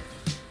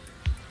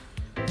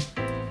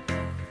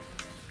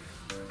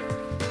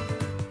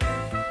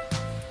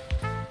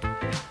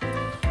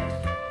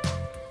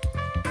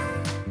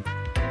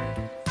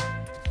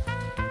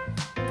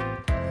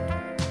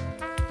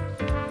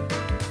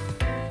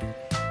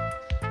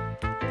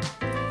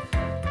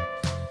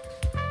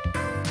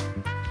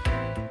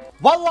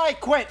 Well, I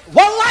quit.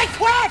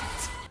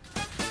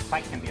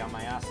 Fight can be on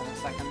my ass in a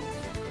second.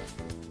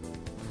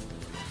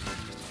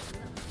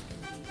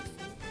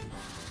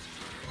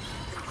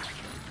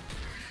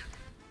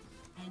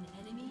 An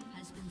enemy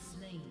has been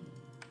slain.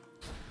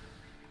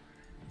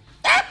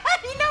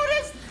 He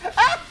noticed!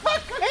 Ah,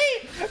 fuck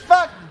me!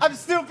 Fuck! I'm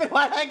stupid.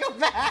 Why'd I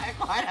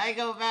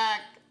go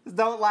back?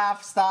 Don't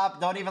laugh. Stop.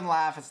 Don't even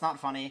laugh. It's not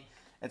funny.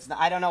 It's not,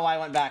 I don't know why I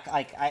went back.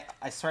 I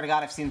swear to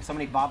God, I've seen so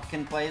many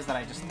Bobkin plays that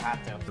I just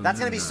had to. That's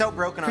gonna be so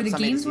broken on some For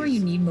the games ADCs. where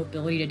you need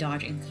mobility to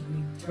dodge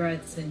incoming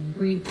threats and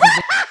reposition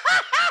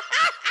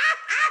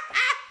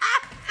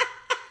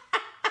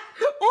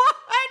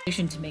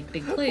to make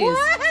big plays.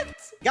 What?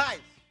 Guys,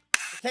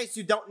 in case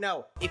you don't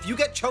know, if you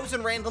get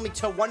chosen randomly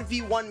to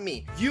 1v1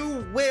 me,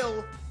 you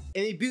will...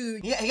 He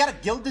got a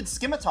gilded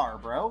scimitar,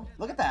 bro.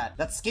 Look at that.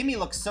 That skimmy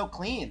looks so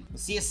clean.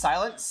 See a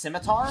silent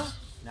scimitar?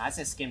 No, I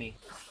say skimmy.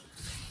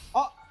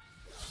 Oh.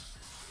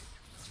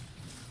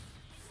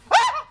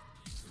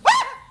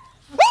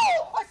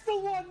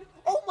 one.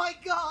 Oh my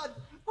god.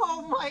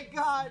 Oh my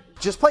god.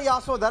 Just play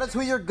Yasuo. That is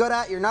who you're good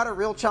at. You're not a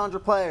real challenger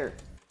player.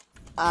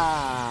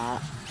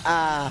 Well,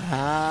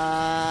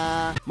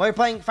 you're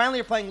playing. Finally,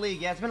 you're playing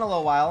League. Yeah, it's been a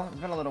little while.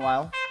 It's been a little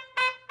while.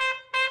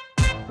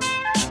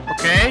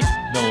 Okay.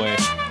 No way.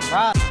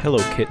 Right. Hello,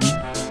 kitten.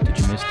 Did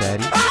you miss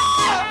daddy?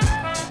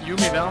 You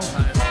me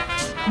Valentine.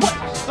 What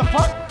the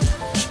fuck?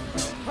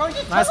 Bro,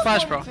 you Nice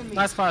flash, bro.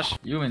 Nice flash.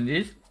 You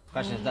indeed.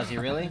 Question is, does he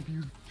really?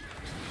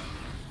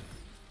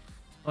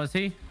 Was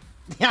he?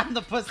 Yeah, I'm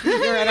the pussy.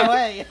 You ran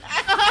away.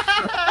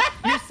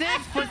 You're 6,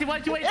 pussy.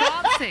 Why'd you wait till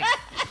I'm 6?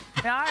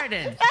 Yeah, I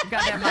did. You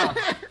got that mouth.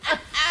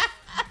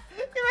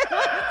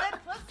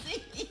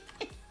 Pussy.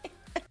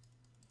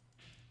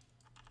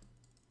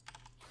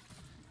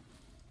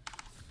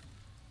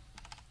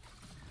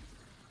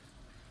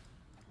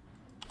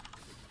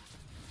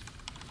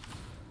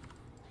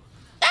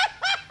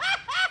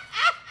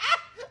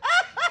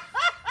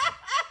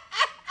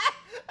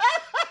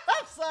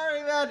 I'm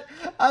sorry, man.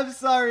 I'm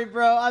sorry,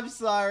 bro. I'm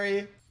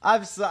sorry. I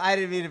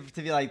didn't mean it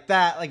to be like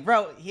that. Like,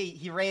 bro,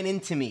 he ran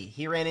into me.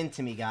 He ran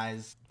into me,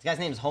 guys. This guy's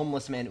name is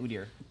Homeless Man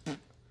Udir.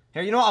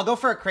 Here, you know what? I'll go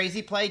for a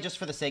crazy play just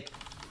for the sake.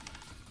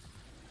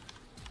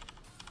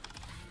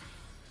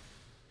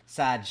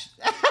 Sag.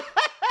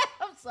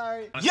 I'm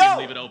sorry.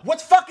 Yo,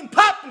 what's fucking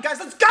poppin', guys?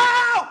 Let's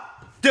go!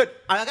 Dude,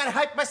 I gotta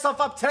hype myself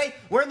up today.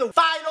 We're in the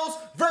finals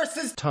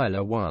versus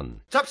Tyler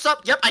 1. What's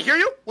up? Yep, I hear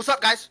you. What's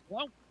up, guys?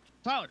 Well,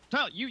 Tyler,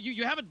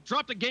 you haven't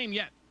dropped a game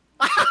yet.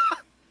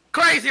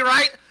 Crazy,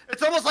 right?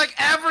 It's almost like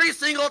every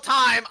single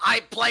time I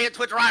play at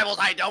Twitch Rivals,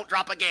 I don't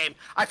drop a game.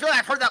 I feel like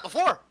I've heard that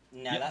before.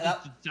 No,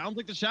 It sounds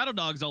like the Shadow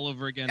Dogs all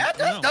over again. Yeah, it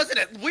does, doesn't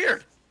it?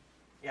 Weird.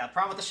 Yeah, the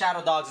problem with the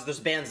Shadow Dogs is there's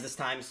bans this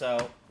time,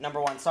 so number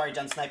one, sorry,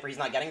 Gen Sniper, he's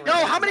not getting rid of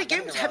No, it. how He's many not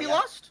getting games rid have of you it.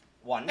 lost?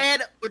 One.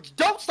 And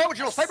don't start with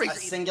General Sniper. A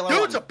singular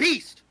Dude's one. a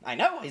beast. I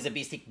know, he's a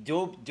beast. He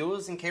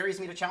duos and carries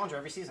me to Challenger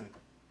every season.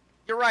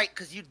 You're right,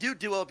 because you do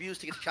duo abuse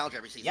to get to Challenger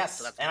every season. Yes,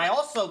 so that's and I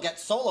also get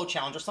solo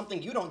Challenger,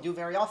 something you don't do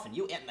very often.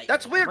 You and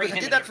That's weird, bring because I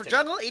him did in that here for too.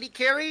 jungle, 80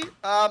 carry,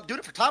 doing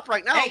it for top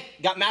right now. Hey,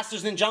 got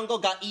Masters in Jungle,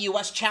 got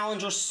EUS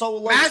Challenger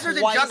solo Masters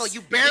twice. in jungle,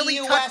 you barely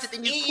EUS, touched it,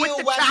 and you quit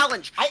the EUS.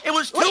 challenge. It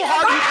was too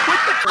hard, you quit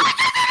the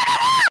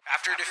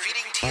After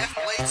defeating TF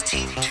Blade's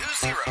team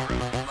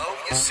 2-0, Mo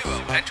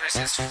Yassuo enters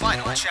his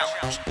final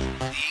challenge.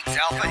 League's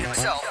alpha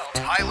himself,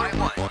 Tyler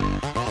 1.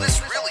 Will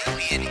this really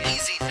be an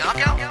easy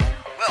knockout?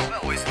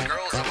 Well, boys and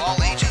girls of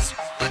all ages,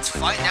 let's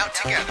find out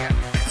together.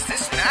 As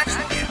this match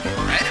will get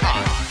red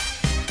hot.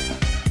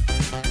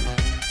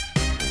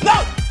 No!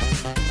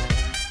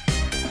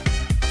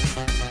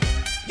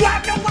 You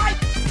have no life!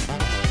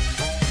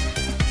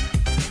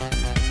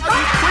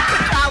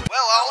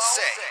 Well, I'll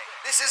say,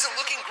 this isn't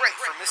looking great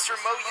for Mr.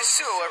 Mo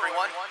Yassuo,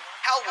 everyone.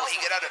 How will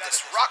he get out of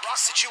this rocky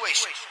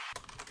situation?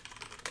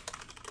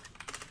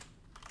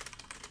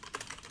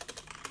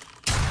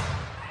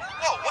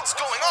 Whoa, what's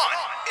going on?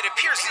 It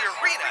appears the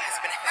arena has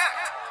been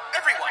hacked.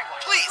 Everyone,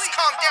 please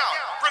calm down.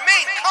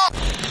 Remain calm.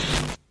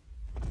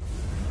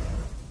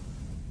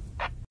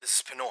 This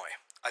is Pinoy.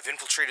 I've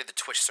infiltrated the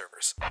Twitch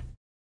servers.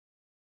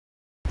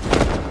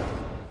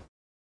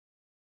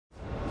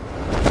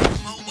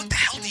 Mo, what the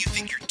hell do you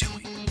think you're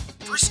doing?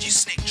 First you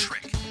snake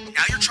trick.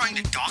 Now you're trying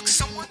to dox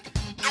someone?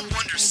 No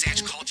wonder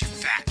Sanch called you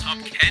fat.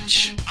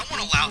 Kench? I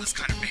won't allow this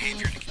kind of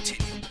behavior to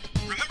continue.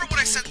 Remember what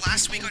I said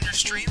last week on your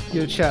stream?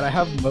 Yo, Chad, I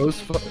have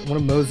one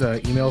of Mo's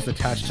emails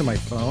attached to my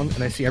phone,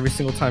 and I see every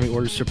single time he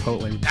orders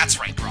Chipotle. That's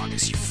right,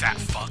 Gragas, you fat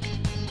fuck.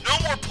 No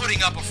more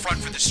putting up a front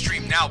for the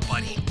stream now,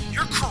 buddy.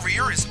 Your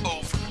career is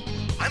over.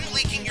 I'm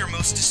leaking your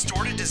most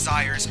distorted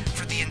desires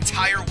for the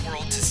entire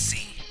world to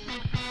see.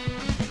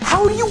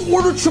 How do you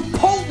order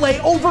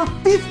Chipotle over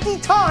 50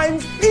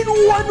 times in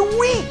 1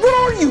 week?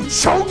 What are you,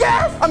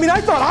 Cho'Gath? I mean, I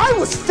thought I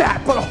was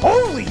fat, but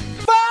holy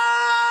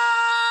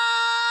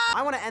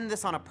I want to end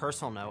this on a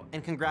personal note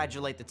and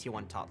congratulate the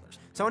T1 toddlers.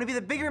 So I want to be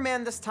the bigger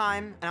man this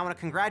time, and I want to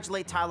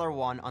congratulate Tyler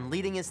 1 on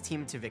leading his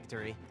team to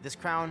victory. This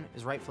crown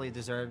is rightfully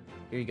deserved.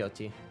 Here you go,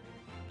 T.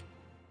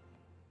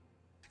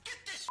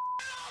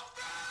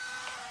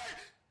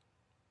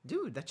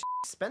 Dude, that's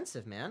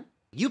expensive, man.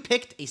 You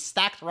picked a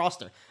stacked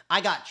roster.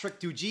 I got Trick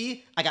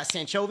 2G, I got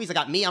Sanchovis, I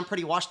got me. I'm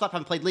pretty washed up. I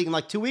haven't played League in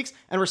like 2 weeks,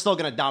 and we're still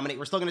gonna dominate.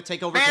 We're still gonna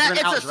take over. Man,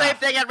 it's the same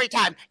thing every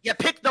time. You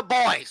pick the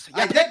boys.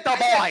 You pick the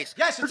boys.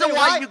 Yes, this is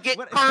why you get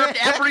curved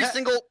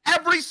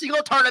every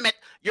single tournament.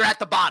 You're at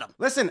the bottom.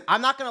 Listen,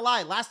 I'm not gonna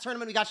lie. Last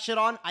tournament we got shit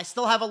on. I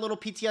still have a little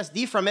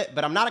PTSD from it,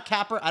 but I'm not a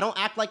capper. I don't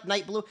act like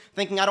Night Blue,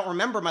 thinking I don't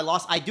remember my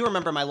loss. I do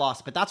remember my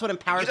loss, but that's what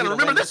empowers me to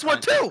remember win this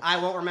one too. I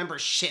won't remember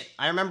shit.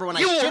 I remember when I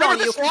You shit remember on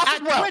you this loss at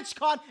as well.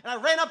 TwitchCon, and I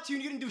ran up to you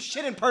and you didn't do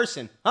shit in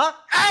person, huh?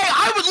 Hey,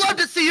 I would love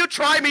to see you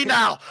try me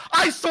now.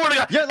 I swear to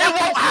God, You're it lucky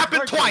won't this shit's happen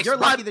virtual. twice. You're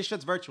bud. lucky this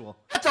shit's virtual.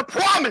 That's a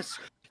promise.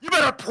 You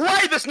better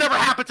pray this never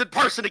happens in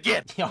person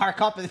again. Yo, our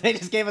comp, they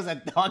just gave us a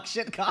dog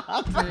shit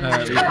comp. We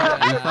fucking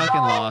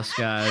lost,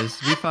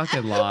 guys. We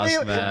fucking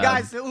lost, man.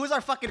 Guys, who's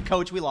our fucking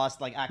coach? We lost,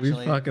 like,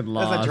 actually. We fucking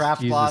lost. There's a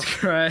draft Jesus loss.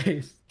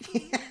 Christ.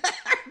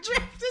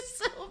 Draft is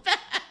so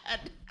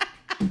bad.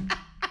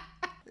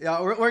 Yeah,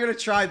 we're gonna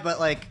try, but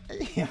like...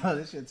 Yo,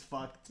 this shit's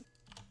fucked.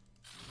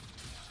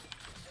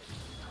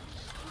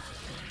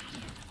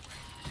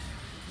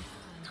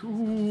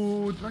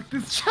 Dude, like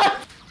this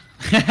chat.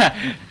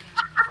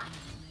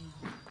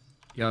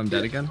 Yo, I'm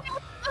dead again.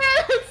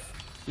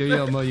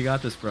 Yo, Mo, you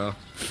got this, bro.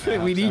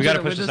 We need you gotta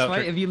to push win this this out, fight.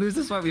 Trick. If you lose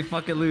this fight, we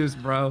fucking lose,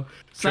 bro.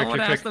 Someone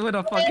Trick, has Trick. to win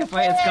a fucking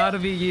fight. It's gotta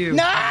be you.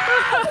 No!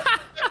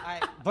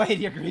 Blade,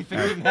 you're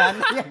griefing me, man.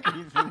 You're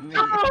griefing me.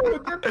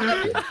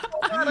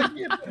 I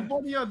can't put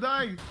money on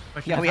dying.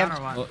 Yeah, we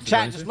have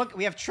chat. Just look,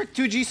 we have Trick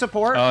 2G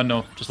support. Oh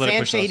no, just let it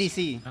push Sanche us.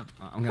 ADC.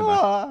 I'm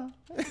gonna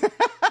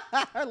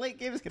back. Our late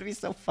game is gonna be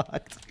so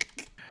fucked.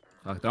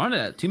 Fuck, they're on it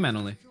at 2 men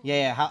only.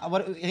 Yeah. How,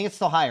 what? I think it's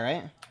still high,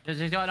 right? Just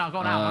go now,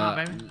 go now,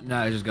 baby.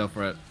 No, just go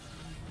for it.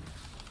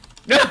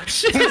 No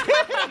shit. Wait,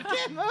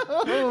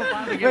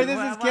 this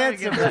is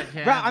cancer,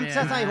 bro. I'm just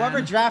telling you, whoever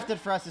drafted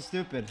for us is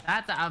stupid.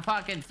 That's a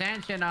fucking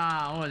Sanction,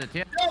 what was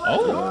it?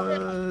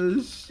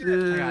 Oh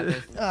shit. I got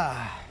this.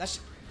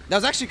 That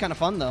was actually kind of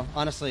fun, though.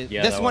 Honestly,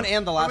 Yeah, this that one was.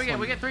 and the last one.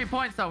 We get 3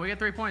 points though. We get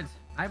 3 points.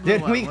 I blew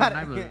Dude, what? we What got did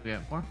I blew? Yeah,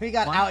 four? we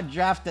got One?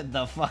 outdrafted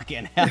the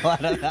fucking hell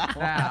out of that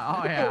one. Yeah,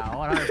 oh yeah,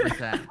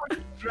 100%.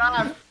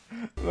 Draft,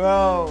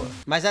 bro.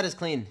 My Zed is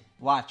clean.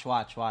 Watch.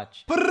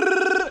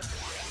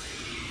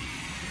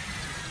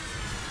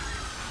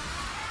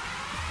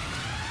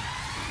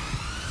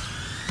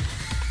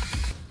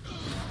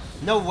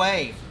 No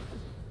way.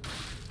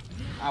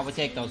 I would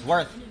take those.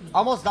 Worth.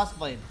 Almost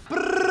Duskblade.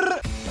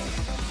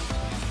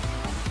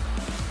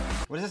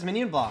 What is this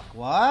minion block?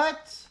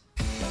 What?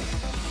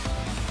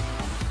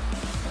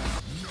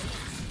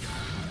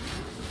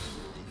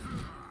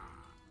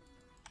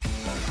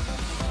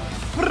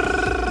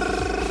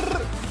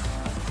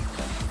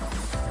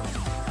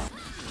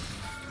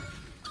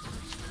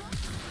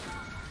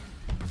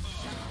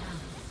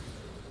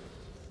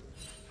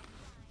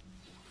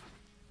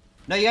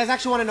 No, you guys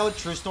actually want to know a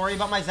true story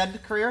about my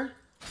Zed career?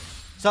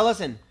 So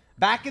listen,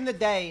 back in the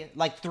day,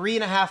 like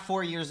 3.5,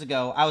 4 years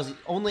ago, I was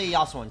only a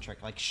Yasuo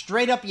trick. Like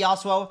straight up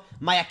Yasuo.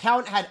 My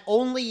account had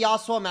only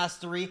Yasuo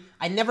Mastery.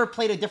 I never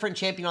played a different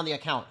champion on the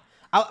account.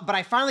 But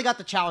I finally got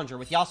the Challenger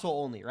with Yasuo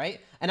only,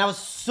 right? And I was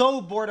so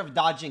bored of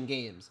dodging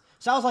games.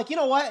 So I was like, you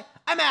know what?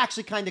 I'm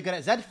actually kind of good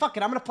at Zed. Fuck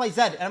it, I'm going to play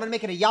Zed. And I'm going to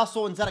make it a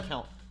Yasuo and Zed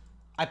account.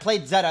 I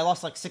played Zed. I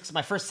lost like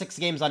my first 6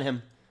 games on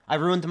him. I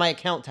ruined my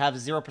account to have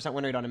 0%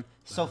 win rate on him.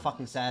 So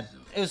fucking sad.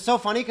 It was so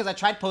funny because I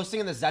tried posting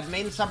in the Zed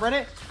main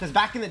subreddit. Because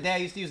back in the day, I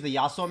used to use the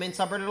Yasuo main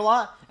subreddit a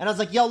lot. And I was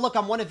like, yo, look,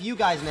 I'm one of you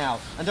guys now.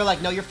 And they're like,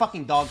 no, you're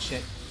fucking dog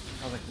shit.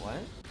 I was like, what?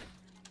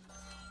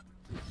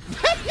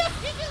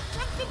 He just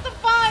jumped into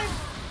 5!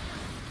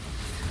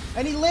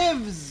 And he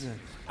lives!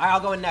 Alright, I'll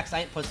go in next. I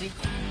ain't pussy.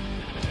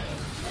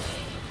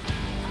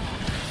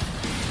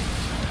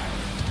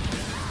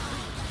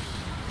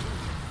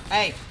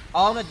 Hey,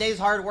 all in a day's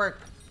hard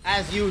work.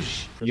 As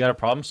usual. You got a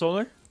problem,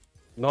 Solar?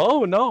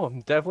 No,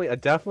 I'm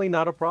definitely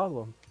not a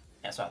problem.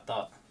 That's what I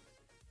thought.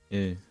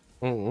 Yeah.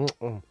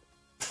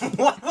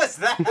 What was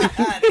that?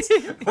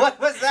 What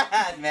was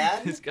that,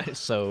 man? This guy's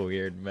so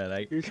weird,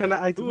 man. You're trying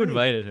to Who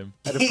invited him?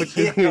 I had to put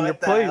you in your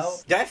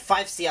place. Did I have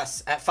 5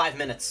 CS at 5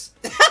 minutes?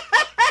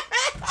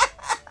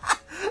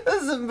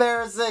 This is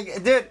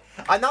embarrassing. Dude,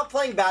 I'm not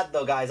playing bad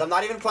though, guys. I'm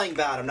not even playing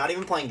bad. I'm not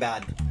even playing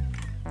bad.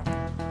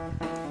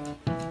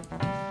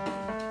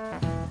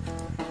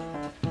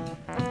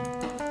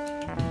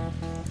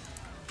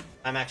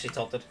 I'm actually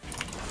tilted.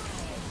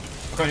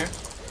 Come here.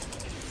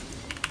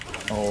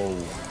 Oh.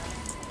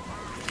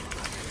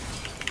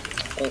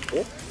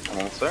 Come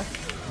on, sir.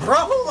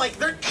 Bro, like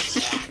they're...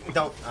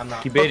 Don't, I'm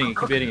not. Keep baiting it,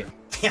 keep baiting it.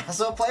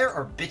 Yasuo player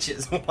or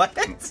bitches? What?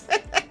 I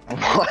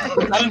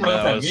don't know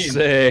what that means.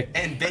 Sick.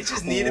 And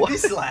bitches need to be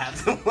slapped.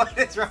 What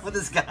is wrong with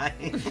this guy?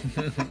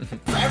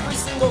 For every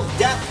single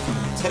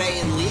death today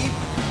in League,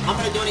 I'm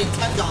gonna donate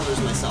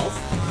 $10 myself.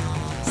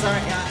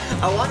 Sorry,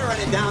 I want to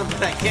write it down,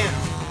 but I can't.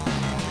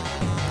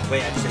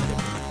 Wait, I just did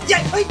it.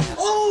 Yeah, wait!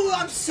 Oh,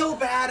 I'm so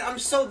bad. I'm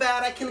so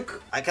bad. I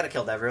could have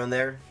killed everyone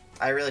there.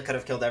 I really could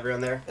have killed everyone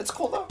there. It's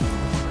cool though.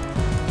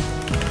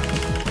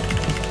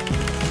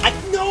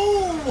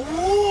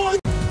 No!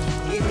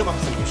 You can come up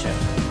with some new shit.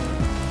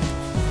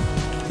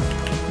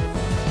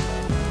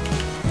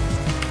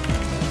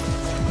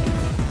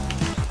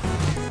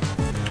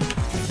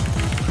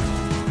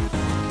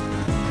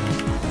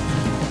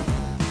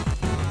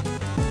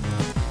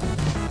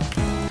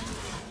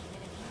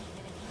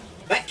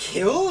 That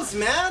kills,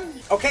 man!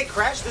 Okay,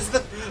 Crash, this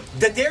is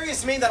the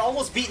Darius main that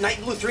almost beat Night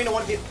Blue 3 in a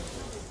 1v.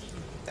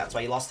 That's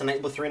why you lost to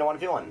Night Blue 3 in a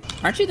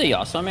 1v1. Aren't you the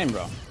Yasuo main,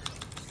 bro?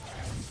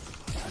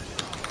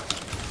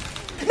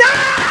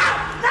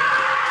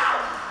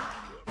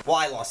 Well,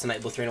 I lost the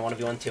Night Blue 3 in a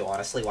 1v1 too,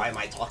 honestly. Why am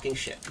I talking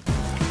shit?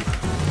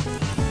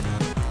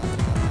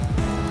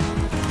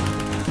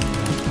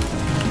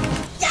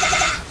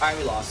 Alright,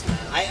 we lost, man.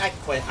 I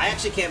quit. I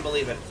actually can't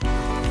believe it.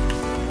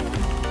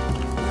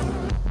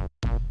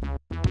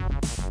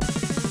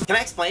 Can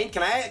I explain?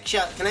 Can I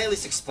at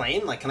least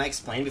explain? Like, can I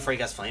explain before you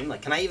guys flame?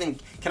 Like, can I even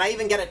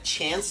get a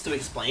chance to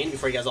explain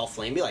before you guys all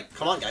flame me? Like,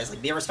 come on, guys.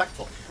 Like, be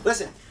respectful.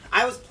 Listen,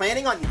 I was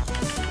planning on...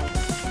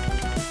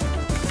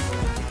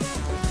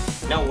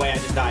 No way, I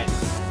just died.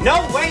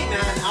 No way,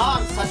 man! Oh,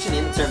 I'm such an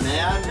inter,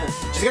 man.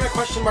 She's gonna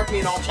question mark me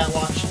in all chat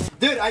watch.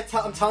 Dude, I'm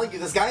telling you,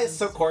 this guy is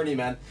so corny,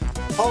 man.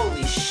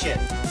 Holy shit.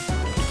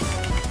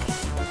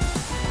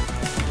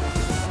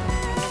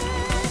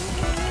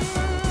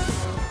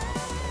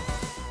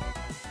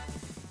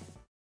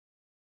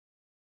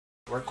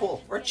 We're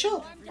cool. We're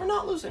chill. We're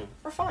not losing.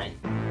 We're fine.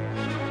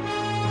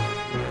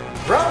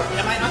 Bro,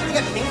 am I not gonna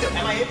get pinged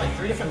MIA by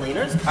 3 different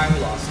laners? Alright, we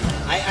lost.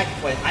 I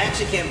quit. I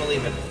actually can't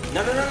believe it.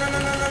 No.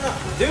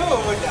 Dude!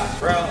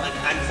 Bro, like,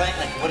 I'm playing,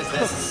 like, what is this?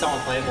 This is so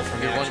unplayable for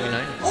me, actually.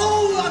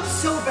 Oh, I'm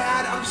so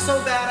bad. I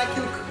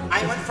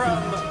went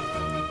from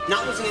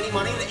not losing any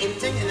money to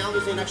inting and now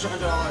losing an extra $100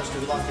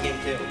 because we lost the game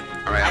too.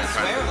 Alright, I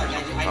swear, like,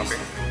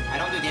 I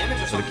don't do damage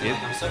or something.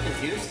 Like, I'm so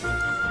confused.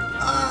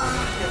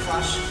 Get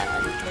flash.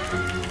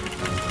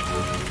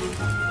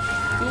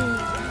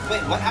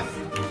 Wait, what happened?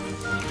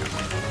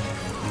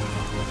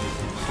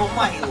 Oh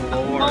my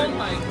lord. Oh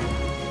my.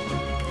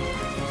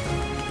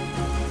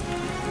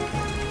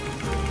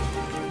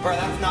 Bro,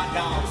 that's not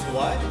Dom's.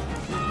 What?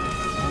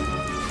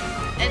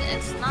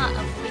 It's not a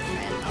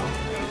boyfriend.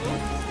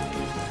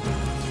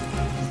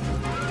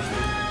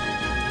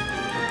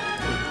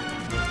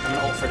 I'm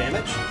gonna ult for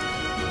damage.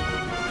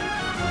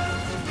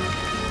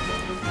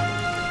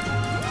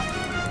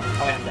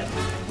 Oh, wait, I'm dead.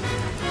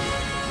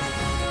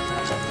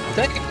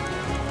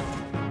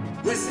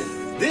 Listen.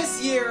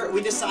 This year,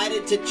 we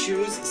decided to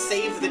choose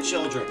Save the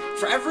Children.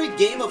 For every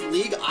game of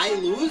League I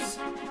lose,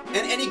 and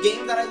any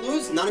game that I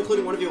lose, not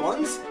including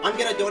 1v1s, I'm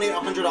gonna donate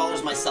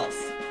 $100 myself.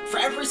 For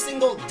every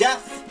single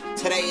death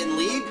today in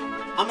League,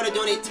 I'm gonna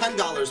donate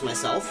 $10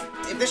 myself.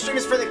 If this stream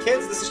is for the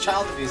kids, this is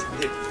child abuse.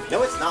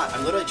 No, it's not.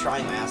 I'm literally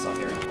trying my ass off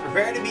here.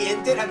 Prepare to be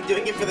inted, I'm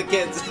doing it for the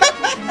kids.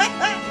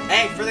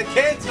 Hey, for the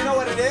kids, you know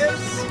what it is?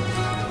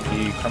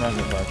 You come on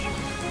the flash.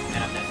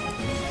 And I'm dead.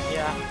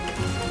 Yeah.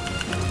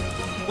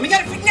 Let me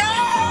get it! No!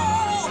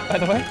 By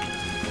the way?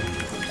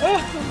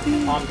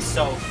 I'm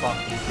so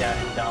fucking dead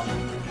and dumb.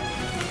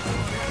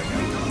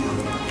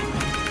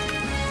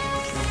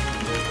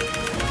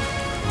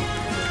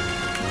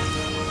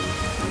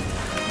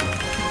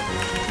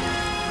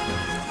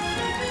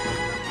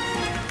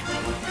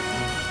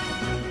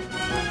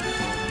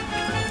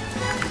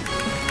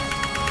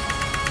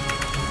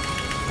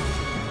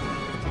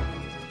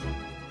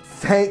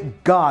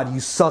 Thank God you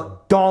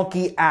suck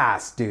donkey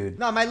ass, dude.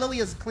 No, my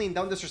Lilia is clean.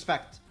 Don't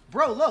disrespect.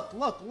 Bro, look.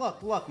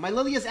 My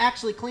Lilia is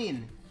actually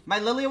clean. My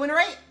Lilia win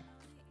rate?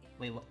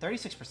 Wait, what?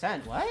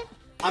 36%? What?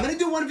 I'm gonna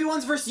do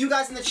 1v1s versus you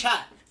guys in the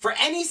chat. For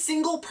any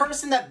single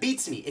person that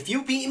beats me, if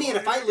you beat me and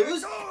if I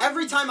lose,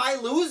 every time I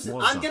lose,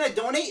 I'm gonna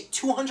donate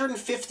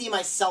 $250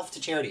 myself to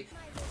charity.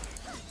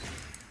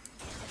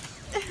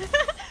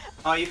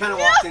 Oh, you kind of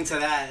walked into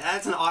that.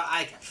 That's an auto.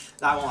 I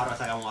won't auto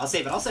attack. I won't. I'll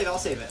save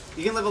it.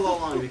 You can live a little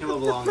longer.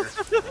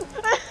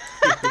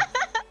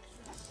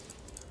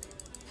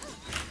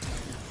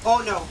 Oh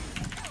no.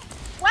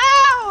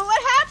 Wow!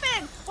 What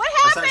happened? What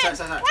happened?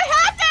 Sorry. What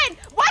happened?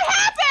 What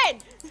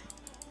happened?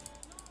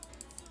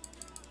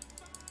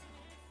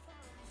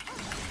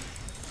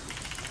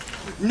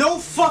 No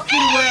fucking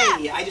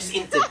way! I just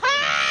inked it.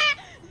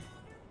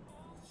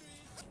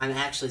 I'm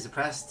actually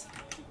suppressed.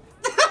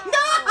 No!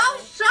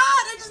 Shot!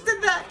 I just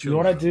did that! You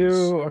wanna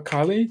do a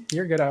Kali?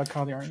 You're good at a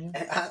Kali, aren't you?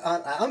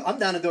 I'm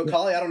down to do a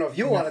Kali. I don't know if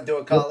you want to do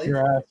a Kali. Your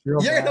ass. You're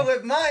gonna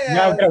whip my ass!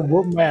 Yeah, I'm gonna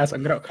whoop my ass.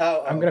 I'm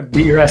gonna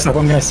beat your ass up.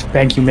 I'm gonna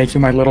spank you, make you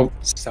my little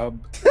sub.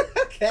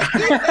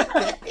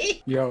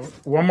 Okay. Yo,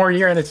 one more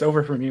year and it's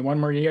over for me. One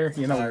more year,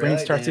 you know, brain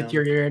really? starts Damn.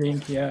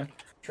 deteriorating. Yeah.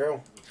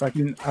 True.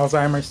 Fucking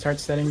Alzheimer's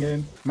starts setting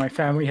in. My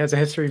family has a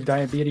history of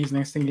diabetes.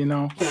 Next thing you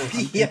know.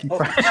 Yo,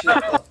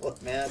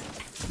 man.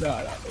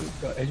 No,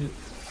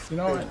 you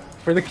know what?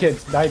 For the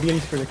kids.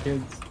 Diabetes for the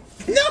kids.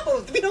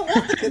 No! We don't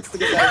want the kids to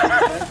get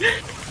diabetes,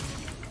 man.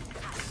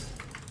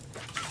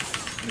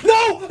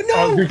 No!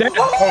 Oh, you're dead?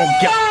 Oh,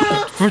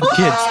 yeah. For the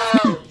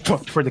kids.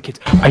 Fucked for the kids.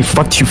 I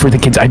fucked you for the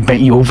kids. I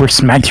bent you over,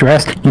 smacked your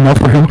ass. You know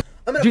for who?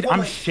 Dude,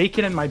 I'm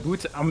shaking in my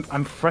boots.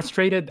 I'm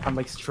frustrated. I'm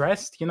like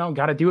stressed. You know,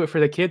 gotta do it for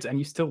the kids, and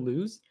you still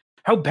lose.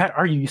 How bad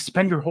are you? You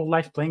spend your whole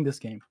life playing this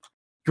game.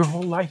 Your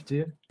whole life,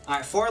 dude. All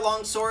right, 4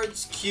 long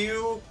swords.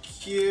 Q,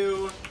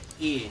 Q,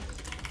 E.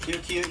 Q,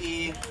 Q,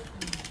 E.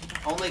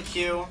 Only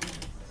Q.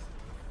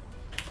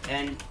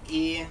 And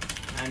E.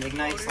 And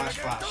ignite / flash.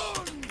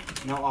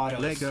 No autos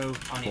Lego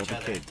on each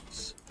other.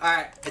 Kids. All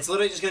right, it's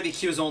literally just gonna be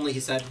Qs only. He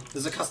said. This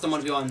is a custom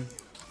 1v1.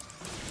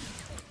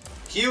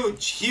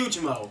 Huge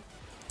Mo.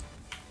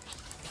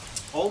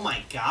 Oh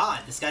my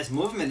god, this guy's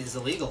movement is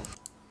illegal.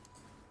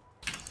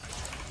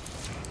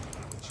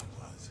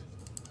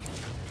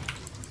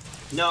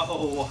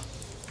 No!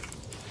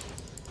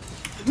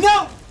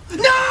 No!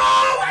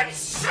 I'm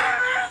so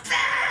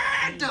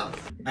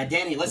dead!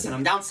 Danny, listen,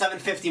 I'm down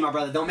 750, my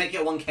brother. Don't make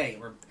it 1K.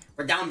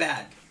 We're down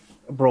bad.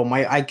 Bro,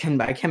 I can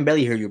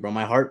barely hear you, bro.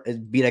 My heart is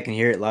beat. I can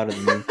hear it louder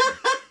than you.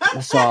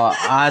 So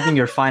I think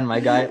you're fine, my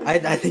guy.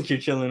 I think you're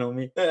chilling on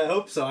me. Yeah, I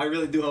hope so. I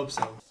really do hope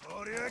so.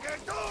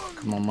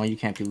 Come on, Mo. You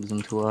can't be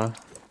losing to a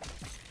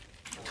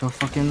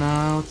fucking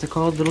what's it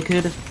called, little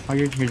kid? Oh,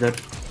 you're dead.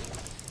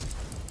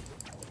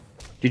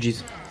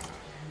 GG's.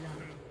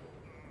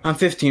 I'm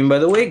 15, by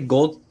the way.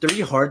 Gold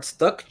 3, hard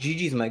stuck.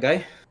 GG's, my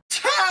guy.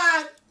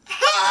 Chad!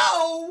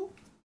 How?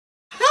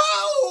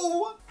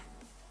 How?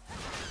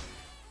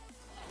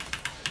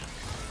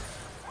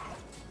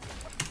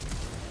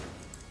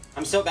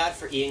 I'm so bad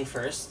for eating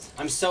first.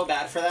 I'm so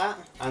bad for that.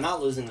 I'm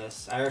not losing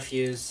this. I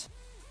refuse.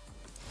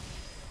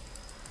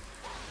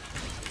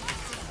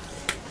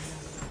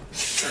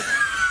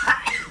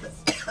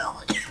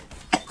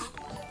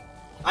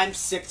 I'm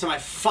sick to my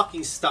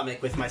fucking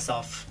stomach with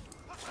myself.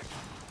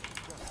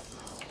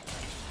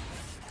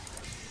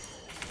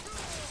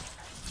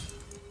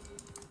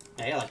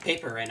 Yeah, you're like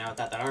paper right now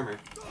without that armor.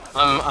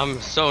 I'm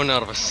so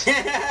nervous.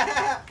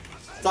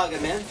 It's all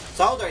good, man.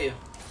 So how old are you?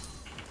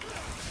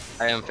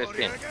 I am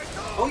 15.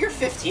 Oh, you're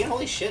 15?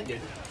 Holy shit,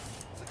 dude.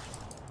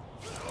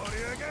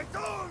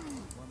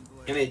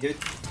 Give me, dude.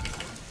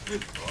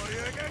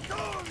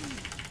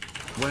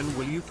 When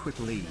will you quit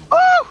League?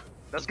 Oh!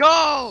 Let's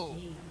go!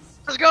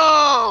 Let's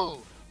go!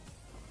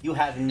 You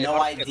have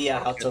no idea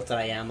how tilted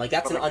I am. Like,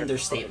 that's an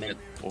understatement.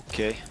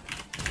 Okay.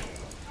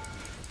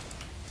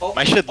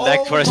 My shit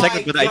lagged for a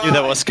second, but I knew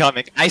that was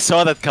coming. I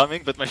saw that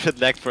coming, but my shit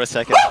lagged for a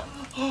second.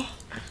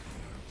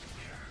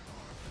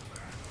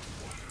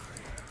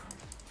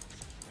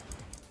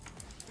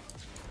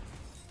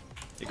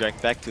 You're going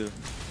back to...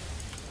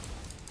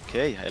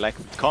 Okay, I like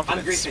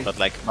confidence, but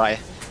like, bye.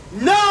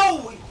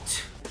 No!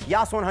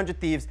 Yassuo 100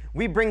 Thieves,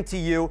 we bring to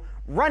you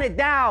Run It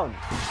Down!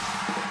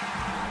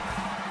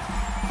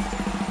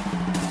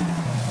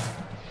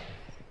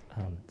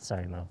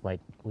 Sorry, Mo.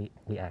 Like,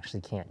 we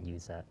actually can't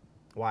use that.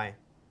 Why?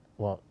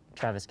 Well,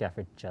 Travis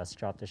Gafford just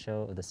dropped a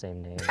show of the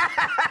same name.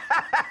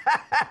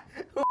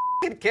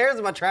 Who cares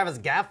about Travis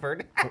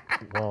Gafford?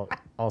 Well,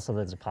 also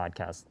there's a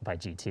podcast by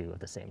G2 of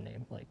the same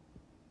name. Like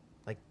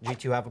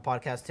G2 have a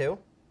podcast too?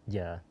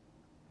 Yeah.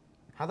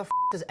 How the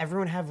does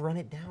everyone have Run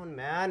It Down,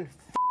 man?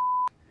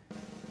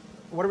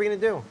 What are we gonna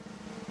do?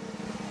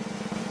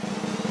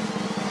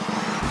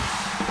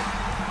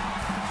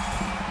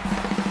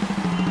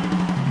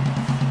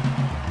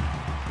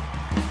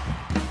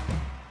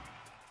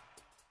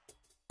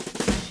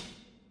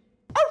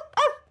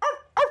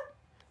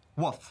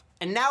 Woof.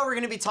 And now we're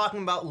going to be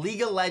talking about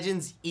League of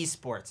Legends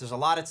esports. There's a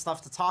lot of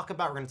stuff to talk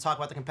about. We're going to talk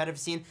about the competitive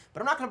scene,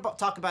 but I'm not going to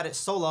talk about it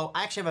solo.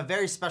 I actually have a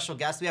very special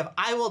guest. We have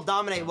I Will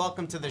Dominate.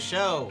 Welcome to the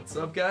show. What's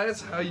up,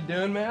 guys? How you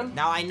doing, man?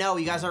 Now, I know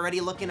you guys are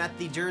already looking at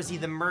the jersey,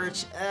 the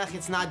merch.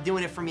 It's not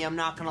doing it for me. I'm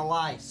not going to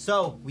lie.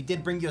 So we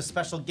did bring you a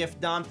special gift,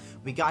 Dom.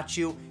 We got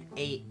you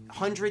a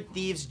 100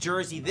 Thieves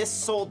jersey. This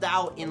sold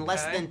out in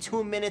less than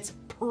 2 minutes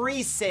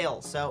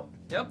pre-sale. So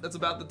yep, that's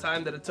about the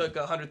time that it took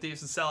 100 Thieves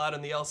to sell out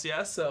in the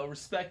LCS, so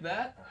respect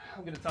that.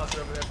 I'm gonna toss it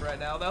over there for right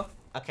now, though.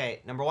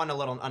 Okay, number one, a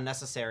little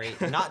unnecessary.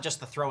 Not just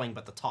the throwing,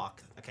 but the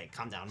talk. Okay,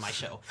 calm down, my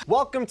show.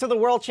 Welcome to the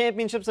World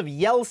Championships of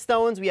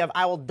Yellowstones. We have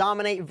I Will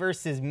Dominate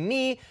versus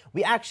me.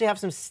 We actually have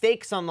some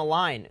stakes on the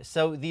line.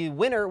 So the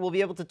winner will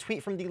be able to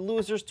tweet from the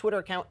loser's Twitter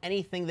account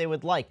anything they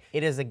would like.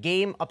 It is a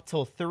game up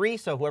till 3,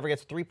 so whoever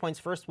gets 3 points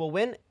first will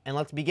win. And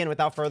let's begin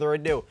without further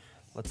ado.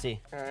 Let's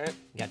see. All right.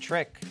 We got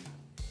Trick.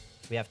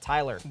 We have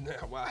Tyler.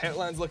 Wow,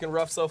 headline's looking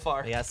rough so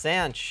far. We got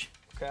Sanch.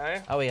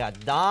 Okay. Oh, we got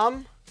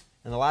Dom.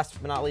 And the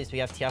last but not least, we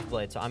have TF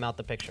Blade, so I'm out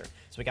the picture.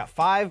 So we got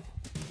 5.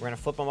 We're gonna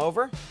flip them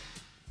over.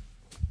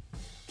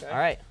 Okay. All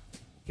right,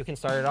 you can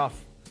start it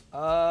off.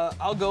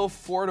 I'll go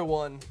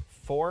 4-1.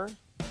 4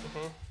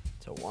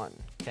 to 1.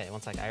 Okay,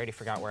 one sec. I already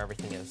forgot where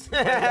everything is.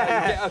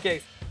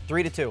 Okay.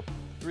 3-2.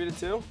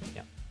 3-2?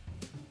 Yeah.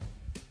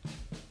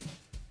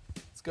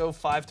 Let's go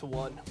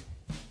 5-1.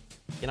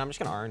 You know, I'm just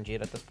gonna RNG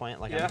it at this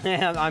point. Like,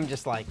 Yeah? I'm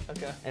just like,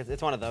 Okay.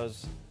 It's one of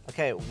those.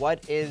 Okay,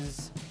 what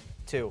is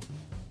 2?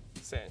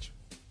 Sanch.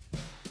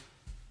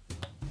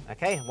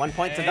 Okay, 1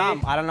 point to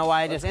Dom. I don't know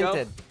why I just Let's go.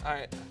 inted. All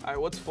right,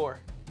 what's 4?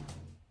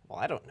 Well,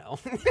 I don't know.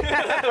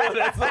 Well,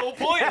 that's the whole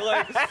point.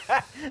 Like,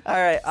 all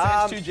right,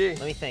 Sanch 2G.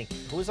 let me think.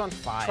 Who's on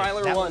 5?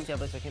 Tyler That 1. one's TF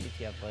Blade, so it can't be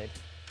TF Blade.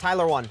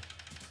 Tyler 1.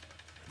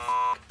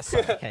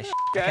 Okay,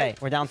 okay,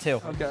 we're down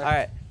 2. Okay. All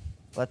right,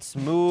 let's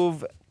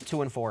move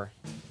 2 and 4.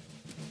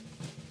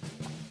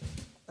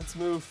 Let's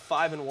move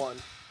 5 and 1.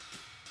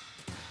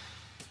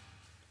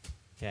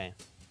 Okay,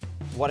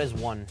 what is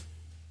 1?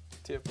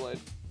 TF Blade.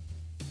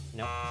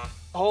 Nope.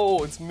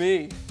 Oh, it's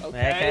me.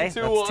 Okay,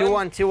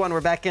 2-1. That's 2-1,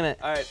 we're back in it.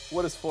 All right,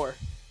 what is 4?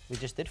 We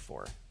just did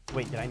 4.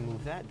 Wait, did I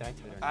move that? Did I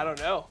do it? I don't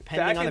know.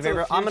 Depending on the Back into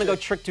variable, I'm gonna go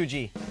future. Trick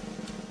 2G.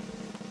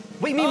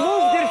 Wait, me moved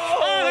it!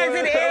 Oh, there's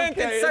an int!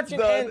 Okay, It's such an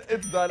int!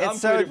 It's done. I'm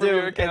It's so tweeting from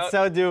your doomed. account. It's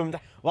so doomed.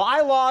 Well,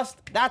 I lost.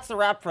 That's the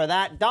wrap for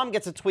that. Dom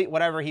gets to tweet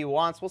whatever he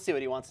wants. We'll see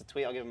what he wants to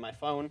tweet. I'll give him my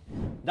phone.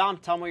 Dom,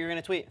 tell him what you're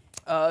gonna tweet.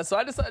 So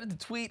I decided to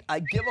tweet,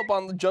 I give up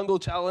on the jungle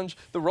challenge.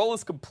 The role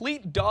is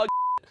complete dog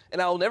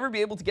and I will never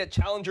be able to get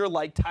challenger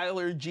like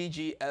Tyler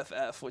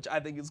GGFF, which I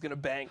think is gonna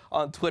bang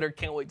on Twitter.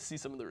 Can't wait to see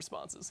some of the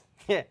responses.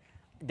 Yeah,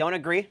 don't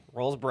agree.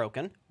 Role's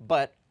broken,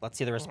 but let's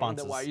see the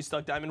responses. Then why are you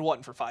stuck Diamond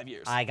 1 for 5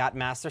 years? I got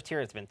Master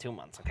Tier. It's been 2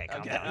 months. Okay,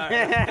 calm down. All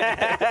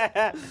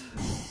right.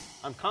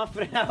 I'm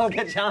confident I will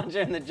get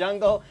Challenger in the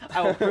jungle.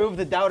 I will prove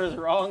the doubters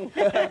wrong.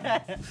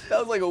 That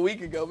was like a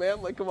week ago,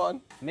 man. Like, come on.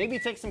 Maybe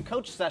take some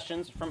coach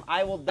sessions from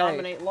I Will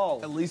Dominate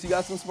LOL. At least you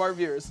got some smart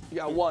viewers. You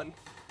got one.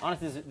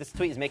 Honestly, this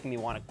tweet is making me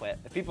want to quit.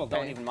 If people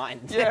don't even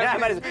mind. Yeah. I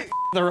might as well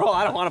the role.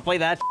 I don't want to play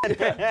that.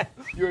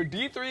 You're a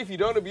D3 if you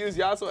don't abuse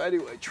Yasuo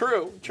anyway.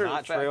 True.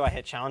 Not true. I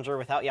hit Challenger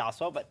without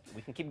Yasuo, but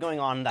we can keep going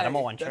on that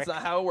MO1 trick. That's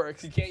not how it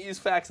works. You can't use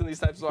facts in these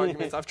types of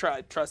arguments. I've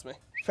tried. Trust me.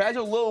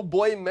 Fragile little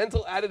boy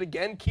mental at it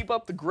again. Keep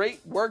up the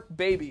great work,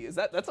 baby.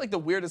 That's like the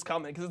weirdest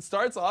comment because it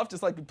starts off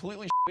just like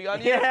completely shitty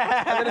on you,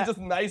 and then it's just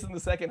nice in the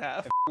second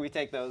half. We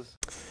take those.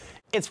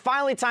 It's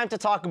finally time to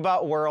talk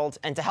about Worlds,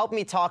 and to help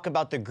me talk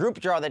about the group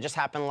draw that just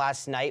happened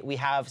last night, we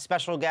have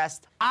special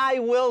guest, I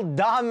Will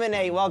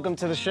Dominate. Welcome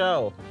to the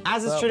show.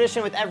 As is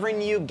tradition with every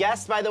new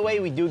guest, by the way,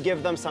 we do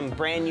give them some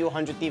brand new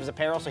 100 Thieves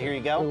apparel, so here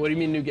you go. What do you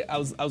mean new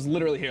guest? I was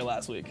literally here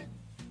last week.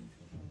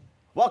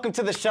 Welcome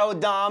to the show,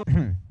 Dom.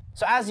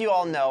 So as you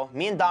all know,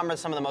 me and Dom are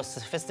some of the most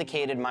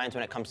sophisticated minds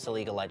when it comes to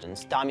League of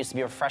Legends. Dom used to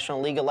be a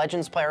professional League of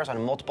Legends player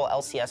on multiple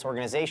LCS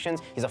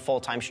organizations. He's a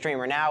full-time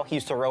streamer now. He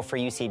used to row for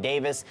UC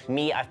Davis.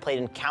 Me, I've played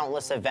in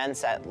countless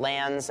events at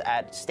LANs,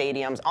 at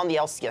stadiums. On the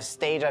LCS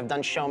stage, I've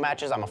done show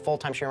matches. I'm a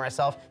full-time streamer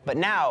myself. But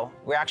now,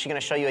 we're actually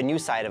gonna show you a new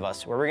side of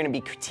us, where we're gonna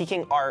be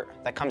critiquing art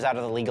that comes out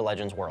of the League of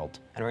Legends world.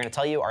 And we're gonna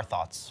tell you our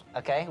thoughts.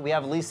 Okay, we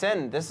have Lee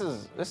Sin. This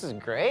is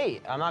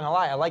great. I'm not gonna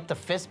lie, I like the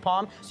fist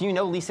palm. So you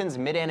know Lee Sin's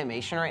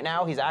mid-animation right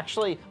now. He's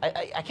actually,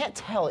 I can't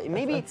tell.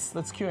 Maybe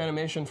that's Q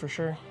animation for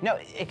sure. No,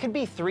 it could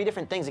be 3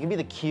 different things. It could be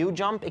the Q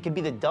jump, it could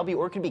be the W,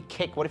 or it could be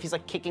kick. What if he's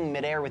like kicking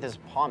midair with his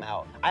palm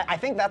out? I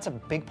think that's a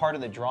big part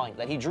of the drawing,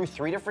 that he drew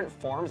 3 different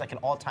forms that can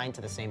all tie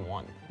into the same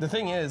one. The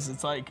thing is,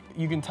 it's like,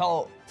 you can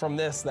tell from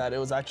this that it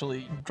was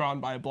actually drawn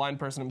by a blind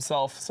person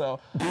himself, so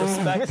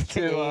respect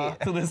to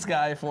this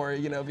guy for,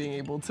 you know, being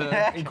able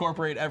to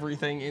incorporate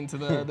everything into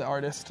the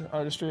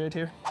artistry right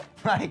here.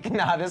 Like,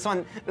 nah, this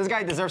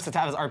guy deserves to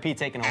have his RP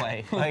taken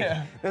away. Like,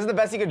 this is the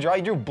best he could draw.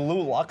 He drew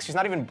blue Lux. She's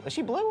not even, is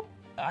she blue?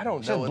 I don't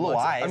know. She has blue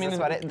eyes. I mean, that's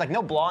about it. Like,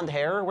 no blonde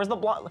hair. Where's the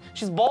blonde?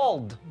 She's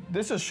bald.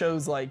 This just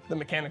shows like the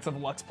mechanics of a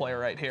Lux player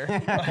right here.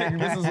 Like,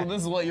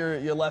 this is what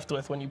you're left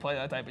with when you play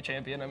that type of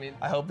champion. I mean,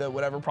 I hope that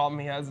whatever problem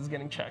he has is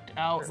getting checked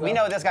out. We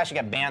know this guy should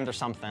get banned or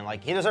something.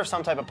 Like, he deserves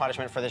some type of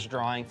punishment for this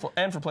drawing.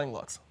 And for playing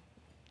Lux.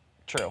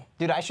 True.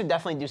 Dude, I should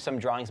definitely do some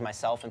drawings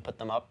myself and put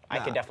them up. Nah, I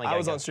could definitely get I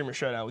was on Streamer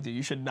Showdown with you.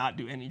 You should not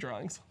do any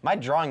drawings. My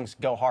drawings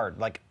go hard.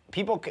 Like,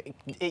 people,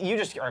 you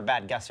just are a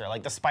bad guesser.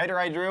 Like, the spider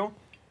I drew.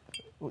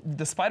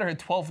 The spider had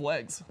 12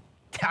 legs.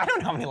 I don't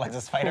know how many legs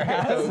a spider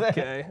has.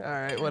 Okay, all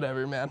right,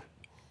 whatever, man.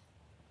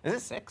 Is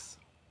it 6?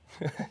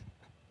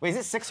 Wait, is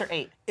it 6 or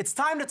 8? It's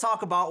time to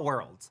talk about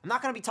Worlds. I'm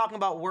not gonna be talking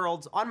about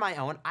Worlds on my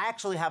own. I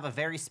actually have a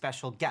very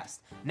special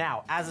guest.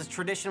 Now, as is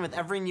tradition with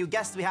every new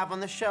guest we have on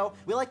the show,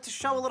 we like to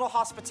show a little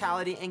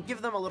hospitality and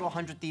give them a little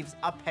 100 Thieves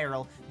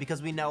apparel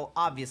because we know,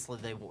 obviously,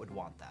 they would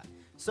want that.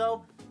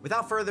 So,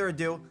 without further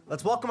ado,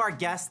 let's welcome our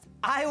guest,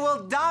 I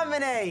Will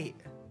Dominate!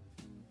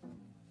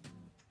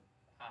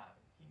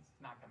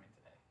 He's not coming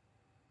today.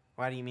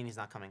 Why do you mean he's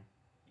not coming?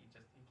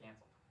 He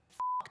canceled.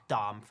 Fuck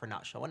Dom for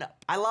not showing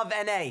up. I love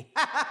NA.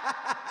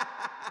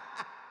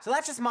 So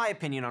that's just my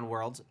opinion on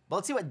Worlds, but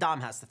let's see what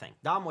Dom has to think.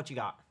 Dom, what you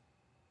got?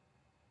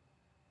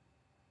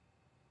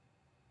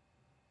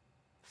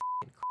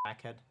 F***ing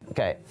crackhead.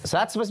 Okay, so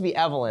that's supposed to be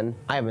Evelyn,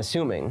 I'm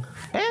assuming.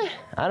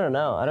 I don't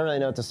know. I don't really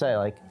know what to say.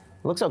 Like,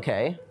 looks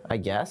okay, I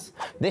guess.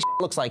 This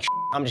looks like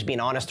I'm just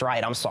being honest,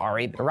 right? I'm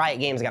sorry. Riot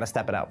Games gotta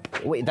step it up.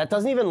 Wait, that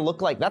doesn't even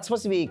look like, that's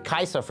supposed to be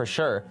Kaisa for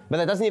sure, but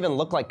that doesn't even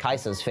look like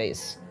Kaisa's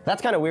face. That's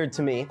kind of weird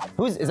to me.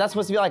 Is that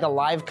supposed to be like a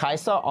live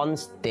Kaisa on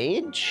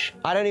stage?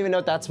 I don't even know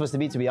what that's supposed to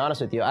be to be honest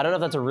with you. I don't know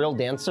if that's a real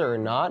dancer or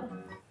not.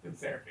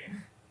 It's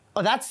Seraphine.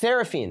 Oh, that's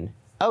Seraphine.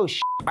 Oh,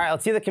 All right,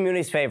 let's see the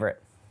community's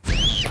favorite.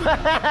 Dude,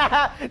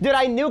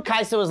 I knew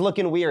Kaisa was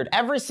looking weird.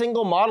 Every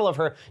single model of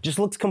her just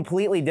looks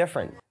completely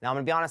different. Now, I'm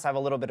gonna be honest, I have a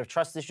little bit of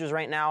trust issues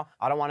right now.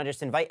 I don't wanna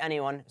just invite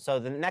anyone. So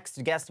the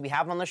next guest we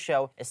have on the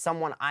show is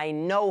someone I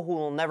know who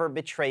will never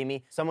betray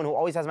me, someone who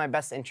always has my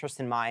best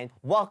interest in mind.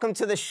 Welcome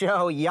to the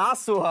show,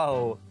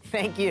 Yassuo.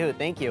 Thank you,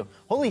 thank you.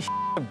 Holy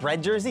a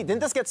bread jersey.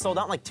 Didn't this get sold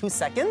out in like 2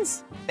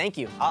 seconds? Thank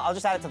you. I'll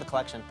just add it to the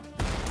collection.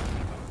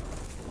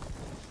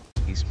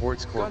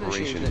 Sports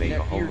Corporation made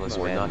a homeless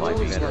man like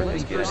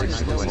veterans get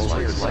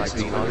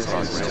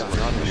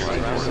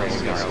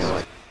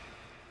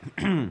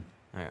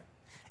Alright.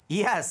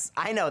 Yes,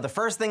 I know. The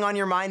first thing on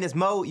your mind is,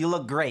 Mo, you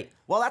look great.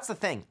 Well, that's the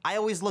thing. I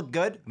always look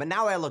good, but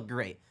now I look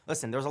great.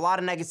 Listen, there's a lot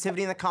of negativity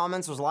in the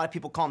comments. There's a lot of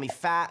people calling me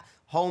fat,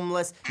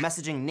 homeless,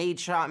 messaging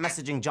Nadeshot,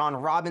 messaging John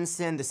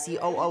Robinson, the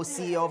COO,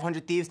 CEO of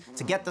 100 Thieves,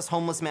 to get this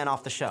homeless man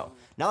off the show.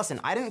 Now listen,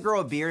 I didn't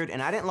grow a beard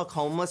and I didn't look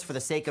homeless for the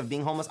sake of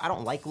being homeless. I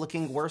don't like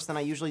looking worse than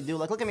I usually do.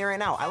 Like, look at me right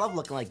now. I love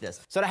looking like this.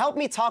 So to help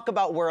me talk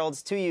about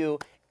Worlds to you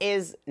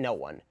is no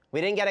one.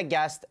 We didn't get a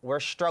guest. We're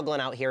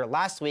struggling out here.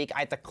 Last week, I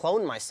had to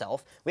clone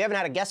myself. We haven't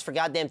had a guest for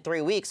goddamn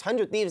 3 weeks.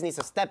 100 Thieves needs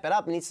to step it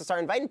up and needs to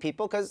start inviting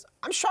people because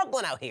I'm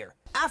struggling out here.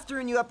 After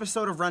a new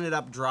episode of Run It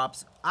Up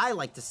drops, I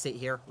like to sit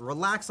here,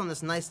 relax on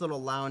this nice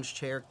little lounge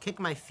chair, kick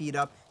my feet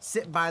up,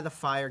 sit by the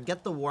fire,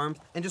 get the warmth,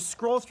 and just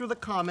scroll through the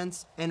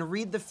comments and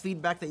read the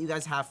feedback that you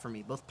guys have for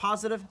me, both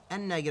positive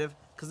and negative,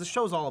 because the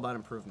show's all about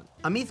improvement.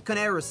 Amith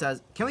Conero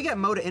says, can we get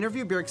Mo to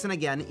interview Bjergsen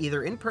again,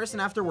 either in person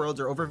after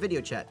Worlds or over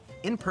video chat?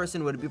 In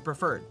person would be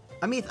preferred.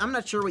 Amith, I'm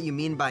not sure what you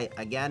mean by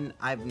again.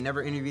 I've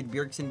never interviewed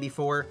Bjergsen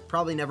before,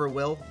 probably never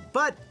will,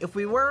 but if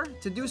we were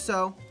to do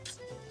so,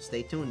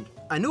 stay tuned.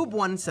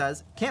 Anoob1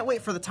 says, can't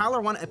wait for the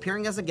Tyler 1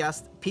 appearing as a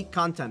guest, peak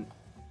content.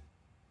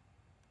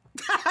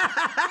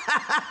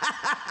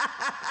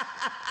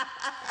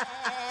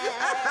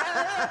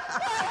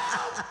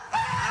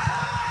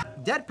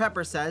 Dead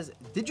Pepper says,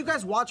 did you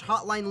guys watch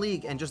Hotline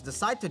League and just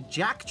decide to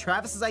jack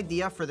Travis's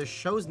idea for the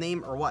show's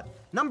name or what?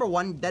 Number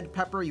one, Dead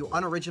Pepper, you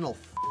unoriginal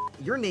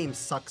your name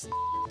sucks.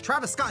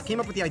 Travis Scott came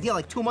up with the idea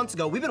like 2 months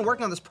ago. We've been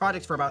working on this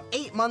project for about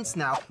 8 months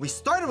now. We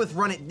started with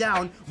Run It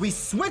Down. We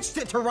switched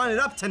it to Run It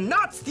Up to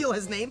not steal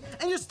his name,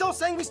 and you're still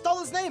saying we stole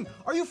his name.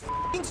 Are you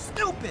f***ing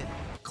stupid?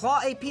 Claw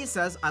AP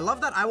says, I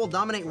love that I Will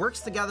Dominate works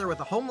together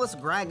with a homeless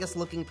Gragas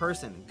looking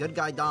person. Good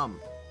guy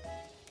Dom.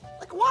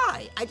 Like,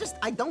 why?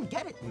 I don't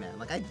get it, man.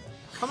 Like,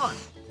 come on.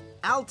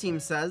 Al Team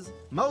says,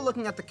 Mo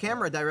looking at the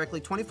camera directly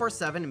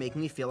 24/7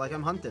 making me feel like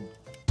I'm hunted.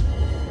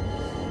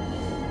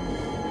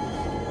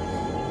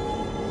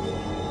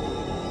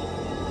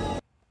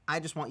 I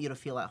just want you to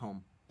feel at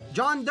home.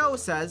 John Doe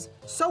says,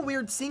 so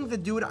weird seeing the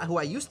dude who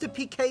I used to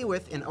PK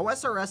with in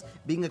OSRS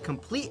being a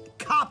complete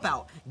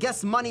cop-out.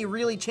 Guess money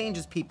really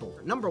changes people.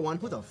 Number one,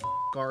 who the f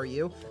are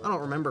you? I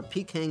don't remember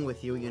PKing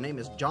with you. Your name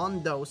is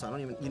John Doe, so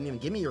you didn't even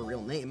give me your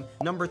real name.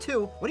 Number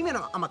two, what do you mean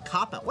I'm a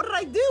cop-out? What did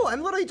I do?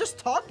 I'm literally just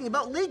talking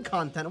about league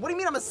content. What do you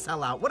mean I'm a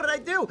sellout? What did I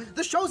do?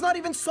 The show's not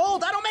even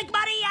sold. I don't make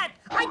money yet.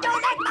 I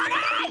don't make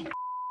money!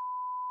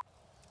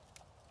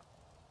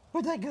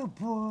 Where'd that go,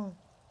 boy?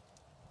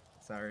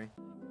 Sorry.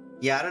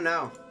 Yeah, I don't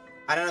know.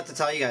 I don't know what to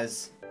tell you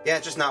guys. Yeah,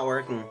 it's just not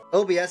working.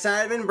 OBS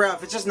admin, bro,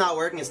 if it's just not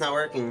working, it's not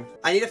working.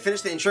 I need to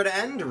finish the intro to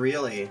end?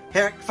 Really?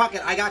 Here, fuck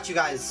it, I got you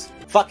guys.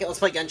 Fuck it, let's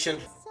play Genshin.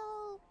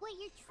 So, what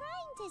you're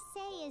trying to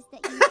say is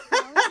that you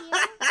fell here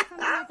from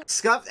another...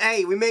 Scuffed,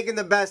 hey, we making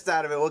the best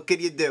out of it. What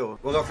could you do?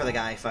 We'll go for the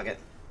guy, fuck it.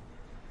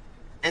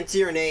 Enter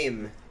your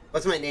name.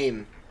 What's my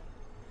name?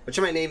 What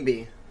should my name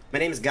be? My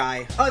name's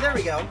Guy. Oh, there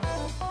we go.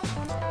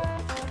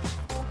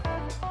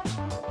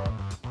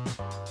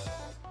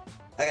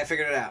 Okay, I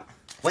figured it out.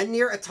 When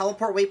near a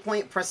teleport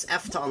waypoint, press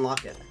F to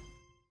unlock it.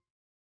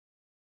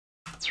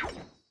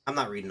 I'm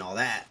not reading all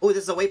that. Oh,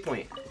 this is a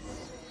waypoint.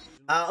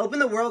 Open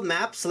the world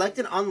map, select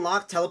an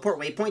unlock teleport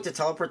waypoint to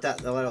teleport that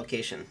the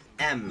location.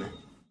 M.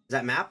 Is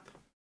that map?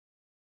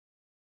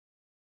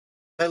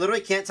 I literally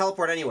can't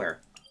teleport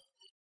anywhere.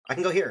 I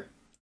can go here.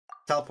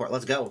 Teleport,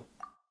 let's go.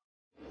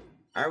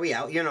 Are we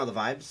out? You know the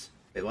vibes.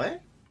 Wait,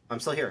 what? I'm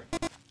still here.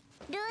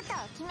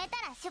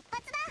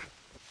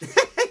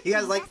 You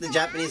guys like the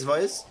Japanese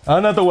voice?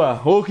 What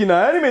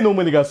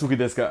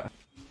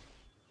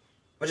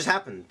just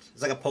happened?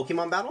 It's like a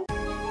Pokemon battle?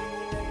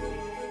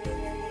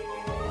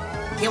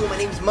 Yo, my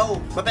name's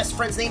Mo. My best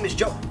friend's name is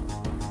Joe.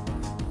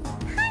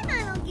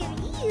 I'll give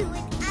you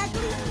an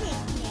ugly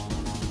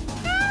nickname.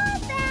 How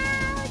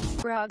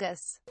about...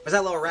 Gragas. Where's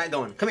that little rat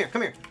going? Come here,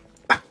 come here.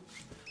 Bah.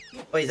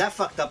 Wait, is that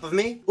fucked up of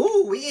me?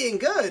 Ooh, we eating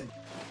good.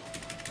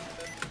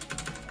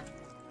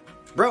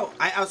 Bro,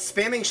 I was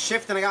spamming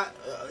shift and I got...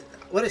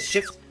 what is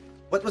shift?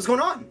 What's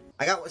going on?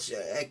 I got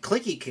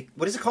clicky...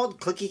 What is it called?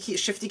 Clicky keys?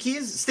 Shifty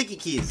keys? Sticky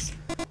keys.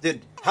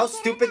 Dude, how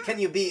stupid can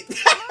you be?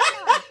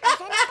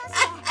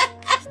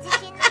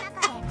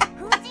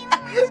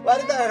 Why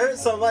did that hurt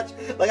so much?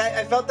 Like,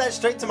 I felt that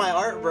straight to my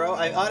heart, bro.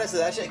 Honestly,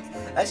 that shit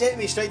hit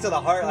me straight to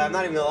the heart. Like, I'm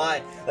not even gonna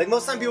lie. Like,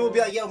 most time people will be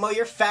like, yo, Mo,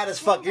 you're fat as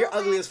fuck. You're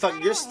ugly as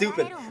fuck. You're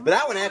stupid. But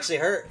that one actually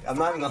hurt. I'm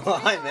not even gonna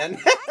lie, man.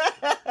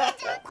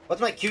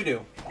 What's my Q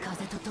do?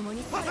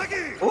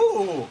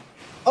 Ooh.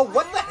 Oh,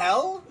 what the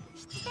hell?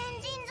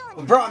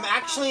 Bro, I'm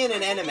actually in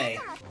an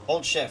anime.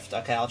 Hold shift.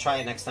 Okay, I'll try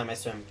it next time I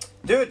swim.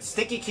 Dude,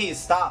 sticky keys,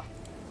 stop.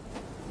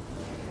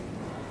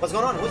 What's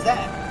going on? Who's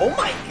that? Oh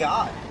my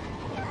god.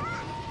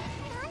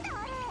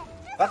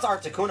 That's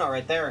Articuno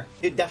right there.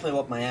 Dude, definitely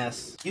whooped my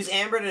ass. Use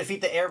Amber to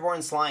defeat the airborne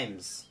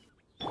slimes.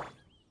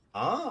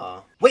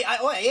 Ah. Wait, I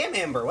am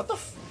Amber. What the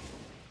f...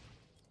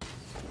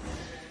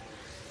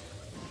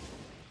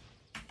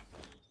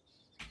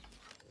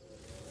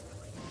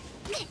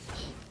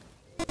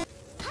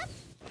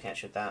 I can't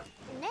shoot that.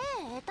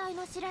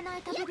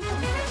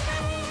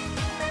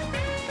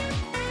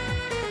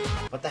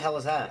 What the hell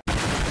is that?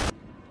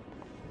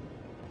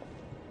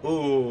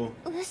 Ooh.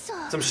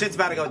 Some shit's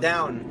about to go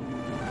down.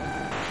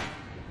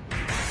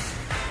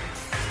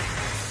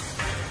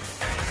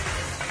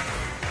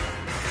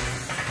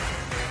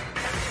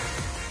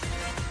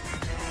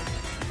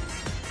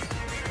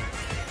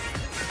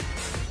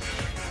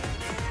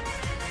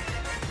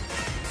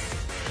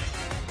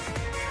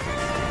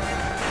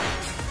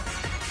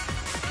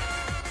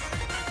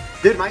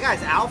 Dude, my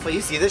guy's alpha. You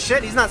see this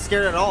shit? He's not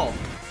scared at all.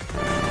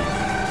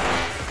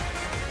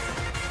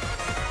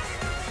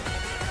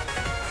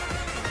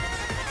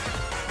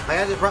 I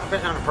guy just brought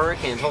down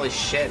hurricanes. Holy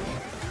shit.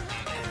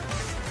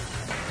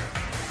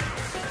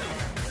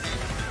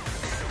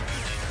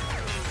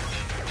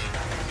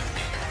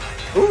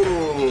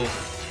 Ooh.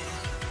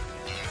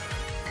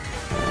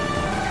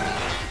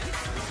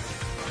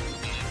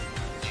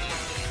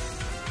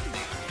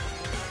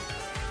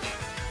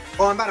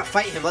 Oh, I'm about to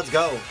fight him. Let's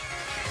go.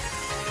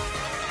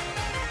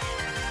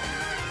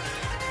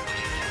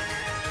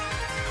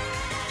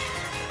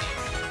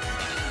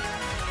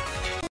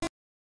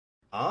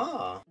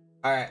 Ah.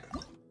 All right.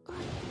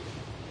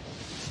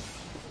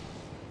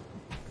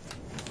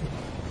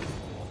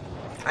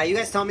 You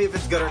guys tell me if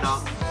it's good or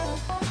not.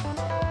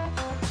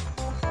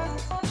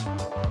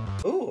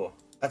 Ooh,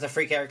 that's a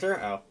free character?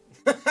 Oh.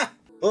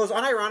 Well, it's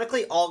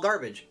unironically all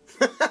garbage.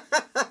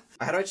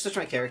 How do I switch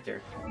my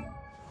character?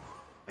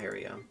 Here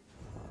we go.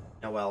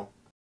 Oh well.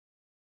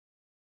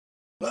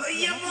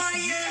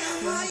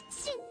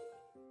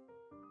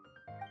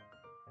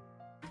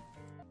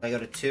 I go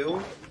to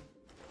 2.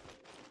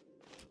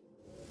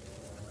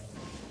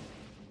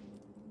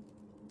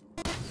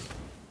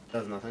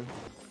 Does nothing.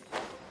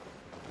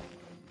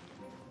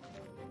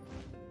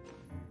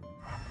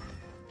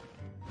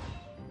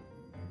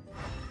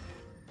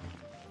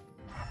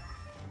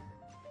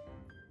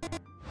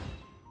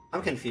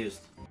 I'm confused.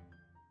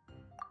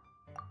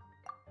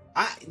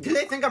 Do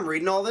they think I'm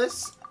reading all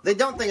this? They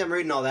don't think I'm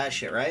reading all that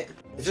shit, right?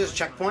 It's just a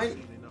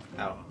checkpoint?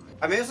 Oh.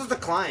 I mean, this is the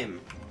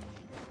climb.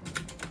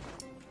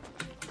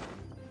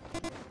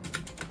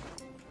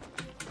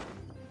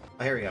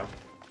 Oh, here we go.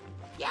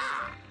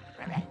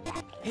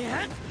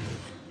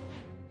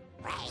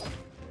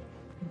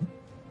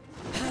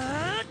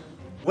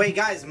 Wait,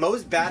 guys,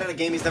 Mo's bad at a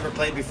game he's never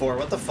played before.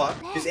 What the fuck?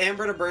 Use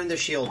Amber to burn the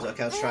shield.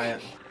 Okay, let's try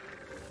it.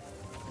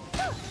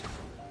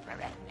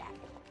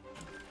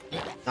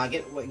 Nah,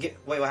 wait,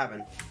 what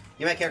happened?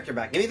 Give my character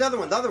back. Give me the other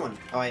one,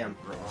 Oh, I am.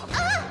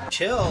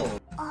 Chill.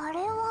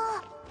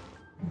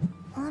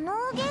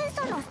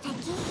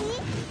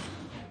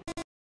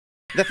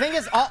 The thing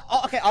is,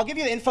 okay, I'll give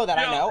you the info that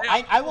I know.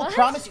 I will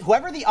promise you,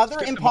 whoever the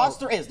other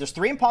imposter is, there's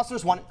 3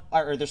 imposters,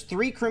 there's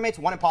 3 crewmates,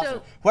 1 imposter.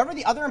 So, whoever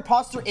the other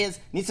imposter is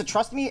needs to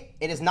trust me.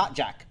 It is not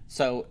Jack.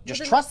 So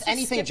just trust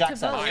anything Jack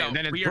says.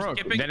 We are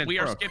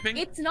skipping.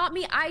 It's not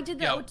me. I did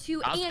the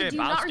O2, and do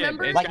you not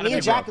remember? Like me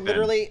and Jack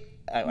literally.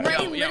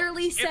 Ray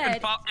literally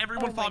said.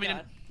 Everyone follow me.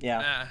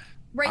 Yeah.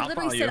 Ray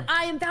literally said,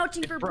 "I am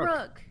vouching for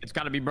Brooke." It's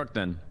got to be Brooke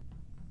then.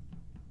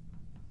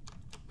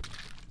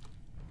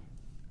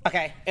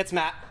 Okay, it's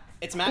Matt.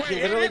 It's Matt.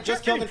 He literally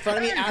just killed in front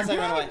of me as I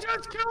ran away.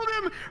 Just killed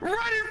him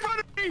right in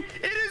front of me.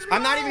 It is.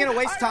 I'm not even gonna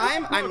waste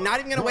time. I'm not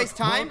even gonna waste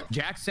time.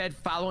 Jack said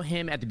follow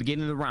him at the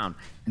beginning of the round.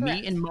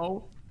 Me and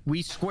Mo,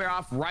 we square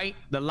off right.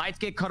 The lights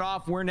get cut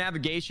off. We're in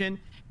navigation.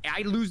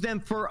 I lose them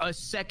for a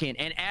second,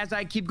 and as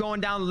I keep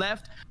going down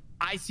left,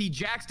 I see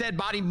Jack's dead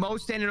body. Mo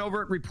standing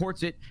over it,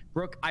 reports it.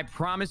 Brooke, I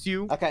promise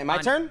you. Okay, my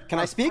turn. Can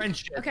I speak?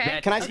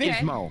 Okay. Can I speak?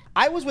 Okay. Mo.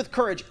 I was with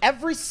Courage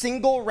every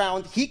single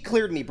round. He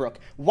cleared me, Brooke.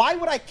 Why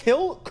would I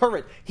kill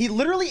Courage? He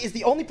literally is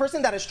the only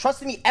person that has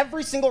trusted me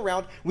every single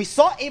round. We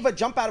saw Ava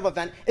jump out of a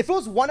vent. If it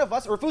was one of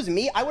us, or if it was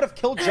me, I would have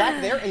killed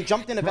Jack there and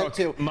jumped in a vent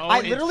too. Mo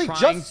I literally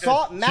just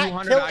saw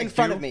Matt kill in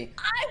front of me.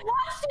 I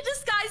watched a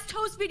Disguised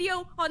Toast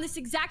video on this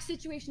exact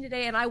situation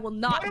today, and I will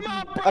not.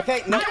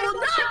 Okay, no. I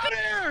will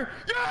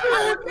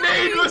not.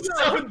 Nate was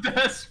so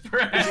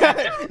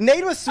desperate.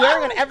 Nate was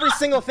swearing on every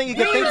single thing you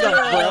could think of,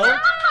 bro.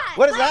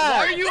 What is that?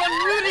 Why are you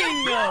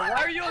unmuting though?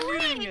 Why are you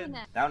unmuting it?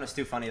 That one was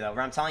too funny though.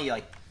 Where I'm telling you,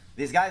 like,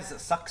 these guys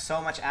suck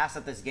so much ass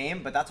at this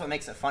game, but that's what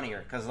makes it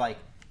funnier. Cause like,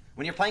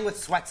 when you're playing with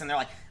sweats and they're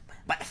like,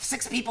 but if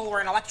 6 people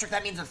were in electric,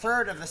 that means a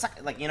third of the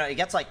second. Like, you know, it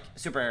gets like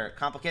super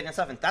complicated and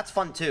stuff, and that's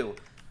fun too.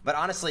 But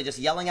honestly, just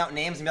yelling out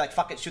names and be like,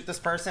 fuck it, shoot this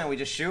person, and we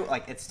just shoot,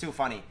 like, it's too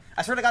funny.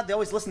 I swear to God, they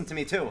always listen to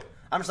me too.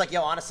 I'm just like,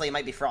 yo, honestly, it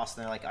might be Frost,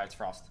 and they're like, alright, it's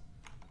Frost.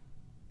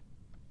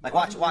 Like,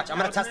 watch, I'm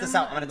gonna test this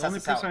out.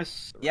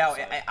 Yo,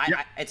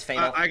 it's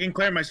fatal. I can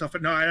clear myself.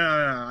 No,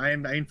 I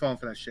ain't falling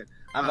for that shit.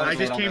 I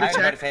just came to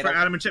check for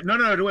Adam and Chip. No,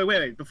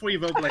 wait. Before you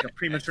vote like a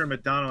premature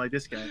Madonna like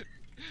this guy.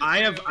 I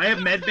have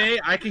medbay.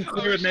 I can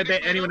clear with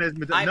medbay. Anyone has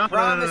Madonna. I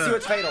promise you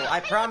it's fatal. I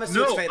promise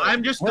you it's fatal.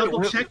 I'm just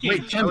double checking.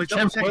 Wait, I was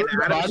double checking.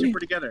 Adam and Chip were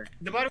together.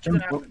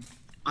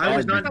 I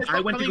was not. I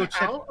went to go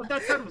check.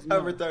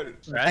 I'm retarded.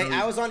 Hey,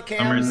 I was on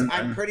cameras.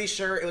 I'm pretty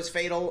sure it was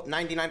fatal.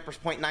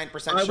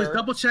 99.9% sure. I was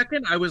double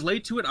checking. I was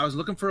late to it. I was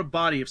looking for a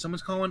body. If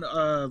someone's calling,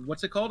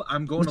 what's it called?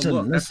 I'm going to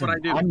look. That's what I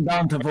do. I'm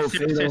down to vote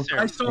fatal.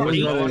 I saw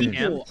 8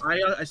 people.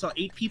 I saw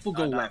 8 people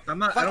go left. I'm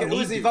not. Fucking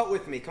Uzi, vote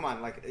with me. Come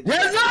on, like. No.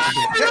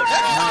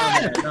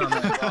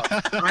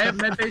 I have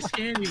medbay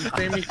scan. You can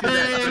claim me through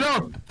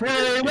that.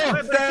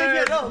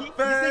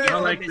 I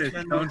like this.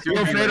 Don't do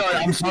it.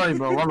 I'm sorry,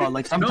 bro. Hold on.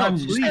 Like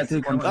sometimes you just can't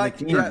take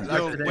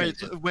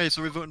Wait,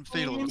 so we're voting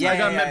fatal? I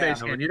got med-base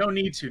scan. You don't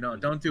need to. No,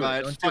 don't do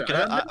it. Fuck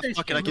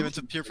it. I give it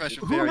to peer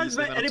pressure.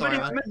 Listen,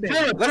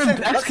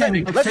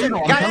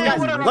 guys,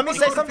 let me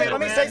say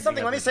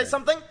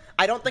something.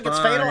 I don't think it's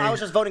fatal. I was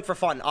just voting for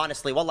fun,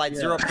 honestly. Well, like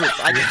zero proof.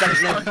 I just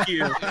don't know.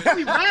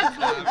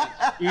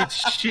 Eat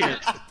shit.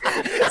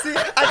 See,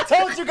 I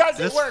told you guys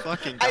it worked.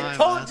 I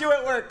told you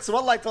it works.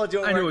 Well, I told you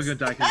it works. I knew it was gonna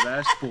die because of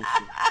that. That's bullshit.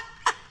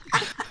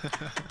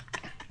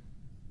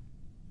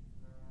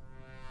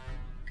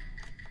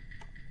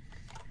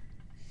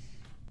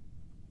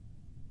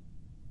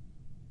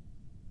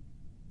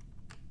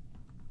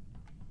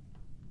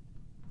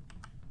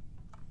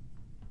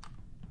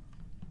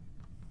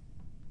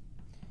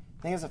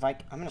 Thing is,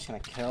 I'm just gonna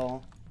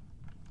kill.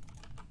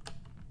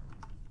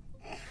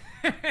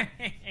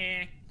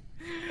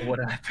 What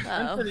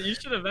happened? You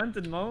should have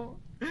vented, Mo.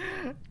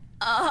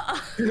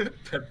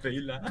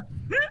 Pepela.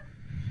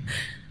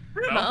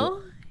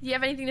 Mo, you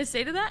have anything to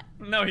say to that?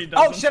 No, he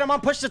doesn't. Oh shit, I'm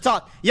on push to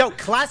talk. Yo,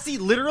 Classy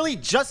literally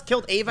just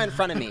killed Ava in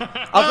front of me. I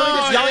was literally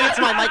just yelling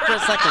into my mic for a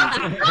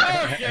second.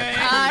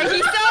 Okay.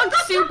 He sounds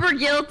super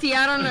guilty.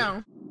 I don't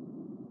know.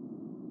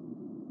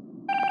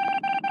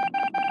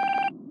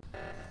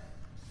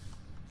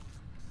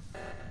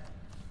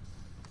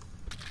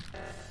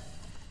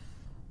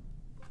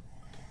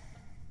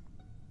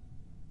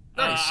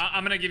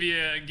 I'm gonna give you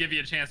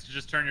a chance to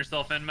just turn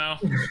yourself in, Mo.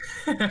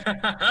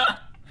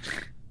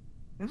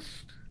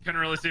 Couldn't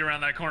really see around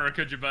that corner,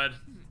 could you, bud?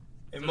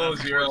 Hey, Mo,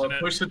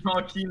 push the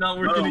talk key not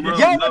working again.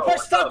 Yo, my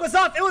push talk was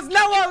off. It was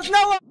Noah. It was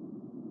Noah.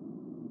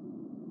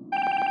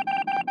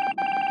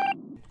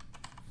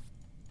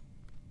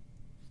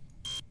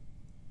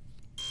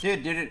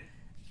 Dude,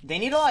 they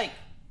need to like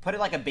put it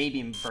like a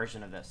baby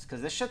version of this,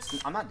 cause this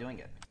shit's. I'm not doing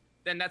it.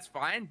 Then that's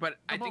fine, but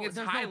I think it's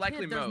high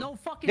likely mode. There's no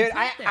fucking Dude,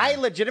 I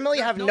legitimately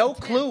have no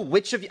clue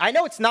which of you. I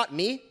know it's not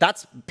me.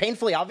 That's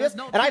painfully obvious,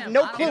 and I have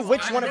no clue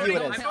which one of you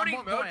it is. I'm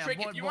voting Mo. Trick,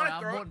 if you want to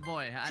throw it,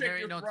 boy. Trick, There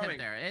ain't no tip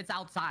there. It's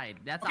outside.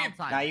 That's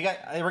outside. Nah, you got.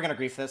 We're gonna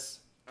grief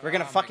this. We're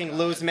gonna fucking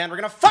lose, man. We're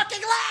gonna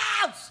fucking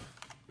lose.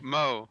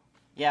 Mo.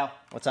 Yeah.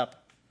 What's up?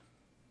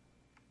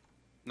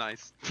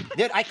 Nice.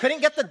 Dude, I couldn't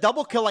get the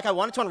double kill like I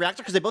wanted to on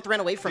reactor because they both ran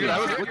away from me. I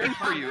was looking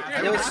for you.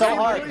 It was so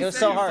hard. It was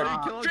so hard.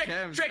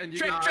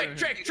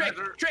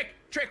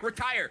 Trick,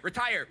 retire.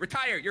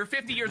 You're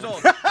 50 years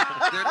old.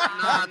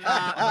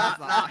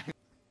 I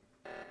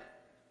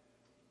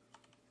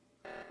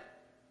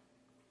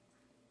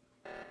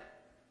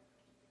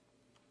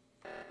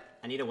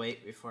need to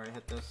wait before I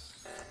hit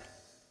this.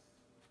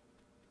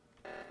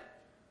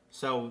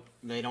 So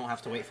they don't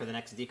have to wait for the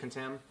next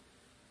decontam.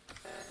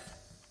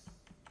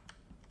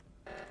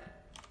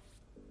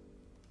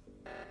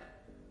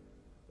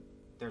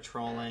 They're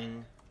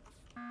trolling.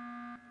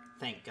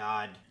 Thank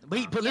God.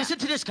 Wait, but listen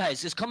to this,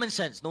 guys. It's common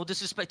sense. No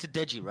disrespect to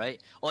Deji,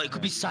 right? Or it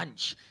could be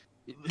Sanch.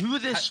 Who are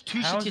the two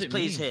shittiest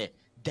players here?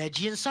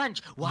 Deji and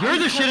Sanch. Why you're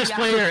the shittest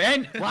player,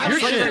 and you're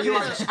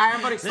shit.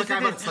 I'm voting Slicker.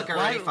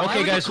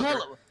 Okay, guys.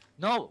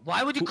 No,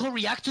 why would you call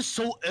reactor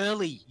so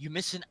early? You're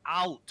missing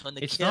out on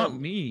the kill. It's not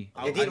me.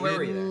 Where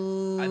were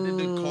you I did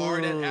the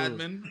card at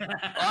admin.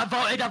 I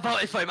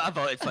voted for him.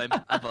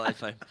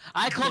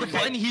 I called the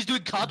button, he's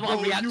doing card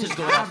while reactors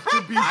go off.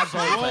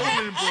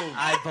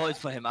 I voted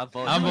for him. I'm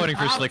voting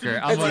for Slicker.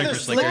 He's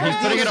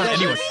putting it on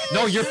anyone.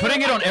 No, you're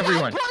putting it on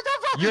everyone.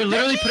 You're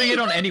literally putting it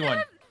on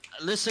anyone.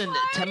 Listen,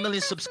 10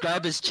 million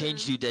subscribers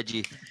changed you,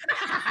 Deji.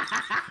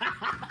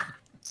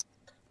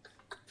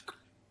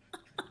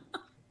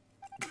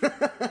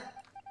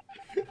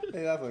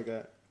 Hey, that's like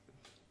that.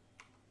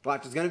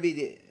 Watch, it's gonna be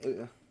the.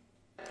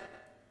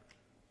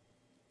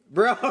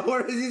 Bro,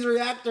 what are these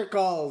reactor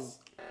calls?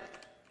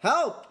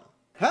 Help!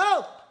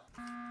 Help!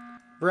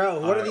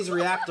 Bro, what are these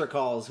reactor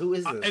calls? Who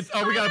is this?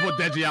 We gotta vote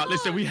Deji out.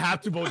 Listen, we have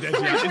to vote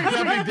Deji out. It's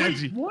definitely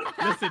Deji.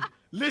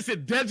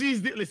 Listen,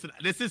 Deji's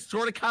this is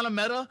sort of kind of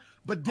meta,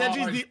 but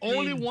Deji's the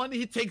only one.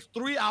 He takes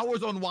 3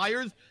 hours on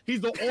wires.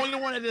 He's the only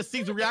one that just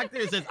sees a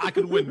reactor and says, I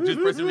could win. Just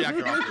press the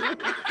reactor off.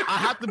 I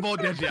have to vote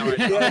Deji out right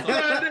now.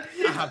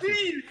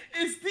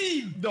 It's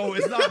Steve. No,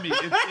 it's not me.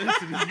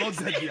 Listen, vote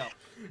Deji out.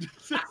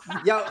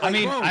 Yo, I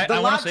mean, bro, I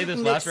want to say this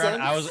last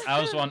round. I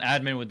was on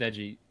admin with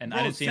Deji, and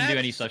I didn't see him do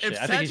any such shit.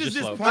 I think he's just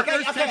slow.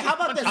 Okay, how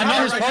about this? I'm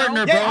not his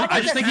partner, bro.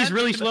 I just think he's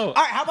really slow. All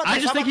right, how about this?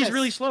 I just think he's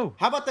really slow.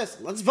 How about this?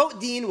 Let's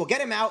vote Dean. We'll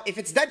get him out. If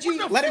it's Deji,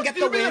 let him get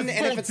the win.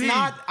 And if it's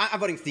not, I'm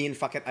voting Dean.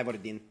 Fuck it, I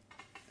voted Dean.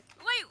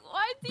 Wait,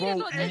 why Dean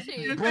not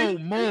Deji? Bro,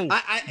 Mo.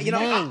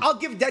 I'll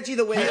give Deji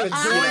the win if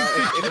it's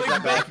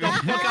that bad.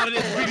 Fuck out of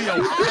this video.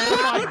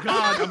 Oh my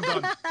God, I'm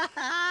done.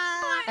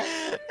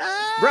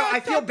 Bro, I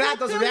feel bad.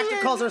 Those reactor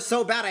calls are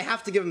so bad. I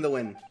have to give him the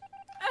win.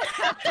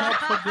 It's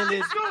not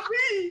me.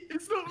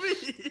 It's not me.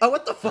 Oh,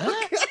 what the fuck?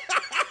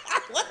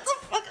 What the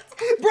fuck?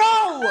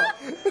 Bro!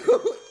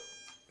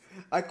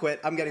 I quit.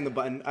 I'm getting the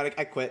button. I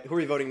quit. Who are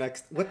we voting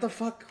next? What the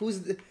fuck?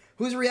 Who's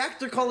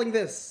reactor calling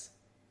this?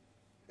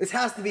 This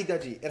has to be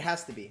Deji. It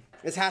has to be.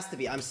 This has to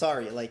be. I'm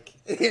sorry. Like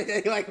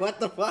what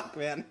the fuck,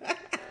 man?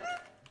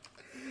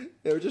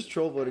 They were just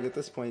troll voting at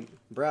this point.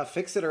 Bruh,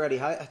 fix it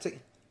already.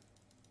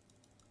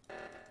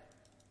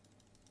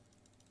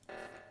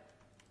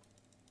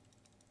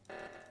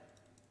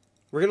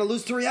 We're gonna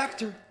lose to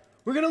reactor.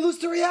 We're gonna lose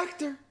to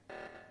reactor.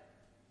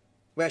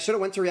 Wait, I should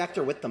have went to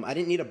reactor with them. I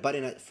didn't need a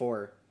button at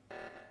 4.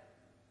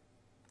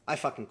 I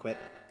fucking quit.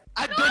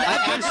 I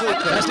actually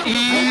quit. That's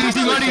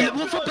easy money.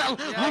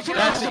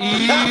 That's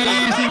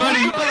easy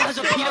money. Has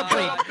a peanut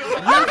brain.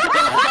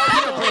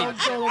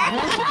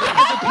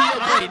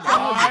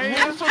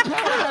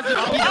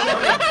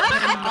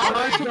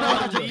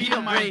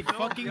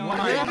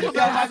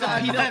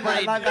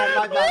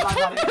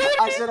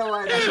 I should have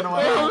went.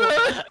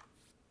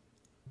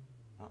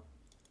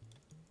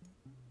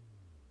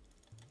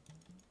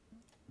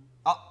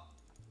 Oh.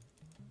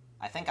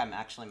 I think I'm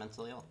actually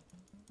mentally ill.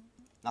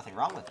 Nothing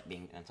wrong with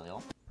being mentally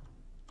ill.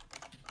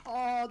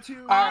 Oh,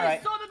 too. Alright.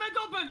 I saw the vent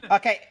open!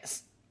 Okay.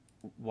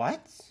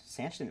 What?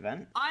 Sanctioned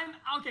event? I'm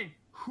okay.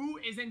 Who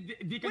is in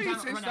decontam Wait,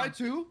 right it's now? that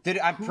too? Dude,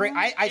 I swear. Who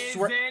is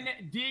in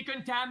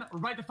decontam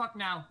right the fuck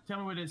now? Tell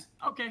me what it is.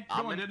 Okay,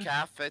 I'm go on, in dude.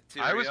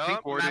 cafeteria. I was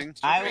skateboarding.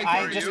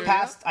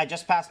 I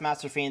just passed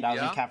Master Fiend. I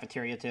was in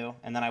cafeteria too,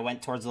 and then I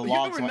went towards the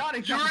logs. You were not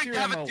in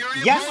cafeteria, Mo.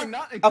 Yes.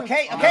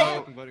 Okay.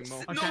 No,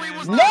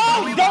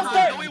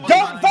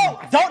 Don't vote.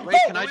 Don't Wait,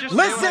 can I vote. just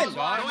Listen.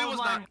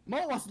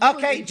 Mo was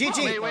Okay,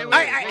 GG.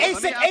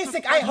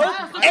 ASIC. I hope.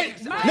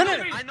 No.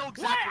 I know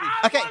exactly.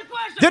 Okay,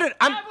 dude,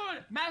 I'm.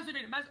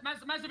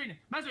 Masterfiend,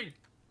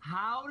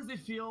 how does it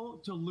feel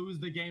to lose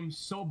the game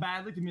so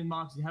badly to me and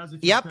Moxie? How does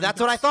it feel? Yep,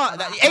 that's what I thought.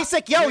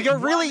 ASIC, yo, you're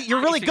really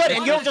good,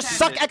 and you don't just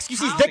suck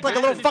XQC's dick like a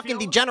little fucking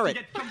degenerate.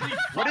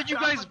 What did you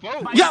guys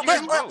vote? Yeah.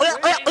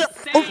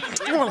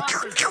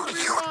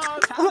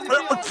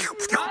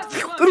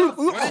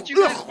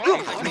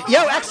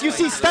 Yo,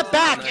 XQC, step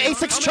back.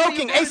 ASIC's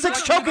choking.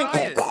 ASIC,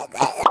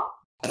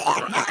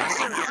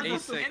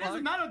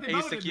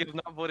 you have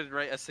not voted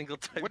right a single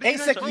time.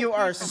 ASIC, you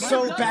are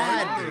so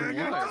bad.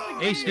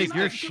 ASIC,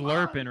 you're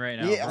slurping right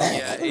now. Yeah,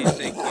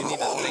 ASIC, you need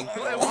to think.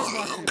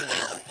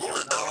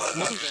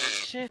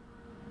 Shit.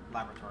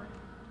 Laboratory.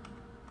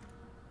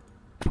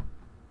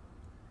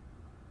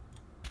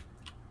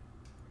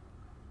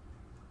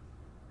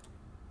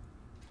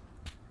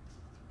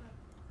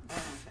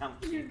 I'm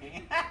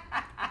kidding.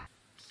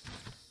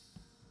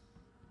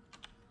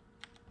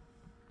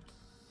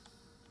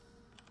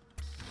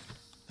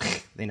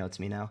 They know it's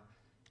me now.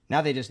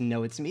 Now they just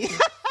know it's me.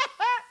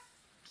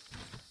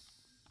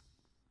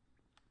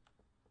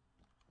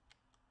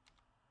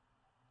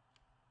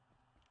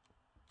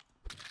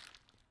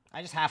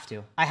 I just have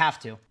to. I have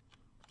to.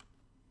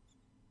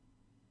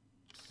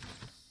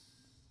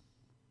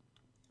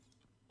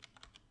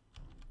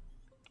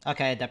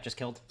 Okay, Adept just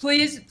killed.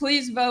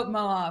 Please vote Mo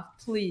off,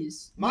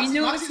 please. We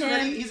knew it was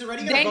him. He's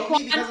already gonna vote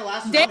me because of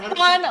last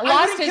Daquan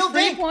lost his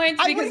 3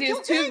 points because he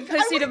was too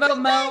pussy to vote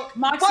Mo.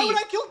 Moxie. Why would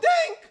I kill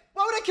Dank?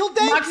 Why would I kill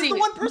Dank? Moxie, He's the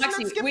one person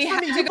Moxie, that skipped we for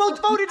have me. to You go both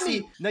voted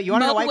me. No, you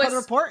want to know why I called the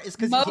report? Is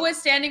because Mo was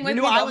standing with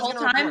me the whole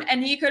time,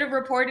 and he could have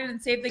reported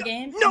and saved the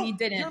game, and he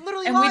didn't. You're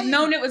literally and lying. we've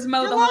known it was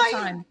Mo the whole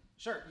time.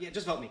 Sure, yeah,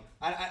 just vote me.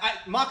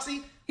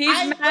 Moxie,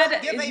 He's mad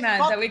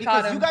that we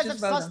caught him. You guys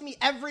Just have vote sussed him. me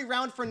every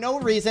round for no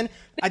reason.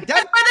 It doesn't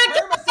matter.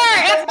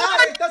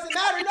 It doesn't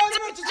matter. No,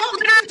 just vote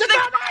me. Just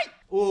vote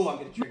me. Ooh, I'm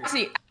gonna trigger.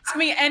 Moxie, ask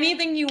me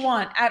anything you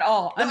want at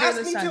all No, under ask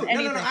the me sun. too.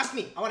 Anything. No, ask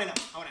me. I want to know.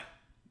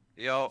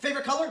 Yo.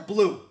 Favorite color?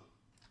 Blue.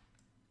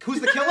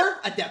 Who's the killer?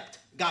 Adept.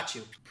 Got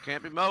you.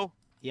 Can't be Mo.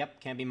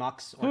 Yep, can't be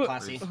Mox or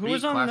Classy. Who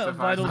was on the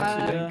Vital?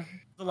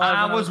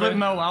 I was with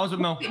Mo.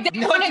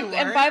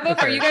 And 5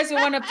 are you guys the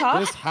one up top?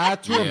 This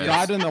had to have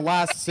died in the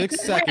last 6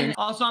 seconds.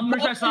 Also, I'm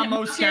pretty sure I saw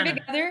Mo scanning.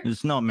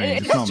 It's not me.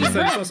 It's not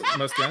me.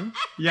 Mo scan?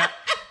 Yeah.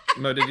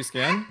 Mo, did you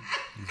scan?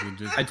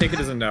 I take it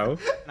as a no.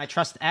 I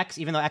trust X,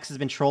 even though X has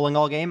been trolling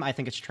all game. I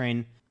think it's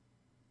Train.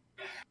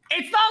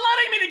 It's not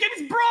letting me. The game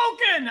is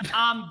broken.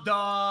 I'm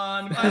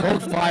done.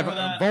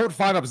 Vote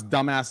 5-Up's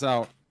dumbass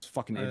out.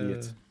 Fucking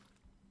idiot.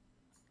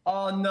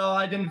 Oh no,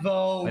 I didn't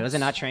vote. Wait, was it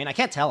not Train? I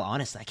can't tell,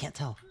 honestly. I can't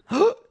tell.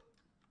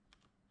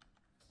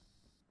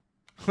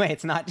 Wait,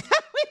 it's not. We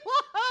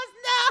lost!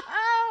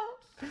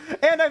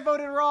 No! And I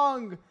voted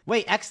wrong.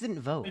 Wait, X didn't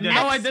vote. No,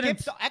 I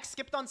didn't. X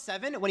skipped on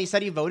 7 when he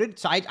said he voted,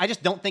 so I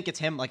just don't think it's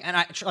him. Like, and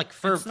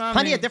for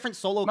plenty of different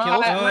solo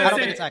kills, I don't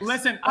think it's X.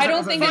 Listen, I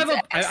don't think it's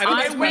X. I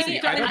don't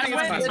think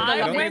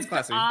it's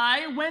classy.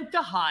 I went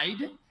to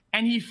hide,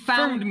 and he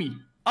found me.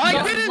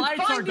 I didn't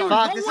find you.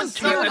 Fuck, this is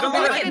so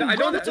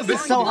This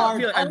is so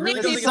hard. I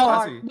really don't think it's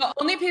classy. The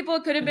only people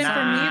it could have been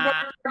for me were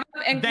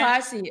 5 and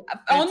Classy.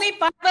 Only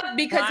 5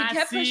 because he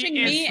kept pushing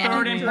me and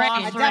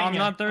I'm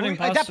not third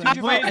imposter. If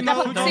you're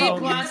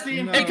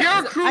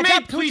a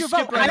crewmate, please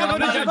skip right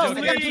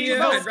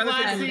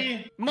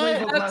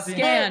Mo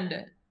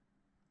scanned.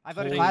 I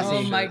voted Classy.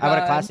 Oh my I voted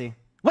God. Classy.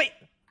 Wait!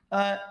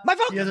 My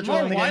vote!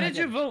 Why did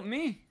you vote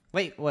me?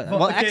 Wait, what?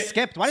 Well, X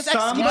skipped. Why does X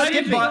keep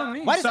skipping?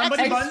 Why does X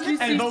keep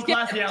skipping? And vote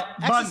Classy out.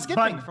 X is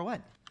skipping for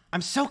what?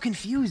 I'm so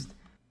confused.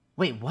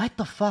 Wait, what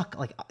the fuck?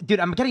 Like,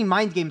 dude, I'm getting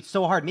mind gamed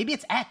so hard. Maybe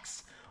it's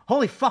X.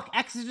 Holy fuck,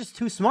 X is just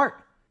too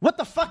smart. What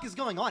the fuck is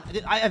going on?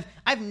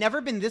 I've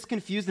never been this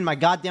confused in my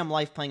goddamn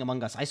life playing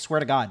Among Us. I swear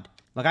to God.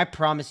 Like, I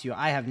promise you,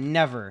 I have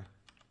never,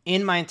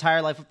 in my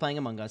entire life of playing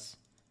Among Us,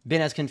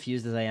 been as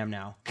confused as I am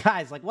now.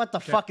 Guys, like, what the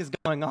fuck is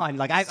going on?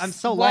 Like, I'm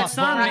so Well, lost. it's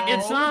not me.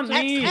 It's not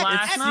me.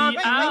 It's not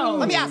out.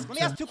 Let me ask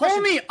 2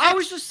 questions. Homie, I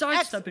was just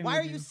sidestepping. Why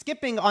are you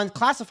skipping on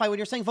classify when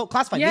you're saying vote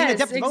classify? Yes, me and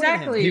Adept exactly.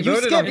 voted him. He You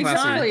voted skipped. on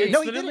Classify.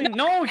 No, he didn't.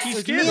 No, he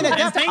skipped. Me and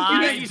Adept. Thank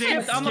you that he you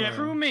skipped. I'm a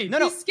crewmate. No.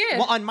 He skipped.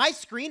 Well, on my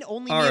screen,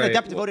 only me and Alright,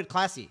 Adept well, voted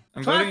Classy.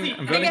 I'm voting It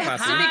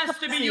Classy. has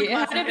to be you. It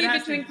had to be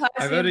between Classy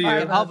I and voted you.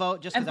 5 I'll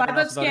vote just and because 5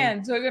 everyone up else voted.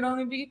 scan, so it can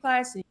only be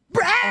Classy.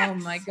 Oh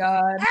my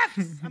god.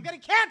 I'm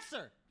getting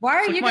cancer. Why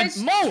are you guys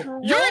Mo,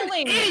 trolling? you're an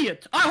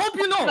idiot. I hope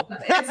you know.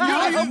 It's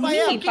not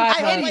me,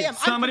 5 up.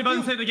 Somebody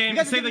button save the game.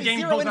 Save the game.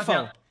 Zero Vote info.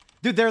 out.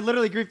 Dude, they're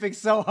literally griefing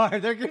so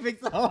hard. They're griefing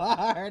so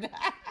hard.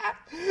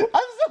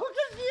 I'm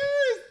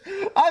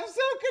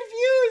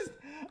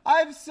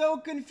so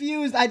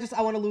confused.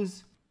 I want to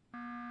lose.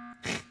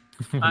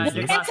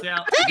 Get Classy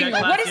out. Get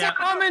What Classy is out. it?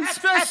 I'm in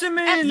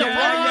specimen.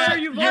 Why are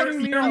you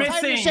voting me? You're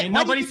missing.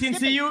 Nobody can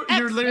see you.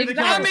 You're literally the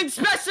killer. Exactly. I'm in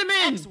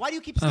specimen. X, why do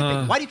you keep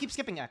skipping? Why do you keep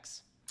skipping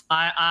X? Mo,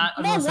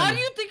 why do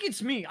you think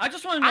it's me? I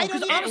just want to know.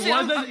 Because honestly,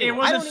 it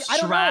was a I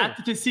don't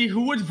strat to see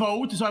who would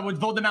vote, so I would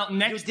vote them out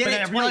next. But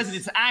then I realized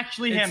it's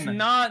actually him. It's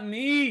not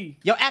me.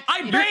 Yo, X,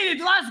 I baited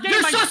last game.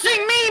 You're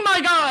sussing me, my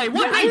guy.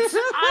 What I bait?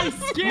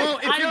 skipped. Mo,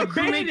 if you're a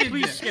crewmate,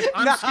 please skip.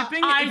 I'm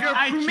skipping. If you're a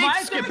I crewmate,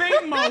 tried skip. to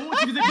bait Mo.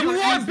 You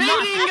are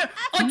baiting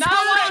a turd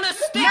on a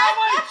stick. Now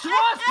I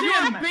trust him.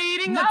 You're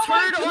baiting a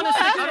turd on a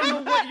stick. I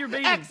don't know what you're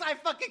baiting. X, I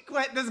fucking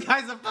quit. This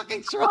guy's a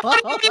fucking troll.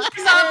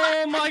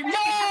 Oh my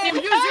god!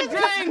 Use your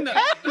brain.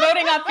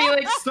 Voting on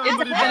Felix.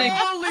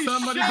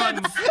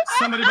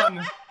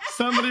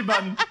 Somebody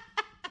button.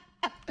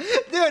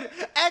 Dude,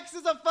 X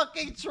is a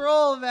fucking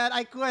troll, man.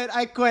 I quit.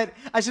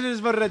 I should have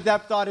just voted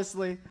Adept,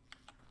 honestly.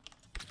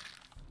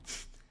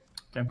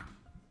 Okay.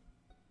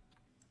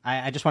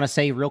 I just want to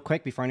say real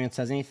quick before anyone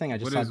says anything, I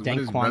just saw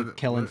Dank Quan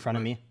kill in front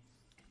of me.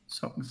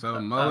 So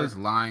Mo is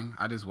lying.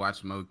 I just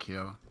watched Mo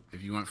kill.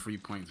 If you want free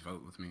points,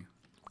 vote with me.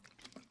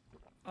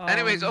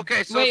 Anyways,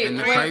 okay, so And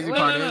the crazy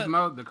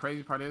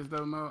part is,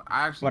 Mo, Mo,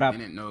 I actually What up?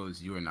 didn't know it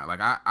was you or not. Like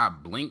I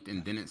blinked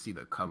and didn't see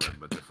the color,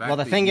 but the fact Well,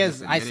 the that thing you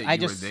is, I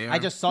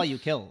just saw you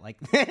kill. Like,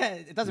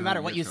 it doesn't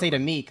matter what you say to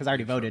me because I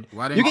already voted.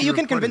 Why didn't You you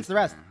can report convince it the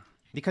rest.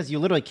 Because you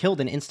literally killed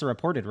and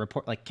insta-reported.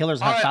 Like,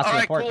 killers have faster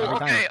report every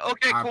time.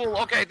 Okay, cool.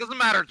 Okay, it doesn't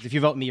matter. If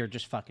you vote me, you're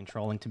just fucking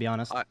trolling, to be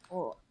honest.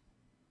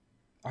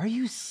 Are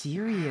you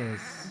serious?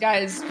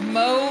 Guys,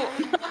 Mo.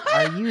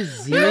 Are you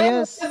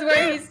serious? This is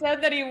where he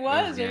said that he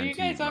was. Are you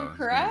guys on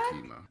crack?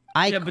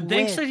 Yeah, but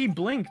Dank said he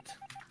blinked.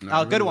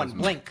 Oh, good one.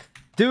 Blink.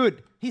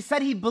 Dude, he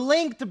said he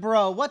blinked,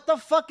 bro. What the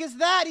fuck is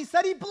that? He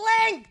said he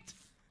blinked.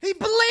 He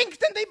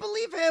blinked and they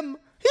believe him.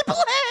 He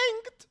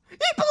blinked. And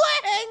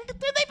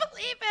they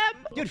believe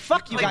him. Dude,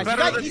 fuck you guys.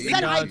 He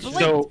said I blinked.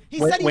 So, He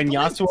said he when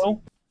blinked.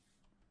 Yassuo...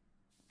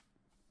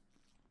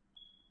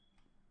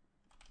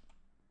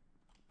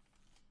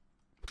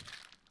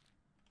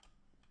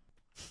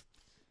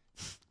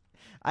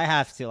 I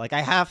have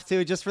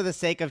to, just for the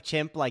sake of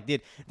Chimp. Like,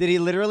 did he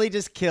literally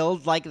just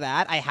killed like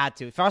that? I had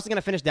to. If I was gonna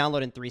finish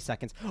download in 3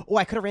 seconds. Oh,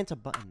 I could have ran to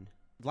button.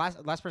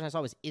 Last person I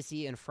saw was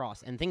Issy and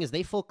Frost. And the thing is,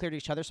 they full cleared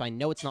each other, so I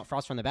know it's not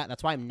Frost from the bat.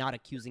 That's why I'm not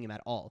accusing him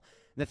at all.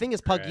 The thing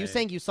is, Pug, you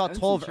saying you saw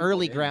 12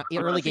 early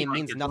game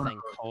means nothing.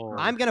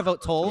 I'm gonna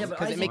vote 12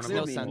 because it makes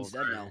no sense.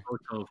 Vote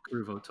 12,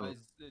 crew vote 12.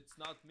 It's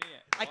not me.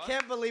 I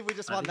can't believe we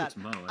just won that.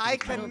 Mo. I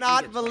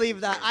cannot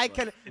believe that.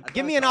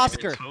 Give me an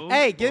Oscar.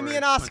 Hey, give me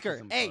an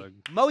Oscar. Hey,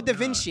 Mo Da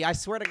Vinci. I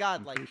swear to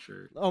God, like,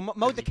 oh,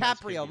 Mo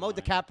DiCaprio. Mo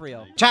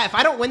DiCaprio. Chat, if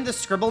I don't win this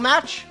Scribble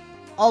match,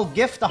 I'll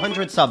gift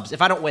 100 subs.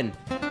 If I don't win.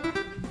 All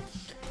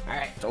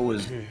right. It's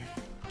always.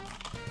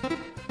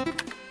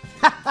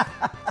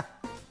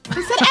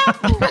 He said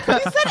apple.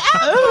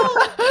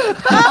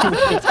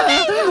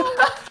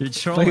 You're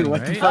trolling, Wait,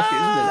 what right? the fuck is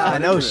this?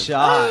 No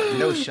shot.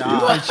 No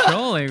shot. You're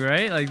trolling,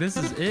 right? Like, this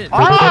is it.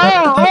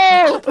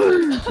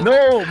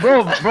 No,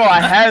 bro,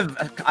 I have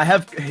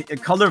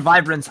color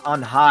vibrance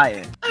on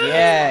high.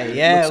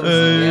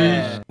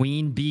 Yeah.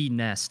 Queen bee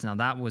nest. Now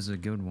that was a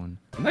good one.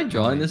 Am I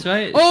drawing this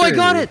right? Oh, I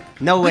got it.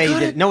 No way you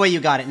did. No way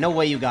you got it.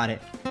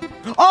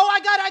 Oh, I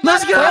got it.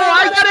 Let's go!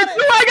 I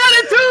got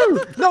it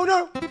too!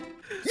 No.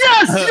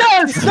 Yes!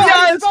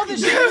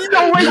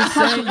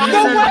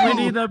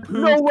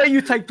 No way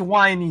you typed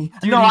whiny.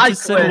 Dude, no, I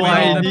said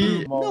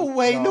whiny. No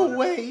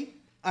way.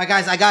 All right,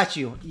 guys, I got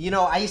you. You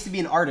know, I used to be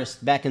an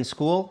artist back in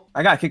school.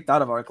 I got kicked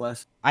out of art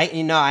class. I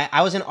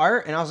was in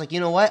art, and I was like, you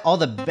know what? All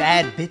the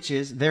bad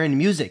bitches, they're in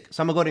music,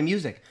 so I'm gonna go to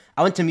music.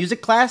 I went to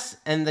music class,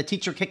 and the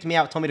teacher kicked me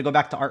out, told me to go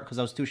back to art because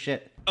I was too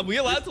shit. Are we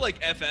allowed to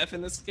like FF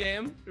in this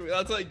game? Are we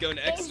allowed to like go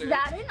next? Is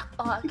that an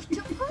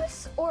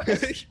octopus or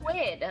a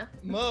squid?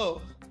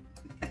 Mo.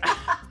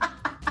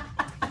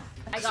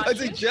 I got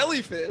It's you. a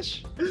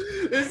jellyfish.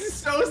 This is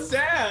so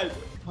sad.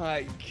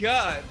 My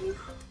God.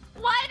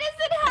 Why does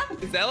it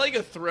have? Is that like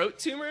a throat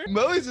tumor?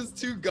 Mo is just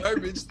too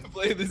garbage to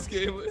play this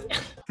game with.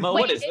 Mo,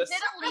 what is this? Is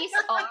it Elise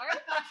R?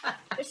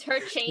 Is her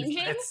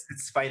changing? It's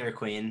Spider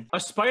Queen. A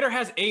spider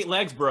has 8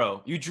 legs,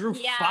 bro. You drew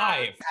 5.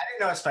 I didn't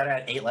know a spider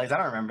had 8 legs. I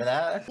don't remember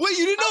that. Wait,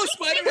 you didn't know a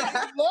spider It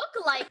would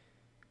look like.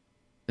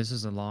 This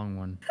is a long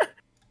one.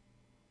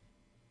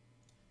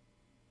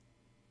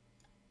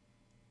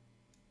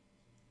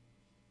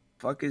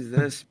 fuck is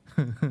this?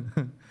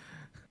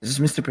 Is this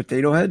Mr.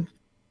 Potato Head?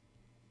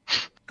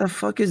 What the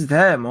fuck is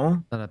that, Mo? Is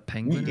that a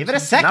penguin? Give it a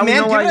sec,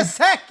 man. Give it a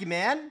sec,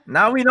 man.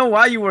 Now we know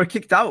why you were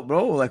kicked out,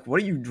 bro. Like,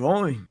 what are you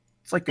drawing?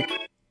 It's like the...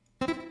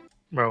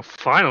 Bro,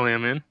 finally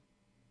I'm in.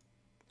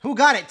 Who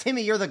got it?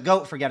 Timmy, you're the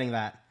GOAT for getting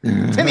that.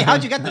 Timmy,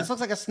 how'd you get this?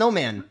 Looks like a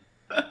snowman.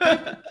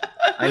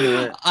 I knew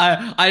it.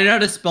 I didn't know how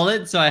to spell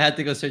it, so I had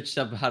to go search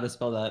up how to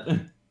spell that.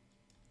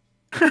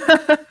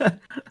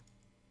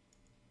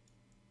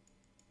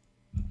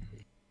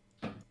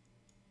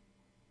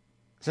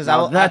 It says,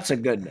 that's a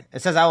good.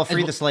 It says, I will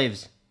free the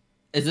slaves.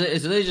 It's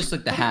literally just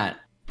like the hat.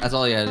 That's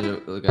all you had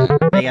to look at.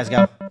 There you guys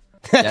go.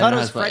 I thought it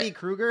was play. Freddy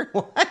Krueger.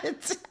 What?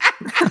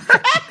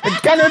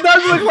 It kind of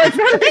does look like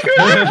Freddy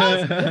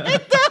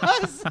It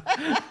does.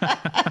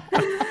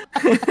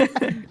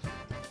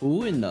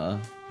 Who in the?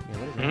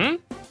 Hmm?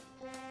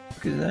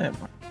 Look at that.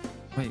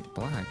 Wait,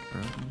 black,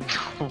 bro.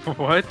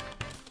 What?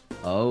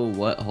 Oh,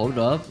 what? Hold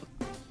up.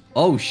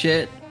 Oh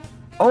shit.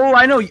 Oh,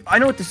 I know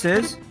what this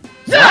is.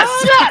 Yes,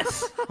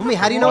 yes. Homie,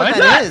 how do you know what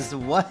that is?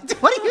 What?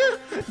 What are you?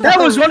 That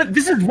was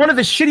this is one of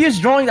the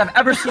shittiest drawings I've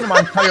ever seen in my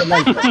entire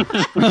life. Like,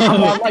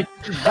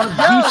 one of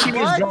the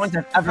shittiest drawings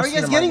I've ever seen. How are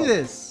you guys getting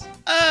this?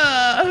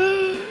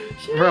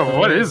 Bro,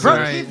 what is Bro,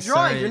 that? keep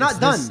drawing. You're not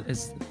done.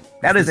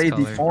 That is a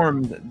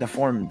deformed.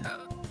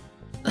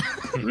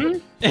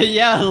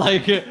 Yeah,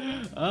 like.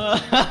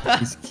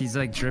 He's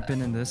like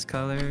dripping in this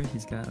color.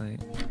 He's got like.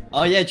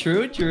 Oh yeah,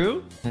 true.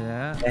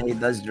 Yeah. Yeah, he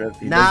does drip.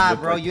 Nah,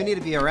 bro, you need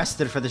to be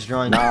arrested for this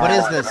drawing. What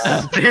is this?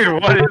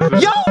 Dude, what is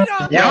this?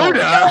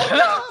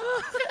 Yoda!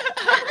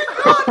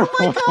 Oh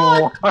my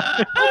god!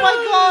 Oh my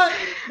god!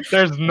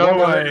 There's no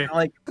way.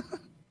 Like,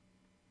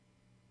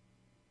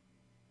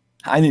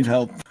 I need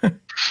help.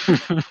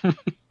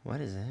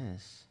 What is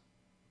this?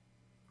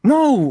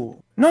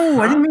 No,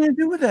 I didn't mean to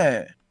do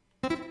that.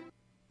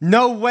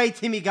 No way,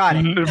 Timmy got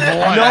it. No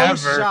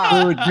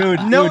shot,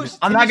 dude. No,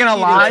 I'm not gonna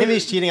lie.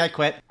 Timmy's cheating. I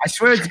quit. I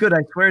swear it's good.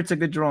 I swear it's a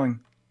good drawing.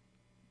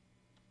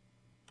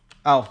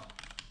 Oh.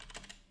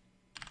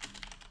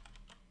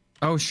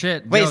 Oh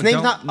shit. Wait, Yo, his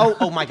name's don't- not.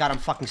 Oh my god, I'm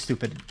fucking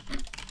stupid.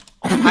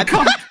 Oh my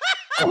god.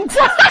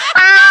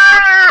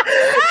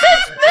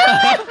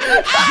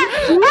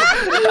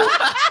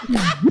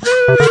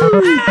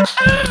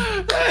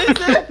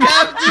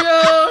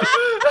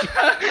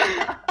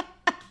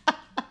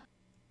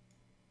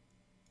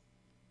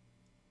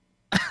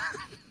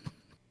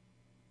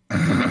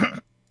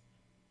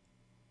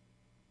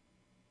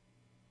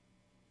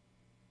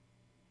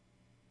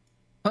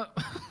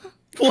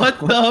 What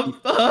the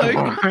fuck?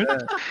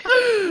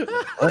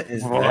 What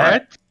is What?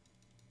 that?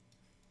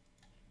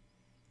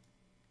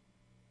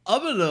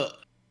 I'm gonna.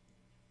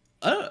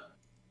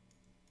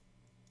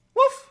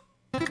 Woof.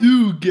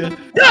 Dude.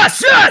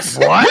 Yes.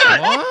 What?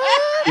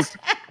 Yes.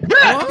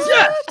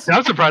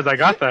 I'm surprised I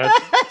got that.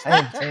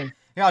 Same.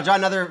 Here, I'll draw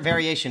another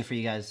variation for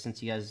you guys,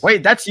 since you guys.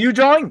 Wait, that's you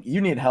drawing? You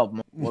need help.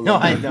 No,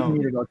 I don't.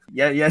 You need to go.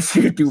 Yeah, yes,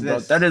 you do, bro.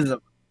 This. That is a.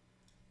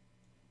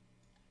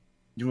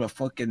 You're a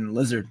fucking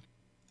lizard.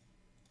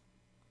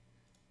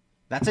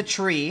 That's a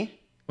tree.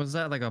 Was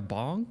that like a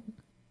bong?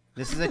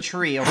 This is a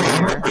tree over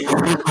here.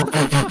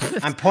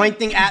 I'm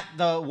pointing at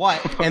the what,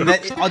 and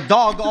a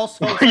dog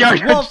also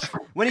says wolf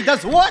when he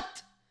does what?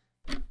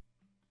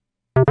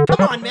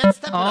 Come on, man,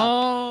 step it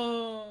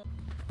up.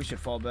 We should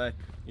fall back.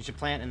 You should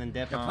plant and then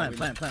dip.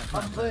 Plant. I'm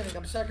planting.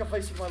 I'm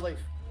sacrificing my life.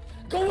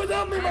 Go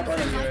without me, my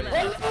buddy.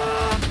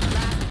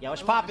 Yo,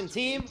 what's poppin',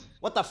 team?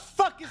 What the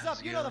fuck is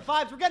up? You know the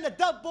vibes. We're getting a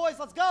dub, boys.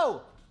 Let's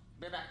go.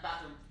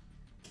 Bathroom.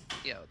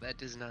 Yo, that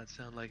does not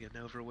sound like an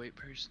overweight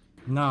person.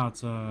 No,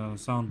 it's a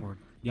soundboard.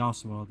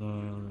 Yassuo,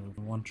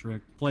 the one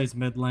trick. Plays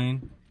mid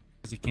lane,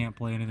 because he can't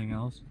play anything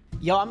else.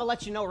 Yo, I'm gonna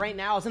let you know right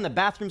now, I was in the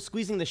bathroom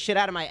squeezing the shit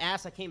out of my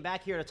ass. I came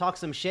back here to talk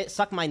some shit,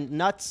 suck my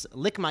nuts,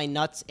 lick my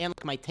nuts, and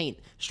lick my taint.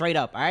 Straight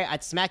up, alright?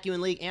 I'd smack you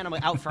in league, and I'm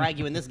out frag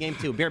you in this game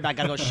too. Beer back,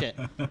 gotta go shit.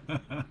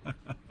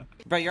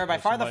 Bro, you're by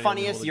far the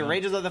funniest. Your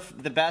rages are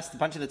the best.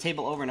 Punch of the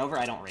table over and over.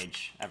 I don't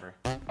rage, ever.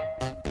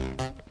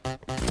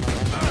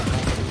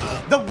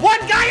 The one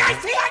guy I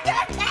see, I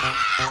can't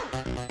kill!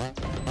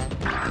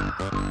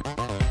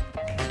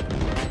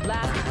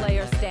 Last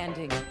player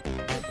standing.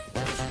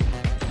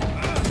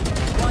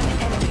 One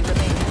enemy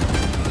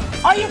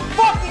remaining. Are you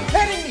fucking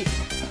kidding me?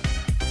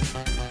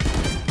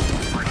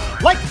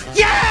 Like,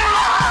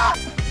 yeah!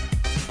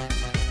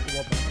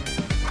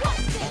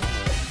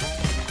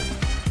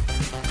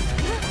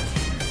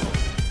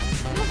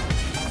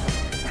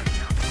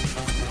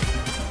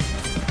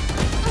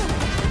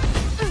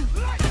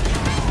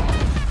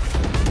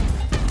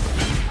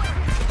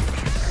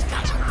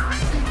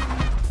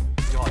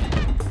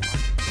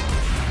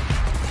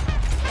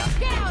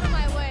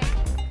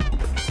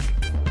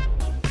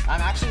 I'm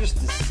actually just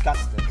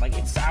disgusted. Like,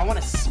 I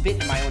want to spit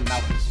in my own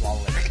mouth and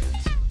swallow it.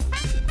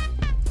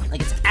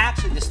 Like, it's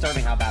actually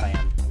disturbing how bad I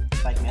am.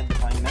 Like, man,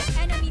 define that.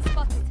 Enemy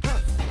spotted.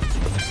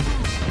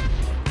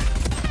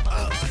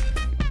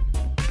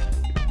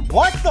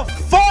 What the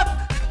fuck?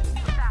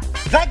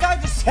 That guy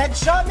just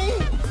headshot me?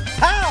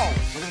 How?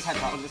 Look at this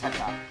headshot. Look at this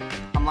headshot.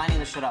 I'm lining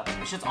this shit up.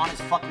 This shit's on his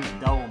fucking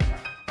dome.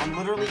 I'm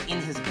literally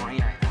in his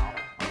brain right now.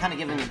 I'm kind of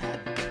giving him head.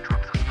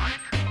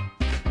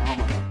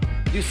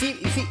 You see,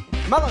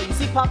 Mello, you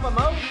see Papa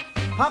Mo?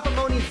 Papa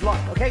Mo needs luck,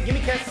 okay? Give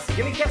me kiss,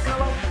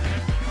 Mello.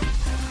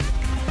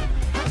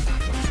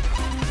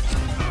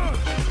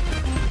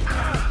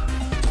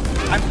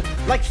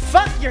 I'm like,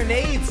 fuck your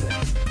nades.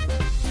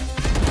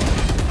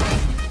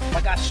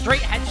 Like a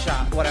straight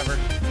headshot, whatever.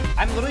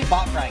 I'm literally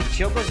bot fragging.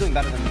 Chioko's doing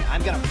better than me.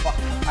 I'm gonna fuck.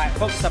 Alright,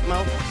 focus up,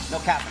 Mo. No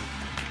capping.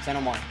 Say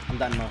no more. I'm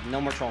done, Mo.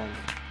 No more trolling.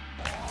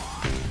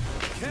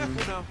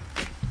 Careful now.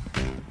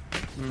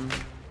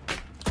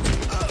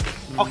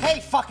 Okay,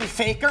 fucking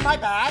faker, my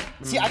bad.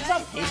 See, I just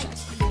have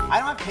patience. I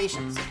don't have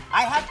patience.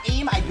 I have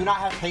aim, I do not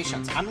have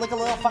patience. I'm like a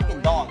little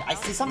fucking dog. I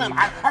see something,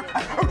 I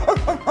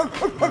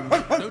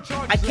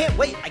can't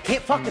wait. I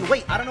can't fucking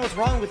wait. I don't know what's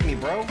wrong with me,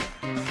 bro.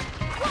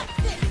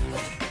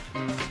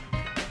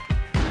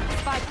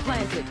 Spike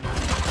planted.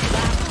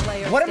 Last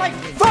player What am I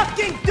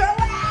fucking doing?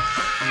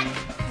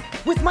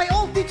 With my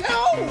ulti too?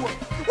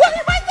 What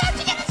am I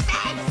touching in his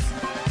face?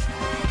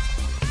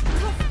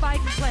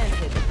 Spike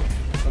planted.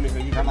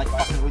 I'm like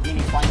fucking Houdini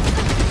flying. I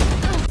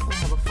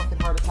have a fucking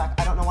heart attack.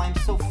 I don't know why I'm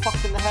so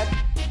fucked in the head.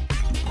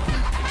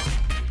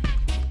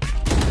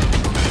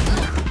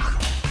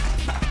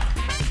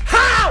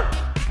 How?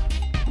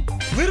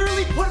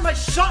 Literally put my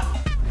shot.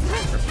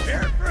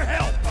 Prepare for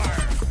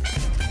hellfire.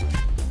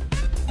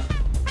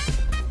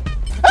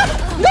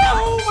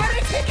 No! Why did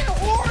I take an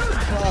orb?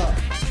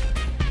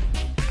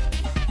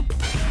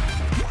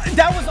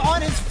 That was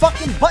on his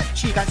fucking butt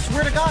cheek. I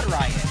swear to God,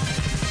 Riot.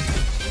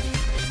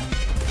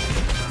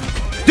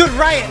 Dude,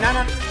 Riot,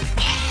 no.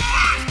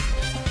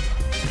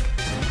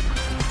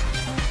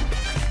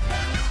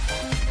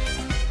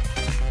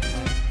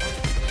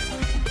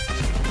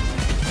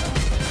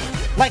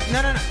 Like,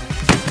 no.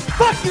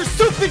 Fuck, you're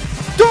stupid!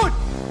 Dude!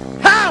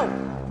 How?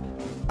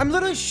 I'm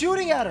literally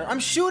shooting at her. I'm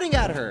shooting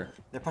at her.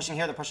 They're pushing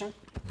here, they're pushing.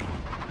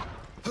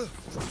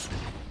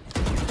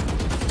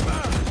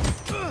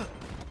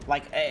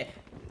 Like,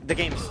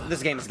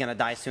 this game is gonna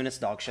die soon. It's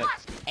dog shit.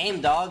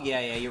 Aim, dog.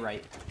 Yeah, you're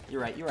right.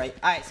 You're right.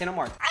 Alright, say no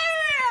more.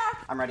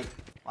 I'm ready.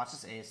 Watch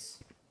this ace.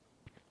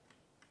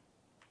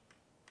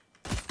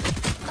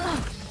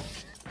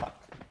 Fuck.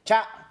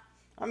 Chat,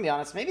 I'm gonna be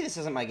honest. Maybe this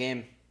isn't my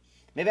game.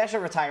 Maybe I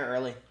should retire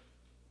early.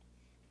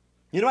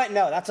 You know what?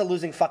 No, that's a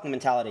losing fucking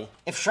mentality.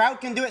 If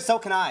Shroud can do it, so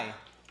can I.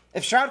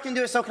 If Shroud can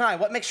do it, so can I.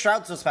 What makes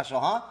Shroud so special,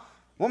 huh?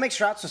 What makes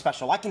Shroud so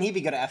special? Why can he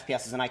be good at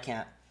FPSs and I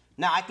can't?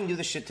 Nah, I can do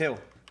this shit too.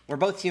 We're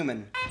both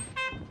human.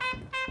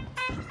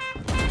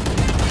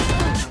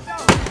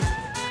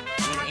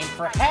 Aim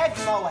for head,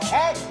 Mo,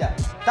 head!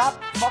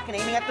 Stop fucking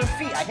aiming at their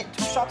feet. I hit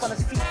 2 shots on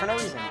his feet for no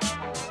reason.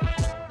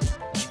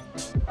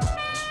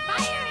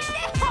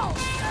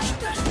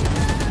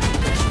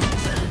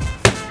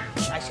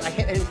 I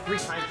hit him 3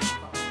 times.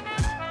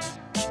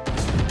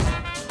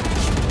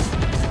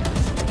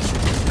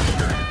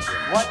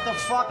 What the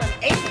fuck? I'm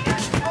aiming at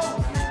his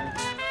toes, man.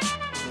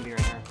 Maybe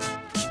right here.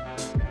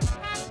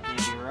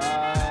 Maybe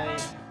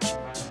right.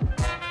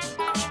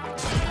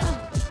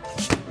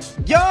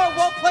 Yo,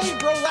 well played,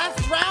 bro. Last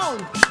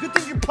round. Good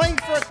thing you're playing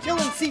for a kill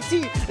in CT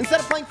instead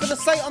of playing for the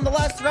site on the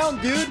last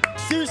round, dude.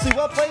 Seriously,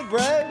 well played, bro.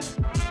 Right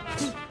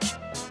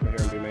here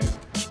and be made.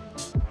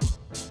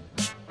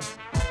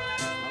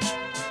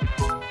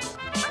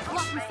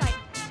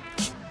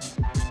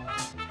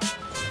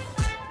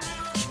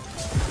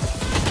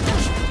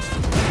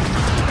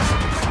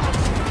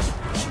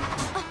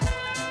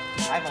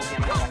 I have ulti,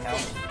 I'm gonna back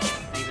out.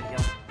 David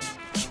heal.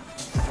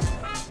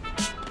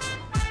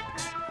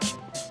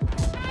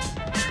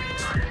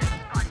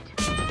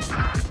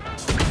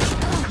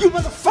 You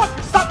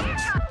motherfucker, stop!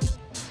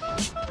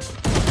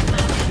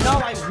 No,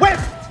 I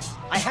whipped!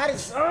 I had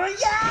his. Oh,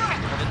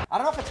 yeah! I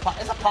don't know if it's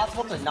is it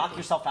possible to knock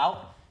yourself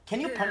out? Can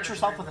you punch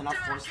yourself with enough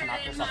force to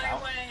knock yourself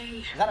out?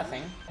 Is that a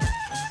thing?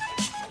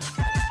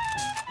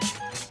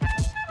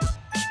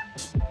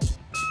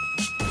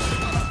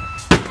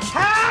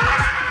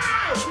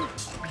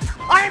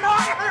 I'm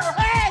on her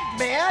head,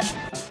 man!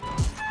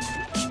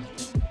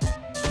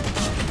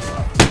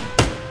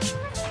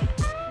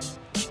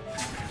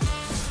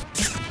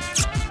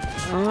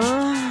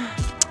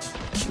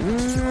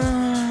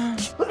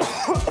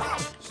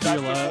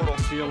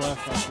 To your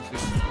left.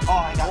 Oh,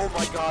 I got Oh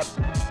my god.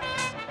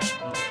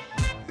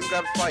 You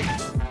got a fight.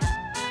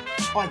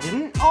 Oh, I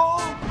didn't?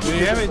 Oh! Do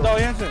you have it? No,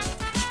 he hasn't.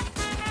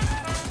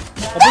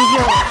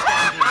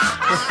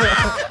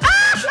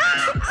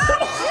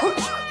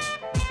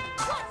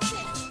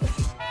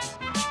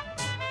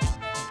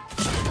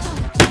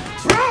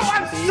 Bro,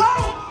 I'm so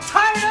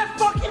tired of that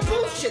fucking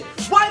bullshit!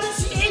 Why does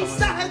she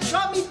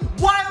insta-headshot me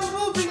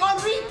while moving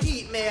on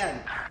repeat,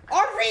 man?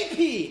 On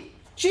repeat!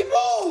 She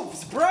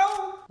moves, bro!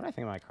 What do I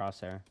think of my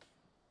crosshair?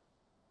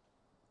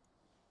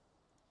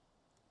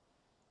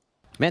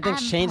 Man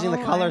thinks changing the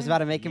color is about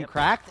to make him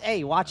cracked?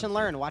 Hey, watch and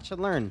learn, watch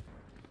and learn.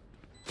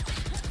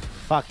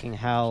 Fucking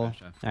hell.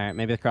 Alright,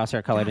 maybe the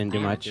crosshair color didn't do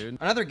much.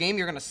 Another game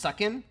you're gonna suck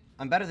in?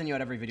 I'm better than you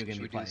at every video game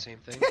you play. Should we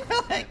do the same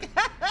thing? Like,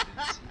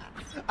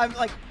 I'm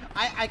like,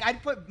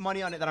 I'd put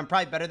money on it that I'm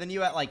probably better than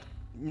you at like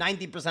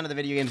 90% of the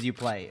video games you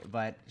play.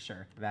 But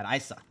sure, bad. I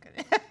suck.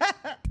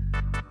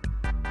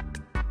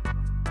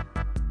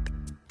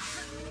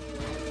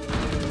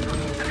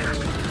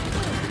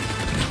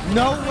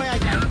 No way I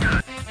can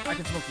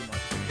smoke too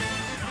much.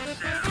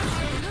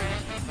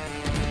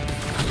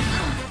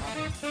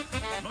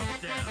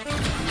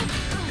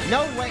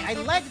 No way, I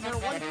legged her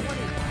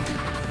 120.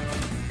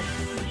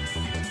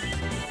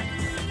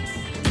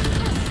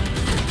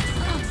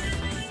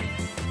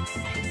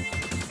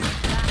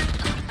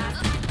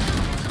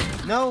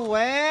 No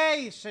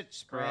way! Shit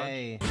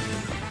spray.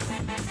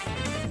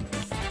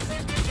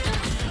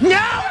 No!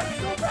 I'm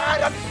so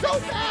bad! I'm so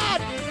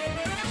bad!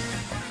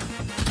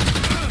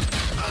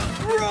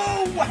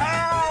 Bro,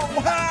 how?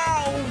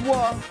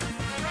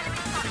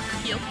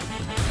 You.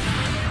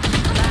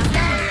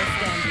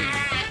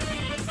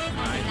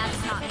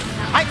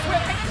 I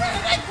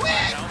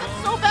quit! I'm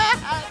so bad!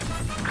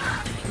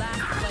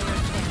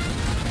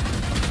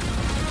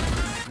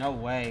 No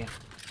way.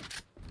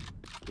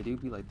 Did you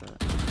be like that?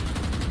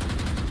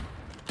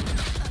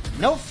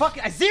 No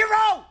fucking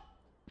zero!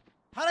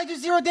 How'd I do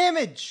 0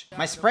 damage?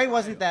 My spray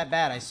wasn't that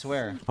bad, I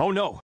swear. Oh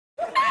no.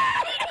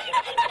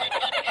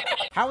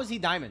 How is he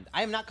diamond?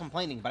 I am not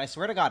complaining, but I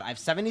swear to God, I have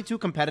 72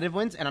 competitive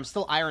wins and I'm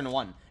still Iron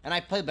 1. And I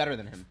play better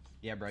than him.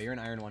 Yeah, bro, you're an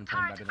Iron 1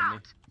 playing better than me.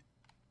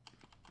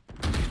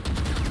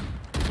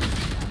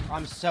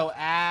 I'm so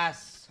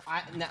ass.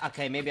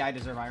 Okay, maybe I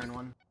deserve Iron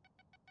 1.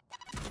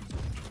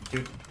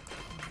 Dude.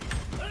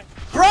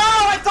 Bro,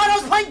 I thought I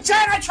was playing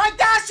Jen! I tried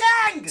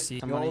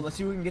dashing! Yo, let's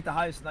see who can get the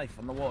highest knife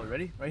on the wall.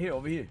 Ready? Right here,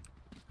 over here.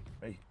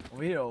 Right,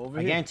 over here, over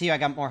here. I guarantee you I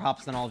got more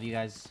hops than all of you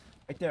guys.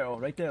 Right there, oh,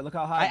 right there. Look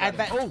how high. I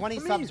bet 20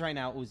 subs right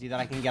now, Uzi, that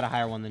I can get a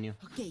higher one than you.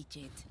 Okay,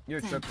 Jade.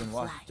 You're tripping.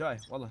 Watch. Try.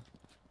 Wallah.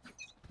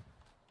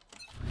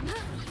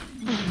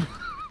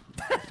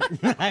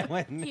 I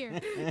win.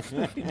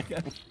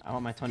 I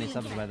want my 20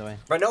 subs, by the way.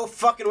 Bro, no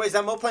fucking ways.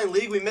 That Mo playing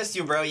League, we missed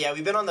you, bro. Yeah,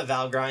 we've been on the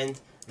Val grind.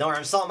 Don't worry,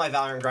 I'm still on my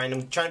Valorant grind.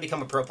 I'm trying to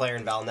become a pro player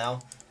in Val now.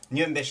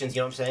 New ambitions,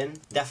 you know what I'm saying?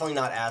 Definitely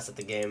not ass at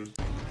the game.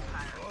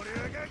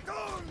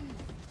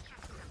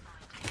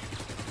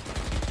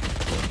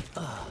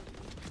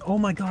 Oh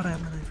my god, I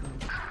have my knife.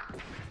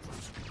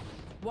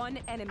 One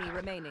enemy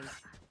remaining.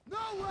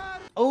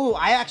 Oh,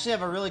 I actually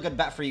have a really good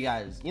bet for you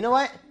guys. You know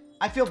what?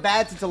 I feel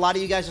bad since a lot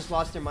of you guys just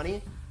lost your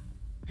money.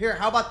 Here,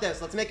 how about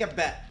this? Let's make a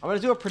bet. I'm gonna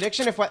do a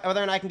prediction if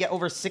whether or not I can get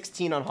over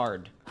 16 on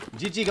hard.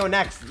 GG, go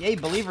next. Yay,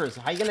 believers.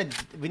 How you gonna?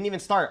 We didn't even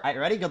start. All right,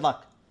 ready? Good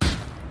luck.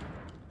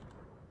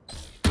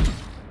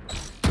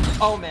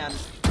 Oh man.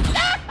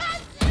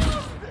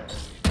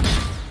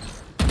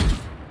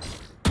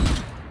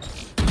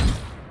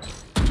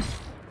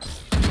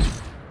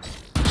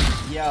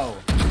 Yo.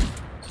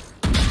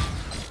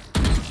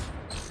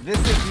 This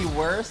is the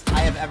worst I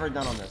have ever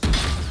done on this.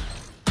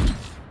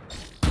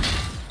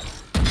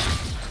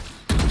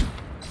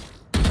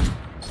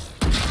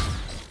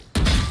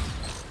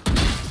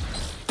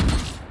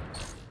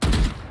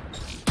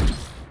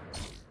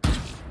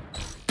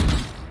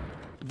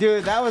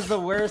 Dude, that was the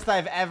worst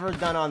I've ever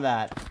done on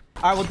that.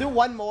 All right, we'll do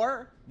one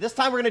more. This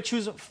time we're gonna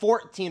choose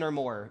 14 or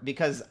more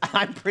because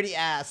I'm pretty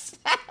ass.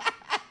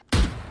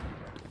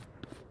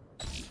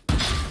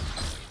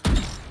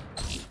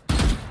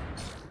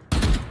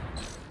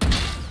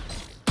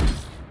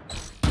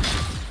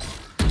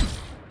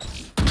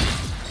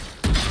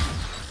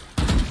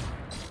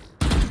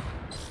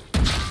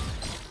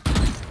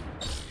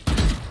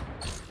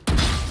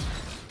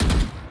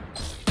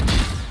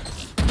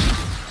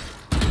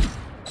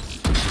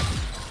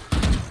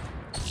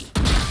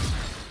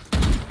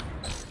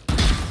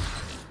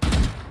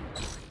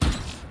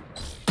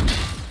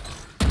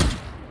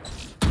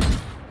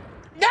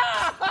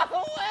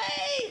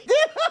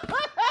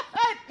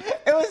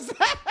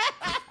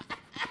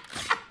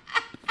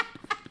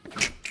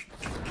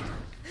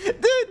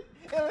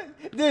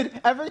 Dude,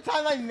 every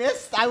time I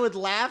missed, I would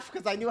laugh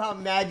because I knew how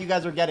mad you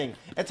guys were getting.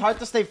 It's hard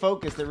to stay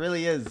focused, it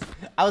really is.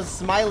 I was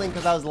smiling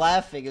because I was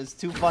laughing. It was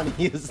too funny.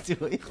 It was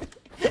too...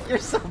 You're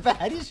so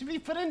bad, you should be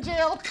put in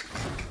jail.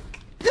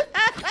 You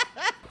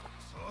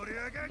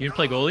didn't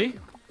play goalie?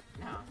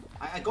 No.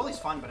 Goalie's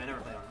fun, but I never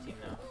played on a team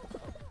now.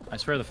 I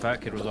swear the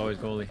fat kid was always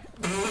goalie.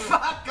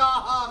 Fuck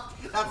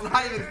off! That's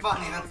not even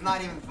funny. That's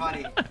not even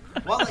funny.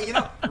 Well, you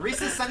know,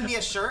 Reese's sent me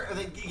a shirt.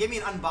 They gave me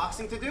an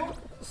unboxing to do.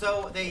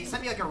 So they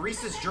sent me like a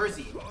Reese's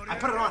jersey. I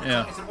put it on.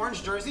 Yeah. It's an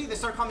orange jersey. They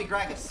started calling me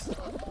Gragas.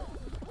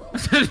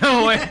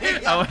 No way.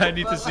 Yeah, I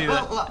need to see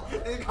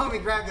that. They call me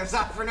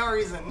Gragas for no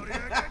reason.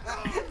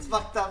 It's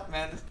fucked up,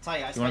 man. I'll tell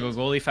you, You want to go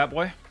goalie, fat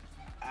boy?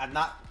 I'm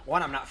not.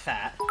 One, I'm not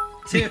fat.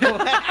 Two.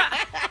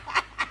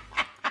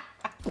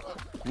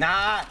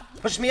 Nah,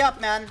 push me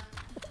up, man.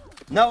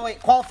 No, wait,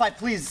 qualify,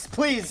 please,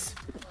 please.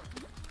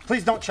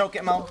 Please don't choke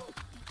it, Mo.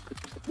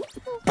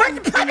 Put me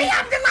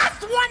up, the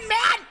last one,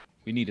 man!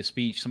 We need a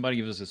speech. Somebody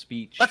give us a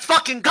speech. Let's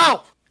fucking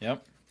go!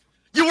 Yep.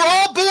 You You were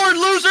all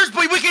born losers,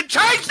 but we can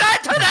change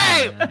that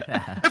today!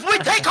 If we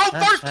take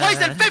home first place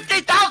and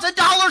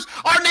 $50,000,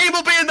 our name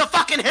will be in the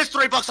fucking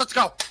history books. Let's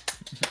go.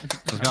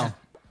 Let's go.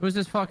 Who's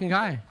this fucking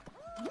guy?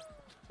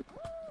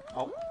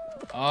 Oh.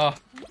 Oh,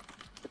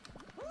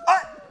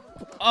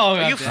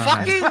 are you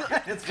fucking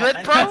It's good,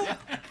 fine. bro?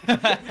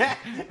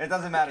 It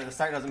doesn't matter. The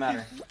start doesn't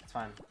matter. It's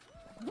fine.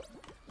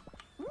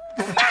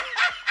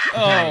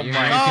 Oh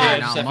my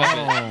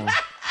God.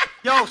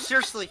 Yo,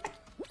 seriously.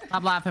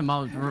 Stop laughing,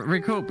 Mo.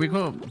 Recoup.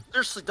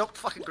 Seriously, don't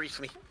fucking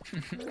grief me.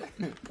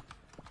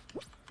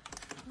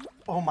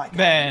 Oh my God.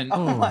 Man.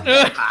 Oh my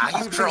God.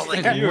 He's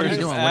trolling. What are you doing? What are you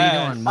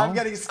doing, Mo? I'm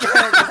getting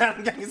scared. Man.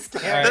 I'm getting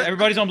scared. Alright,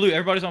 everybody's on blue.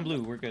 Everybody's on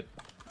blue. We're good.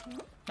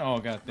 Oh,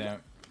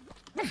 goddamn.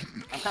 I'm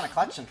kind of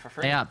clutching for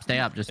free. Stay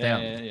up. Just stay up.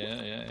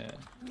 Yeah.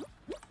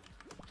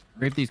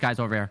 Grief these guys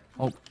over here.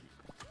 Oh.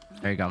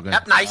 There you go. Good.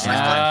 Yep, nice.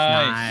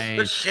 Nice.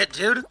 Good shit,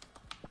 dude.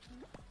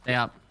 Stay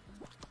up.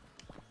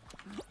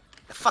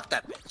 Fuck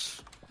that bitch.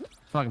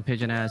 Fucking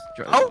pigeon ass.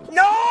 Oh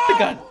no!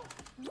 God.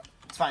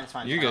 It's fine. It's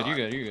fine. You're good.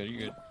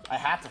 I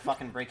had to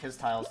fucking break his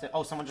tiles.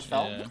 Oh, someone just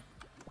fell. Yeah.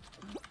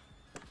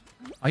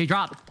 Oh, he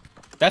dropped.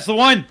 That's the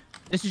one.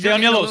 This is Stay your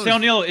on game to yellow. lose. Stay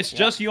on yellow. It's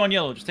just you on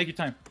yellow. Just take your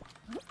time.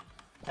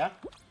 Yeah.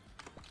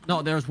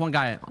 No, there's one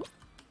guy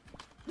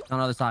on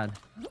the other side.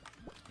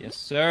 Yes,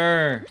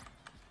 sir.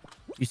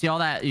 You see all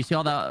that? You see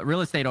all the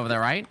real estate over there,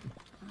 right?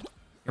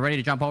 You're ready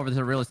to jump over to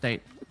the real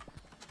estate.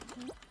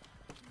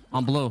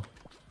 On blue.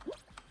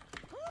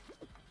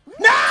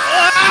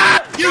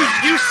 You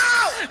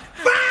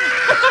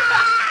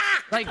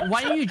Like,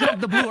 why didn't you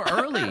jump the blue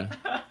early? You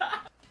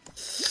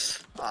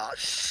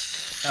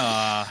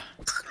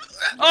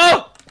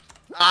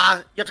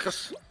have to go.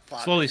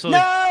 Fuck. Slowly.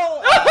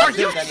 No! It was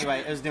doomed anyway.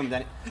 It was doomed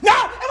anyway. No!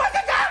 It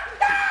wasn't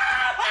doomed!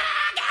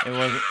 It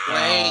wasn't.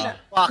 Wait.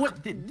 Fuck.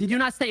 What? Did you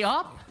not stay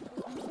up?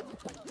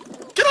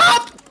 Get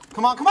up!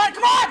 Come on!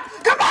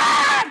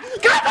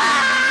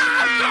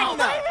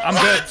 I'm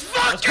good.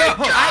 Let's go.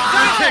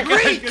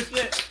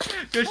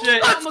 Good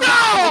shit. Let's go!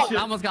 I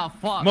almost got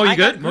fucked. Mo, you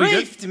good? Mo, you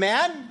good? Griefed,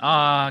 man.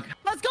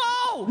 Let's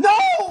go!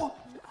 No!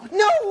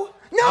 No,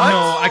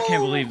 I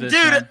can't believe this.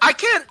 Dude, man. I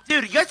can't.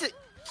 Dude, you guys.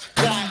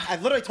 Yeah, I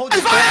literally told you.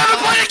 If I haven't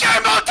played a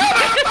game, I'll tell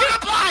me to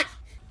fucking play!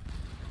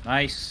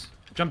 Nice.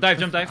 Jump dive.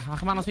 How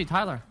come I don't see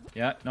Tyler?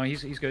 Yeah, no,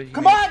 he's good.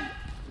 Come on!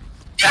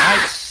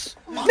 Yes!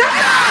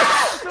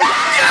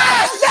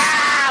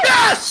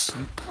 Yes!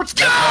 Let's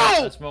go!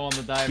 Let's Mo on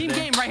the dive. Team there.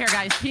 game right here,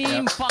 guys.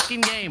 Team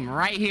fucking game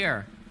right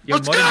here. Yo,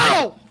 Let's Mo didn't make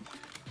go!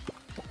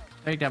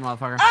 Take that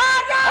motherfucker.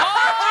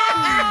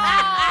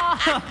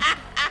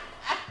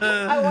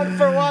 I won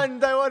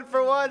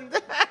for one.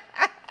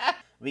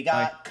 We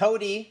got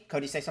Cody.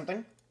 Cody, say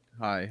something.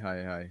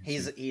 Hi.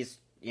 He's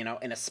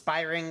an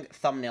aspiring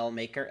thumbnail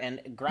maker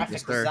and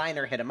graphic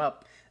designer. Hit him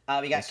up.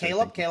 We got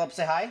Caleb. Caleb,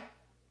 say hi.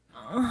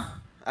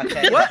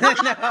 Okay. What? No.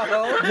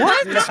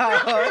 What? No.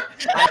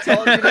 I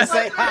told you to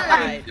say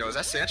hi. Yo, is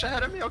that Sanch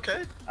ahead of me?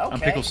 Okay. Okay. I'm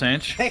Pickle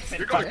Sanch.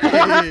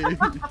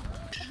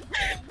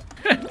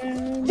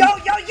 Yo,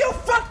 you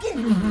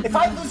fucking! If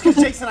I lose against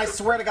Jason, I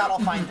swear to God, I'll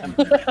find him.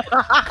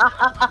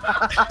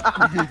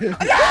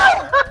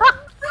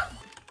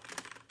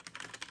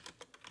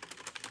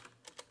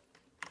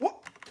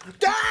 What?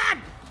 Dad!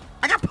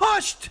 I got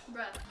pushed!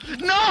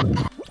 No!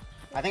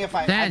 I think if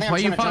I. Dance, why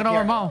you fucking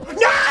over Mo?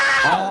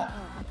 No!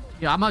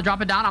 Yeah, I'm gonna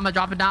drop it down.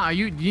 Are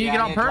you? Do you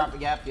get on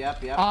perp? Yep.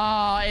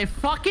 It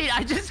fucking.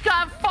 I just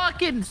got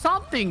fucking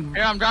something.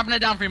 Here, I'm dropping it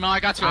down for you, Mo. I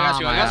got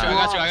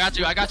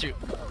you.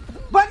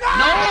 But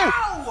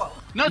no!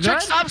 No,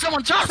 Trick, stop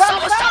someone! Stop!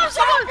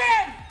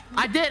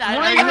 I did. Why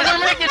are you not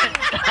making it?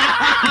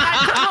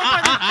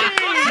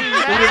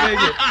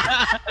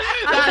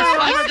 I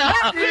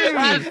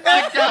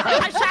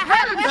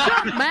had him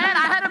shook, man.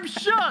 I had him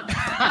shook. A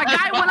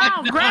guy went out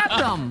and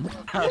grabbed him.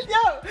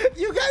 Yo,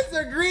 you guys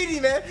are greedy,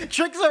 man.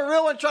 Tricks are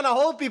real and trying to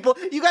hold people.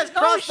 You guys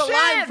crossed the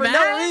line for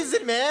no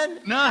reason, man.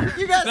 No,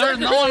 you guys there's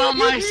no one on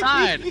my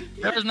side.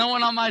 There's no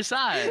one on my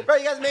side. Bro,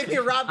 you guys made me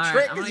rob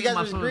Trick because you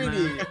guys were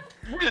greedy. Man.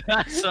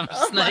 That's some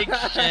snake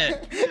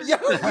shit. Yo,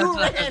 you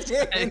ran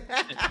in.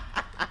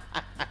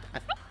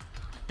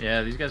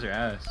 Yeah, these guys are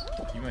ass.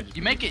 You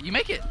make it.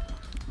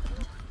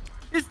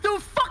 This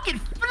dude fucking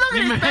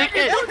You make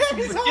it.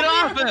 Get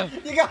off him.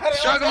 You got it.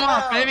 Shrug him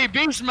off, baby.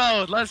 Beast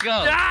mode. Let's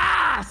go.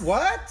 Yes!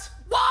 What?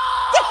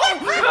 Whoa!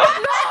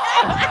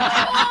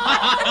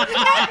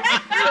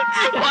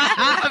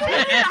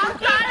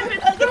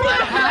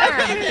 What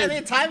happened? I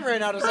need time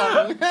ran out or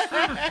something.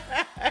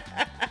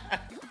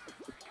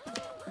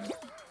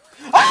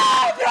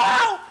 Oh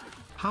no!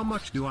 How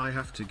much do I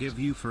have to give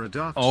you for a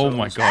Dark Oh Souls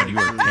my God, you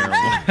are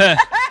terrible.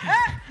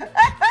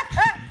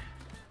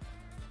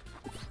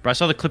 Bro, I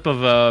saw the clip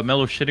of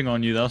Mello shitting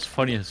on you. That was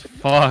funny as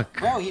fuck.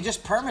 Bro, he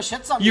just perma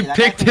shits on You me.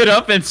 picked it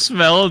up and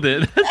smelled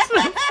it.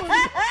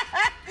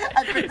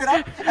 I picked it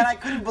up and I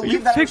couldn't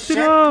believe that it was shit.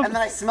 And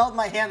then I smelled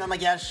my hand. I'm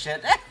like, yeah,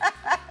 shit.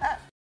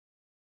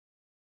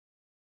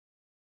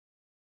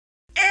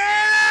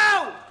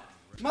 Ew!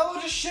 Mello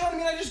just shit on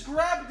me and I just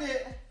grabbed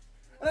it.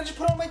 And I just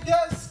put it on my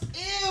desk.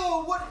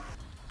 Ew! What?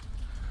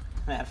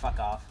 Man, fuck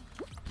off.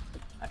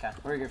 Okay,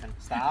 where are you griefing?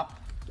 Stop.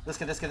 This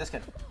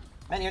kid.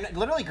 Man, you're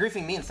literally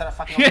griefing me instead of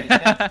fucking up these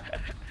kids.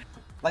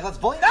 Like, let's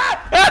bully.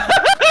 Ah!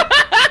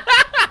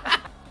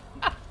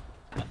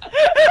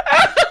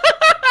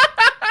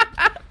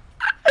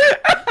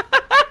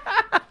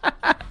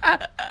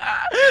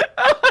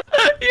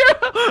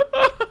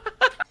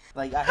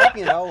 Like, I hope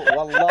you know,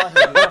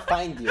 wallahi, I'm gonna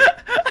find you.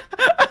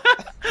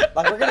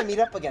 Like, we're gonna meet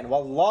up again.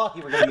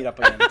 Wallahi, we're gonna meet up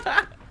again.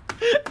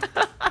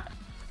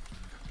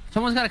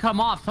 Someone's gotta come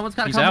off. Someone's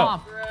gotta He's come out.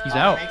 off. He's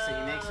out. He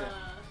makes it.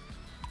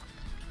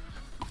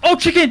 Oh,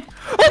 chicken!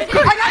 Oh, Let's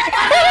go!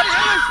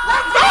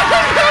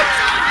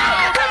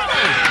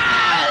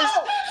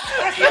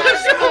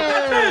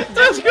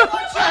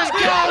 Let's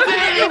go,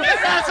 baby!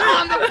 That's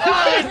on the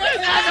point!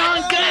 That's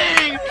on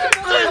game!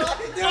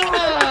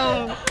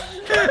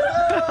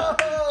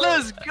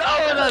 Let's go!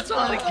 That's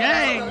on the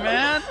gang,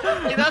 man!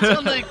 Hey, that's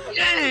on the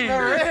gang!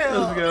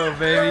 Let's go,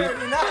 baby.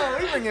 No,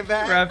 we bring it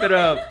back. Wrap it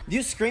up. Do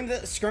you scrim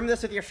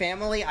this with your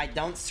family? I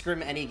don't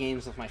scrim any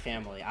games with my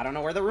family. I don't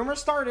know where the rumor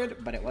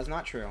started, but it was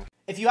not true.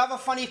 If you have a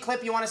funny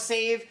clip you want to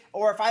save,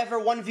 or if I ever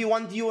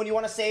 1v1'd you and you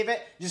want to save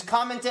it, just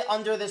comment it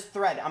under this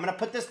thread. I'm going to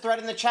put this thread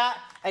in the chat,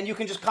 and you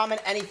can just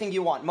comment anything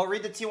you want. Mo,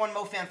 read the T1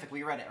 Mo fanfic.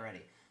 We read it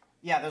already.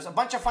 Yeah, there's a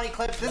bunch of funny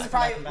clips. This is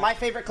probably my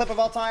favorite clip of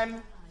all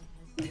time.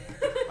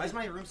 Why is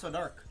my room so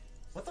dark?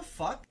 What the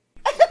fuck?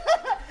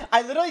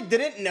 I literally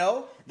didn't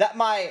know that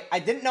my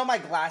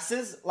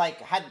glasses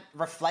like had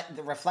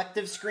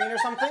reflective screen or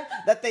something,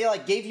 that they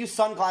like gave you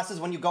sunglasses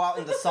when you go out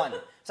in the sun.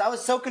 So I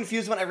was so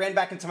confused when I ran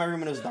back into my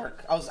room and it was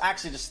dark. I was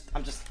actually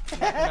I'm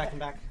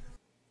back.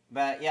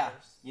 But yeah,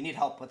 you need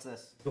help. What's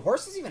this? Do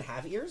horses even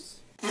have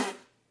ears?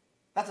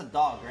 That's a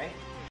dog, right?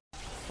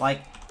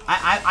 Like,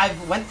 I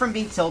went from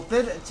being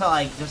tilted to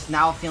like just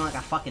now feeling like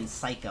a fucking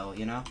psycho,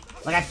 you know?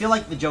 Like I feel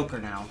like the Joker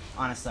now,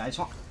 honestly. I just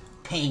want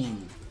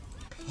pain.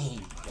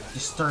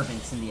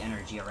 Disturbance in the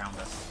energy around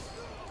us.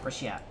 Where's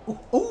she at?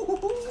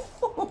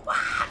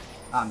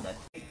 I'm dead.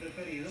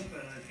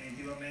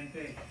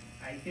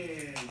 Hay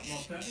que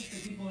mostrar este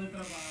tipo de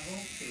trabajo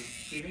que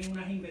tienen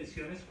unas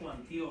inversiones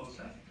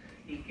cuantiosas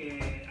y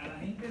que a la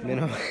gente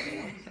No, la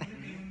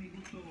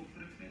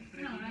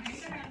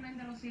gente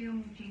realmente lo sigue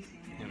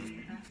muchísimo.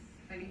 Estas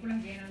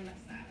películas llenan las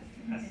salas.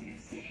 Así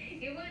es.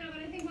 Y bueno,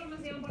 con esta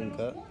información ponemos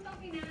punto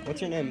final.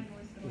 What's your name?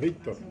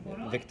 Victor.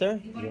 Victor?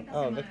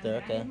 Oh,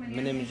 Victor, okay.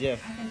 My name is Jeff.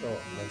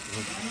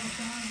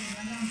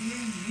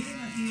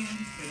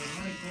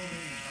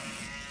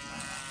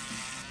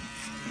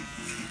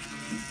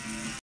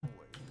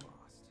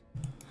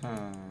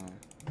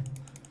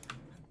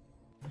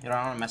 You don't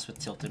want to mess with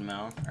Tilted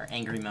Mo or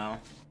Angry Mo.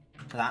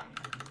 For that.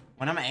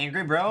 When I'm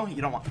angry, bro,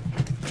 you don't want.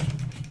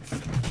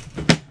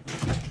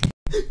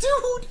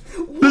 Dude!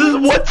 This is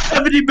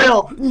 170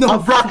 mil! No,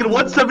 I'm rocking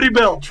 170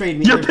 mil! Trade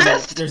me. You're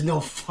pissed? There's no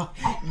fuck.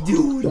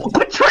 Dude!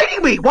 Quit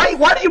trading me! Why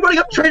are you running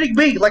up trading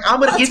me? Like, I'm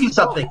gonna give you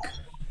something.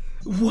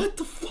 What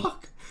the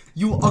fuck?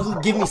 You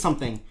ugly. Give me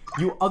something.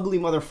 You ugly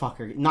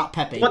motherfucker. Not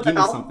Pepe. What Give the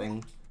me hell?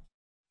 something.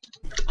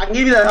 I can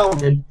give you that helm,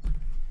 dude.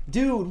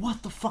 Dude,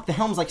 what the fuck? The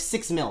helm's like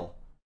 6 mil.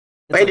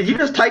 Wait, did you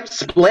just type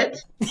split?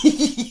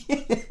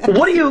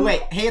 What are you?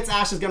 Wait, hey, it's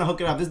Ash is gonna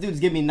hook it up. This dude's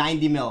giving me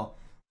 90 mil.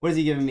 What is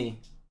he giving me?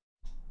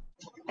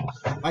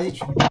 Why is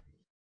he?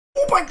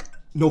 Oh my!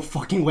 No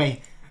fucking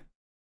way.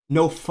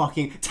 No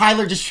fucking.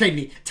 Tyler, just trade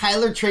me.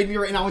 Tyler, trade me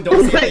right now and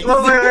don't say Wait,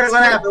 what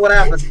happened? What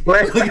happened?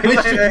 Wait,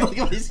 Look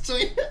at his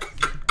tweet.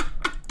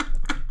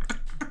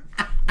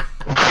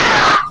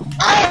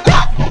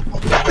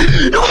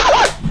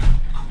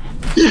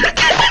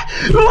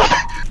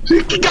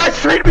 Guys,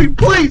 trade me,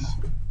 please!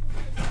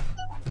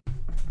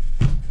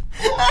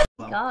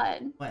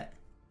 God. What?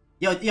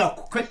 Yo,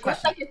 quick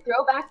question. It's like a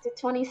throwback to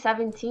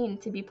 2017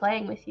 to be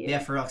playing with you. Yeah,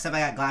 for real. Except I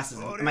got glasses.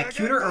 Am I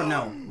cuter or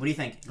no? What do you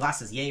think?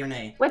 Glasses, yay or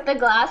nay? With the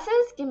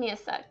glasses? Give me a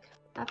sec.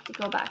 I have to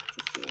go back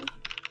to see.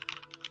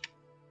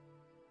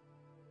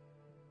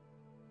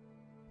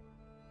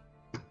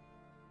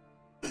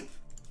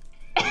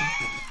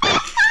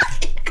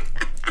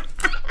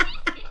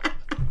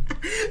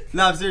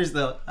 No, I'm serious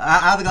though.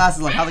 How the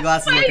glasses look? How the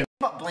glasses look?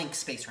 About blank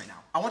space right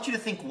now. I want you to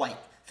think white.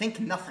 Think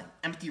nothing.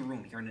 Empty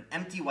room. You're in an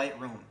empty white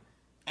room.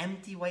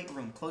 Empty white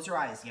room. Close your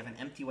eyes. You have an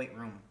empty white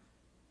room.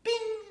 Bing!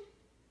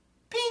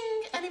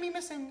 Ping! Enemy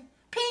missing.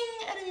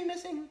 Ping! Enemy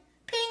missing.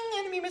 Ping!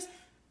 Enemy missing.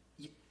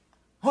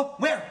 Oh,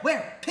 where?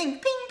 Ping! Ping! Ping!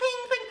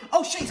 Ping!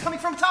 Oh shit! He's coming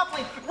from top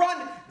lane.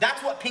 Run!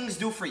 That's what pings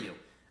do for you.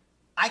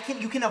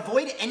 You can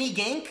avoid any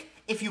gank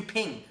if you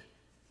ping.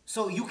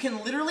 So you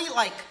can literally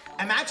like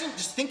imagine.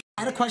 Just think.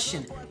 I had a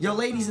question. Yo,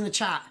 ladies in the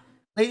chat.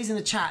 Ladies in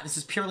the chat. This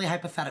is purely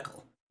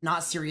hypothetical. Not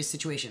a serious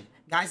situation.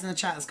 Guys in the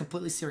chat, it's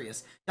completely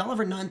serious. Y'all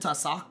ever nut into a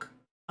sock?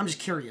 I'm just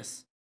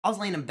curious. I was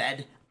laying in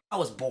bed. I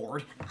was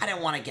bored. I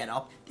didn't want to get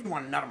up. Didn't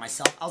want to nut on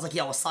myself. I was like,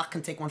 yo, a sock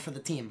can take one for the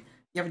team.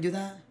 You ever do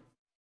that?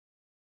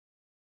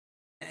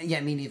 Yeah,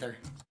 me neither.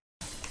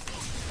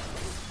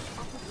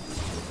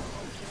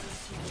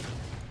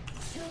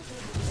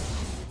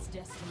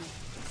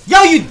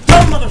 Yo, you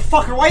dumb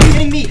motherfucker! Why are you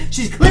hitting me?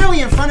 She's clearly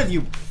in front of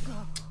you.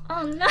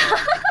 Oh no.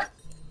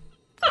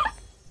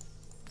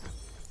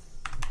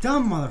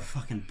 Dumb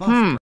motherfucking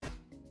buff.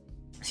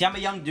 See, I'm a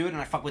young dude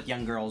and I fuck with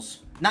young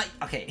girls. Not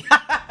okay.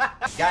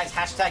 Guys,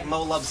 hashtag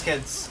Mo loves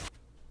kids.